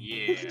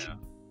 Yeah.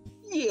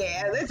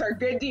 Yeah, that's our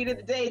good deed of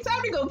the day.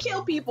 Time to go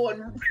kill people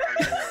and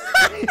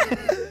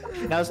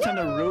Now it's time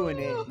to ruin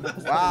it. Now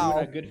it's time to Wow.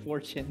 ruin our good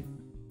fortune.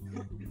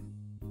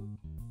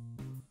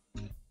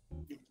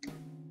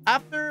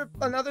 After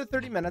another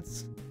 30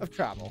 minutes of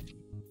travel,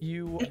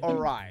 you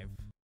arrive.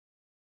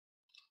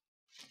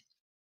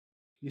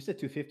 You said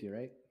 250,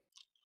 right?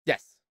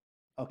 Yes.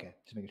 Okay,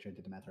 just making sure I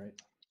did the math right.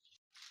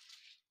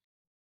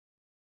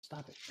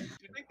 Stop it. Do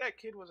you think that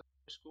kid was in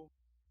high school?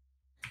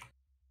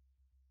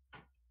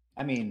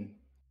 I mean,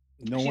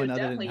 no she one was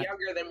other definitely than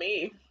younger than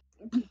me.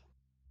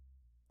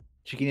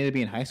 she can either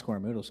be in high school or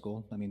middle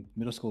school. I mean,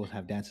 middle schools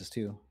have dances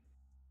too.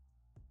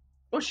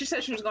 Well, she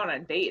said she was going on a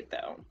date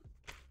though.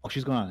 Oh,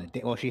 she's going on a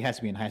date. Well, she has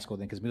to be in high school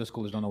then, because middle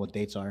schoolers don't know what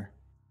dates are.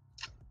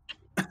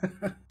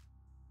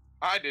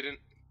 I didn't.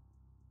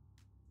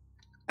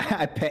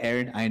 I pet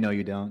Aaron. I know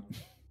you don't.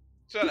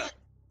 Shut up.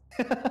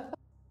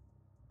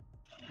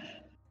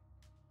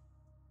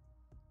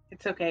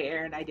 It's okay,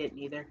 Aaron. I didn't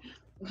either.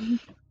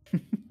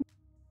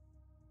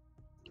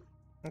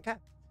 Okay.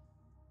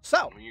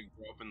 So, When you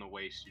grow up in the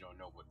waste, you don't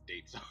know what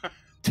dates are.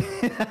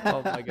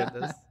 oh my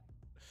goodness.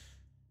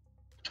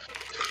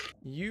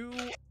 You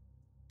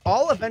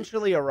all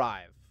eventually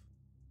arrive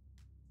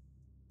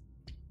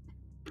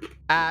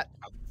at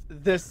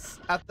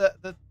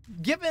the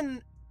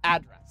given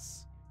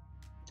address.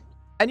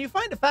 And you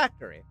find a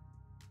factory.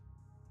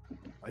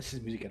 Why is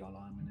this music get all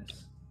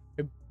ominous?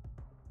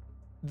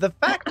 The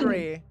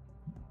factory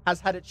has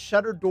had its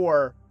shutter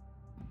door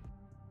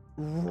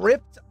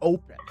ripped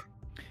open.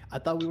 I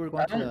thought we were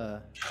going to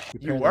the.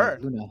 You repair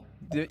the were.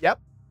 Luna. Yep.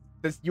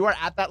 You are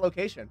at that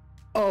location.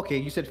 Oh, okay.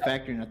 You said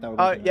factory, and I thought we were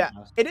going to Yeah. the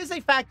house. It is a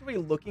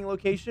factory-looking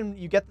location.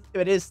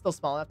 It is still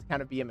small enough to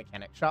kind of be a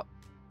mechanic shop.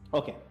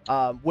 Okay.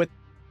 With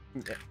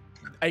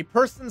a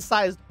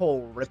person-sized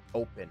hole ripped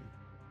open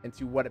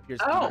into what appears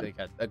to Oh. be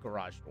like a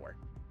garage door.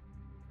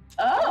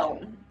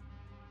 Oh.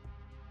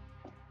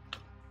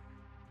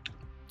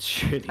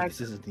 Surely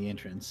this isn't the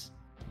entrance.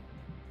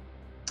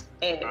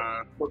 It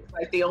looks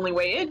like the only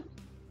way in.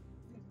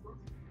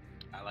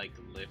 I like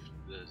to lift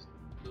this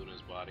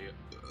Luna's body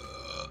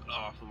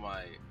off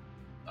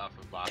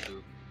of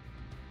Baku.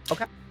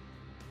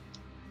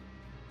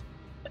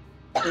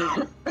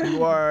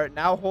 You are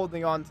now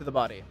holding on to the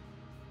body.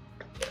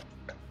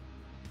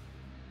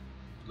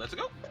 Let's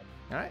go. All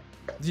right.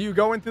 Do you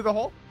go in through the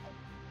hole?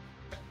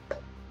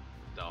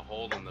 The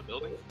hole in the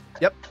building.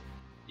 Yep.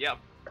 Yep.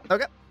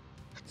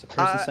 It's a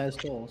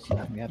person-sized hole, so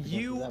we have to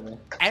you- go through that way.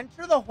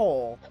 Enter the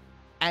hole,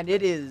 and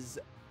it is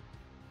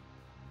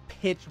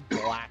pitch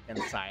black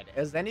inside.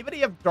 Does anybody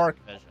have dark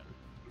vision?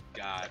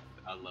 God,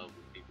 I love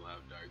when people have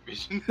dark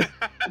vision.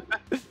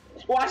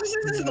 Watch this.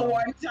 This is the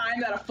one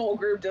time that a full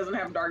group doesn't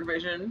have dark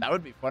vision. That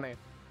would be funny.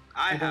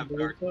 I don't have believe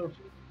dark so.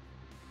 vision.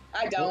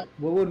 I don't.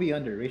 What would be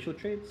under racial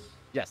traits?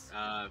 Yes.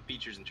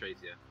 Features and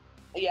traits, yeah.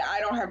 Yeah, I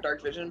don't have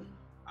dark vision.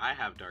 I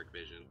have dark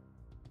vision.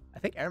 I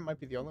think Aaron might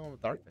be the only one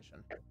with dark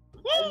vision.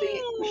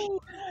 Woo!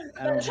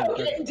 I don't The have dark-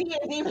 token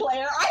D&D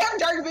player. I have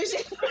dark vision.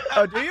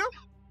 Oh, do you?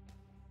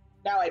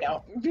 No, I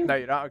don't. No,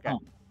 you don't? Okay.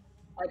 Oh.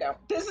 I don't.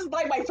 This is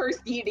like my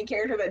first D&D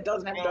character that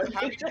doesn't have Bro, dark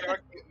having vision.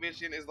 dark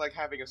vision is like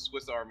having a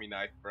Swiss Army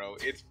knife, bro.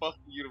 It's fucking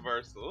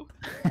universal.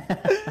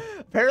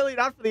 Apparently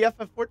not for the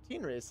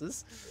FF14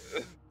 races.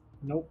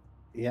 Nope.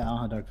 Yeah, I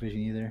don't have dark vision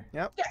either.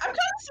 Yeah, I'm kind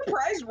of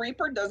surprised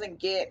Reaper doesn't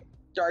get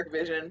dark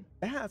vision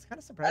Yeah, it's kind of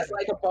as surprising.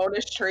 like a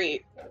bonus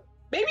trait.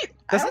 Maybe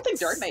I Does don't it think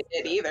Dark s- Knight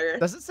did either.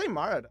 Does it say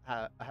Mara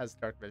has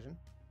dark vision?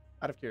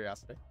 Out of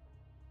curiosity.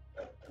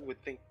 Who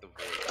would think the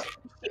voice?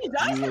 He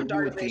does You have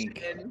dark would think.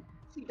 vision.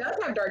 He does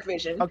have dark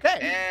vision. Okay.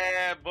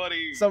 Yeah,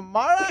 buddy. So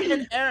Mara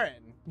and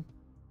Aaron,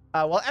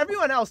 while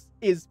everyone else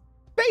is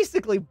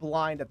basically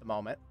blind at the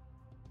moment,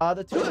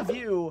 the two of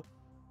you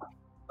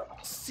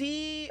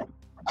see,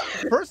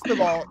 first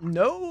of all,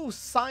 no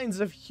signs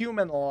of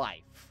human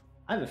life.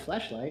 I have a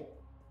flashlight.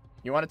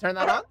 You want to turn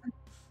that on?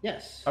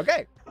 Yes.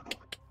 Okay.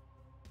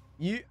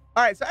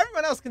 All right, so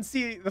everyone else can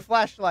see the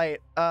flashlight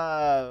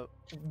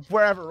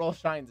wherever Roll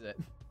shines it.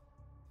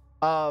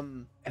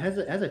 It has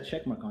a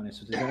check mark on it,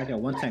 so is that like a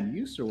one-time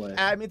use or what?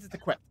 It means it's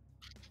equipped.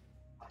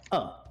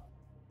 Oh,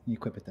 you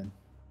equip it then.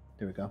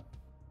 There we go.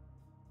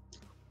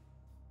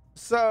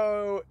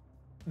 So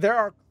there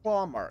are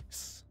claw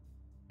marks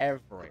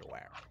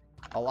everywhere.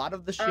 A lot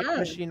of the Oh.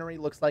 machinery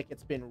looks like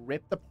it's been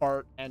ripped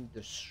apart and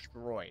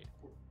destroyed.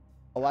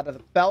 A lot of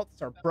the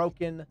belts are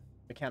broken.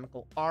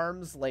 Mechanical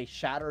arms lay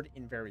shattered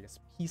in various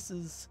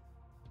pieces.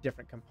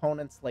 Different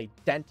components lay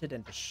dented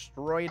and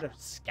destroyed or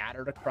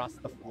scattered across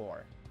the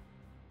floor.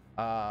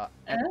 An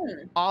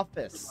Oh.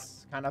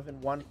 office, kind of in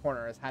one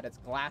corner, has had its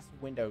glass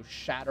window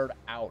shattered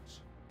out,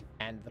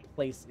 and the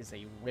place is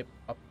a ripped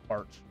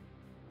apart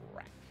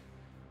wreck.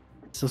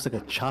 This looks like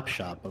a chop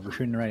shop, but we're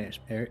sure in the right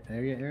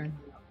area, Aaron.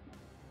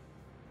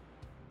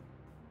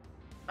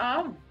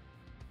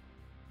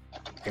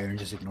 Aaron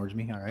just ignores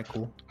me. All right,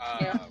 cool.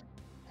 Yeah.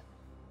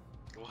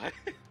 What?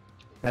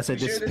 I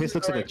said You this sure this place is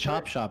looks the like a right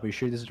chop place? shop. Are you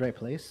sure this is the right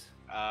place?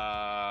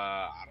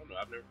 I don't know.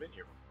 I've never been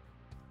here.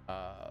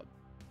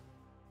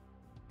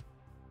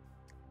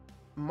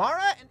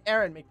 Mara and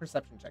Aaron, make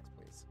perception checks,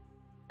 please.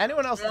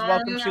 Anyone else is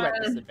welcome to at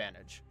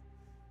disadvantage.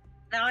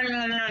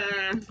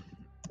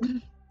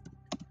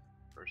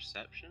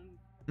 Perception?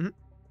 Mhm.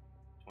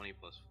 20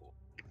 plus 4.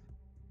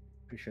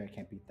 Pretty sure I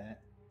can't beat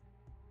that.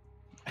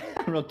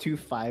 I rolled 2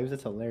 5s.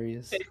 That's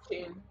hilarious.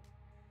 15.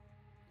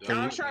 Do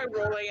I I'll try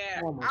rolling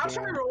it. Oh my I'll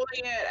try God. rolling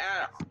it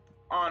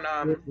on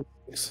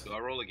Do I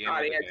roll again?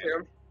 audio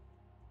too.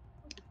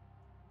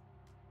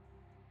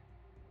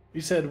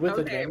 You said with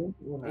Okay. advantage?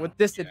 or no? With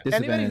anybody who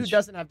Disadvantage.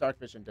 doesn't have dark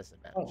vision,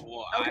 disadvantage. Oh.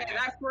 Well, Okay, I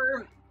that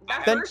for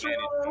that Then- first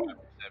managed roll. my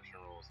perception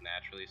rolls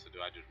naturally, so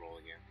do I just roll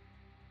again?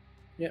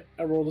 Yeah,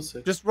 I rolled a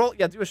 6. Just roll.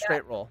 Yeah, do a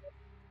straight roll.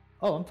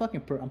 Oh, I'm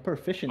fucking. I'm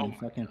proficient in Oh my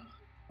fucking.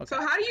 So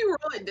how do you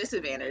roll at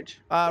disadvantage?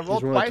 Roll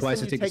Just roll it twice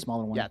and and take the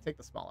smaller one. Yeah, take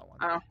the smaller one.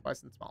 Oh.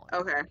 Twice and smaller.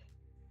 Okay.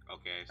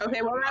 Okay.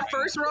 Okay, well that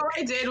first roll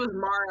I did was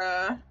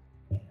Mara.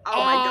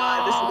 Oh my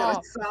god, this is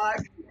gonna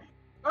suck.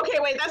 Okay,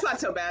 wait, that's not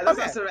so bad. That's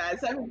Okay. not so bad.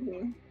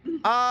 17.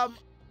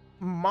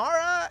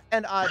 Mara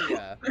and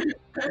Adia,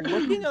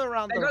 looking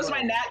around the There goes my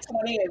room, nat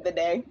 20 of the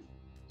day.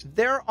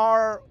 there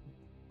are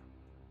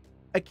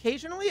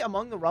occasionally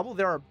among the rubble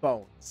there are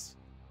bones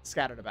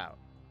scattered about,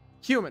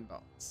 human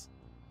bones.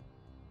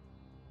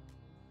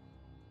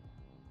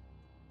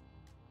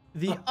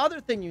 The other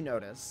thing you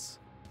notice,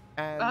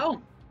 and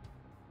Oh,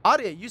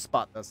 Adia, you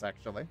spot this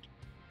actually,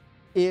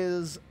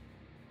 is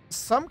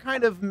some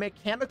kind of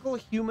mechanical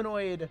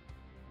humanoid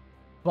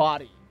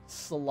body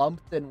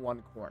slumped in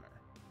one corner.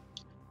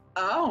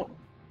 oh.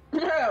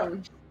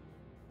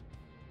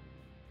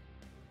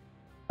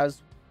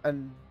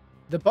 And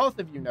the both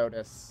of you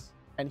notice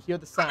and hear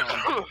the sound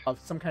of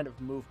some kind of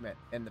movement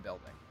in the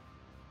building.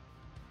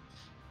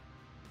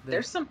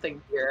 There's something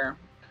here.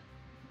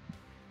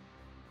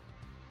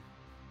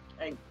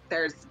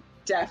 There's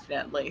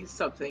definitely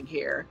something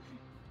here.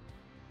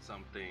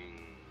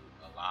 Something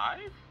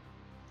alive?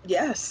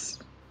 Yes.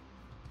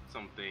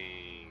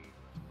 Something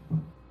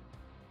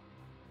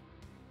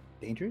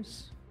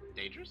Dangerous?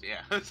 dangerous?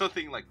 Yeah.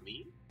 Something like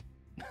me?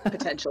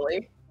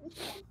 Potentially.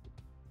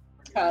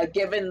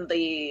 Given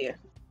the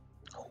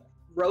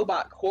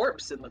robot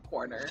corpse in the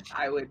corner,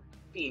 I would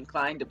be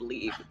inclined to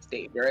believe it's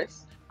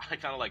dangerous. I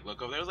kind of like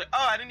look over there. I was like,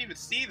 oh, I didn't even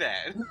see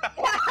that.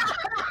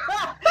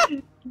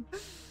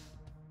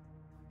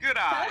 Good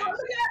eye.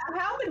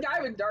 How the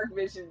guy with dark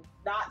vision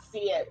not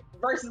see it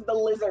versus the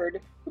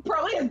lizard who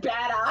probably has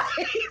bad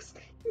eyes?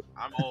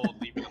 I'm old.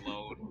 Leave me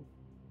alone.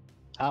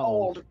 How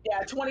old? Old.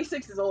 Yeah,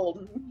 26 is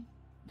old.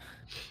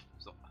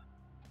 So,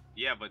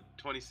 yeah, but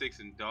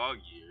 26 in dog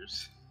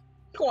years.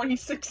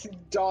 26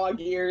 dog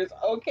years.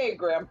 Okay,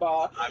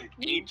 Grandpa. I'm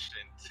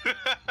ancient.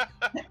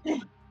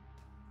 I'm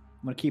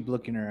gonna keep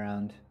looking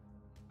around.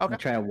 I'm Okay. gonna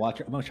try to watch.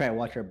 I'm gonna try to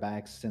watch our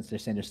backs since they're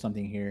saying there's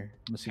something here.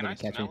 I'm gonna see if Can I I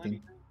can catch smell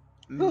anything.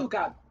 anything? Oh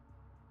God.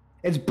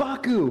 It's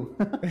Baku.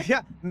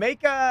 Yeah,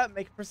 make a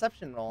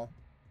perception roll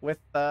with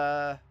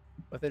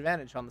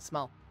advantage on the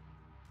smell,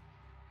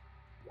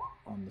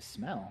 On the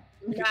smell.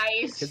 because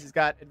Nice. he's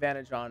got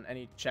advantage on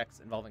any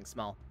checks involving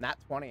smell. Nat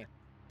 20. I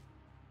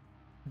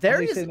There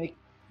thought you is said make-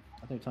 I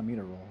thought you were telling me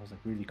to roll. I was like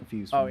really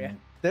confused. for Oh, a yeah.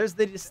 minute. there's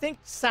the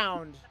distinct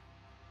sound,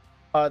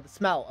 the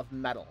smell of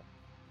metal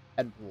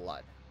and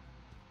blood.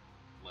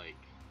 Like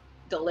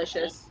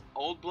Delicious.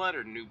 old blood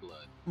or new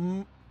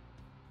blood?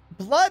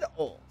 Blood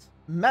old,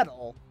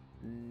 metal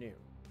new.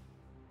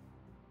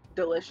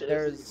 Delicious.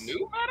 There's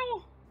New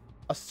metal?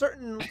 a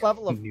certain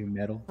level of New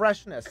metal.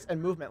 freshness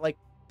and movement, like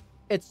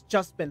it's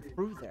just been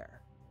through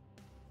there.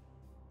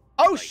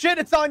 Oh shit,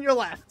 it's on your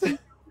left.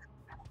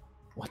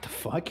 What the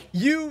fuck?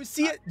 You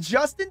see it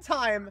just in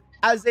time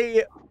as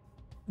a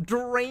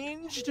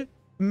deranged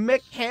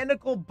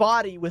mechanical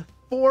body with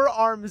 4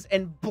 arms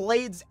and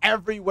blades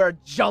everywhere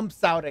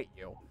jumps out at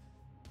you.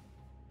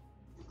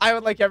 I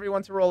would like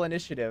everyone to roll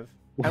initiative.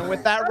 And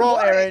with that roll,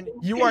 Aaron,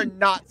 you are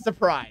not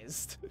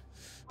surprised.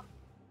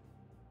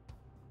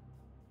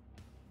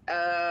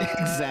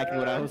 Exactly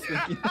what I was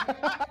thinking.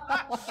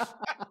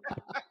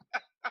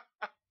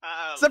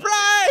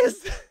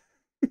 Surprise!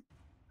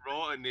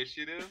 Roll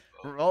initiative?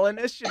 Roll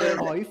initiative.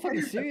 Oh, are you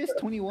fucking serious?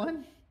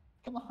 21?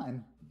 Come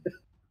on.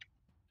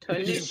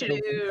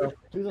 Initiative.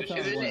 Please don't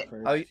tell me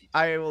one first.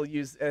 I will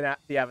use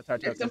the avatar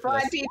token. It's a for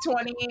this.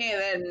 5d20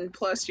 and then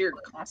plus your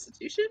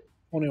constitution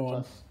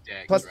 21.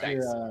 Dex, Plus right?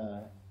 dex.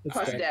 It's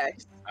plus dex.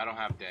 dex. I don't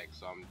have dex,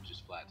 so I'm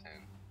just flat 10.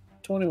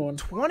 21.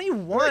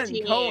 21,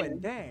 14. Cohen.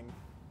 Dang.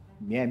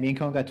 Yeah, me and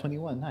Cohen got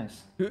 21.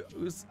 Nice.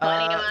 Who's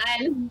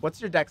 21.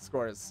 what's your dex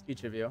scores,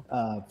 each of you?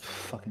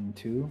 Fucking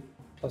 2.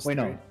 Plus Wait,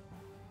 3. no.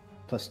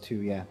 Plus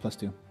 2, yeah, plus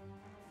 2.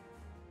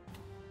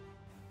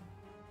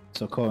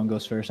 So Cohen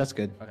goes first. That's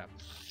good. Okay.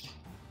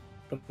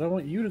 But I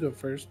want you to go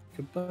first. You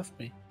can buff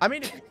me. I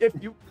mean, if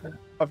you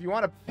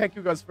want to pick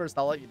who goes first,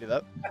 I'll let you do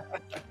that.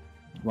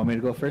 Want me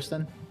to go first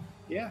then?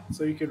 Yeah,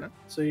 so you can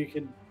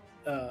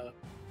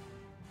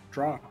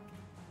draw.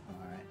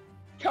 Alright.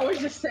 I was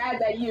just sad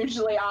that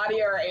usually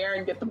Adia or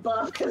Aaron get the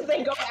buff because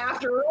they go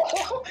after roll.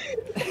 All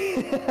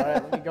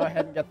right, let me go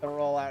ahead and get the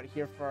roll out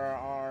here for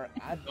our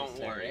adversary. Don't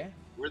worry.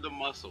 We're the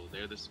muscle,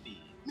 they're the speed.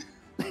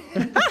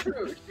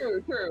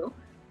 True.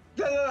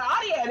 The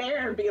Adia and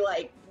Aaron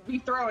be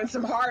throwing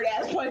some hard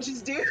ass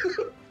punches, dude.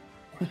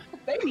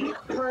 They be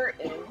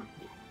hurting.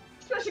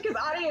 Especially because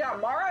Adia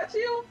got Mara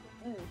too.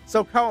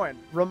 So Cohen,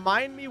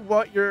 remind me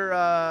what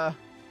your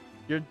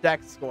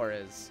dex score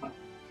is.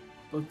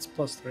 It's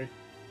plus 3.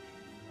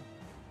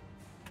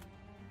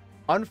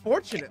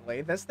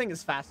 Unfortunately, this thing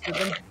is faster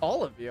than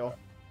all of you.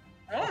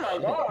 Oh my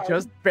god.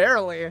 Just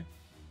barely.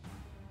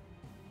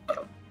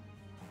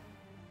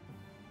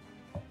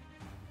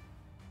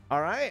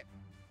 All right.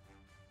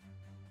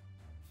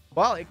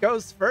 Well, it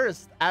goes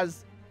first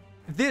as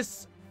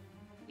this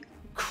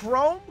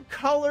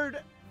chrome-colored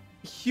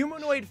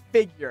humanoid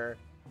figure,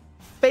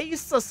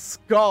 face a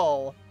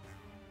skull,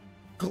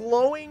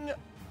 glowing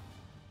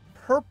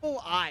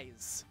purple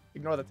eyes.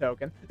 Ignore the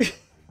token.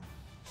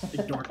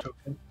 Ignore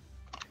token.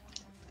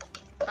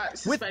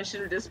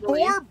 Suspension of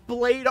disbelief. 4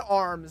 blade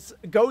arms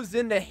goes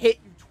in to hit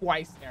you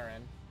twice,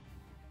 Aaron.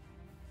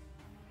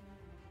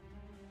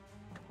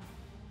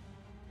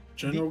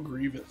 General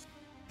Grievous.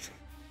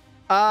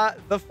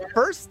 The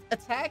first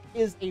attack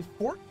is a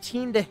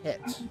 14 to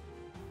hit,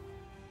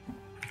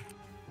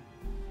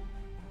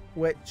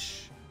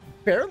 which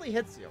barely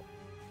hits you.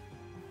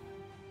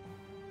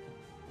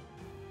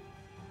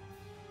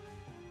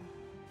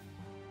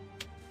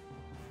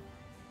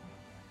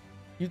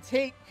 You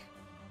take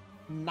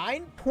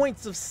 9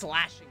 points of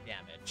slashing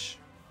damage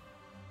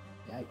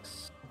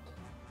Yikes.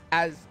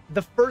 as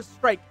the first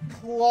strike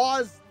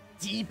claws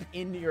deep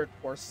into your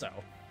torso.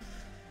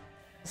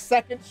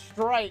 Second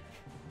strike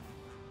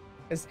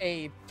is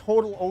a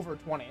total over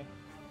 20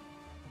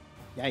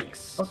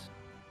 Yikes.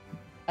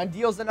 and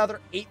deals another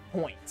 8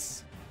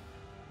 points.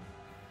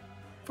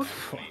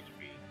 HP.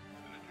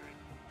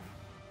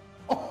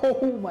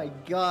 Oh my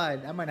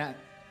god. I might not.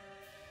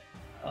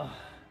 Ugh.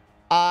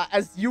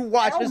 As you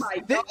watch, Oh as my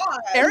god!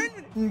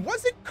 Aaron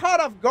wasn't caught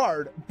off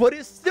guard, but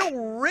is still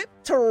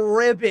ripped to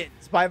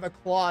ribbons by the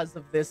claws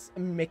of this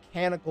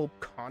mechanical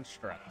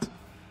construct.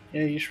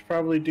 Yeah, you should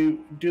probably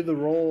do the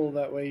roll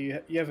that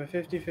way. You have a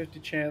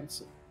 50-50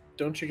 chance.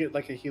 Don't you get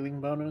like a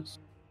healing bonus?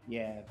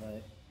 Yeah,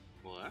 but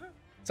What?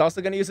 It's also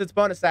going to use its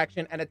bonus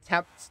action and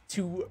attempt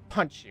to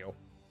punch you.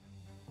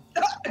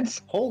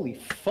 holy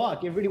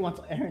fuck! It really wants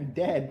Aaron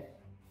dead.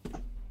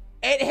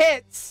 It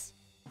hits,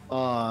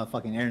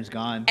 Fucking Aaron's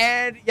gone.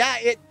 and yeah,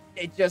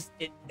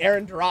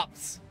 Aaron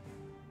drops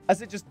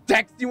as it just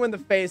decks you in the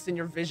face, and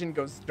your vision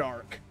goes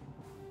dark.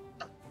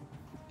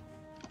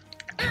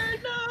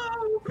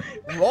 No!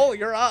 Roll,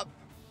 you're up.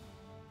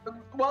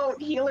 Well,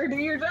 healer, do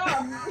your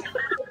job.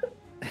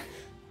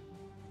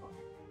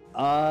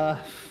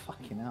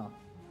 Fucking hell.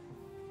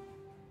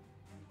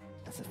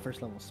 That's a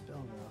first level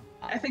spell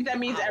though. I think that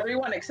means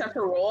everyone except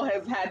for Roll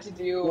has had to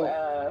do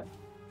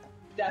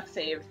death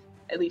save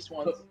at least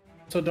once.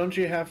 So don't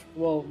you have?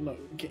 Well, no.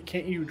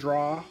 Can't you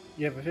draw?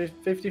 You have a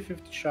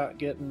 50-50 shot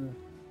getting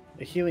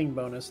a healing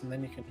bonus, and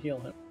then you can heal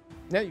him.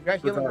 Yeah, you've got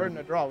healing Without- word and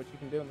a draw, which you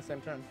can do in the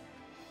same turn.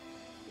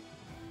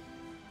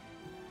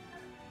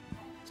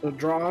 So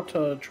draw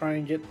to try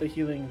and get the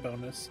healing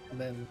bonus, and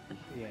then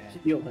Yeah.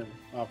 heal him.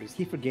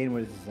 Obviously. Keep forgetting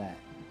where this is at.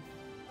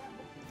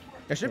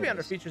 It should be There it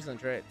under is. features and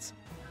traits.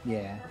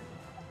 Yeah.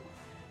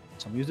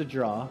 So I'm gonna use a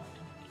draw.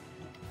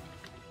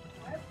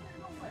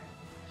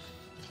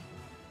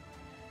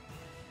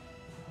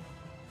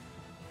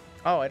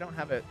 Oh, I don't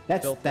have it.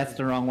 built That's in.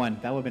 the wrong one.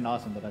 That would have been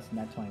awesome, but that's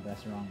not 20. But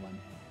that's the wrong one.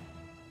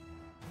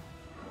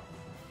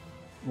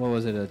 What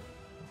was it? A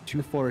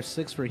 2, 4, or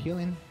 6 for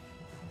healing?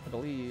 I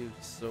believe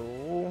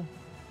so.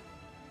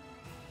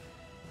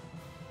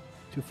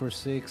 2, 4,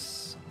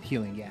 6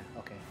 healing. Yeah.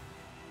 Okay.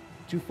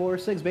 2, 4,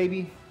 6,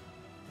 baby.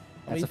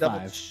 Let me That's a double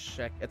 5.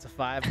 check. It's a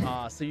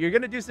 5. So you're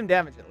gonna do some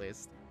damage at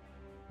least.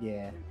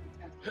 Yeah.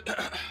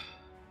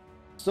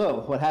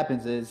 So what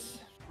happens is,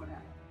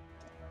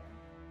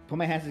 put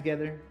my hands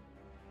together.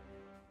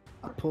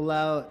 I pull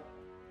out.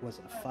 Was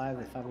it a 5?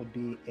 The 5 would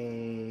be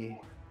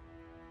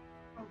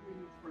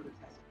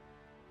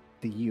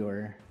the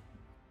Ewer.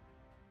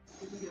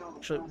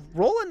 Actually,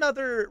 roll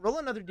another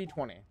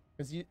d20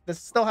 because this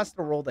still has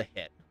to roll to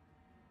hit.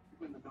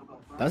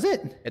 Does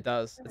it? It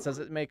does. It says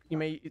you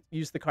may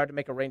use the card to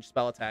make a ranged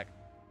spell attack.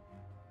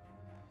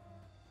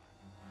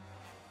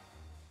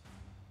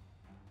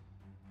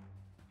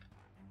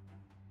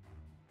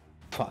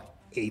 Fuck.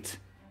 8.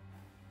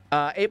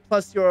 8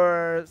 plus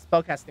your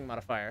spellcasting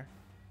modifier.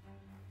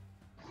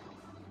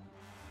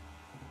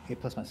 8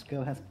 plus my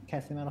skill has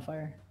casting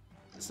modifier.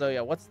 So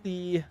yeah, what's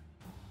your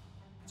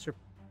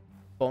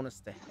bonus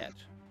to hit?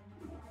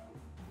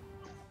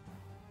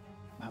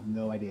 I have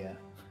no idea.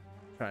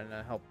 Trying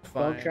to help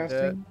find it.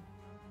 Spellcasting.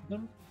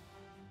 No.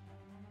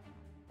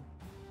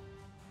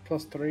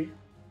 +3.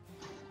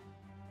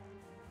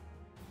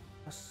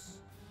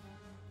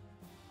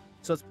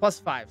 So it's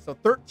 +5, so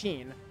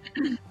 13,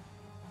 which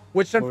Where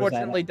was that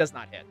unfortunately does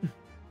not hit.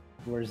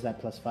 Where's that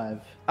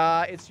 +5?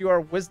 It's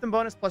your wisdom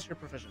bonus plus your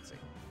proficiency.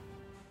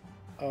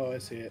 Oh, I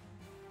see it.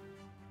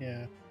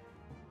 Yeah.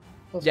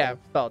 Yeah, +5.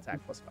 spell attack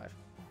 +5.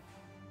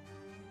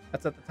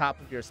 That's at the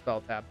top of your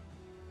spell tab.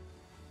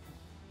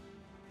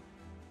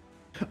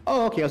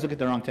 Oh, okay. I was looking at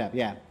the wrong tab.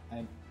 Yeah.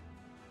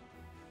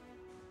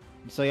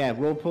 So yeah,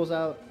 Roll pulls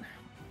out.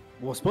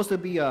 Well, it's supposed to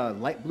be a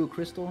light blue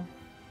crystal.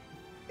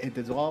 It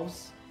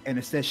dissolves, and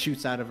it says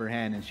shoots out of her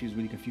hand, and she was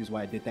really confused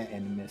why I did that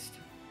and missed.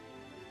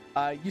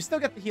 You still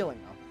get the healing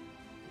though,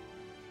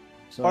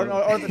 So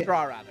or the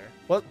draw rather.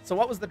 So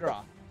what was the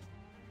draw?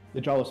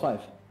 The draw was 5,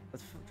 The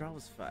draw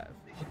was 5.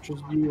 Which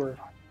was Ewer.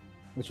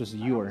 which was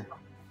Ewer.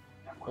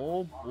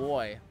 Oh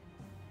boy.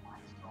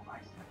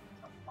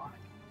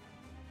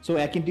 So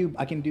I can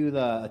do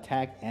the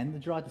attack and the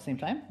draw at the same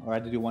time, or I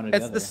have to do one or the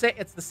It's other. the same.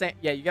 It's the same.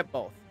 Yeah, you get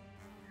both,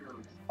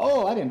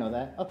 Oh, I didn't know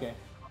that. Okay.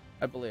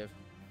 I believe.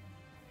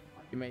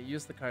 You may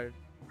use the card.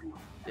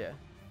 Yeah.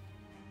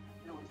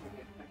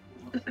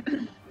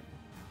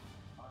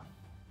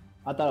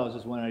 I thought it was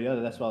just one or the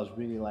other. That's why I was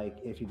really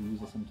like iffy to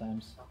use it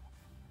sometimes.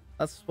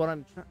 That's what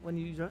I'm trying. When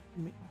you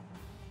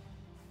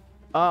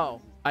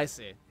Oh, I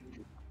see.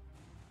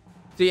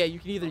 So yeah, you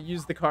can either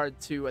use the card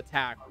to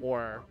attack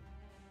or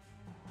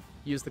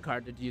use the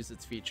card to use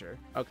its feature.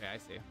 Okay, I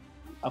see.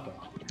 Okay.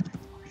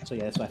 So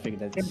yeah, that's why I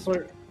figured that.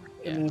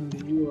 And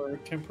then you are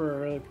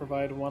temporarily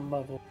provide 1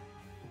 level,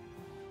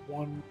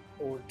 1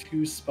 or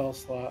 2 spell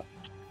slot,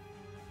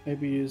 may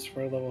be used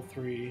for a level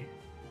 3.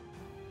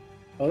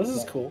 Oh, this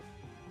is cool.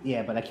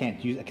 Yeah, but I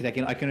can't use. I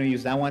can only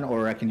use that one,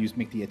 or I can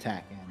make the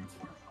attack, and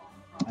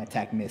my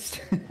attack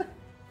missed.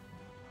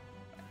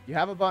 You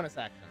have a bonus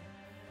action.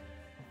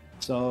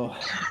 So,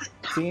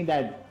 seeing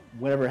that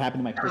whatever happened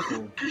to my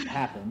crystal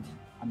happened,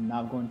 I'm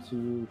now going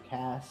to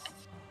cast.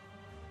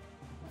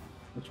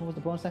 Which one was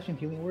the bonus action?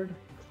 Healing word.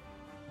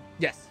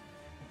 Yes.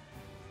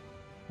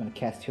 I'm gonna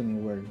cast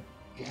healing word.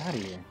 Get out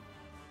of here.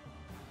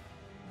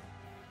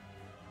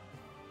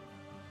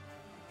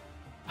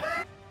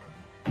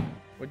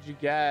 What'd you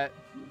get?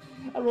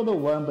 I rolled a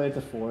 1, but it's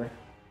a 4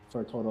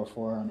 for a total of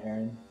 4 on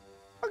Aaron.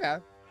 Okay.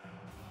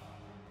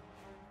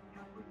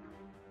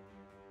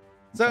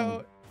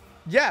 So,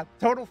 yeah,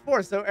 total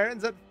 4. So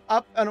Aaron's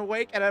up and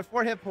awake and at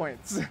 4 hit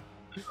points.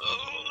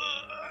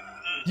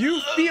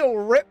 You feel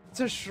ripped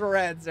to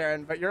shreds,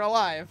 Aaron, but you're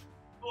alive.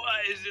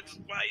 Why is it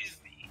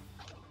spicy?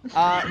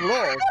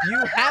 Roll.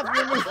 You have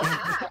your movement.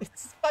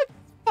 It's spicy.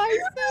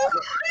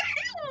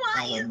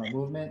 I have my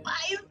movement.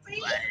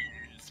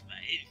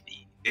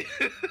 Spicy.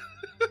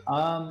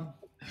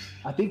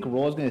 I think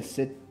Roll's gonna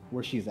sit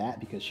where she's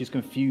at because she's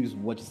confused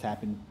what just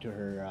happened to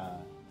her.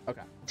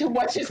 Okay. To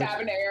what just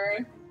happened to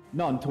Aaron?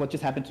 No, to what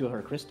just happened to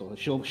her crystal.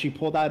 She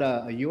pulled out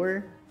a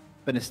ewer,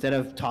 but instead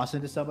of tossing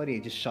it to somebody,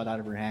 it just shot out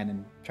of her hand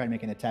and tried to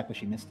make an attack, but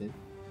she missed it.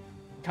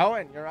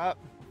 Cohen, you're up.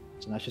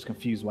 So now she's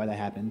confused why that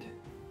happened.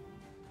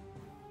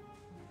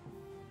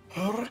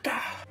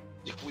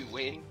 If we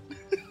win,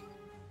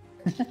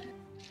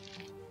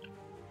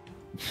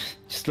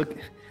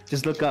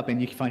 Just look up and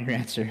you can find your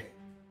answer.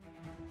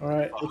 All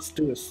right, let's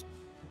do this.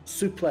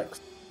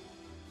 Suplex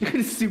You're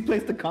gonna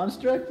suplex the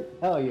construct?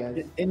 Hell yeah.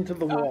 into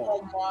the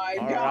wall. Oh my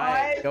All god.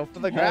 right, go for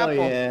the Hell grapple.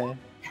 yeah.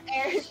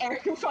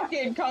 Aaron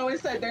fucking Cohen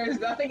said there's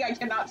nothing I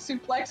cannot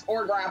suplex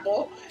or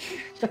grapple.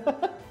 He's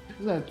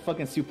gonna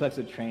fucking suplex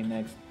a train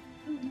next.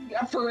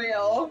 Yeah, for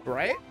real.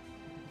 Right?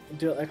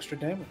 Deal extra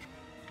damage.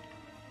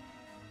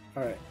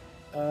 All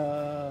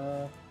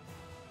right.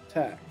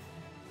 Attack.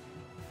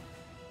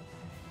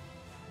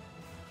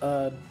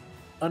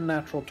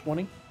 Unnatural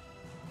 20.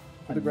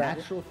 For A the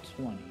grapple. natural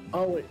 20.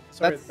 Oh wait,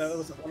 sorry, That's-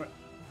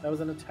 that was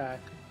an attack.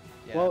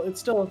 Yeah. Well, it's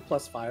still a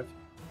 +5.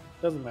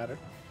 Doesn't matter.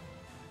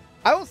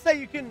 I will say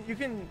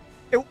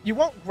you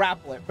won't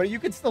grapple it, but you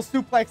can still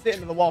suplex it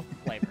into the wall for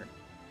flavor.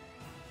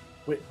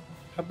 Wait,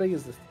 how big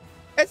is this?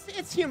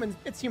 It's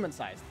human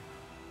sized.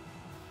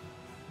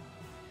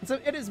 So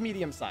it is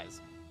medium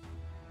sized.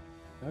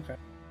 Okay.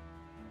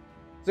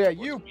 So yeah, what's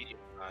you medium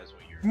size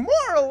when you're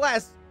more or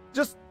less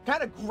just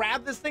kind of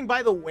grab this thing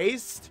by the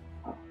waist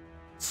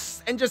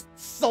and just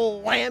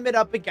slam it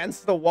up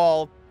against the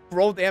wall.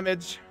 Roll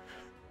damage.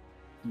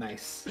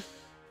 Nice.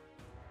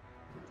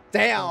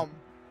 Damn.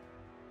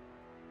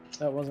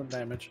 That wasn't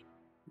damage.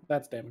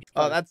 That's damage.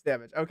 Oh, that's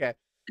damage. Okay.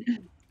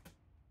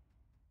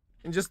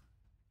 And just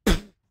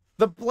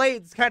the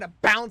blades kind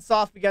of bounce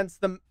off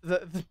against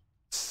the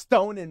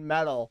stone and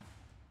metal.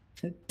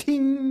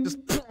 Ting. Just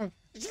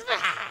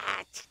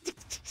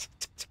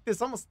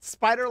this almost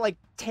spider-like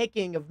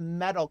ticking of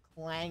metal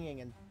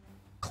clanging and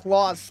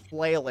claws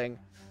flailing.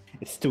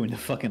 It's doing the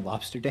fucking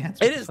lobster dance.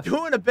 It is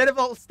doing a bit of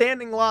a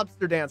standing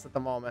lobster dance at the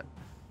moment.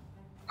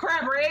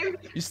 Crab rave.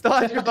 You still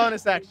have your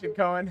bonus action,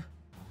 Cohen.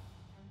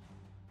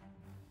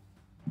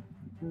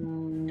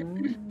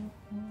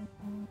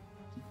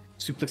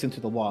 Suplex into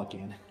the wall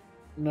again.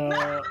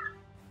 No.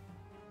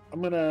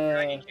 I'm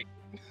gonna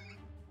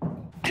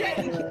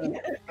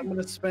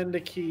spend a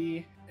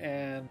key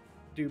and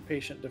do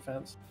patient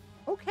defense.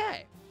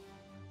 Okay.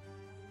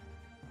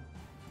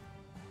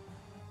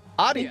 Be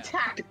Adia.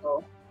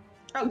 tactical.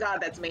 Oh god,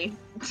 that's me.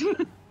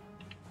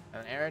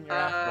 And Aaron, you're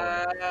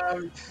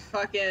after.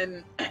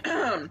 Fucking.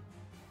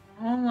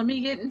 Oh, let me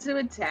get into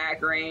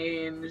attack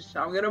range.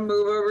 I'm gonna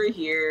move over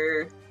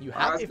here. You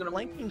I have was a gonna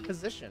flanking move-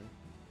 position.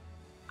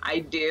 I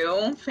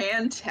do.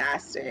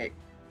 Fantastic.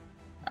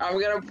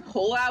 I'm gonna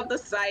pull out the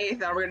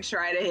scythe. I'm gonna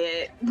try to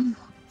hit.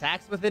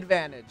 Attacks with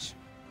advantage.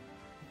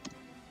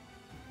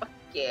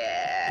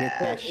 Yeah. Get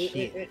that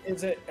shit.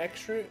 Is it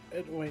extra?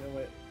 Wait.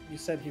 You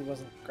said he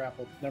wasn't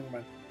grappled. Never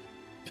mind.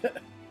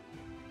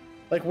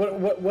 Like,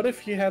 what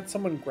if you had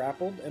someone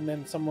grappled and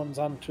then someone's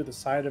on to the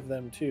side of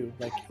them too?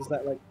 Like, is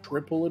that like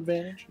triple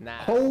advantage? Nah.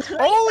 Oh,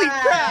 Holy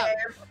crap!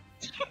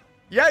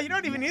 Yeah, you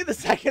don't even need the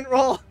second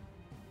roll.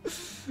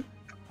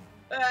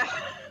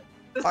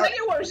 The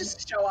second one was just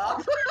to show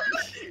off.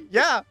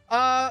 Yeah,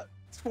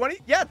 20.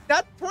 Yeah,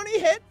 that 20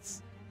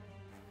 hits.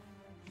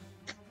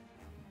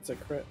 It's a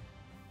crit.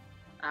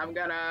 I'm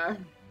gonna.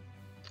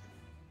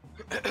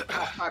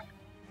 Oh, fuck.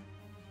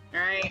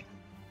 Alright.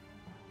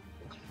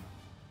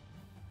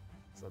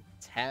 So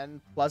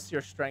 10 plus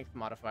your strength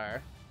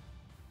modifier.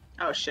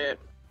 Oh shit.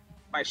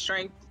 My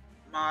strength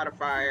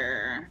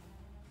modifier.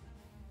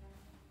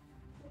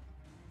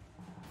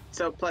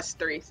 So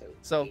 +3.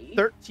 So eight.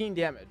 13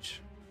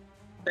 damage.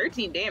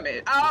 13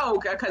 damage. Oh,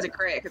 because of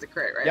crit.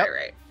 Right, Yep.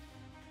 right.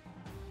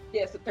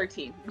 Yeah, so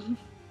 13.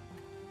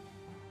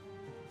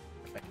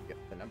 If I can get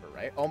the number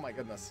right. Oh my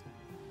goodness.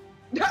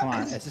 Come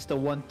on, it's just a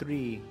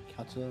 1-3.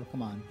 Council,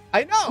 come on.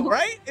 I know,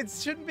 right? It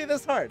shouldn't be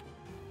this hard.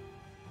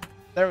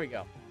 There we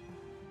go.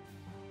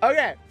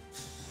 Okay.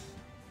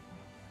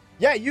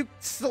 Yeah, you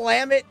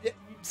slam it, you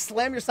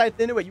slam your scythe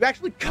into it. You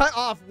actually cut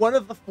off one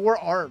of the 4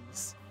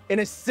 arms in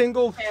a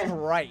single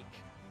strike.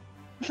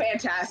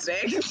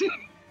 Fantastic.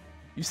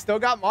 You still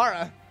got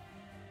Mara.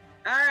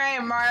 All right,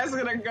 Mara's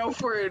gonna go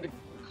for it.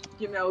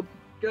 You know,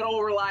 good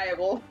old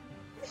reliable.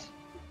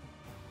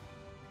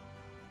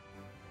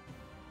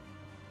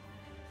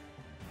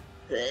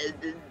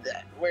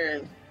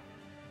 Where?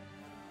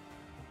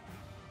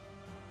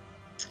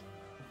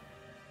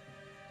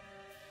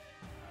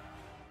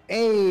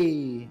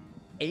 Hey!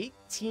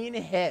 18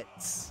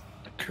 hits.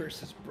 The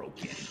curse is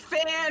broken.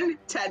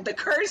 The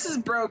curse is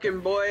broken,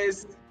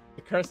 boys.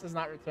 The curse is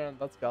not returned.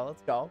 Let's go.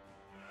 Let's go.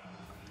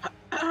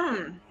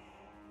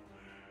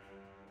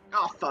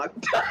 Oh fuck!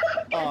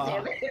 God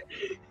damn it.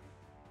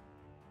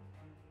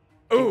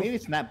 Hey, Ooh, maybe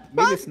it's not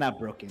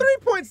broken. 3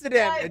 points of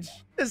damage.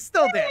 It's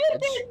still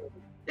damage.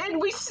 And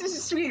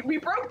we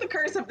broke the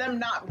curse of them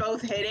not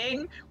both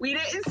hitting. We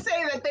didn't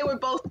say that they would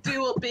both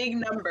do big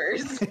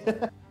numbers.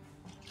 And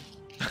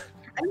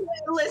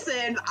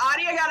listen,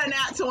 Adia got a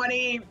nat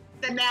 20.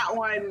 The nat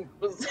 1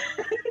 was.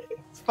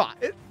 It's fine.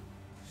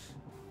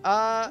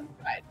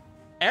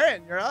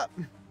 Aaron, you're up.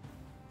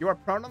 You are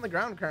prone on the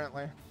ground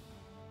currently.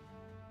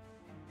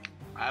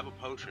 I have a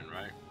potion,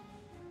 right?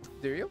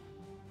 Do you?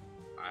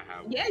 I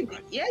have.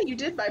 Yeah, you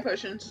did buy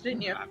potions,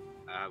 didn't you? I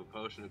have a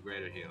potion of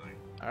greater healing.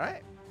 All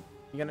right.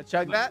 You gonna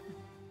chug that?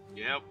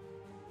 Yep.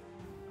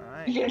 All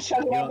right. You gonna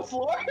shove it on the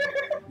floor?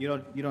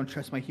 You don't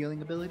trust my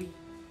healing ability?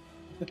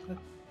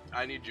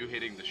 I need you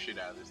hitting the shit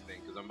out of this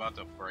thing because I'm about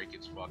to break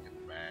its fucking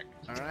back.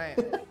 All right.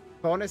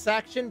 Bonus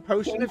action,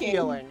 potion of Thinking.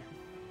 healing.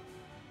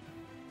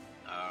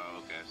 Oh,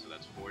 okay. So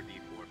that's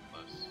 4d4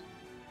 plus.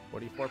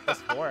 44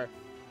 plus 4.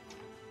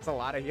 That's a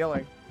lot of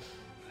healing.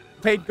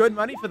 Paid good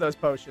money for those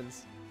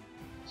potions.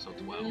 So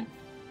 12.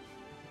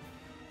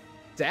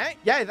 Dang.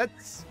 Yeah,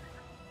 that's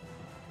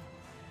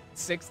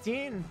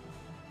 16.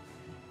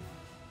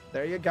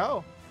 There you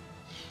go.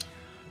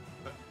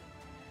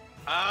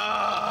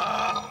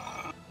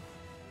 Ah!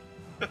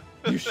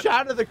 You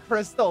shatter the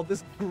crystal.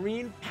 This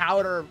green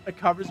powder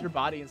covers your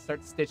body and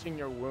starts stitching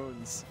your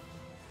wounds.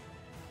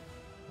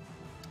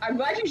 I'm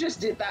glad you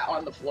just did that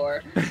on the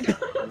floor.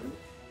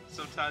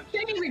 Sometimes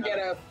Can't you even just get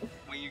gotta- up.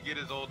 when you get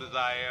as old as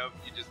I am,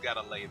 you just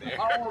gotta lay there.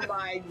 Oh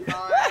my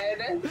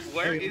god.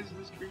 Where is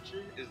this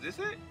creature? Is this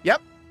it?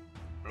 Yep.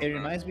 It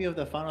reminds me of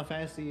the Final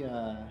Fantasy,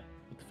 what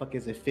the fuck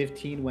is it,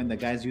 15, when the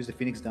guys use the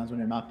Phoenix Downs when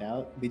they're knocked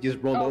out. They just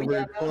roll over,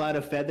 yeah. pull out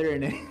a feather,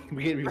 and then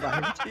we get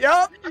revived.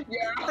 Yup.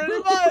 Yeah. Pretty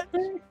much.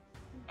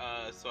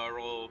 So I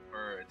roll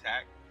for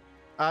attack.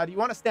 Do you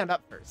want to stand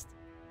up first?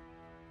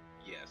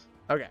 Yes.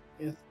 Okay.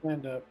 Yeah,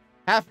 stand up.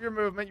 Half your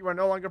movement, you are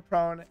no longer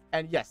prone,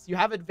 and yes, you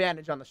have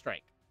advantage on the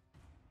strike.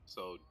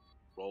 So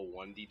roll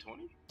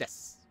 1d20.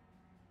 Yes.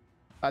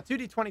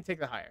 2d20, take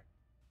the higher.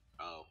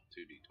 Oh,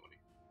 2d20.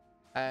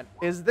 And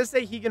is this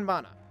a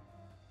Higanbana?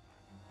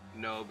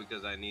 No,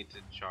 because I need to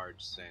charge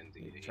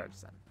Sandy. You charge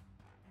Sen.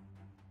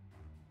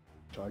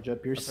 Charge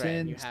up your That's right,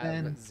 and you sins,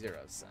 have then. 0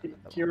 Sen. He,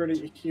 at the he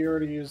moment.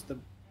 already used the.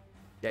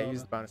 Yeah,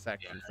 use the bonus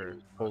action Yeah, for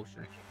I-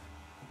 potion.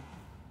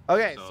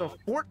 Okay, so So-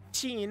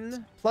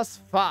 14 plus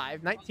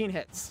 5, 19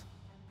 hits.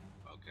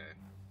 Okay.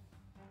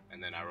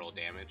 And then I roll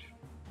damage.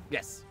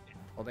 Yes.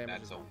 All damage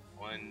That's is a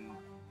 1d10.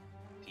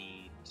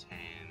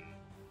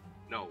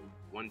 No,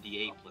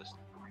 1d8 plus.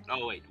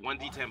 Oh wait,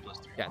 1d10 plus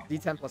 3. Yeah,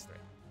 D10 plus 3.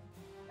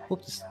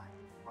 Whoops.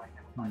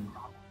 Hmm.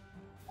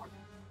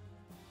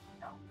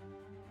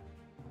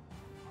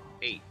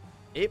 8.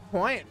 8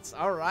 points.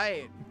 All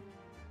right.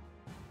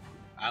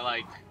 I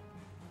like.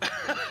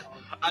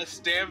 I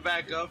stand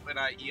back up and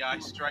I EI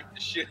strike the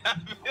shit out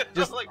of it.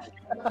 Just- I'm like,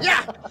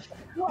 Yeah.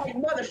 Like,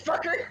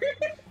 motherfucker.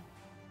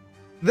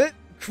 The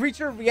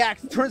creature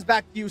reacts, turns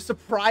back to you,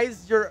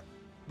 surprised you're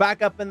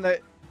back up, and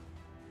the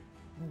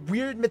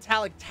weird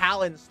metallic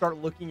talons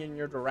start looking in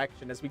your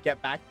direction as we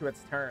get back to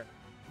its turn.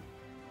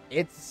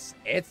 It's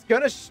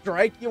gonna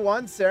strike you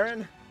once,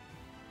 Aaron.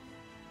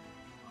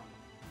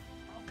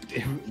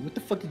 What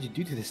the fuck did you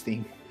do to this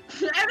thing?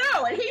 I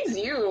know, it hates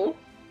you.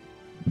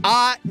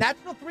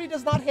 Natural 3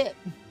 does not hit.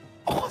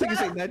 Oh, I was gonna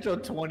say natural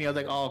 20. I was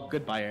like, oh,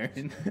 goodbye,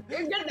 Aaron.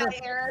 You're good now,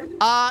 Aaron. It's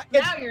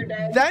Now you're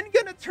dead. then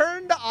gonna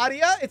turn to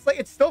Adia. It's like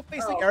it's still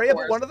facing Oh, of Area, but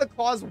course. one of the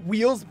claws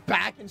wheels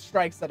back and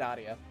strikes at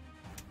Adia.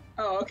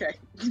 Oh, okay.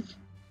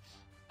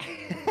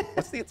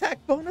 What's the attack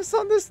bonus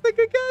on this thing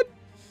again?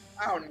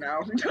 Oh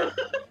no.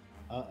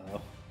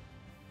 Uh-oh.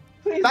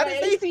 Please, That my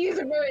is a- AC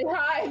isn't very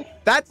high.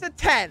 That's a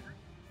 10.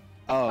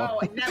 Oh.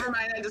 Oh, never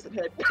mind. That doesn't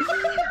hit.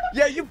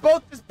 Yeah, you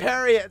both just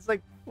parry it. It's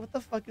like, what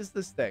the fuck is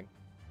this thing?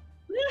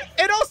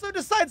 It also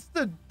decides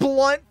to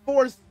blunt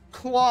force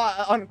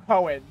claw on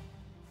Cohen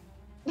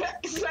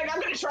It's like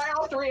I'm gonna try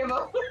all 3 of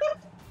them.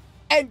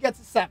 and gets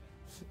a 7.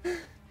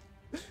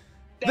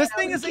 This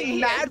thing is a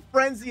mad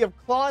frenzy of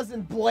claws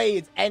and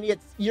blades, and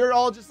you're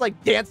all just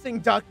like dancing,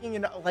 ducking,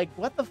 and like,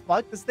 what the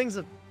fuck? This thing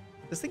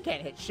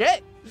can't hit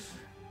shit.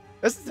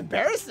 This is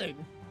embarrassing.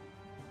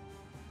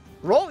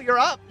 Roll, you're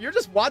up. You're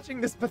just watching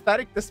this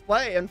pathetic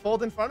display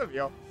unfold in front of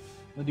you.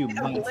 I'm gonna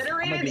do mind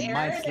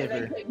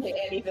sliver. Couldn't hit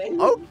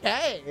anything.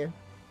 Okay. Little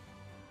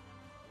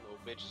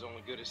bitch is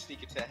only good at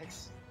sneak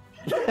attacks.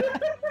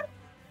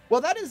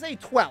 Well, that is a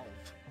 12,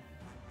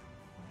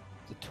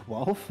 It's a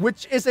 12.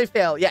 which is a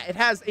fail. Yeah, it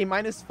has a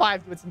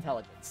 -5 to its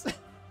intelligence.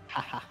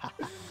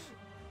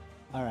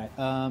 All right.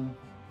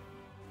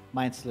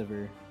 Mind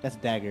sliver. That's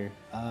dagger.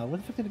 Where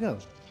the fuck did it go?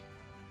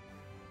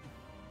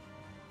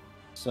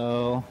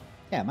 So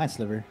yeah, mind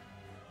sliver.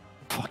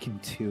 Fucking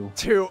 2.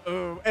 2.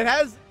 Ooh. It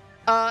has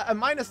a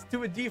 -2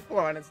 to a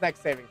D4 on its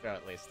next saving throw,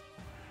 at least.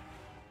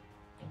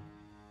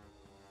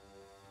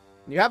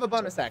 You have a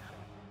bonus action.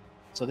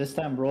 So this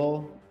time,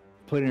 roll,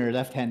 putting her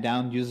left hand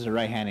down, uses her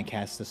right hand and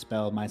casts the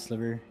spell mind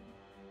sliver.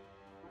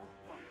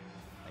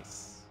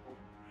 Nice.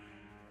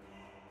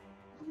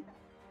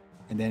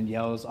 And then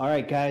yells, "All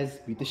right, guys,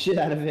 beat the shit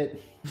out of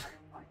it."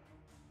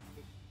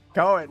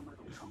 Going.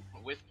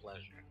 With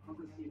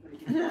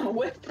pleasure.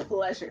 With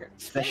pleasure.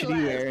 Especially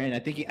you, Aaron. I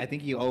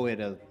think you owe it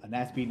an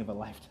ass beating of a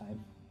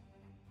lifetime.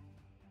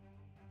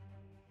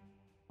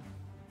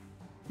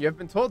 You have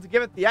been told to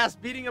give it the ass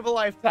beating of a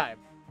lifetime.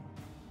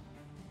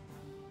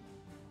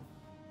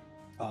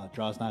 Oh,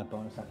 draw's not a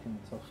bonus action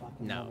until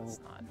fucking No, level it's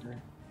not.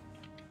 under.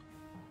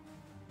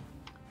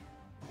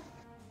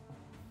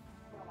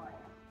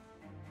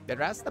 Did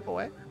Raz step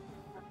away?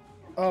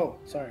 Oh,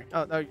 sorry.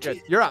 Oh, no, you're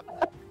good. You're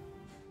up.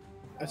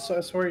 I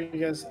swear you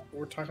guys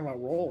were talking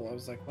about roll. I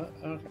was like, what?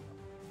 Okay.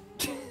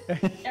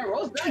 Yeah,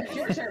 roll's done. It's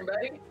your turn,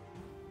 buddy.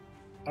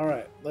 All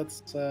right,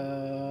 let's.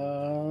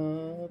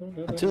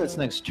 Until its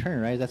next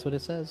turn, right? That's what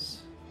it says.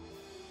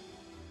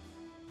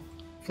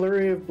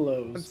 Flurry of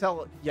blows.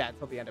 Until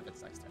the end of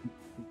its next turn.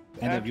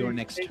 End of After your you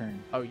next take-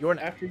 turn. Oh, you're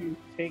next. After you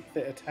take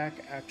the attack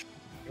action,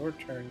 your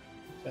turn,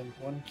 spend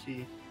 1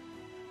 key,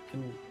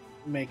 can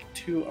make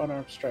 2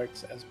 unarmed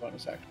strikes as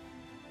bonus action.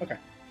 Okay.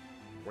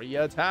 3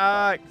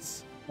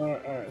 attacks. All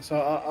right. So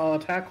I'll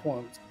attack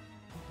once.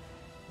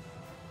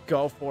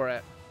 Go for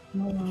it.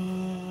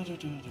 Fun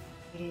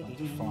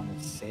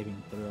its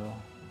saving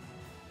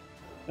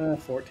throw.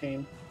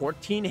 14.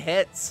 14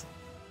 hits.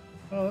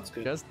 Oh, that's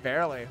good. Just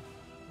barely.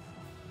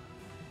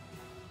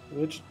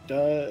 Which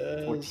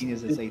does 14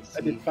 is its I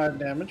AC. did 5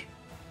 damage,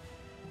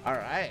 All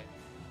right.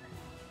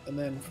 and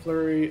then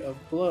flurry of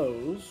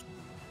blows.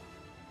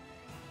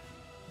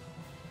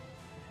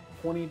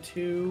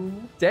 22.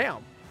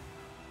 Damn.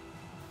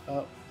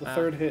 The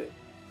Wow.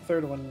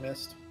 third one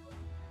missed.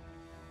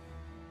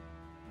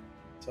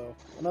 So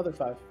another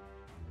 5.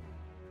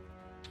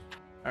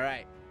 All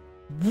right.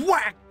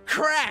 Whack!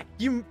 Crack!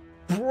 You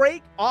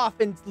break off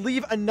and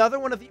leave another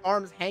one of the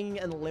arms hanging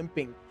and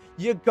limping.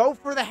 You go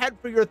for the head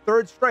for your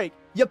 3rd strike.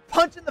 You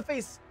punch in the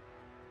face.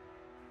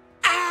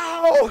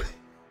 Ow!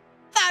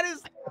 That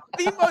is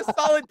the most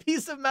solid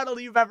piece of metal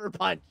you've ever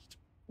punched.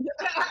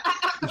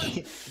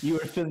 You were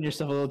feeling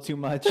yourself a little too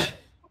much.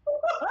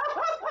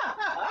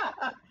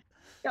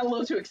 Got a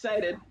little too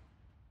excited.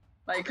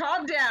 Like,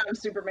 calm down,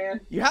 Superman.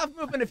 You have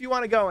movement if you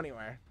want to go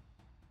anywhere.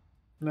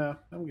 No,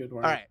 I'm good. All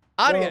right.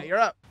 Adia, Well- you're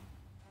up.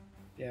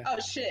 Yeah. Oh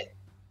shit.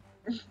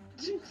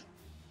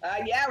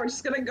 Yeah, we're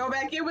just gonna go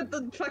back in with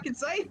the fucking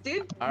scythe,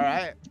 dude. All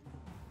right.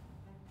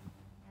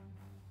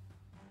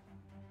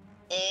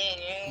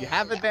 You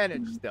have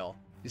advantage still.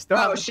 You still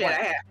have Oh the shit, point.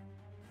 I have.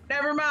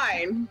 Never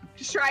mind.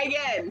 Just try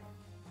again.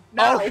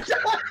 No, Oh. it's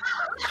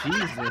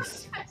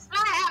Jesus.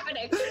 not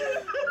happening.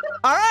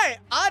 All right,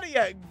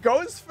 Adia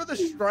goes for the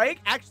strike.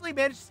 Actually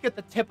manages to get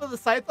the tip of the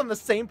scythe on the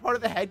same part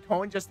of the head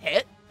Cohen just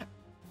hit.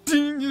 He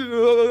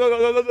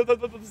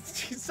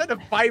sent a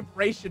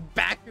vibration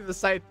back through the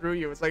scythe through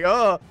you. It's like,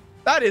 oh,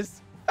 that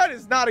is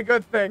not a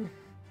good thing.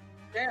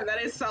 Damn,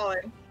 that is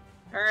solid.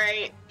 All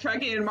right,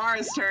 Chucky and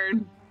Mara's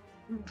turn.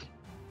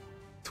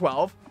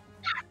 12.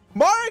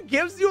 Mara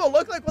gives you a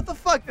look like, what the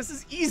fuck? This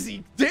is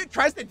easy.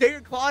 Tries to dig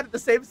her claw at the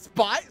same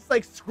spot. It's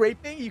like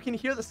scraping. You can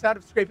hear the sound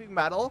of scraping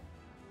metal.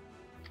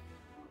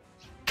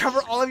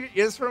 Cover all of your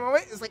ears for a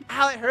moment. It's like,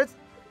 ow, it hurts.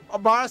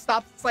 Mara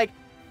stops. It's like,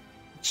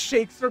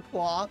 shakes her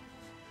claw.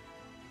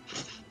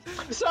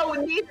 So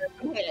neither of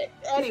them hit.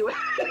 Anyway.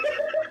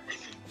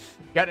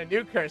 Got a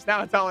new curse.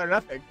 Now it's all or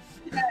nothing.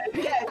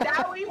 Yeah,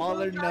 now we All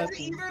or moved on to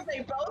nothing. either they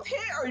both hit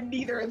or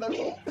neither of them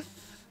hit.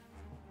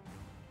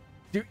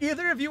 Do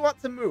either of you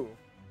want to move?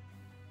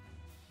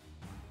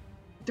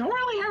 Don't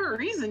really have a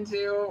reason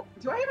to.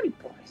 Do I have any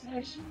bonus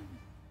action?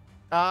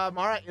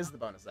 Mara is the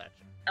bonus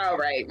action. Oh,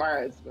 right.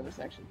 Mara's bonus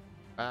action.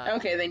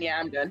 Okay, then yeah,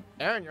 I'm done.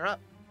 Aaron, you're up.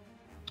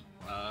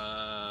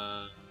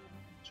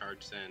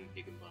 Charge send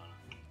Higginbottom.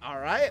 All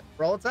right,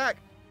 roll attack.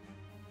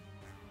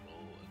 Roll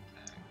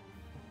attack.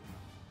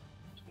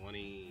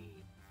 20.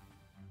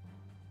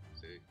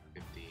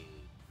 15.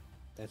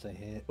 That's a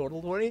hit.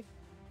 Total 20.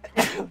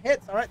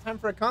 Hits. All right, time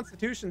for a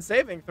Constitution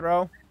saving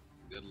throw.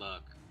 Good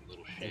luck,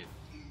 little shit.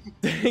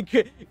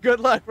 Good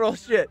luck. Roll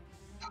shit.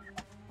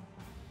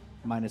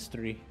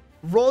 -3.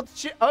 Rolled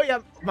shit. Oh yeah,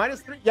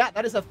 -3. Yeah,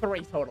 that is a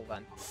 3 total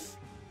then.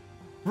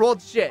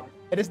 Rolled shit.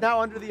 It is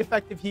now under the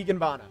effect of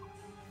Higanbana.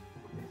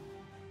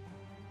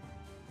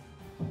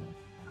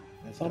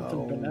 Let's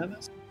Something go.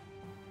 bananas.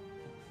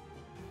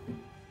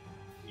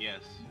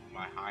 Yes,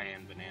 my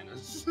high-end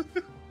bananas.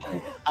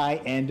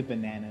 I and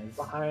bananas.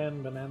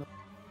 High-end banana.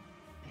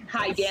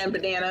 Hi, Dan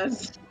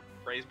Bananas.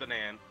 Praise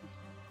banan.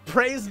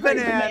 Praise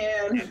Praise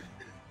Banan. man.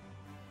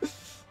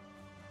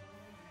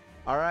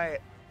 All right,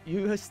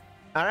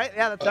 all right,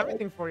 yeah, that's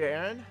everything for you,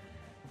 Aaron.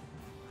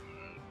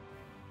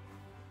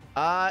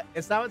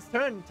 It's now its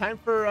turn. Time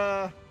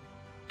for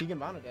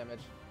Higanbana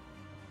damage.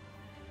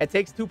 It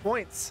takes 2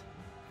 points.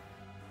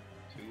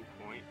 2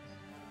 points.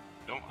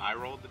 Don't I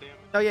roll the damage?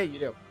 Oh yeah, you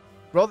do.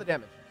 Roll the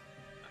damage.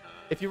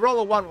 If you roll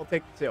a 1, we'll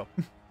take the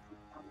 2.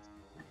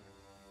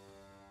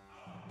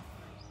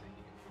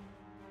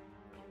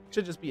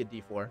 Should just be a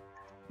D4.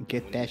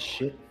 Get that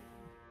shit.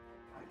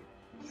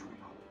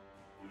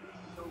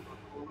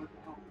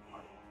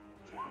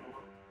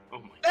 Oh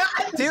my.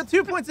 Deal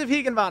 2 points of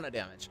Higanbana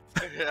damage.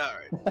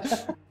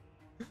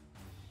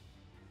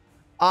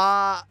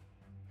 Alright.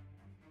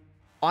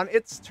 On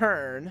its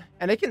turn,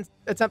 and it can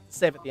attempt to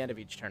save at the end of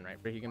each turn, right,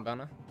 for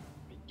Higanbana?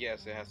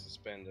 Yes, it has to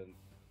spend an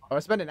Or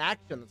spend an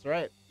action, that's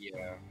right.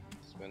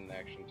 spend an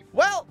action to.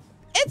 Well,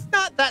 it's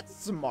not that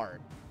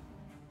smart.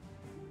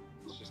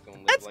 It's just gonna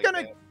live It's like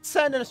gonna that.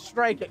 send a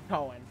strike at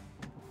Cohen.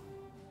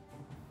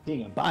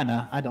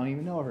 Bana, I don't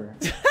even know her.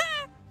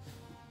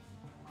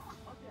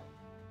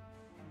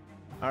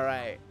 All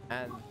right,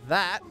 and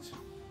that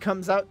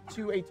comes out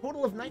to a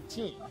total of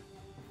 19.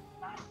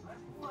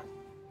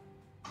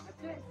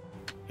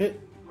 Hit.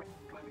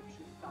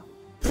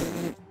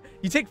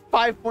 You take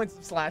 5 points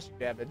of slashing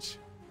damage.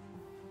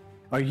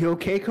 Are you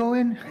okay,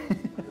 Cohen?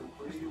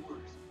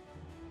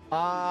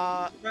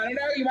 I don't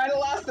know. You might have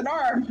lost an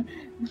arm.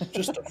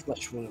 Just a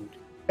flesh wound.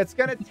 It's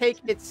gonna take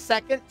its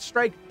second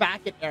strike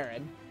back at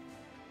Aaron.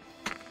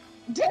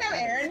 Damn,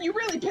 Aaron, you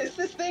really pissed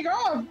this thing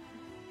off.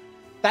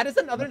 That is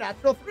another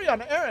natural 3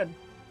 on Aaron.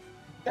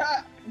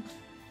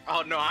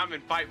 Oh no, I'm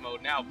in fight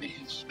mode now,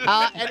 bitch.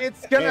 And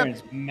it's gonna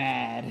Aaron's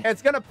mad.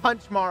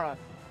 punch Mara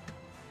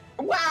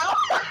Wow.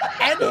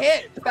 and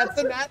hit. That's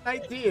a nat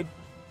 19.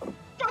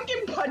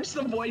 Fucking punch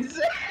the voice.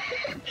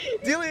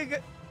 Dealing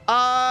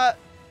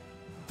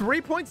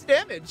 3 points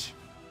damage.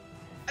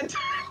 How do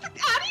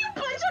you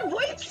punch a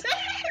voice?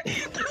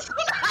 That's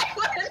what I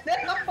want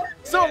to know.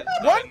 So Yeah,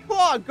 it's one fine.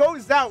 claw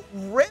goes out,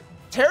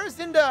 tears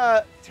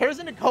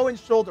into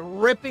Cohen's shoulder,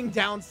 ripping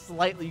down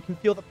slightly. You can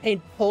feel the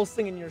pain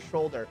pulsing in your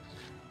shoulder.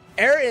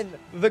 Aaron,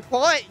 the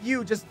claw at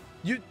you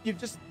you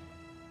just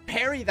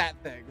parry that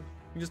thing.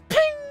 You just ping,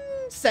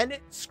 send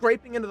it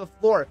scraping into the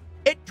floor.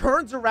 It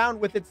turns around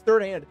with its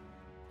third hand,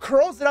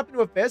 curls it up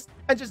into a fist,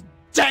 and just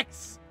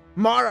decks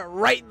Mara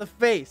right in the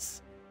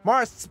face.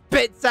 Mara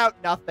spits out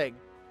nothing,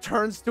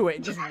 turns to it,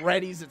 and just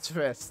readies its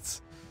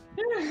fists.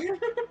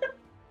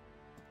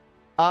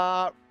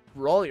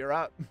 Roll, you're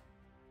up.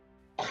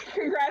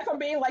 Congrats on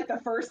being like the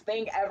first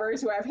thing ever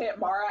to have hit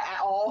Mara at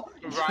all.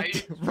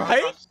 Right?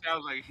 Right?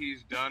 Sounds like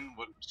he's done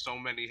what so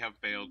many have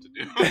failed to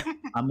do.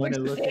 I'm gonna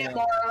look Hit at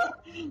Mara.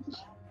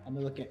 I'm gonna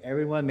look at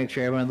everyone, make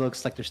sure everyone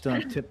looks like they're still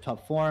in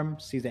tip-top form,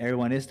 sees that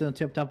everyone is still in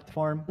tip-top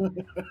form,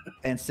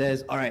 and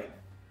says, all right,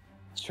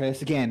 let's try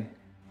this again.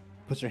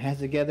 Puts her hands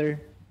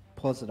together,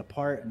 pulls it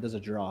apart, and does a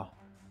draw.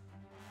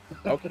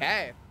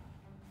 Okay.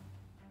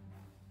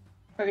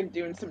 Fucking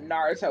doing some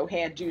Naruto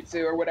hand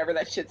jutsu or whatever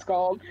that shit's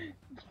called.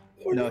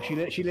 No, she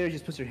literally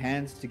just puts her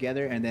hands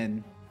together and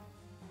then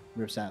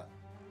rips out.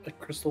 Like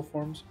crystal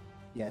forms.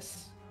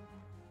 Yes.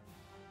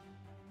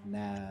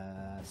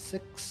 Nah,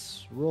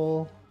 6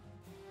 roll.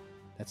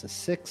 That's a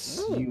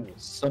 6.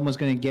 Someone's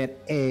gonna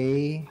get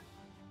the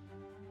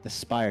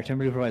Spire.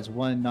 Temporarily provides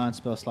 1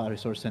 non-spell slot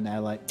resource to an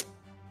ally.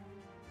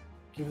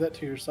 Give that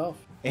to yourself.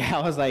 Yeah,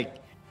 I was like,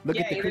 look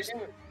yeah, at the either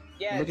crystal.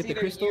 yeah, look it's at the either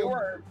crystal. you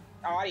or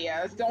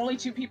Audia. It's the only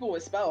 2 people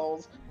with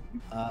spells.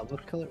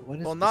 What color? What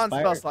is Well, the non-spell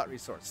Spire? slot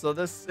resource. So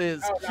this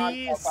is Oh,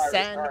 key, non-spell slot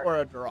send, resource. or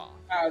a draw.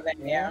 Oh,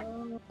 then yeah.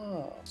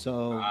 Oh.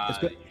 So it's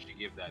good. You should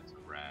give that to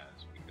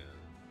Raz because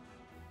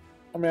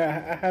I mean,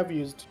 I have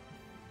used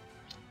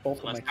both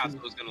of my unless keys.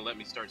 Costco's gonna let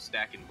me start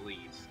stacking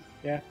bleeds.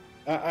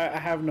 I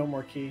have no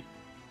more key.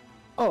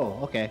 Oh,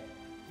 okay.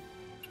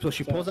 So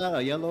she So- pulls out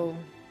a yellow,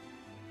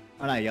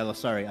 oh, not yellow,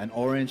 sorry, an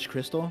orange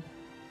crystal.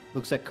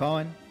 Looks at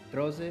Cohen,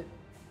 throws it.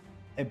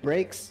 It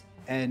breaks,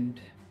 and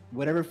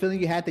whatever feeling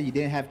you had that you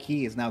didn't have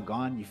key is now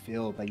gone. You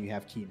feel that you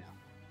have key now.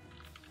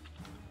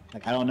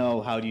 Like, I don't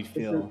know how do you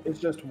feel. It's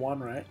just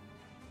one, right?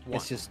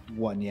 It's just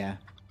one, yeah.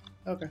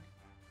 Okay.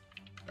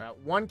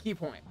 1 key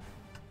point.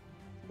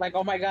 Like,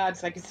 oh my god,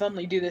 so I can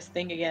suddenly do this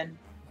thing again.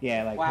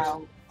 Yeah, like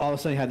Wow. all of a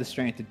sudden you have the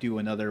strength to do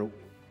another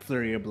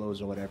flurry of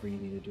blows or whatever you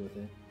need to do with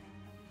it.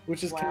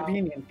 Which is Wow.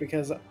 convenient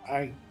because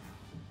I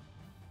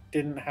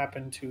didn't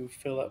happen to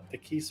fill up the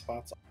key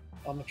spots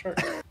on the chart.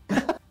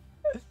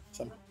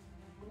 So,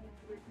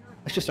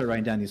 Let's just start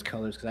writing down these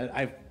colors because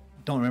I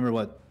don't remember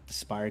what the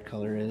Spire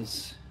color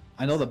is.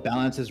 I know the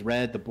balance is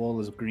red, the bull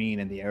is green,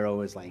 and the arrow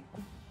is like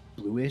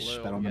bluish. Blue,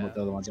 but I don't know what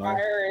the other ones are.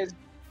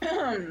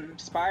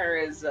 Spire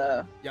is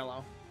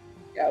Yellow.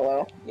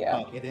 yellow. Yeah.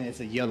 Oh, okay, then it's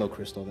a yellow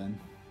crystal then.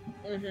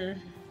 Mhm.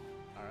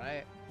 All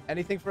right.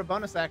 Anything for a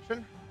bonus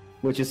action?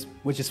 Which is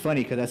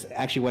funny because that's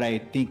actually what I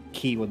think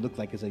key would look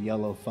like, is a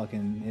yellow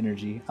fucking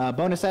energy.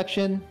 Bonus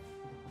action.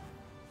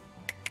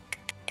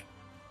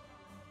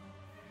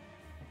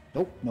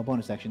 Nope, no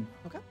bonus action.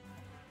 Okay.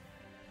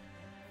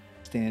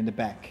 Staying in the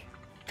back.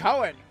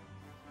 Cohen.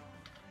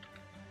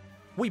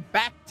 We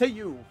back to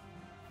you.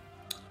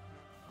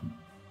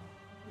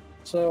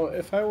 So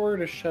if I were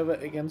to shove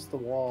it against the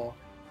wall,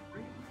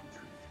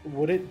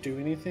 would it do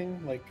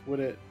anything? Like, would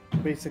it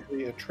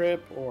basically a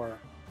trip or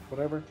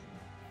whatever?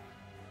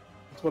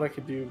 That's what I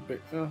could do,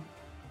 but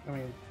I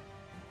mean,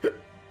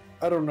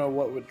 I don't know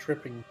what would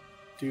tripping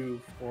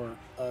do for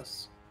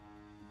us.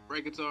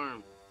 Break its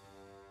arm.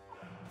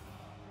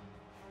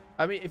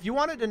 I mean, if you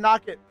wanted to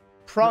knock it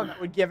prone,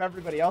 that would give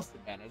everybody else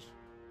advantage.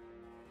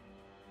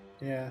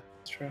 Yeah,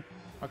 that's true.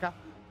 Okay.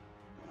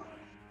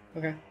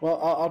 Okay, well,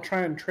 I'll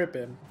try and trip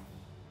him.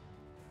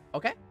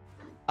 Okay.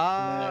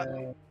 And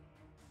then-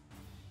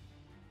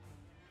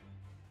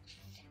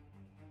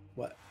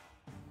 What?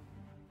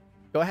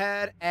 Go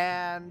ahead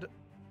and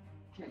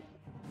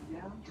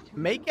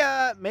make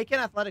an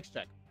athletics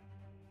check.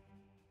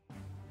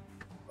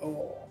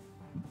 Oh,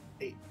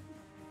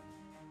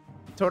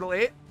 Total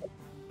 8.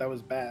 that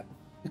was bad.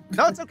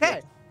 No, it's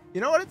okay. You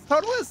know what its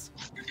total is?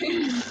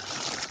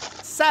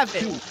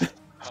 7.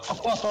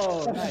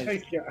 Oh, nice.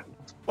 my God.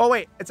 Well,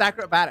 wait, it's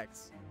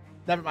acrobatics.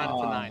 Never mind,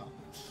 it's a 9.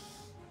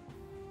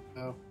 Oh,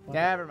 well,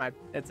 Never mind,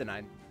 it's a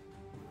 9.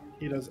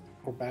 he does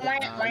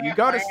acrobatic. You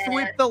go to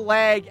sweep the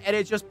leg, and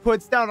it just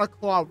puts down a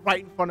claw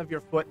right in front of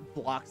your foot and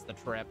blocks the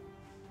trip.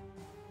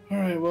 All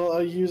right, well,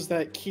 I'll use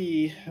that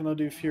key and I'll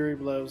do fury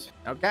blows.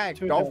 Okay,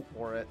 To go attack.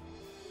 for it.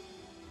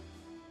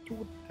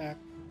 To attack.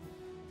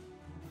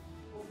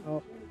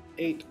 Oh,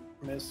 8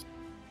 miss.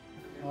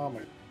 Oh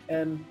my,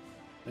 10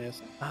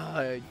 miss.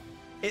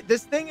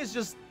 This thing is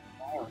just,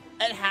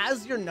 it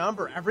has your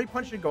number. Every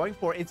punch you're going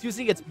for, it's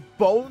using its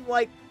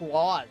bone-like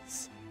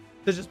claws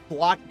to just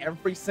block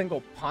every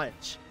single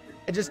punch.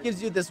 It just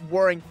gives you this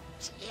whirring.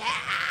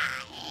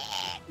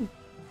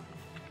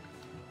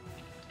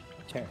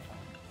 Terrifying.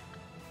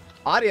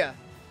 Adia.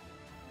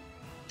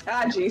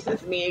 Ah,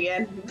 Jesus, me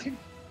again.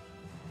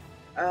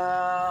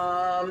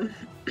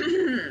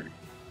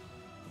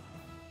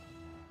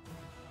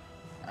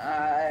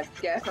 I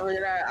guess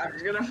I'm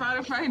just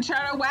gonna fucking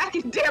try to whack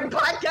his damn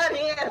butt gun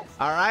hands.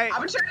 All right. I'm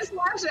gonna try to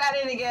slash at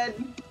it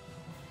again.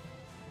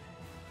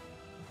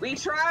 We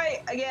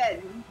try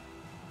again.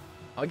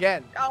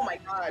 Again, Oh my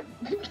god.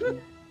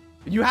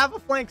 you have a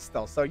flank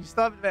still, so you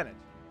still have advantage.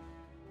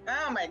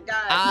 Oh my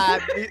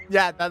god.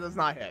 Yeah, that does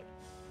not hit.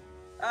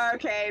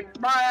 Okay,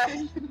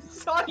 bye.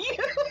 Saw you.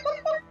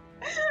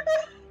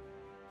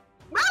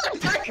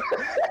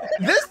 Motherfucker.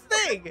 This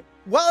thing,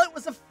 well, it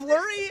was a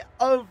flurry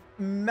of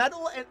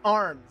metal and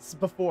arms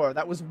before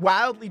that was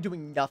wildly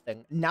doing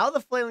nothing. Now the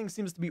flailing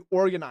seems to be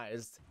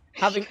organized.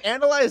 Having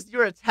analyzed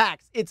your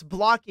attacks, it's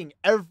blocking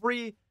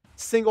every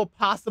single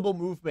possible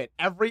movement.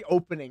 Every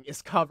opening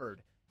is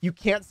covered. You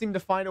can't seem to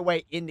find a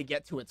way in to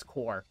get to its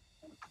core.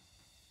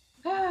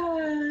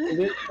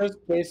 It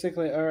just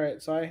basically, all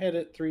right, so I hit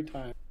it 3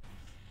 times.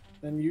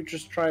 Then you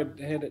just tried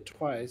to hit it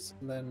twice.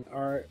 And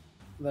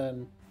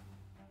then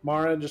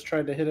Mara just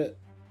tried to hit it.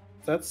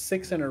 That's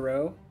 6 in a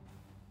row.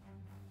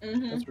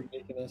 Mhm. That's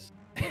ridiculous.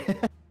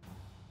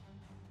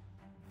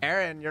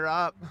 Aaron, you're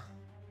up.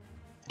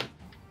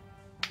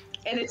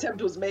 An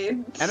attempt was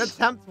made. An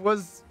attempt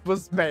was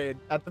made,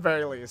 at the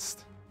very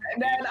least.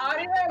 And then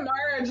Adia and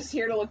Mara are just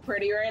here to look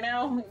pretty right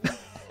now.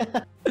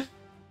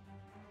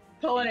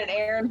 Pulling an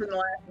Aaron from the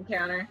last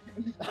encounter.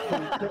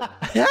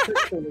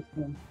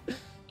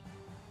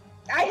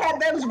 I had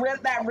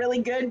that really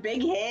good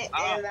big hit,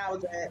 and that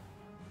was it.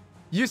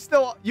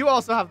 You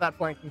also have that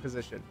flanking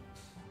position.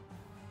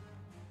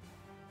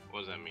 What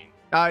does that mean?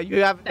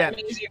 You have That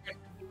advantage. means you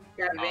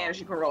got advantage.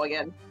 You can roll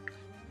again.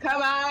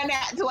 Come on,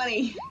 at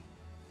 20.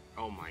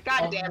 Oh my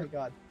God god. damn. Oh my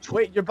god.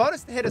 Wait, your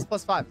bonus to hit is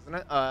 +5, isn't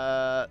it?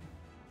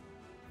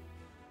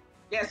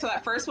 Yeah, so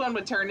that first one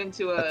would turn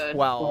into a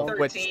 12,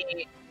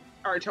 13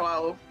 or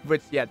 12.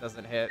 which yeah,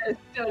 doesn't hit. It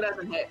still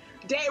doesn't hit.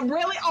 Damn,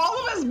 really? All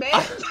of us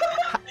missed?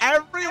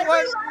 Everyone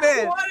Every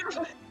missed. last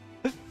one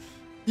of-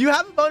 You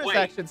have a bonus Wait.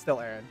 action still,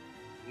 Aaron.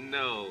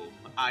 No,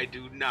 I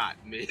do not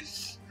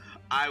miss.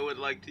 I would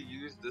like to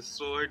use the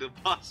Sword of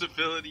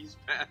Possibilities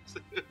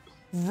passive.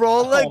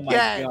 Roll Oh my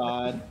again.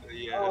 god.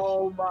 Yeah.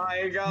 Oh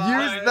my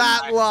god. Use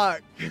that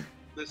luck.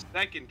 The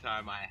second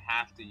time I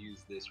have to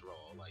use this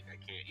roll. Like I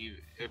can't even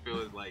if it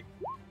was like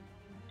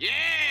yeah.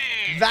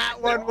 That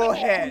one will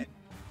hit.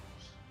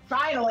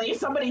 Finally,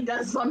 somebody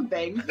does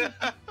something.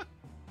 Alright.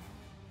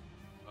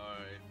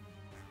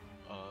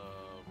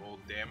 Roll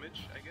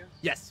damage, I guess.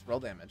 Yes, roll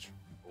damage.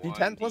 1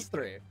 D10 plus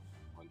 3.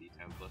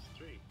 1d10 plus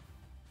 3.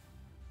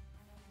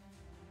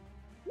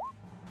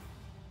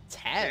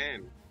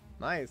 10.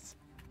 Nice.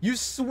 You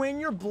swing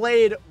your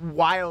blade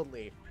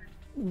wildly.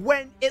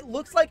 When it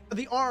looks like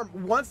the arm,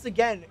 once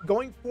again,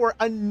 going for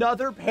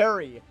another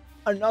parry,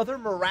 another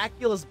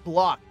miraculous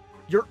block,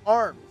 your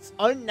arms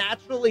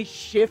unnaturally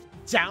shift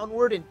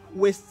downward and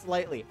twist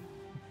slightly,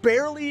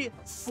 barely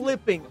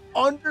slipping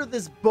under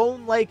this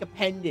bone-like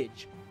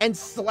appendage and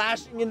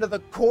slashing into the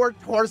core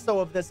torso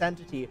of this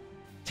entity,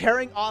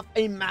 tearing off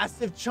a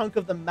massive chunk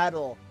of the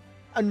metal,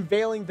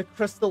 unveiling the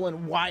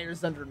crystalline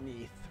wires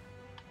underneath.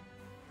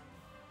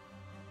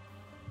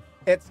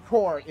 Its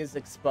core is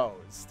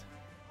exposed.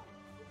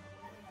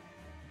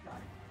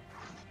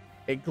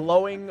 A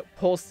glowing,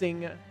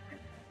 pulsing,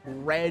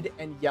 red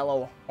and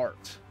yellow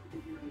heart.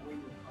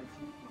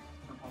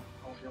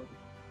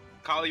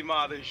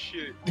 Kalima, this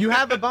shit. You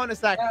have a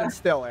bonus action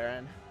still,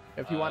 Aaron,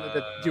 if you wanted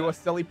to do a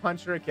silly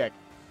punch or a kick.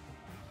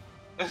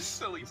 A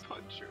silly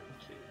puncher.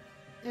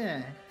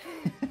 Yeah.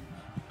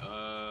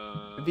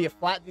 It'd be a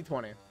flat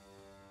d20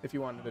 if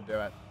you wanted to do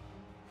it.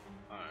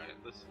 Alright,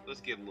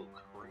 let's get a little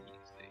crazy.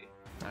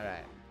 All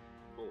right.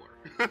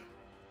 4.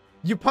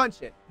 You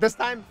punch it. This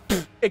time,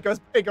 it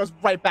goes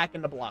right back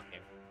into blocking.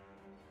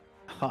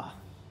 Huh.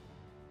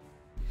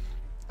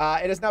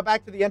 It is now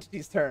back to the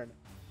entity's turn.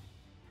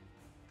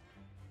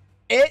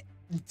 It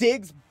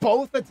digs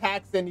both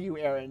attacks into you,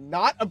 Aaron,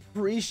 not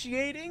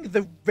appreciating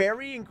the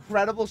very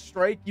incredible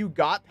strike you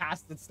got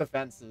past its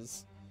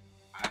defenses.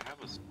 I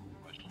have a small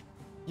question.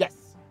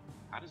 Yes.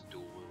 How does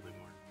dual wielding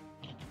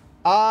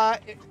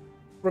work? It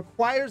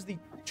requires the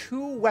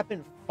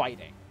 2-weapon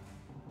fighting.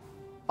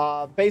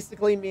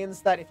 Basically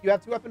means that if you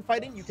have 2-weapon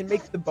fighting, you can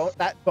make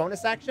that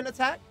bonus action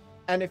attack,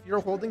 and if you're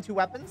holding 2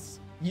 weapons,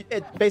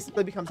 it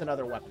basically becomes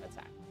another weapon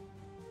attack.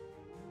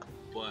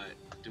 But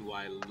do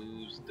I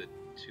lose the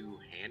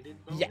 2-handed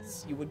bonus?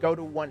 Yes, you would go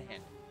to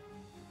 1-handed.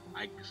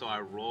 So I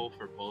roll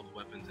for both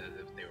weapons as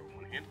if they were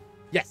 1-handed?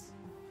 Yes.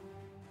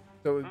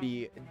 So it would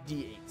be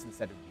d8s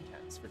instead of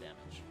d10s for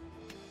damage.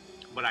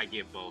 But I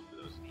get both of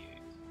those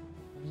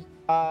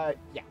d8s.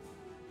 Yeah.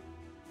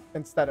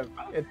 Instead of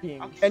it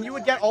being, and you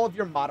would get all of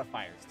your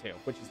modifiers too,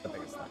 which is the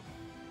biggest thing.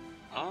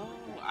 Oh,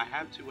 I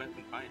have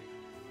 2-weapon fighting.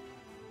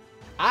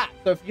 Ah,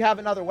 so if you have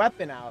another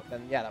weapon out,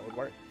 then yeah, that would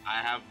work. I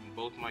have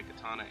both my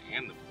katana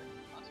and the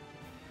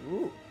blade.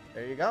 Ooh,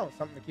 there you go.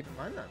 Something to keep in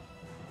mind then.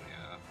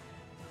 Yeah.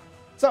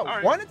 So,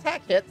 Alright. one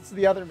attack hits,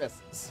 the other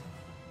misses.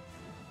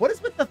 What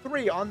is with the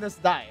 3 on this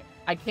die?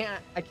 I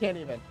can't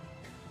even.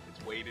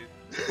 It's weighted.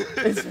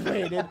 It's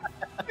weighted.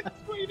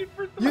 It's weighted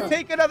for You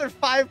take another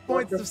 5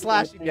 points of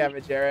slashing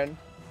damage, Aaron.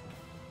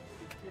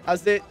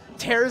 As it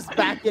tears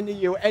back into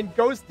you and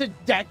goes to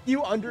deck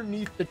you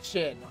underneath the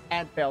chin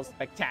and fails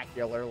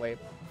spectacularly.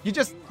 You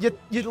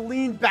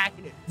lean back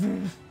and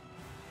it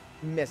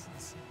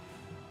misses.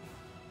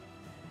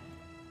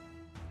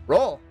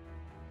 Roll.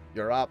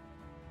 You're up.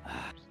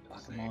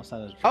 Fuck, I'm almost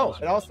out of Oh,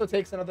 draws. it also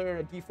takes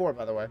another d4,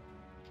 by the way.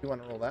 If you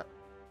want to roll that.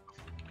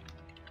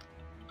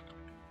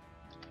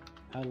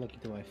 How lucky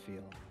do I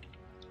feel?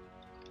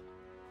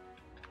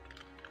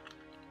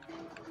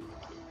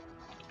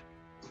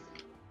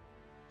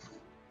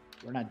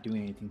 We're not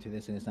doing anything to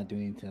this, and it's not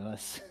doing anything to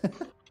us.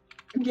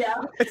 Yeah.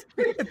 It's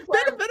been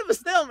a bit of a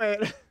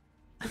stalemate.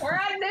 We're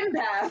at an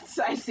impasse,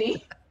 I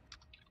see.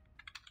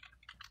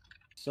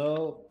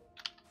 So.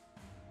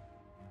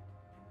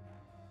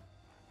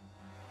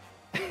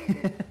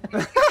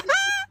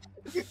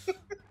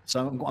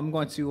 So I'm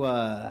going to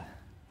Multiclass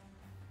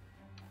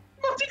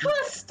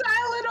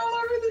style it all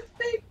over the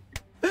thing.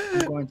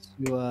 I'm going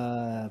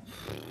to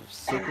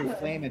Sacred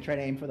Flame and try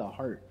to aim for the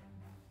heart.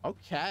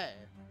 Okay.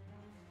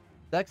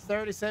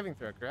 Dexterity saving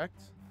throw,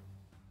 correct?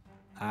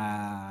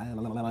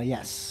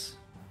 Yes.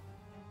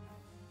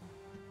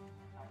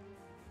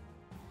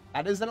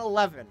 That is an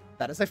 11.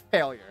 That is a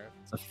failure.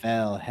 It's a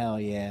fail. Hell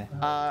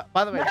yeah.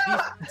 By the way,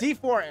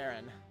 D4,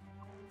 Aaron.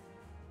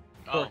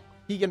 Oh,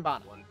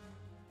 Higanbana.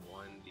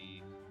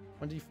 1d.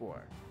 1d4.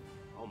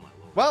 Oh my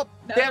lord. Well,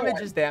 Another damage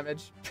one. is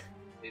damage.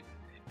 It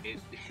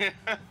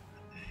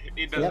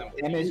it doesn't.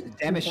 Yep,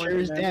 damage sure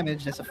is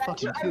damage. That's a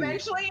fucking 2.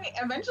 Eventually,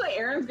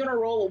 Aaron's gonna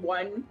roll a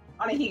 1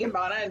 on a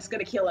Higanbana and it's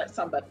gonna kill it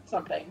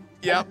something.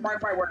 Yep.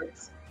 Mark my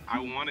words. I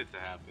want it to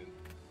happen.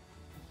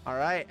 All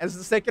right. As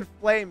the sacred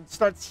flame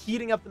starts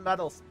heating up the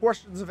metals,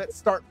 portions of it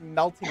start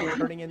melting and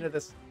turning into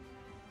this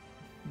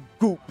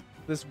goop,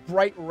 this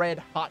bright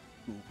red hot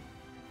goop.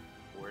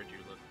 Word you're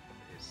looking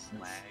for is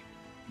slag.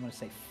 I'm gonna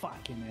say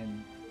fuck and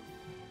then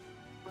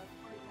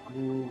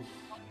move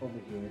over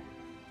here.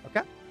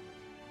 Okay.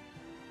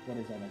 What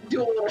is that?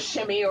 Do a little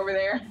shimmy over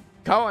there.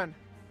 Cohen.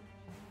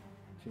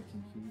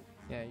 15 feet.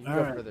 Yeah, you can All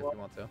go right. further if you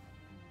want to.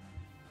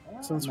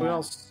 Since we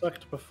all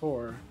sucked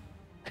before,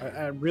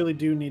 I really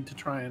do need to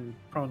try and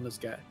prone this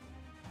guy.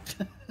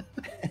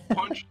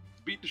 Punch,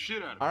 beat the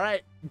shit out of him. All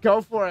right,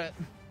 go for it.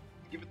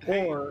 Give it the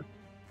hand. Or,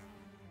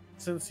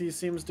 since he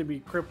seems to be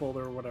crippled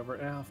or whatever,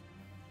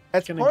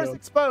 Its gonna core is go-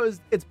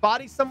 exposed, its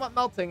body somewhat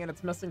melting, and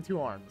it's missing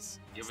 2 arms.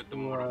 Give it the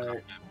Mortal Right.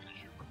 Kombat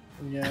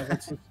finisher. yeah,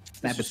 let's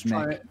Snap just its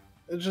try neck. it.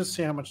 Let's just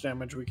see how much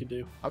damage we could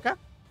do. Okay.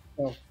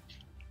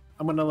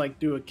 I'm gonna like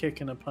do a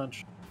kick and a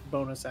punch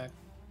bonus act.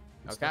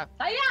 Okay.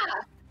 Oh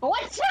yeah!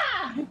 What's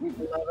up?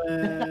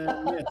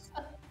 11. Yes.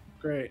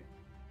 Great.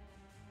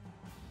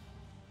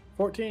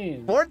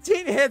 14.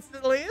 14 hits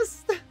at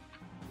least.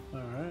 All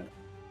right.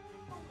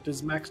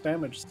 Does max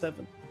damage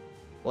 7.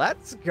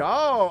 Let's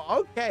go.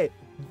 Okay.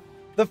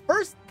 The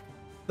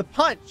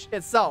punch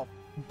itself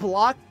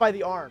blocked by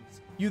the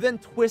arms. You then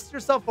twist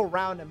yourself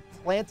around and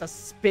plant a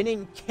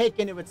spinning kick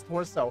into its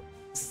torso,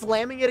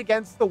 slamming it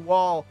against the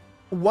wall.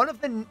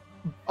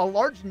 A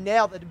large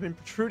nail that had been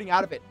protruding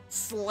out of it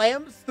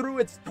slams through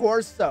its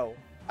torso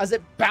as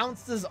it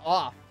bounces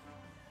off,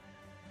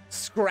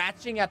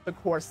 scratching at the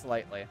core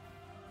slightly.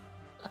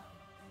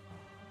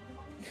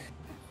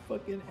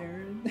 Fucking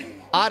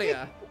Aaron.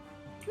 Adia.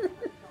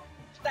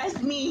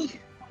 That's me.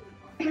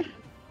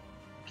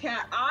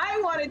 I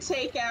want to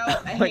take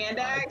out a my hand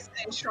God. axe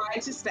and try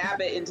to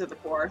stab it into the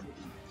core.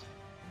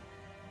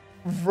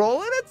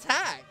 Roll an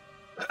attack.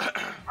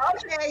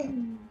 Okay.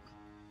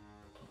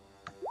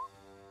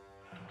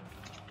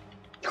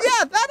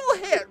 Yeah, that'll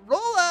hit.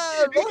 Roll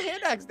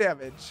hand axe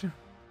damage.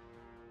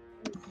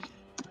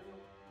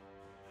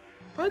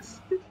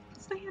 What's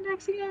the hand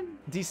axe again?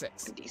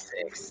 D6.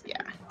 D6,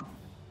 yeah.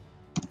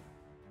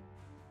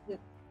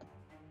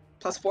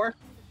 +4?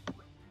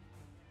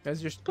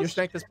 Because your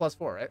strength is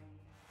 +4, right?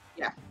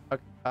 Yeah.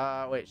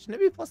 Okay. Wait,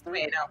 shouldn't it be +3?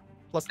 Wait, no.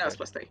 Plus No,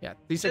 three. it's +3. Yeah,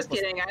 D6 Just plus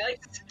kidding. I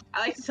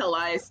like to tell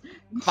lies.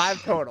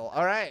 5 total.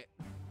 All right.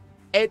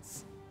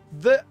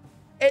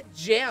 It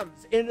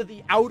jams into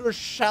the outer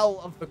shell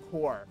of the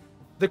core.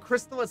 The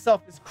crystal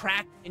itself is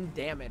cracked and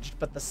damaged,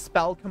 but the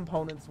spell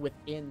components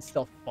within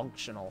still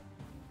functional.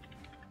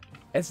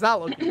 It's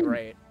not looking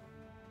great.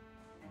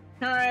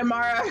 All right,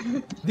 Mara.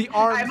 The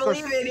arms I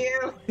believe in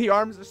you. The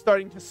arms are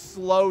starting to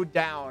slow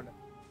down.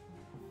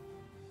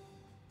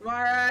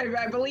 Mara,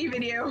 I believe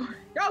in you.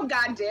 Oh,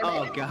 God damn it.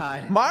 Oh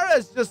god. Mara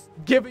is just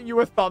giving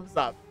you a thumbs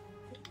up.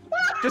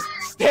 Just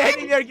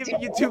standing there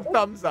giving you 2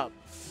 thumbs up.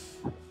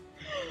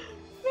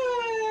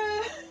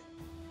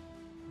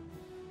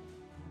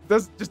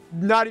 Just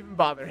not even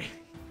bothering.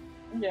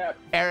 Yep.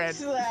 Aaron,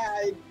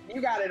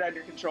 You got it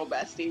under control,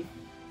 bestie.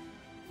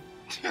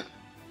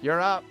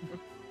 you're up.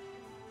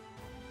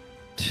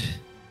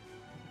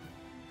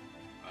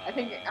 I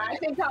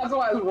think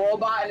Kazuha is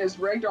robot and has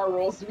rigged our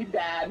rules to be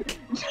bad.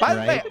 By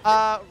the way,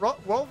 Right.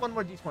 roll one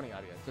more d20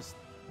 audio, just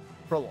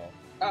for lol.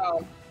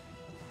 Oh.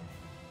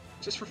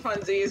 Just for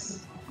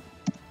funsies.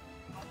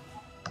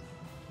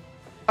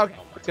 Okay,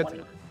 Oh my good.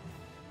 God.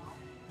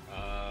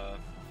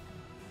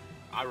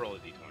 I roll a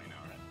d20 now,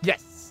 right?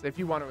 Yes, if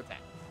you want to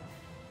attack.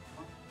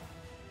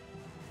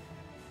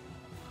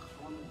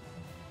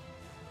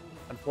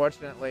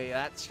 Unfortunately,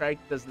 that strike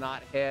does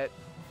not hit.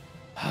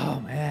 Oh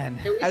man.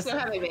 Do we As- still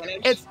have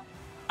advantage? It's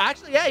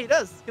actually, yeah, he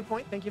does. Good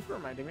point. Thank you for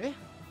reminding me. My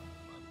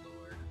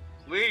lord.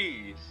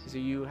 Please. So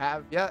you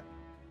have, yeah,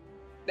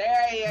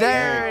 There you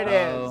there go.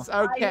 it is.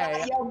 I Okay.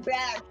 got your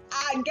back.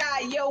 I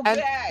got your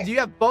And back. do you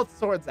have both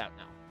swords out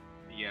now?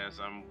 Yes,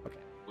 I'm Okay.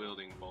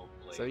 wielding both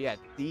blades. So yeah,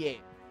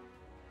 D8.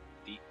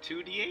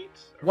 2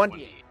 d8s? Or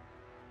 1d8.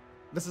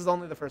 This is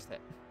only the first hit.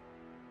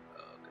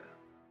 Okay.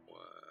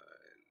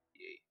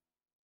 1d8.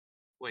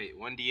 Wait,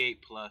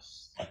 1d8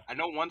 plus. I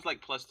know one's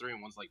like +3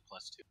 and one's like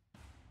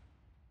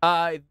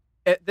 +2.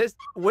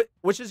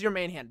 Which is your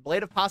main hand?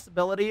 Blade of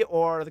Possibility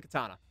or the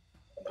katana?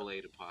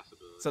 Blade of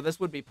possibility. So this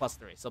would be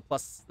 +3. So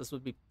this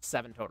would be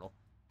 7 total.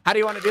 How do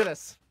you want to do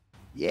this?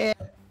 Yeah.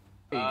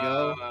 There you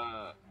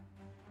go.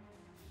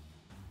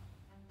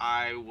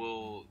 I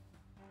will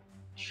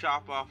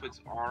chop off its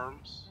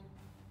arms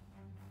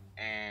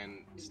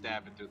and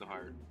stab it through the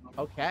heart.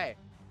 Okay.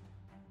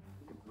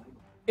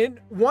 In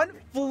one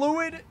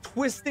fluid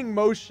twisting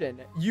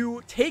motion,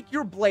 you take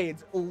your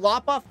blades,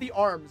 lop off the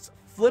arms,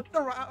 flip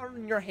them around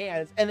in your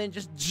hands, and then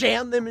just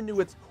jam them into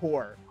its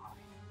core.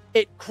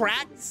 It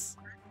cracks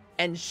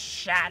and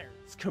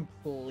shatters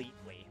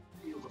completely.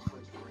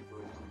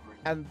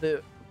 And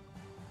the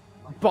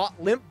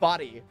limp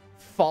body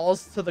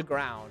falls to the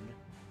ground,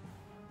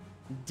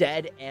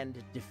 dead and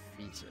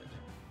defeated.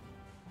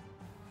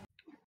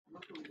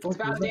 It's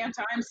about damn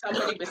time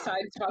somebody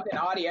besides fucking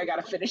Audia got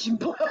a finishing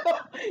blow.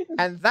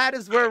 And that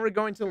is where we're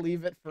going to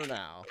leave it for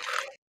now.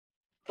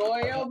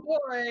 Boy, oh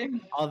boy.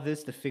 All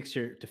this to fix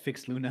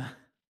Luna.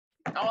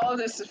 All of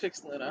this to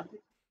fix Luna.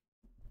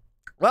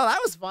 Well, that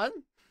was fun.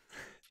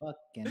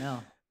 Fucking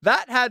hell.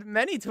 That had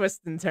many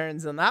twists and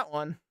turns in that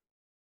one.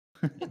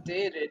 It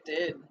did.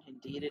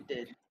 Indeed, it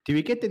did. Do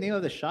we get the name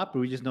of the shop, or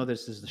we just know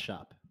this is the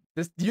shop?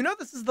 You know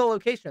this is the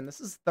location. This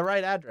is the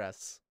right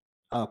address.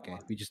 Okay,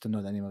 we just don't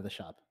know the name of the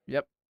shop.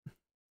 Yep.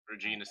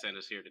 Regina sent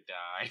us here to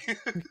die.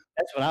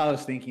 That's what I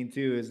was thinking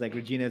too. Is like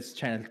Regina's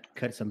trying to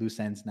cut some loose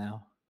ends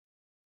now.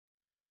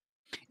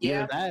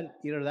 Yeah.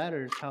 Either that,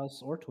 or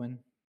House Ortwin.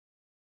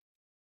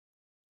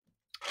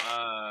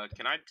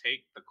 Can I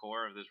take the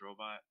core of this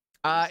robot?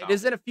 It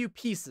is in a few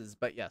pieces,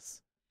 but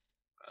yes.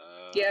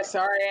 Yeah,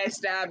 sorry I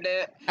stabbed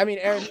it. I mean,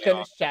 Aaron Yeah.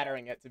 finished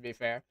shattering it, to be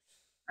fair.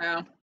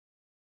 Oh.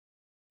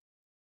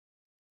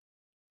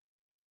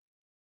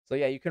 So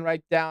yeah, you can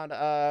write down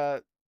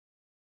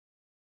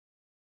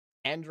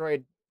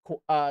Android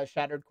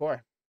Shattered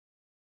Core.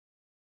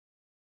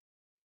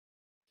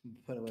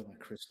 Put away my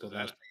crystal.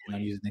 That's what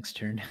I'll use next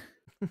turn.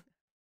 I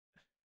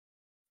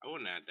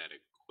wouldn't add that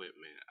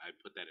equipment. I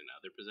put that in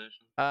other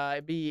possession.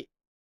 It'd be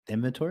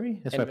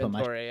Inventory? That's where I put my.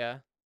 inventory, yeah.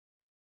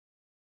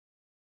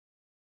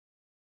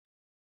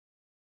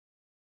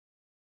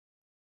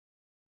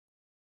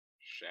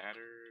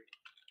 Shattered.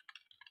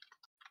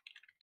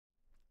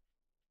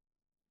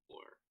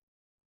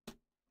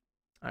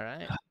 All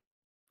right.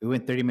 We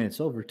went 30 minutes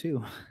over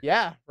too.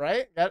 Yeah,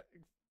 right?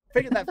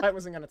 Figured that fight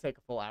wasn't going to take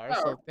a full hour.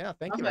 Oh, So, yeah,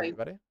 thank you, okay.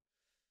 everybody.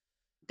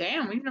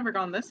 Damn, we've never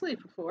gone this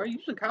late before.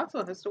 Usually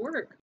Katsuo has to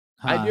work.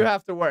 I do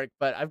have to work,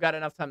 but I've got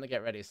enough time to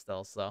get ready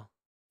still, so.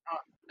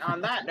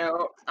 On that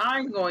note,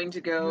 I'm going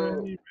to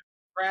go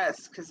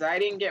rest because I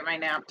didn't get my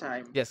nap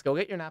time. Yes, go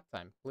get your nap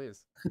time,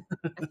 please.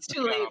 It's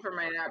too late for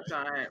my nap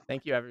time.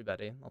 Thank you,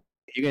 everybody.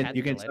 You Catch can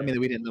you tell me later. that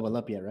we didn't level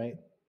up yet, right?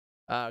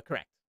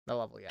 Correct. No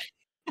level yet.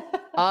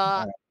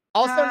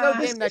 Also, no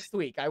game this- next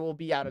week. I will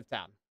be out of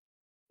town.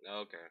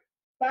 Okay.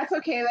 That's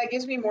okay. That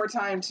gives me more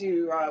time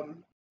to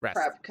Rest.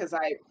 prep because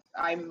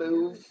I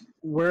move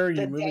Where are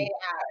the you day moving?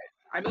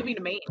 out. I'm moving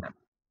to Maine.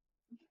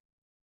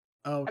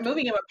 Oh, I'm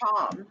moving in with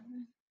Palm.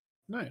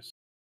 nice.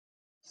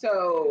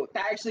 So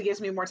that actually gives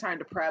me more time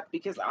to prep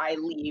because I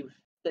leave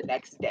the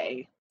next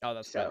day. Oh,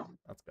 that's So- good.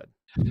 That's good.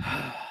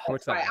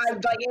 Works out. I'm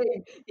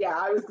like, yeah,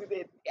 I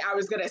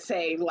was gonna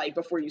say like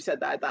before you said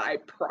that I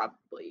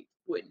probably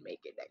wouldn't make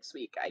it next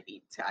week. I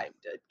need time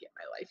to get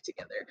my life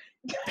together.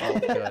 Oh,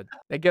 good.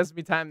 It gives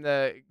me time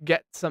to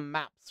get some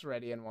maps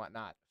ready and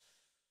whatnot.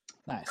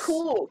 Nice.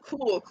 Cool.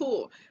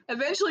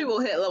 Eventually we'll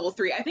hit level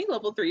 3. I think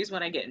level 3 is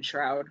when I get in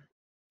Shroud.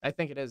 I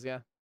think it is, yeah.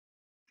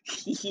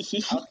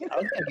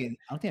 I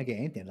don't think I get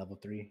anything at level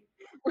 3.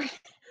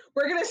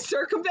 We're gonna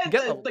circumvent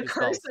Get level the 2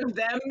 curse spells. of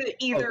them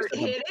either Oh,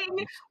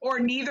 hitting or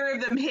neither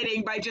of them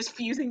hitting by just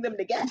fusing them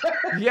together.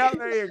 Yeah,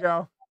 there you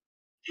go.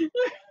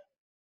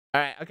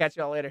 All right, I'll catch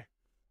y'all later.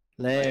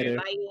 Later.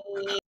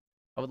 Bye.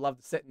 I would love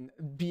to sit and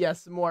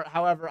BS more.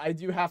 However, I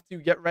do have to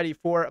get ready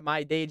for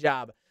my day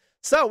job.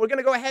 So we're going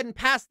to go ahead and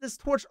pass this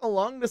torch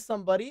along to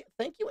somebody.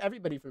 Thank you,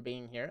 everybody, for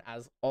being here,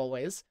 as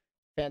always.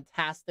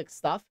 Fantastic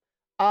stuff.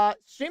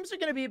 Streams are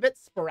going to be a bit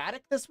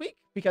sporadic this week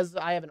because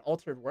I have an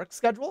altered work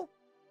schedule.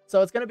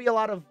 So it's going to be a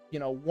lot of,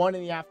 1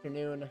 in the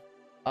afternoon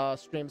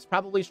streams.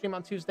 Probably stream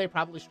on Tuesday,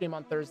 probably stream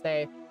on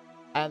Thursday.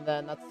 And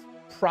then that's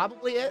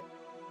probably it.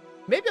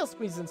 Maybe I'll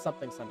squeeze in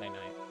something Sunday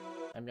night.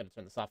 I'm going to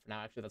turn this off for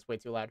now. Actually, that's way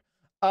too loud.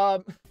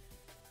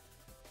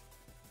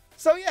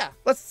 So yeah,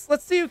 let's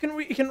see who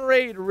can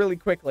raid really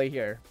quickly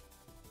here.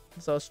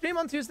 So stream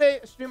on Tuesday,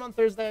 stream on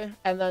Thursday,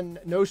 and then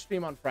no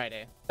stream on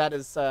Friday. That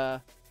is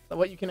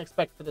what you can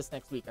expect for this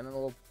next week, and then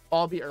it'll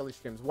all be early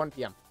streams, 1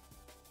 p.m.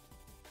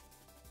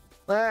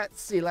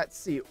 Let's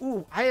see.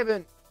 Ooh, I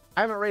haven't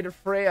raided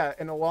Freya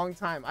in a long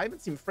time. I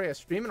haven't seen Freya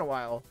stream in a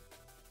while.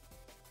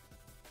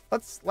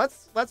 Let's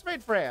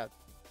raid Freya.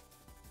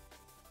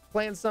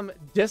 Playing some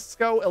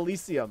Disco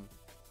Elysium.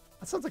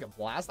 That sounds like a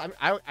blast.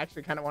 I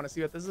actually kind of want to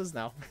see what this is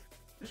now.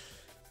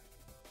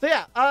 So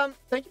yeah,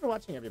 thank you for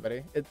watching,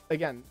 everybody.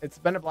 Again, it's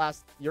been a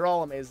blast. You're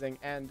all amazing,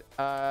 and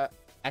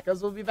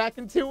Echoes will be back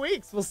in 2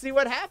 weeks. We'll see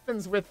what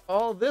happens with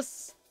all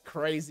this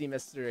crazy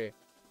mystery.